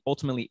actually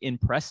ultimately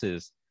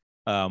impresses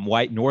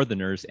white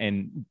Northerners.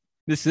 And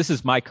this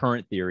is my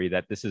current theory,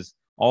 that this is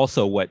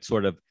also what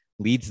sort of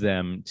leads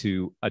them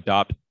to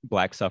adopt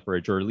Black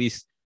suffrage, or at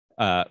least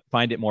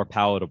find it more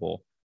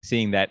palatable,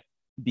 seeing that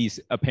these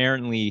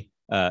apparently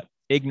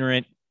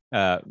ignorant,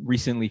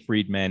 recently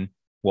freed men,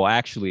 well,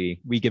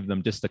 actually, we give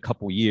them just a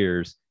couple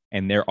years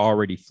and they're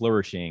already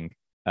flourishing.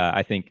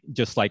 I think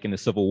just like in the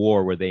Civil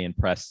War, where they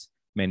impressed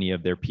many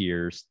of their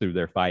peers through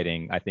their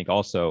fighting, I think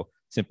also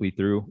simply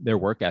through their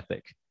work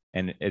ethic,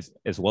 and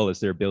as well as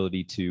their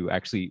ability to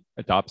actually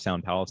adopt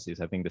sound policies.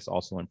 I think this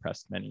also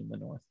impressed many in the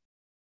North.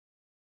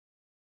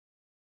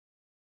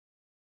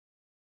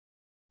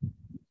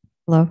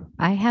 Hello,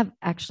 I have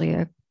actually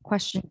a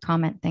question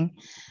comment thing.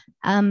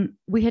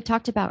 We had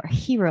talked about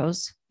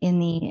heroes in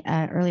the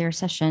earlier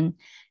session,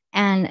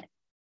 and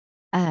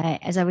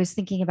as I was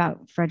thinking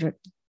about Frederick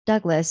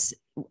Douglass,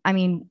 I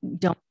mean,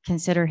 don't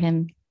consider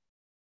him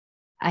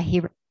a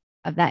hero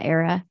of that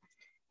era.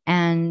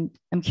 And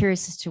I'm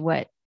curious as to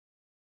what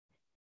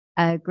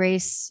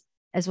Grace,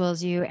 as well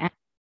as you and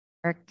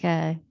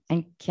Erica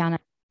and Kiana,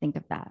 think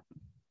of that.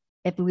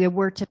 If we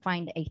were to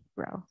find a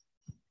hero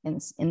in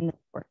the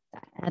work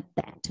at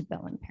the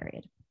antebellum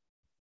period.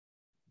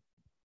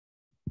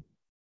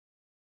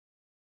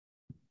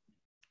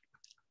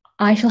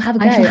 I shall have a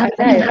go.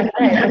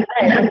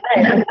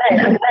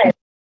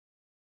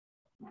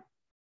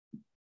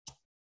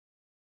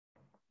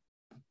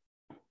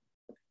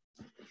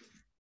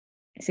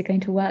 Is it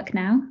going to work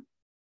now?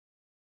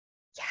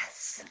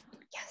 Yes.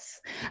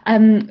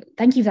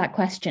 Thank you for that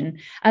question.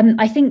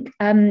 I think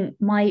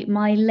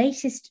my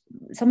latest,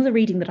 some of the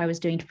reading that I was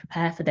doing to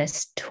prepare for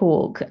this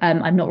talk,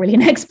 I'm not really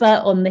an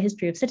expert on the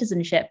history of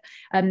citizenship.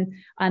 And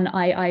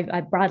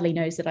I Bradley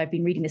knows that I've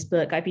been reading this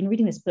book. I've been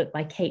reading this book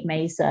by Kate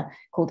Maser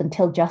called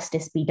Until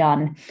Justice Be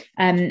Done.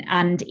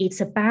 And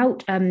it's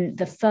about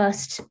the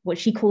first, what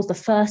she calls the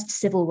first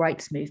civil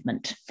rights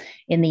movement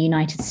in the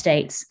United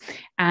States.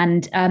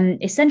 And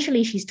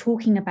essentially she's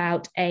talking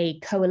about a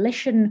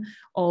coalition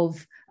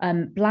of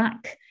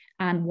Black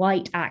and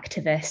white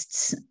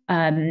activists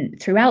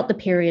throughout the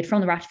period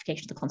from the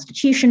ratification of the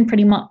Constitution,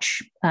 pretty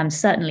much,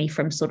 certainly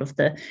from sort of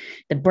the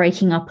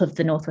breaking up of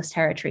the Northwest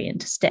Territory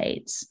into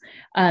states,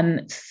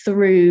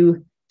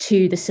 through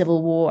to the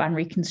Civil War and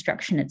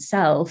Reconstruction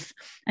itself.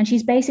 And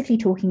she's basically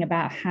talking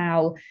about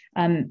how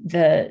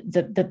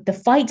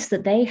the fights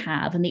that they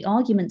have and the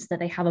arguments that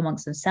they have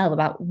amongst themselves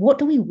about what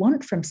do we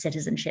want from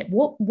citizenship?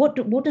 What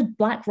do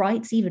Black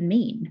rights even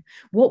mean?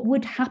 What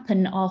would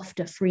happen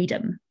after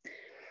freedom?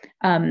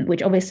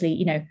 Which obviously,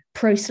 you know,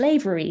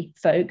 pro-slavery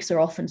folks are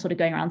often sort of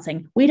going around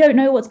saying, we don't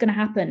know what's going to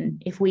happen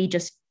if we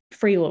just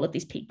free all of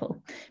these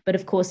people. But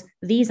of course,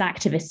 these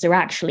activists are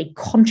actually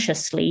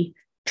consciously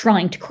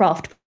trying to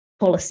craft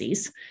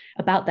policies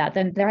about that.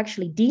 Then they're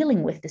actually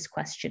dealing with this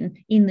question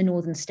in the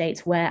northern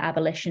states where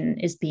abolition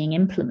is being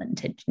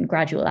implemented, and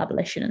gradual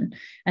abolition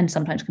and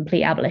sometimes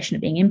complete abolition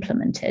are being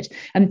implemented.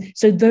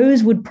 So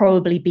those would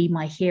probably be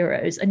my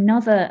heroes.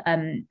 Another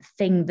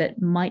thing that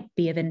might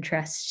be of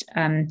interest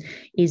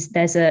is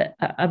there's a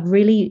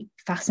really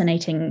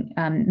fascinating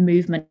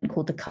movement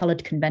called the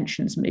Colored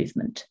Conventions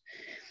movement.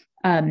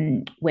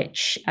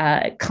 Which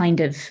kind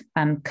of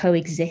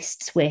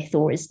coexists with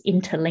or is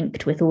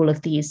interlinked with all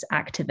of these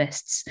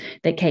activists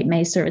that Kate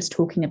Maser is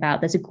talking about.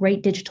 There's a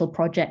great digital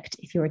project,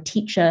 if you're a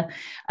teacher,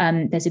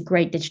 there's a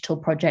great digital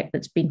project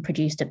that's been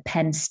produced at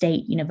Penn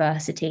State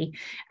University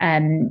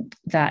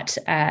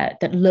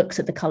that looks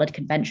at the Colored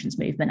Conventions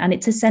movement. And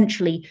it's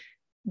essentially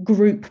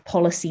group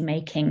policy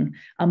making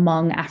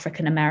among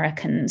African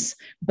Americans,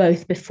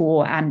 both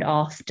before and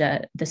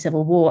after the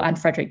Civil War. And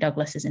Frederick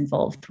Douglass is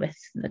involved with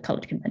the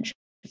Colored Conventions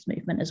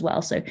movement as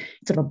well. So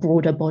it's sort of a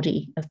broader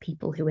body of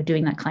people who are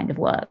doing that kind of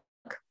work.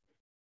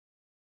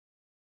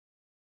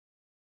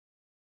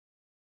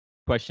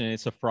 Question,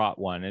 it's a fraught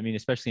one. I mean,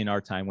 especially in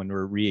our time when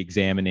we're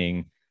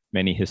re-examining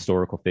many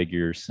historical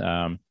figures.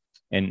 And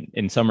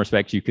in some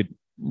respects, you could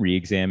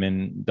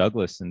re-examine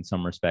Douglass in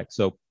some respects.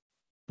 So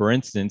for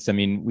instance, I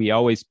mean, we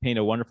always paint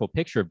a wonderful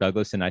picture of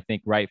Douglass, and I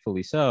think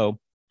rightfully so.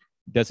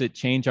 Does it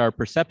change our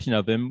perception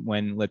of him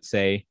when, let's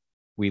say,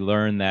 we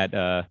learn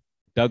that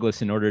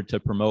Douglass, in order to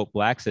promote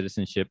Black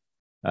citizenship,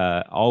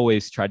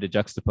 always tried to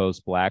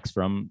juxtapose Blacks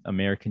from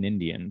American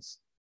Indians,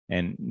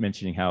 and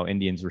mentioning how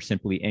Indians were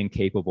simply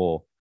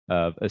incapable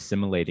of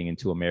assimilating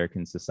into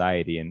American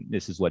society. And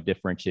this is what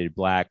differentiated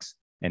Blacks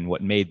and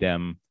what made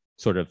them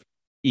sort of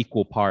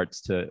equal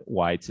parts to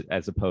whites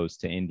as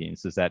opposed to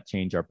Indians. Does that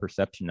change our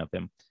perception of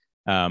him?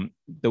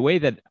 The way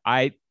that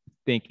I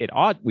think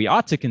we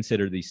ought to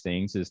consider these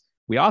things is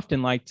we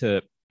often like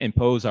to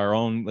impose our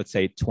own, let's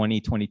say,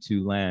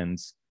 2022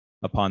 lens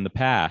upon the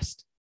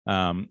past.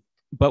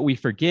 But we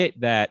forget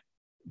that,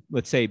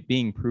 let's say,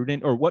 being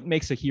prudent, or what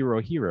makes a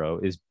hero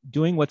is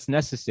doing what's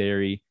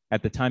necessary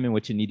at the time in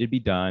which it needed to be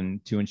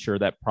done to ensure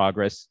that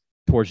progress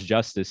towards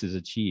justice is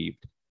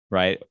achieved,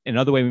 right?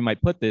 Another way we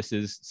might put this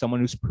is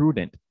someone who's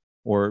prudent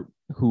or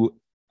who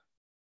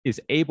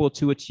is able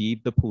to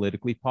achieve the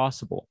politically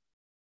possible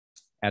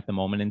at the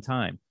moment in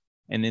time.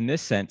 And in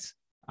this sense,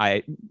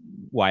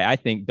 why I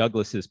think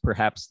Douglass is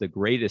perhaps the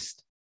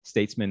greatest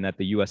statesman that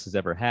the US has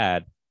ever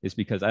had is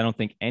because I don't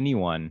think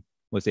anyone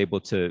was able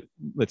to,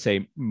 let's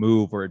say,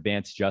 move or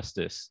advance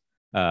justice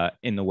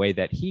in the way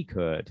that he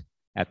could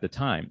at the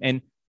time.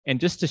 And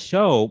just to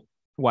show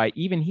why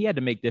even he had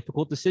to make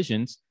difficult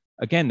decisions,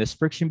 again, this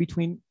friction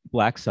between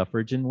Black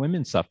suffrage and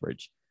women's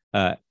suffrage.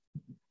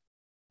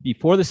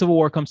 Before the Civil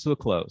War comes to a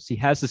close, he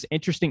has this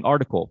interesting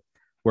article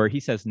where he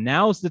says,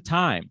 now's the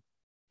time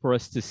for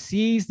us to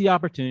seize the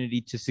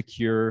opportunity to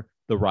secure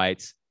the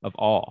rights of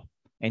all.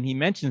 And he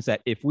mentions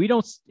that if we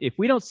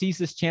don't seize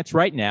this chance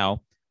right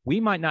now, we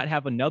might not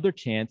have another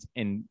chance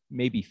in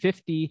maybe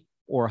 50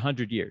 or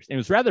 100 years. And it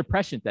was rather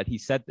prescient that he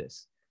said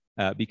this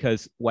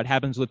because what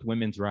happens with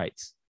women's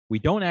rights? We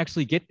don't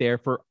actually get there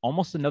for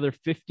almost another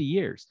 50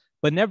 years.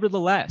 But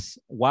nevertheless,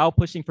 while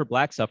pushing for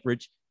Black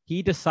suffrage,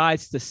 he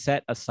decides to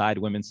set aside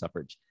women's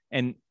suffrage.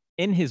 And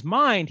in his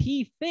mind,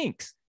 he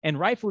thinks, and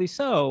rightfully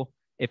so,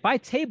 if I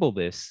table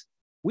this,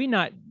 we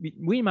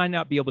might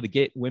not be able to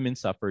get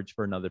women's suffrage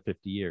for another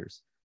 50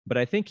 years. But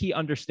I think he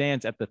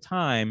understands at the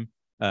time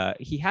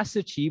he has to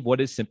achieve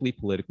what is simply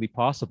politically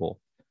possible.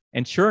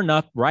 And sure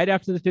enough, right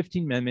after the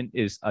 15th Amendment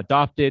is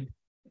adopted,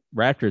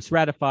 right after it's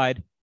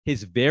ratified,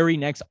 his very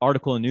next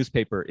article in the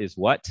newspaper is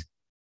what?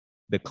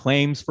 The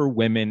claims for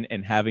women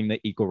and having the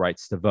equal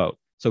rights to vote.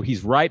 So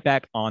he's right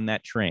back on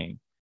that train,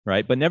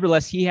 right? But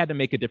nevertheless, he had to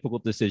make a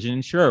difficult decision.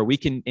 And sure, we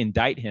can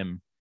indict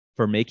him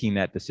for making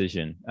that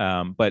decision.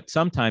 But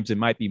sometimes it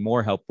might be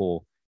more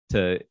helpful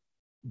to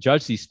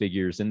judge these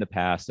figures in the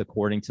past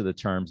according to the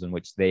terms in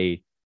which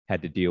they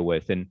had to deal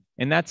with. And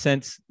in that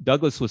sense,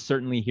 Douglass was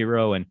certainly a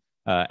hero. And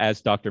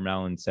as Dr.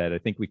 Mallon said, I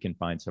think we can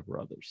find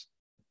several others.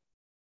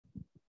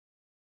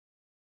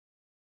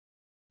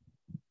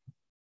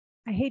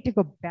 I hate to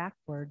go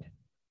backward.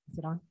 Is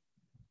it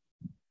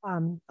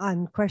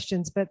on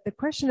questions, but the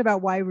question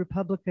about why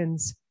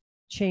Republicans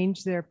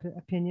changed their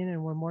opinion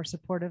and were more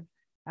supportive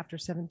after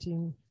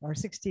 17 or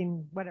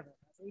 16, whatever,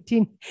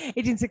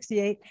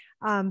 1868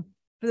 for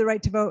the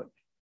right to vote.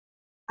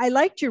 I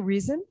liked your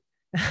reason,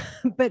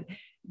 but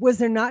was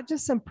there not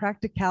just some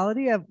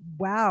practicality of,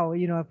 wow,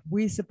 you know, if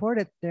we support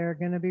it, they're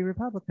going to be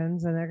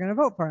Republicans and they're going to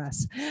vote for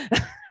us?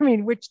 I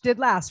mean, which did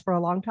last for a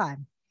long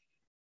time.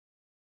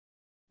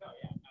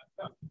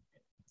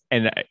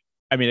 And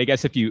I mean, I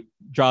guess if you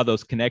draw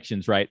those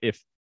connections, right,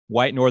 if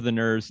white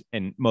Northerners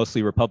and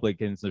mostly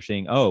Republicans are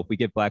saying, oh, if we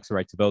give Blacks the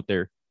right to vote,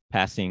 they're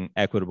passing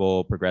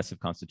equitable, progressive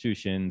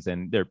constitutions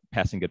and they're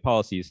passing good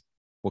policies.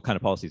 What kind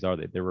of policies are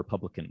they? They're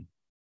Republican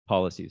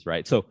policies,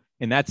 right? So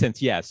in that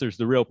sense, yes, there's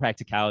the real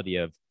practicality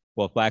of,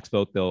 well, if Blacks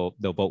vote, they'll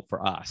vote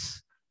for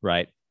us,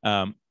 right?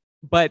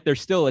 But there's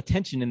still a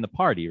tension in the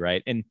party,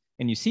 right? And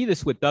you see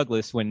this with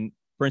Douglass when,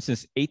 for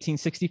instance,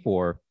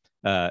 1864,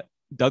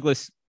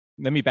 Douglass,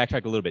 let me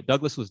backtrack a little bit.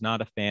 Douglass was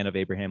not a fan of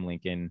Abraham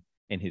Lincoln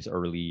in his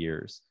early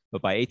years,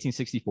 but by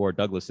 1864,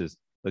 Douglass is,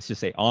 let's just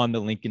say, on the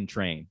Lincoln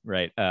train,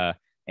 right?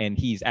 And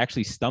he's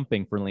actually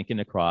stumping for Lincoln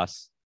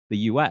across the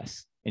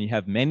US. And you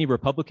have many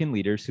Republican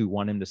leaders who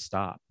want him to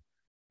stop,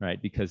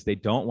 right? Because they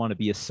don't want to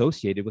be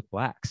associated with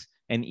Blacks.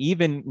 And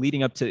even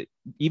leading up to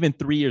even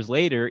 3 years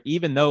later,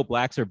 even though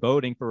Blacks are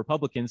voting for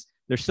Republicans,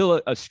 there's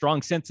still a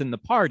strong sense in the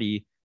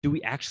party, do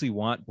we actually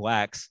want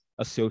Blacks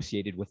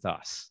associated with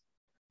us,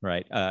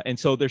 right? And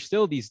so there's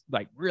still these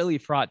like really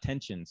fraught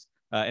tensions.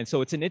 And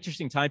so it's an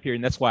interesting time period.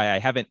 And that's why I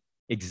haven't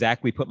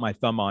exactly put my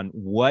thumb on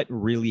what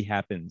really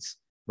happens,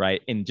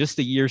 right? In just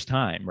a year's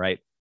time, right?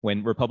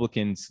 When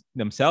Republicans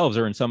themselves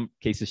are in some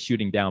cases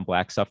shooting down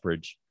Black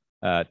suffrage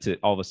to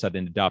all of a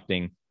sudden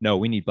adopting, no,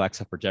 we need Black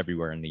suffrage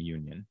everywhere in the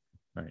Union,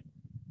 right?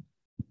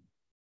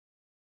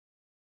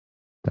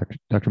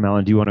 Dr.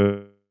 Mallon, do you want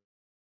to?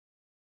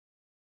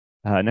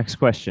 Next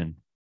question.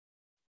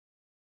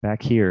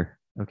 Back here.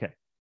 Okay.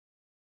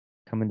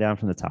 Coming down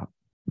from the top.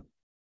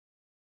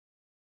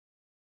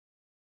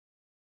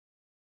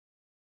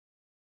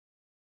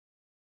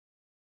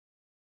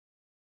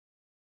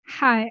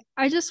 Hi,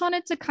 I just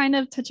wanted to kind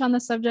of touch on the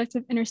subject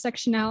of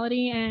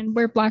intersectionality and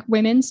where Black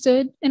women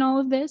stood in all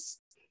of this.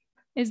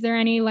 Is there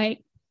any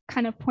like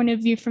kind of point of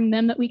view from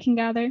them that we can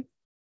gather?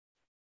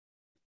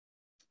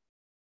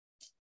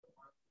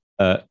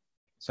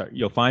 Sorry,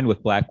 you'll find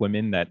with Black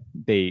women that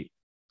they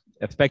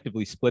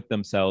effectively split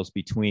themselves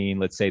between,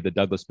 let's say, the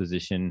Douglass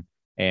position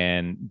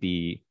and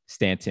the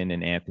Stanton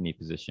and Anthony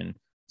position.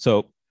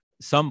 So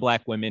some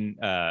Black women,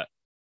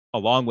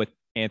 along with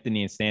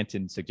Anthony and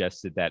Stanton,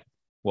 suggested that,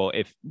 well,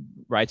 if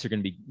voting rights are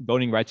going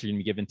to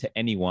be given to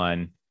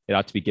anyone, it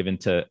ought to be given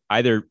to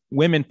either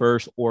women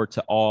first or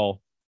to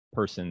all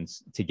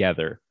persons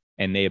together.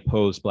 And they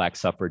opposed Black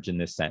suffrage in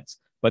this sense.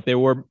 But there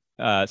were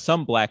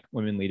some Black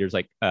women leaders,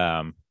 like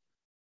I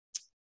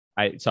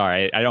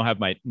don't have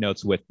my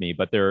notes with me,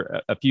 but there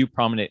are a few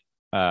prominent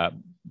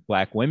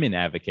Black women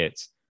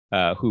advocates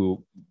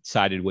who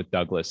sided with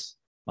Douglass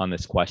on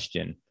this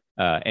question.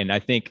 And I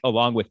think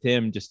along with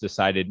him just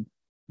decided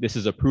this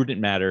is a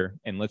prudent matter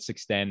and let's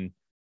extend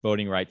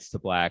voting rights to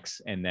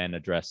Blacks and then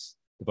address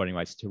the voting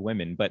rights to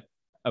women. But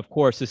of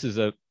course, this is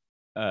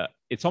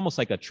it's almost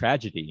like a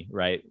tragedy,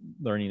 right?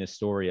 Learning the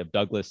story of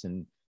Douglass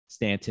and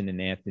Stanton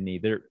and Anthony.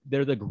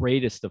 They're the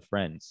greatest of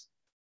friends,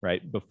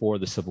 right? Before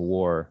the Civil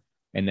War.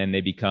 And then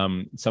they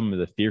become some of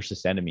the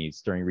fiercest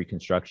enemies during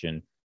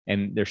Reconstruction.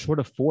 And they're sort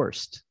of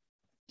forced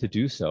to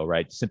do so,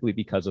 right? Simply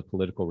because of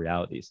political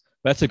realities.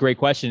 But that's a great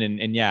question.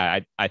 And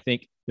yeah, I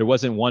think there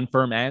wasn't one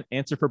firm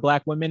answer for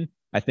Black women.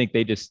 I think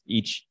they just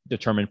each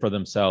determined for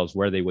themselves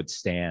where they would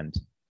stand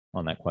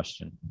on that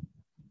question.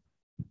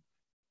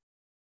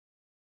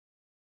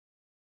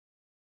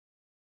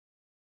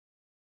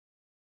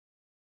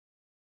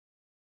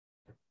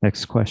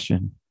 Next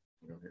question.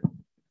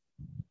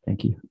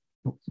 Thank you.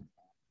 All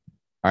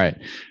right.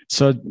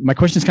 So my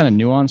question is kind of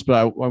nuanced, but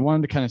I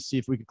wanted to kind of see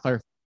if we could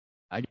clarify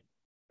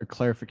a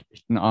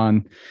clarification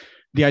on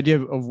the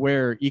idea of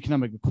where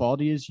economic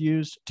equality is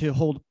used to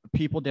hold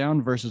people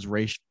down versus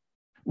racial.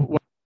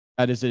 What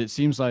that is, it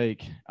seems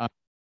like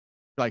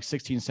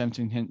 16th,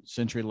 17th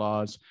century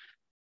laws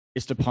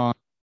based upon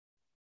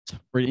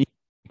an economic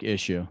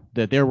issue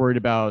that they're worried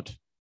about.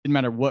 Didn't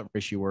matter what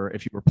race you were.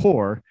 If you were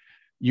poor,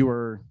 you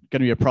were going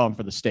to be a problem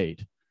for the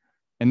state.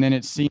 And then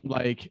it seemed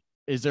like,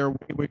 is there a way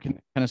we can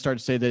kind of start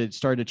to say that it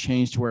started to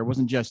change to where it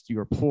wasn't just you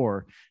were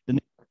poor, then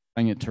they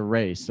it to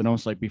race. And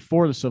almost like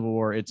before the Civil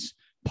War, it's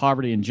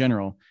poverty in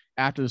general.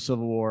 After the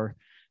Civil War,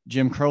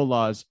 Jim Crow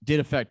laws did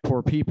affect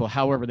poor people.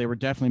 However, they were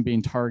definitely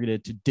being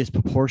targeted to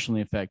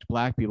disproportionately affect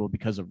Black people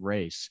because of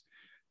race.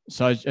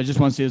 So I just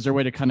want to see, is there a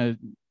way to kind of,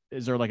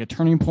 is there like a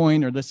turning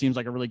point, or this seems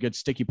like a really good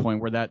sticky point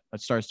where that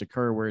starts to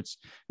occur, where it's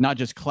not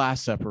just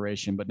class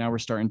separation, but now we're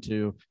starting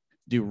to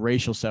do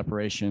racial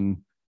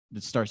separation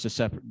that starts to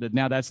separate.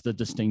 Now that's the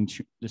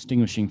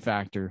distinguishing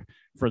factor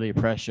for the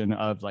oppression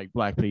of like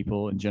Black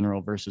people in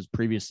general versus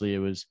previously it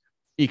was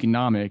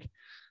economic.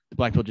 The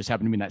Black people just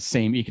happened to be in that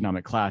same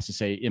economic class to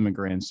say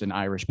immigrants and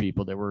Irish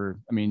people that were,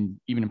 I mean,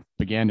 even in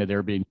propaganda, they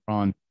were being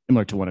drawn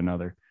similar to one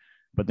another.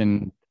 But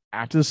then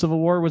after the Civil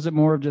War, was it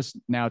more of just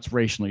now it's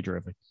racially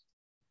driven?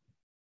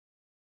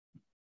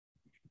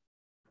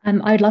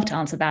 I would love to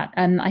answer that.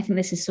 I think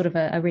this is sort of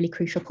a really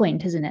crucial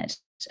point, isn't it?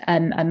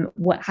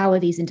 How are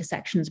these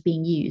intersections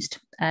being used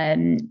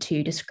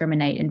to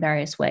discriminate in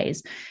various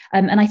ways?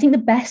 And I think the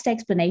best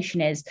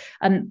explanation is,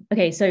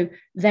 okay, so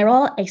there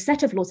are a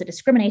set of laws that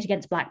discriminate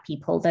against Black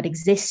people that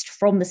exist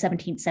from the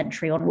 17th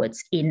century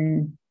onwards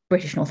in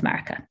British North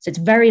America. So it's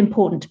very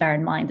important to bear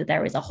in mind that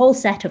there is a whole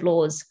set of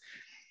laws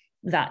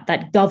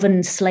that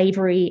governs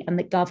slavery and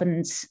that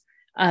governs,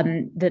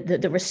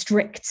 that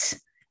restricts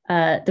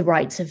the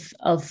rights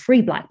of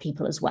free Black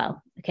people as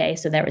well. Okay,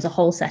 so there is a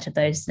whole set of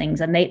those things,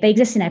 and they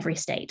exist in every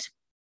state,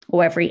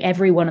 or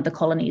every one of the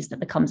colonies that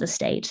becomes a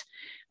state,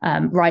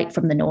 right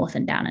from the north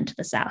and down into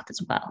the south as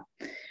well,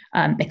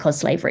 because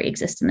slavery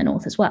exists in the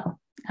north as well,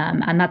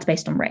 and that's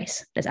based on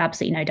race. There's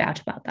absolutely no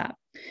doubt about that.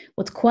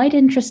 What's quite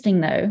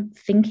interesting, though,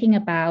 thinking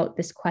about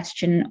this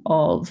question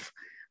of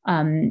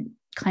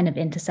kind of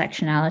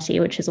intersectionality,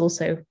 which is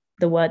also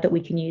the word that we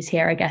can use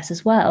here, I guess,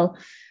 as well,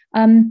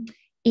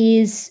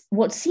 is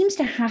what seems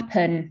to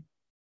happen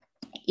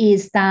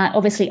is that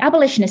obviously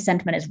abolitionist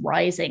sentiment is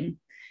rising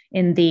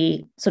in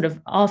the sort of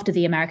after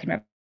the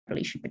American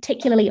Revolution,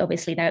 particularly.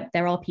 Obviously,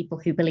 there are people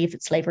who believe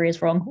that slavery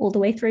is wrong all the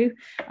way through,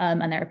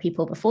 and there are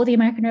people before the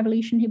American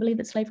Revolution who believe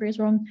that slavery is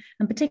wrong.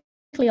 And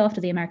particularly after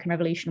the American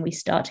Revolution, we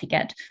start to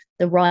get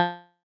the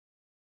rise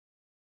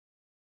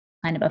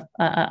kind of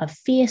a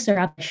fiercer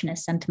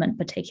abolitionist sentiment,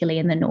 particularly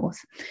in the North.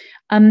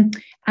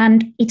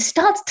 And it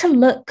starts to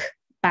look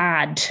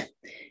bad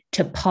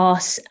to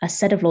pass a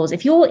set of laws.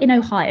 If you're in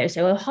Ohio,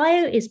 so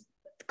Ohio is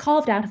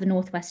carved out of the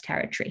Northwest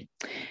Territory.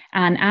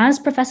 And as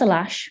Professor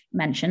Lash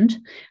mentioned,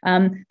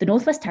 the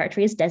Northwest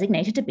Territory is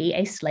designated to be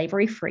a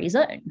slavery-free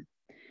zone.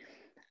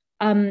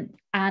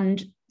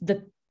 And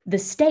the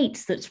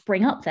states that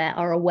spring up there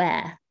are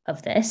aware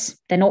of this.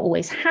 They're not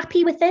always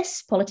happy with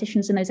this.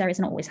 Politicians in those areas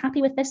are not always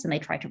happy with this, and they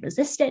try to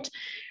resist it.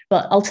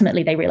 But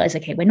ultimately, they realize,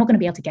 okay, we're not going to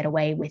be able to get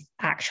away with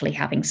actually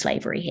having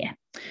slavery here.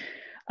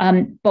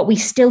 But we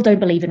still don't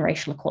believe in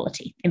racial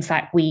equality. In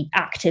fact, we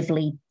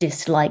actively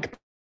dislike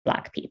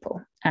Black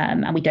people,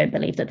 and we don't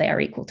believe that they are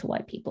equal to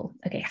white people.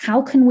 Okay,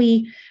 how can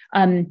we,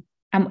 and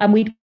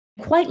we'd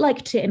quite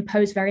like to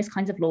impose various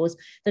kinds of laws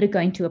that are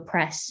going to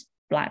oppress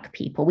Black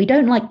people. We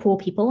don't like poor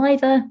people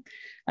either,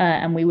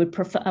 and we would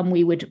prefer, and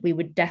we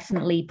would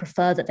definitely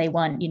prefer that they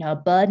weren't, a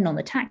burden on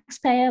the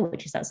taxpayer,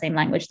 which is that same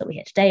language that we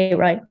hear today,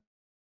 right?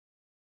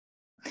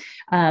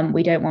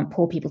 We don't want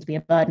poor people to be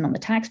a burden on the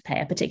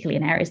taxpayer, particularly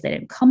in areas they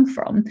don't come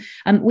from.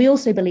 We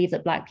also believe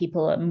that Black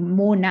people are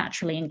more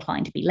naturally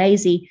inclined to be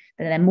lazy,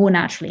 that they're more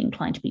naturally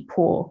inclined to be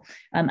poor.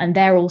 And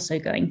they're also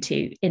going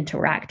to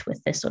interact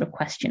with this sort of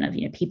question of,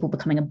 people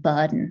becoming a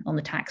burden on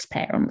the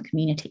taxpayer, on the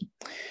community.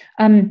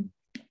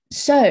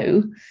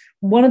 So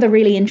one of the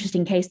really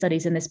interesting case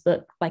studies in this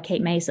book by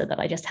Kate Mesa that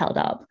I just held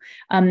up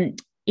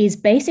is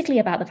basically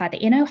about the fact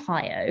that in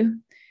Ohio,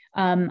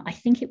 I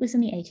think it was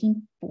in the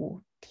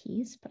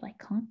 1840s, but I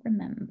can't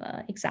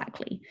remember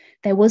exactly,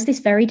 there was this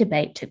very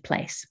debate took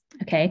place.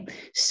 Okay,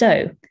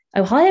 so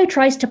Ohio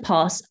tries to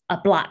pass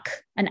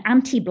an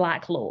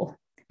anti-Black law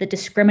that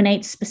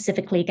discriminates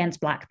specifically against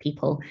Black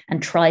people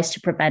and tries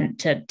to prevent,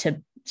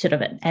 to sort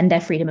of end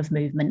their freedom of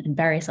movement and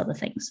various other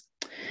things.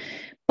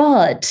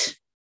 But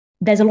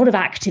there's a lot of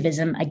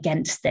activism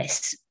against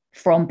this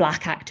from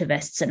Black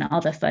activists and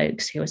other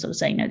folks who are sort of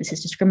saying, no, this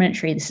is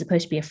discriminatory, this is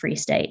supposed to be a free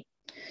state.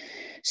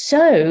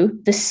 So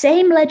the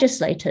same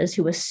legislators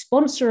who were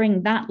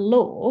sponsoring that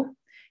law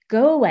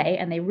go away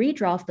and they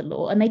redraft the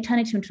law and they turn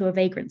it into a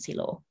vagrancy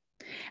law.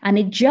 And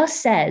it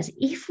just says,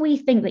 if we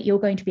think that you're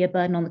going to be a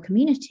burden on the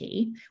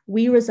community,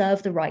 we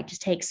reserve the right to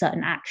take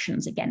certain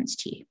actions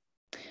against you.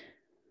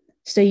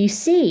 So you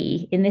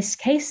see in this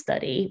case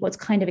study, what's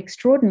kind of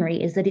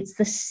extraordinary is that it's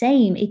the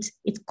same, it's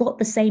got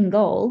the same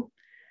goal,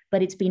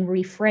 but it's been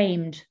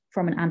reframed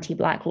from an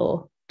anti-Black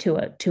law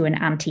to an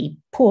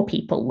anti-poor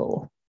people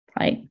law,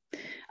 right?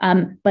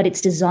 But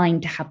it's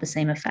designed to have the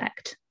same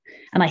effect.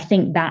 And I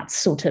think that's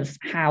sort of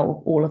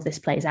how all of this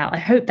plays out. I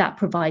hope that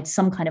provides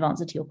some kind of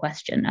answer to your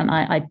question. And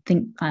I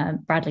think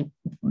Bradley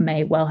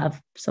may well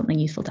have something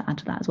useful to add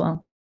to that as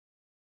well.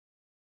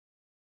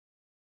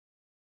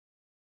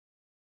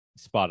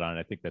 Spot on.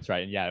 I think that's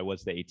right. And yeah, it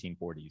was the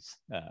 1840s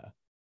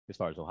as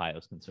far as Ohio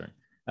is concerned.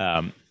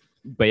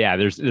 But yeah,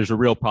 there's a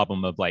real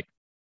problem of like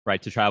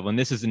right to travel. And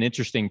this is an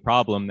interesting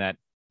problem that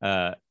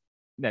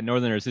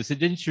Northerners, it's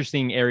an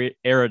interesting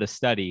era to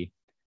study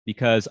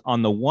because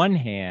on the one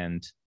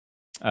hand,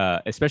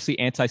 especially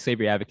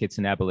anti-slavery advocates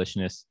and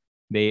abolitionists,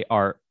 they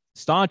are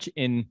staunch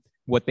in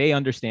what they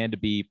understand to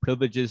be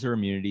privileges or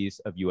immunities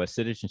of U.S.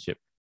 citizenship,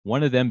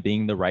 one of them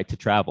being the right to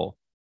travel.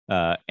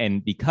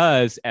 And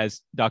because,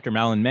 as Dr.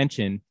 Mallon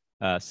mentioned,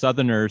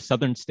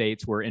 Southern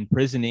states were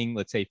imprisoning,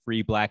 let's say,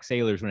 free Black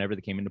sailors whenever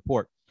they came into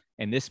port.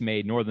 And this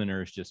made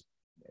Northerners just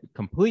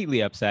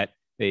completely upset.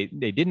 They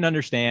didn't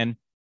understand,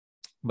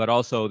 but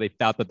also they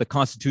thought that the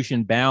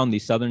Constitution bound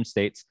these Southern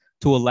states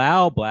to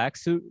allow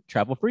Blacks to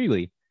travel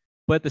freely.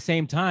 But at the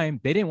same time,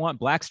 they didn't want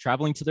Blacks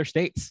traveling to their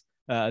states.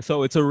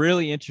 So it's a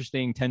really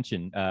interesting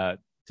tension to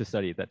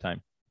study at that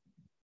time.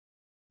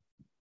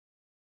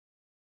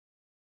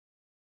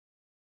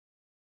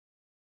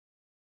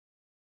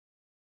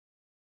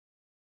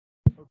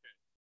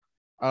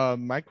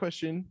 My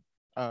question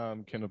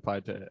can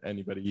apply to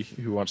anybody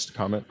who wants to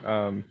comment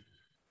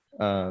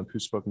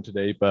who's spoken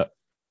today, but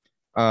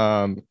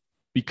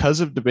because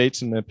of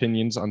debates and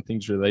opinions on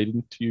things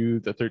relating to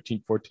the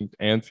 13th, 14th,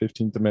 and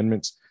 15th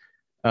Amendments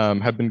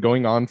have been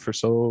going on for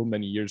so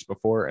many years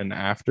before and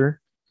after,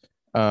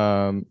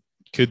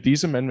 could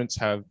these amendments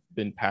have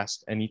been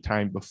passed any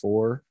time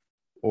before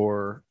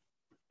or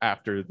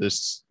after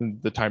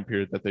the time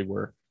period that they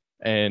were,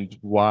 and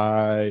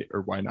why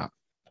or why not?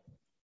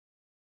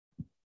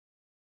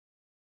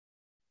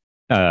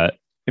 I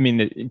mean,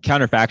 the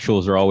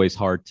counterfactuals are always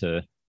hard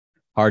to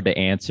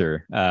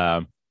answer.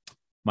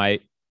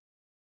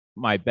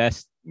 My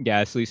best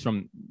guess, at least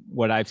from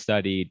what I've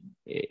studied,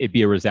 it'd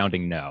be a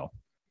resounding no.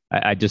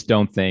 I just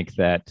don't think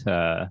that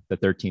the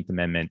 13th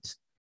Amendment,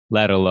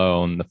 let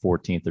alone the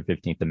 14th or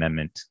 15th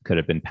Amendment, could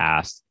have been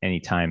passed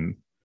anytime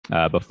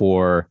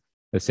before,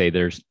 let's say,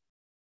 there's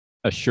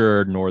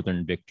assured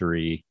Northern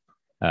victory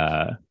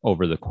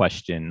over the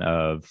question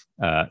of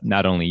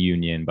not only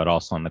Union, but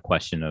also on the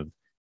question of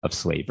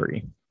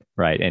slavery,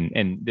 right?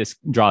 And this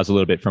draws a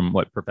little bit from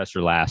what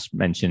Professor Lash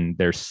mentioned.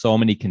 There's so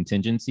many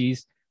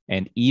contingencies,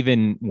 and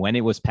even when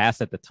it was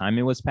passed, at the time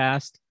it was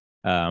passed,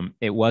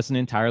 it wasn't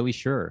entirely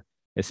sure,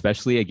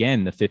 especially,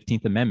 again, the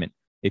 15th Amendment.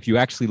 If you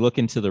actually look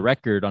into the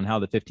record on how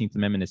the 15th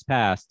Amendment is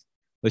passed,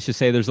 let's just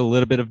say there's a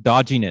little bit of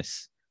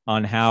dodginess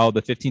on how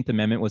the 15th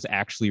Amendment was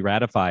actually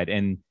ratified.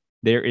 And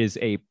there is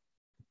a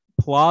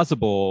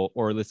plausible,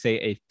 or let's say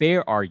a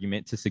fair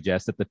argument to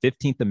suggest that the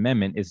 15th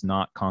Amendment is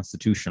not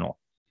constitutional.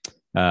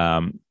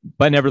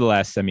 But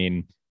nevertheless, I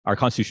mean, our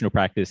constitutional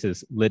practice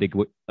has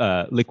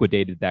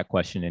liquidated that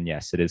question, and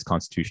yes, it is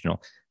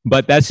constitutional.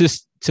 But that's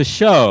just to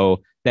show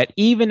that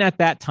even at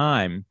that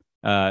time,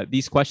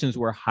 these questions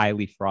were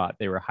highly fraught.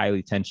 They were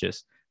highly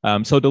tenuous.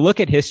 So to look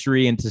at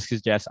history and to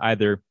suggest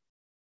either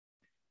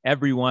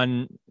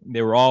everyone,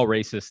 they were all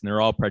racist and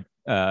they're all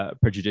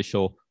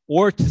prejudicial,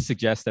 or to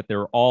suggest that they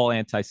were all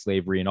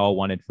anti-slavery and all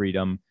wanted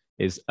freedom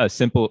is a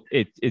simple,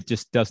 it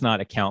just does not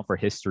account for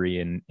history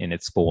in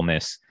its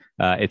fullness.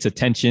 It's a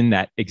tension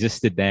that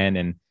existed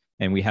then,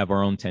 and we have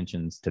our own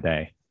tensions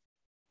today.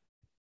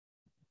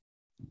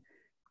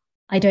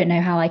 I don't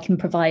know how I can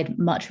provide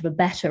much of a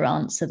better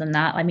answer than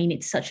that. I mean,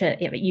 it's such a,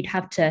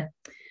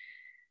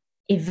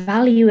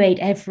 evaluate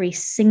every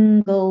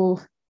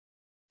single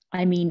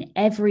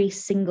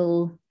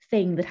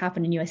thing that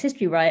happened in US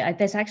history, right?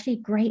 There's actually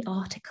a great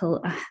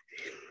article.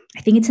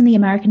 I think it's in the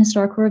American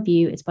Historical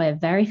Review. It's by a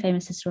very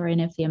famous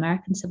historian of the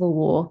American Civil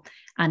War.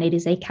 And it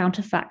is a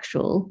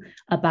counterfactual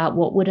about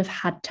what would have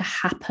had to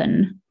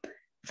happen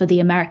for the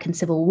American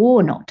Civil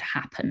War not to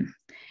happen.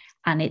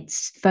 And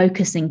it's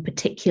focusing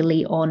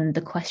particularly on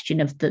the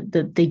question of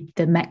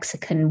the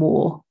Mexican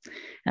War,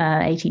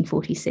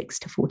 1846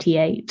 to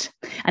 48.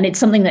 And it's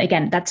something that,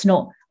 again,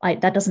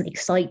 that doesn't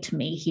excite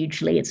me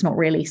hugely. It's not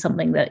really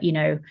something that,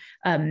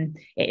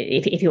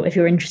 if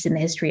you're interested in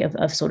the history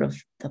of sort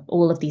of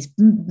all of these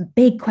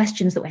big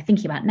questions that we're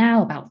thinking about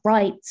now about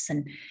rights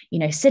and,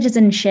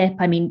 citizenship,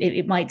 I mean,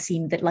 it might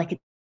seem that like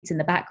it's in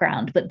the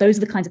background, but those are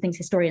the kinds of things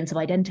historians have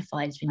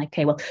identified as being like,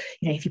 okay, well,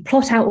 if you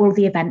plot out all of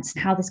the events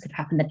and how this could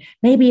happen, then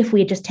maybe if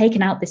we had just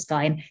taken out this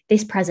guy and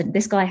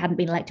this guy hadn't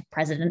been elected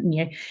president,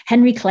 and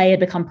Henry Clay had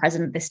become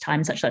president this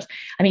time, such.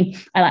 I mean,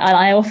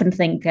 I often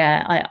think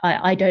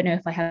I don't know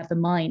if I have the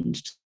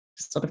mind to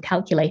sort of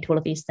calculate all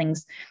of these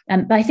things.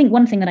 But I think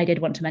one thing that I did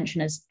want to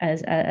mention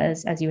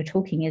as you were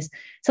talking is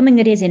something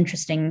that is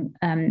interesting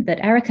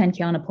that Erica and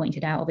Kiana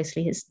pointed out,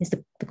 obviously, is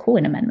the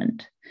Corwin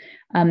Amendment.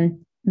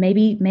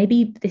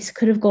 Maybe this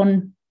could have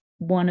gone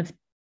one of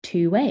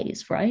two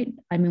ways, right?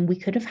 I mean, we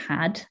could have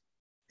had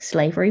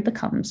slavery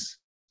becomes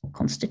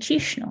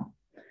constitutional.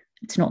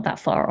 It's not that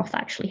far off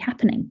actually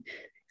happening.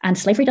 And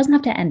slavery doesn't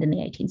have to end in the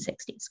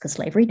 1860s, because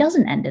slavery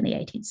doesn't end in the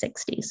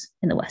 1860s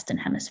in the Western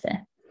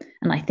Hemisphere.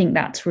 And I think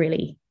that's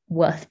really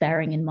worth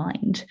bearing in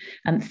mind,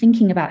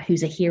 thinking about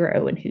who's a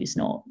hero and who's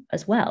not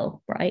as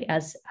well, right?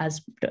 As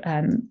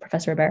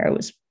Professor Ribeiro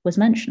was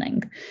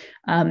mentioning.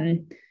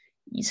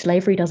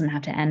 Slavery doesn't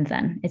have to end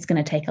then. It's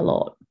going to take a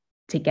lot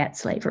to get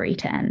slavery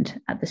to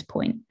end at this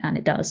point, and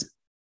it does.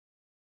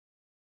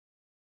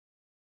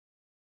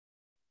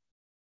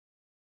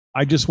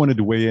 I just wanted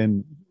to weigh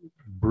in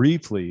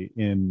briefly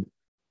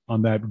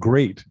on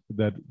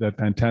that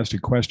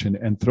fantastic question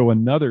and throw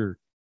another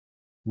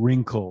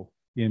wrinkle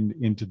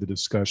into the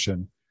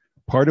discussion.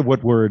 Part of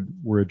what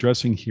we're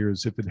addressing here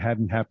is if it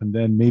hadn't happened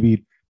then,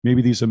 maybe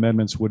these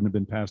amendments wouldn't have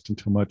been passed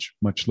until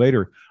much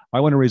later. I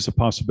want to raise the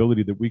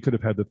possibility that we could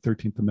have had the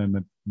 13th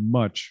Amendment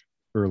much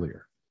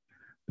earlier.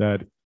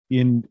 That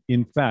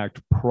in fact,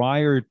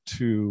 prior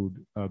to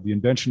the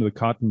invention of the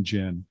cotton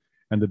gin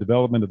and the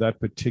development of that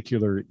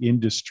particular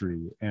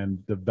industry and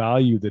the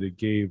value that it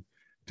gave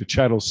to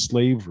chattel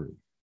slavery,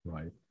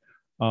 right?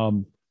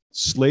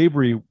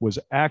 Slavery was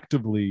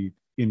actively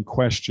in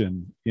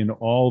question in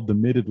all the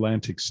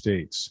mid-Atlantic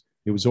states.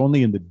 It was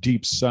only in the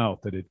deep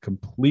South that it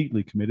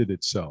completely committed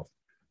itself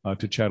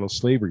to chattel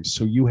slavery.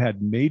 So you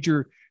had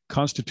major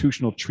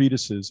constitutional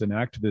treatises and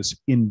activists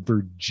in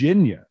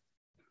Virginia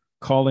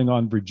calling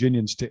on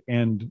Virginians to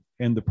end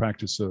the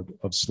practice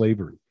of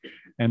slavery.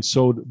 And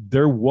so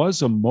there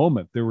was a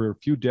moment, there were a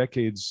few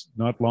decades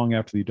not long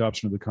after the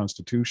adoption of the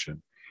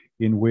Constitution,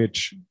 in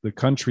which the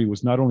country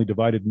was not only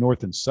divided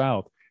north and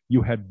south,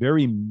 you had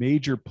very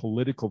major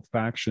political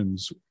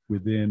factions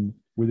within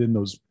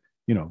those,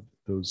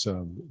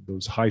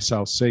 those high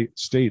South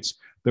states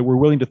that were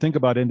willing to think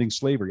about ending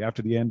slavery.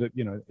 After the end of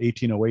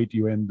 1808,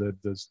 you end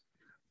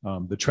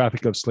the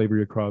traffic of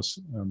slavery across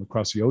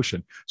the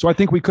ocean. So I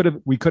think we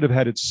could have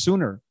had it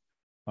sooner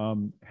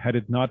had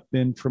it not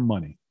been for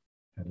money.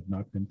 Had it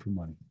not been for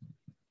money.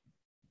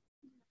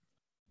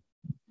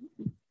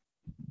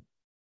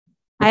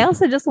 I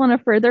also just want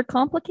to further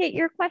complicate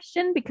your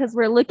question, because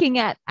we're looking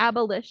at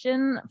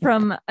abolition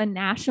from a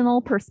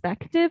national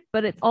perspective,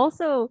 but it's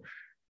also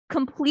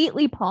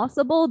completely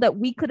possible that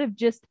we could have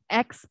just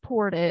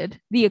exported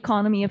the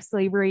economy of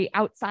slavery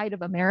outside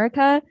of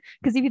America.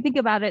 Because if you think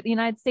about it, the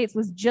United States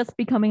was just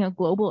becoming a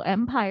global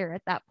empire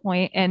at that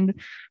point. And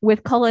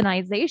with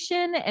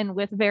colonization and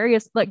with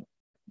various, like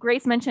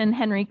Grace mentioned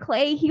Henry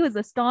Clay, he was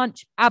a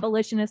staunch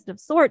abolitionist of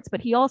sorts, but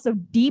he also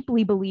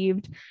deeply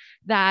believed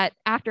that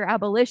after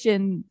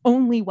abolition,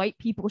 only white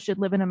people should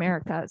live in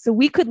America. So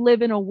we could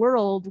live in a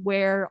world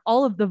where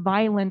all of the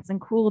violence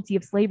and cruelty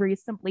of slavery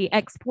is simply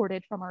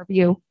exported from our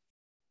view.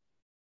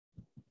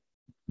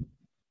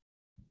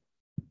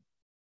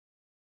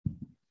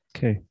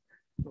 Okay.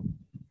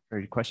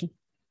 Ready to question?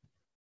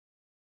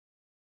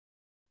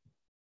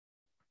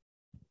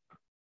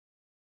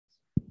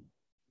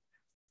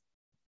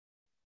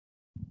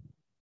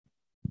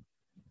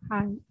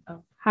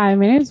 Hi, my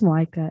name is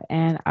Moika,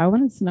 and I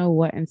wanted to know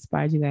what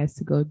inspired you guys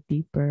to go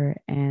deeper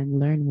and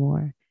learn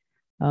more,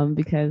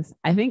 because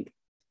I think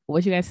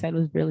what you guys said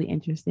was really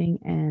interesting,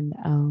 and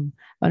I want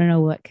to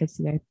know what kept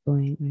you guys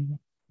going.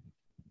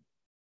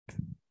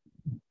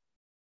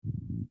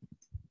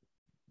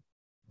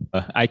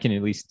 I can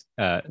at least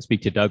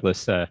speak to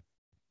Douglas.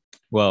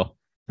 Well,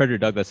 Frederick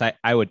Douglass,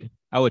 I would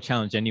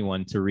challenge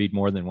anyone to read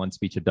more than one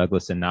speech of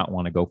Douglass and not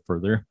want to go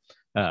further.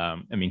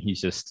 I mean, he's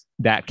just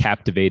that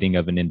captivating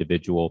of an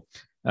individual.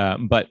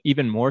 But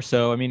even more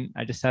so, I mean,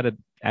 I just had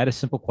a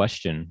simple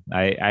question.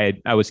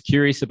 I was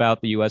curious about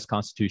the U.S.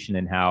 Constitution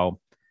and how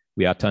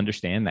we ought to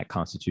understand that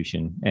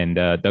Constitution. And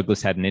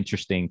Douglass had an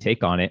interesting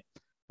take on it,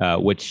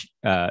 which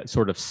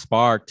sort of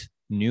sparked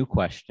new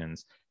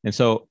questions. And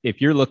so if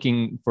you're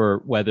looking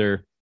for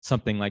whether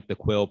something like the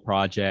Quill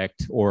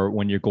Project, or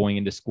when you're going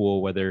into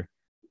school, whether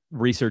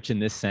research in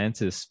this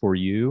sense is for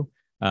you,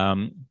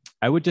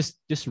 I would just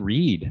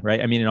read,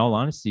 right? I mean, in all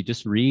honesty,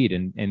 just read.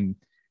 And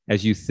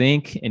as you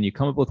think and you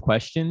come up with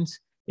questions,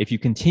 if you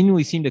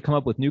continually seem to come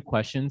up with new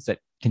questions that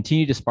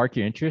continue to spark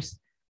your interest,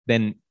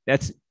 then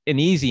that's an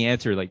easy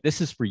answer. Like,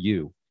 this is for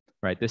you,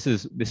 right? This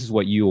is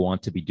what you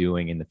want to be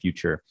doing in the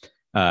future.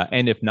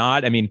 And if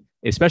not, I mean,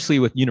 especially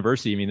with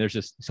university, I mean, there's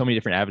just so many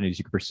different avenues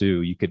you could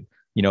pursue. You could,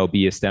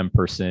 be a STEM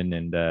person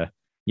and,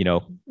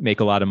 make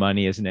a lot of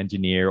money as an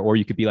engineer, or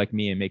you could be like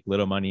me and make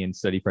little money and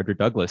study Frederick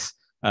Douglass.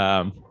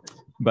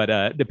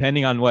 But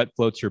depending on what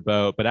floats your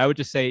boat. But I would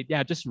just say,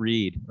 yeah, just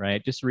read,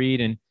 right? Just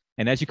read. And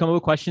as you come up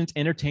with questions,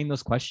 entertain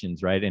those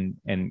questions, right?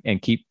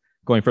 And keep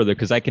going further,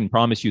 because I can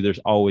promise you there's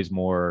always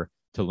more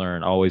to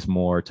learn, always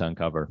more to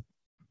uncover.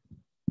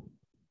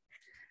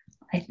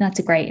 It's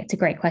a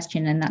great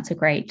question, and that's a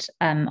great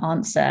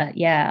answer.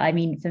 Yeah, I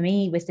mean, for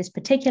me, with this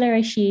particular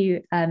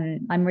issue,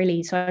 I'm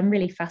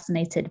really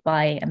fascinated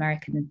by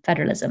American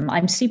federalism.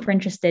 I'm super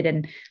interested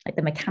in like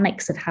the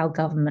mechanics of how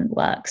government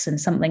works, and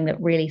something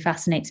that really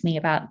fascinates me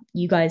about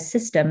you guys'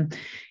 system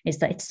is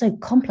that it's so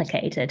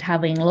complicated,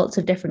 having lots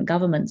of different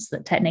governments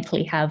that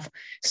technically have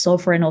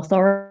sovereign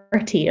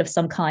authority of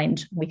some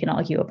kind. We can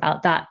argue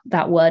about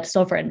that word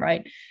sovereign,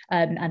 right?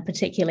 And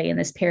particularly in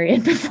this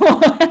period before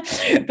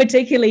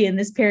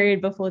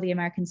the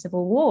American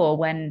Civil War,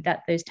 when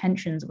those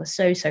tensions were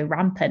so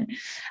rampant.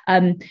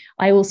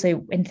 I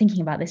also, in thinking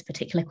about this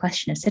particular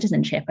question of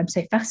citizenship, I'm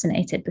so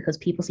fascinated because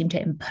people seem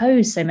to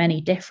impose so many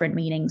different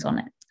meanings on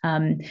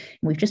it.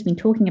 We've just been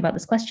talking about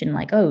this question,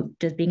 like, oh,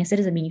 does being a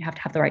citizen mean you have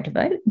to have the right to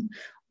vote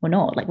or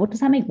not? Like, what does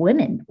that make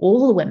women?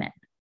 All the women,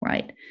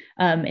 right?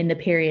 In the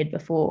period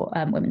before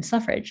women's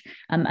suffrage,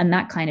 and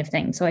that kind of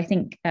thing. So I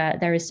think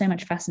there is so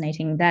much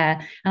fascinating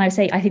there. And I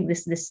think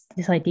this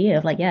idea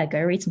of like, yeah,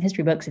 go read some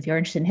history books if you're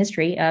interested in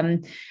history,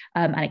 and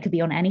it could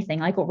be on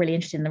anything. I got really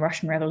interested in the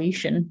Russian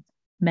Revolution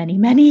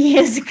many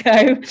years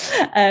ago,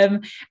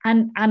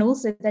 and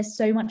also there's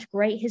so much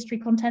great history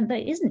content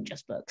that isn't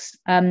just books.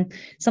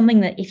 Something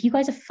that, if you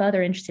guys are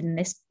further interested in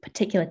this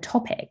particular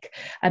topic,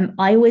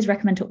 I always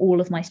recommend to all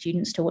of my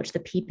students to watch the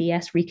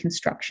PBS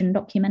Reconstruction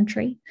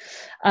documentary,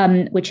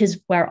 which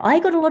is where I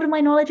got a lot of my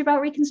knowledge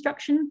about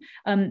Reconstruction,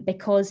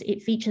 because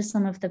it features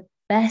some of the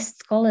best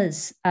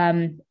scholars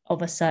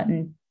of a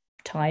certain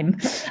time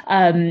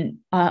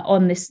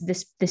on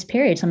this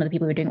period. Some of the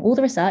people who are doing all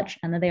the research,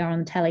 and then they are on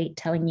the telly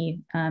telling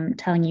you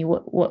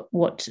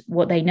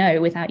what they know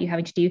without you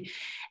having to do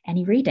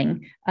any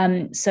reading.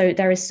 So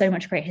there is so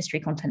much great history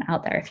content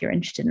out there if you're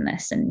interested in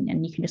this,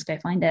 and you can just go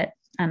find it.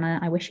 And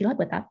I wish you luck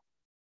with that.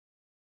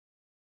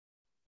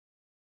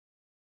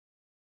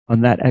 On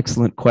that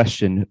excellent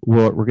question,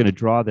 we're going to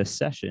draw this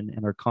session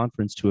and our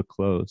conference to a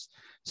close.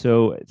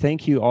 So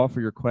thank you all for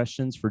your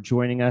questions, for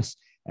joining us,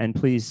 and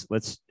please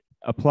let's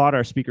applaud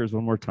our speakers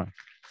one more time.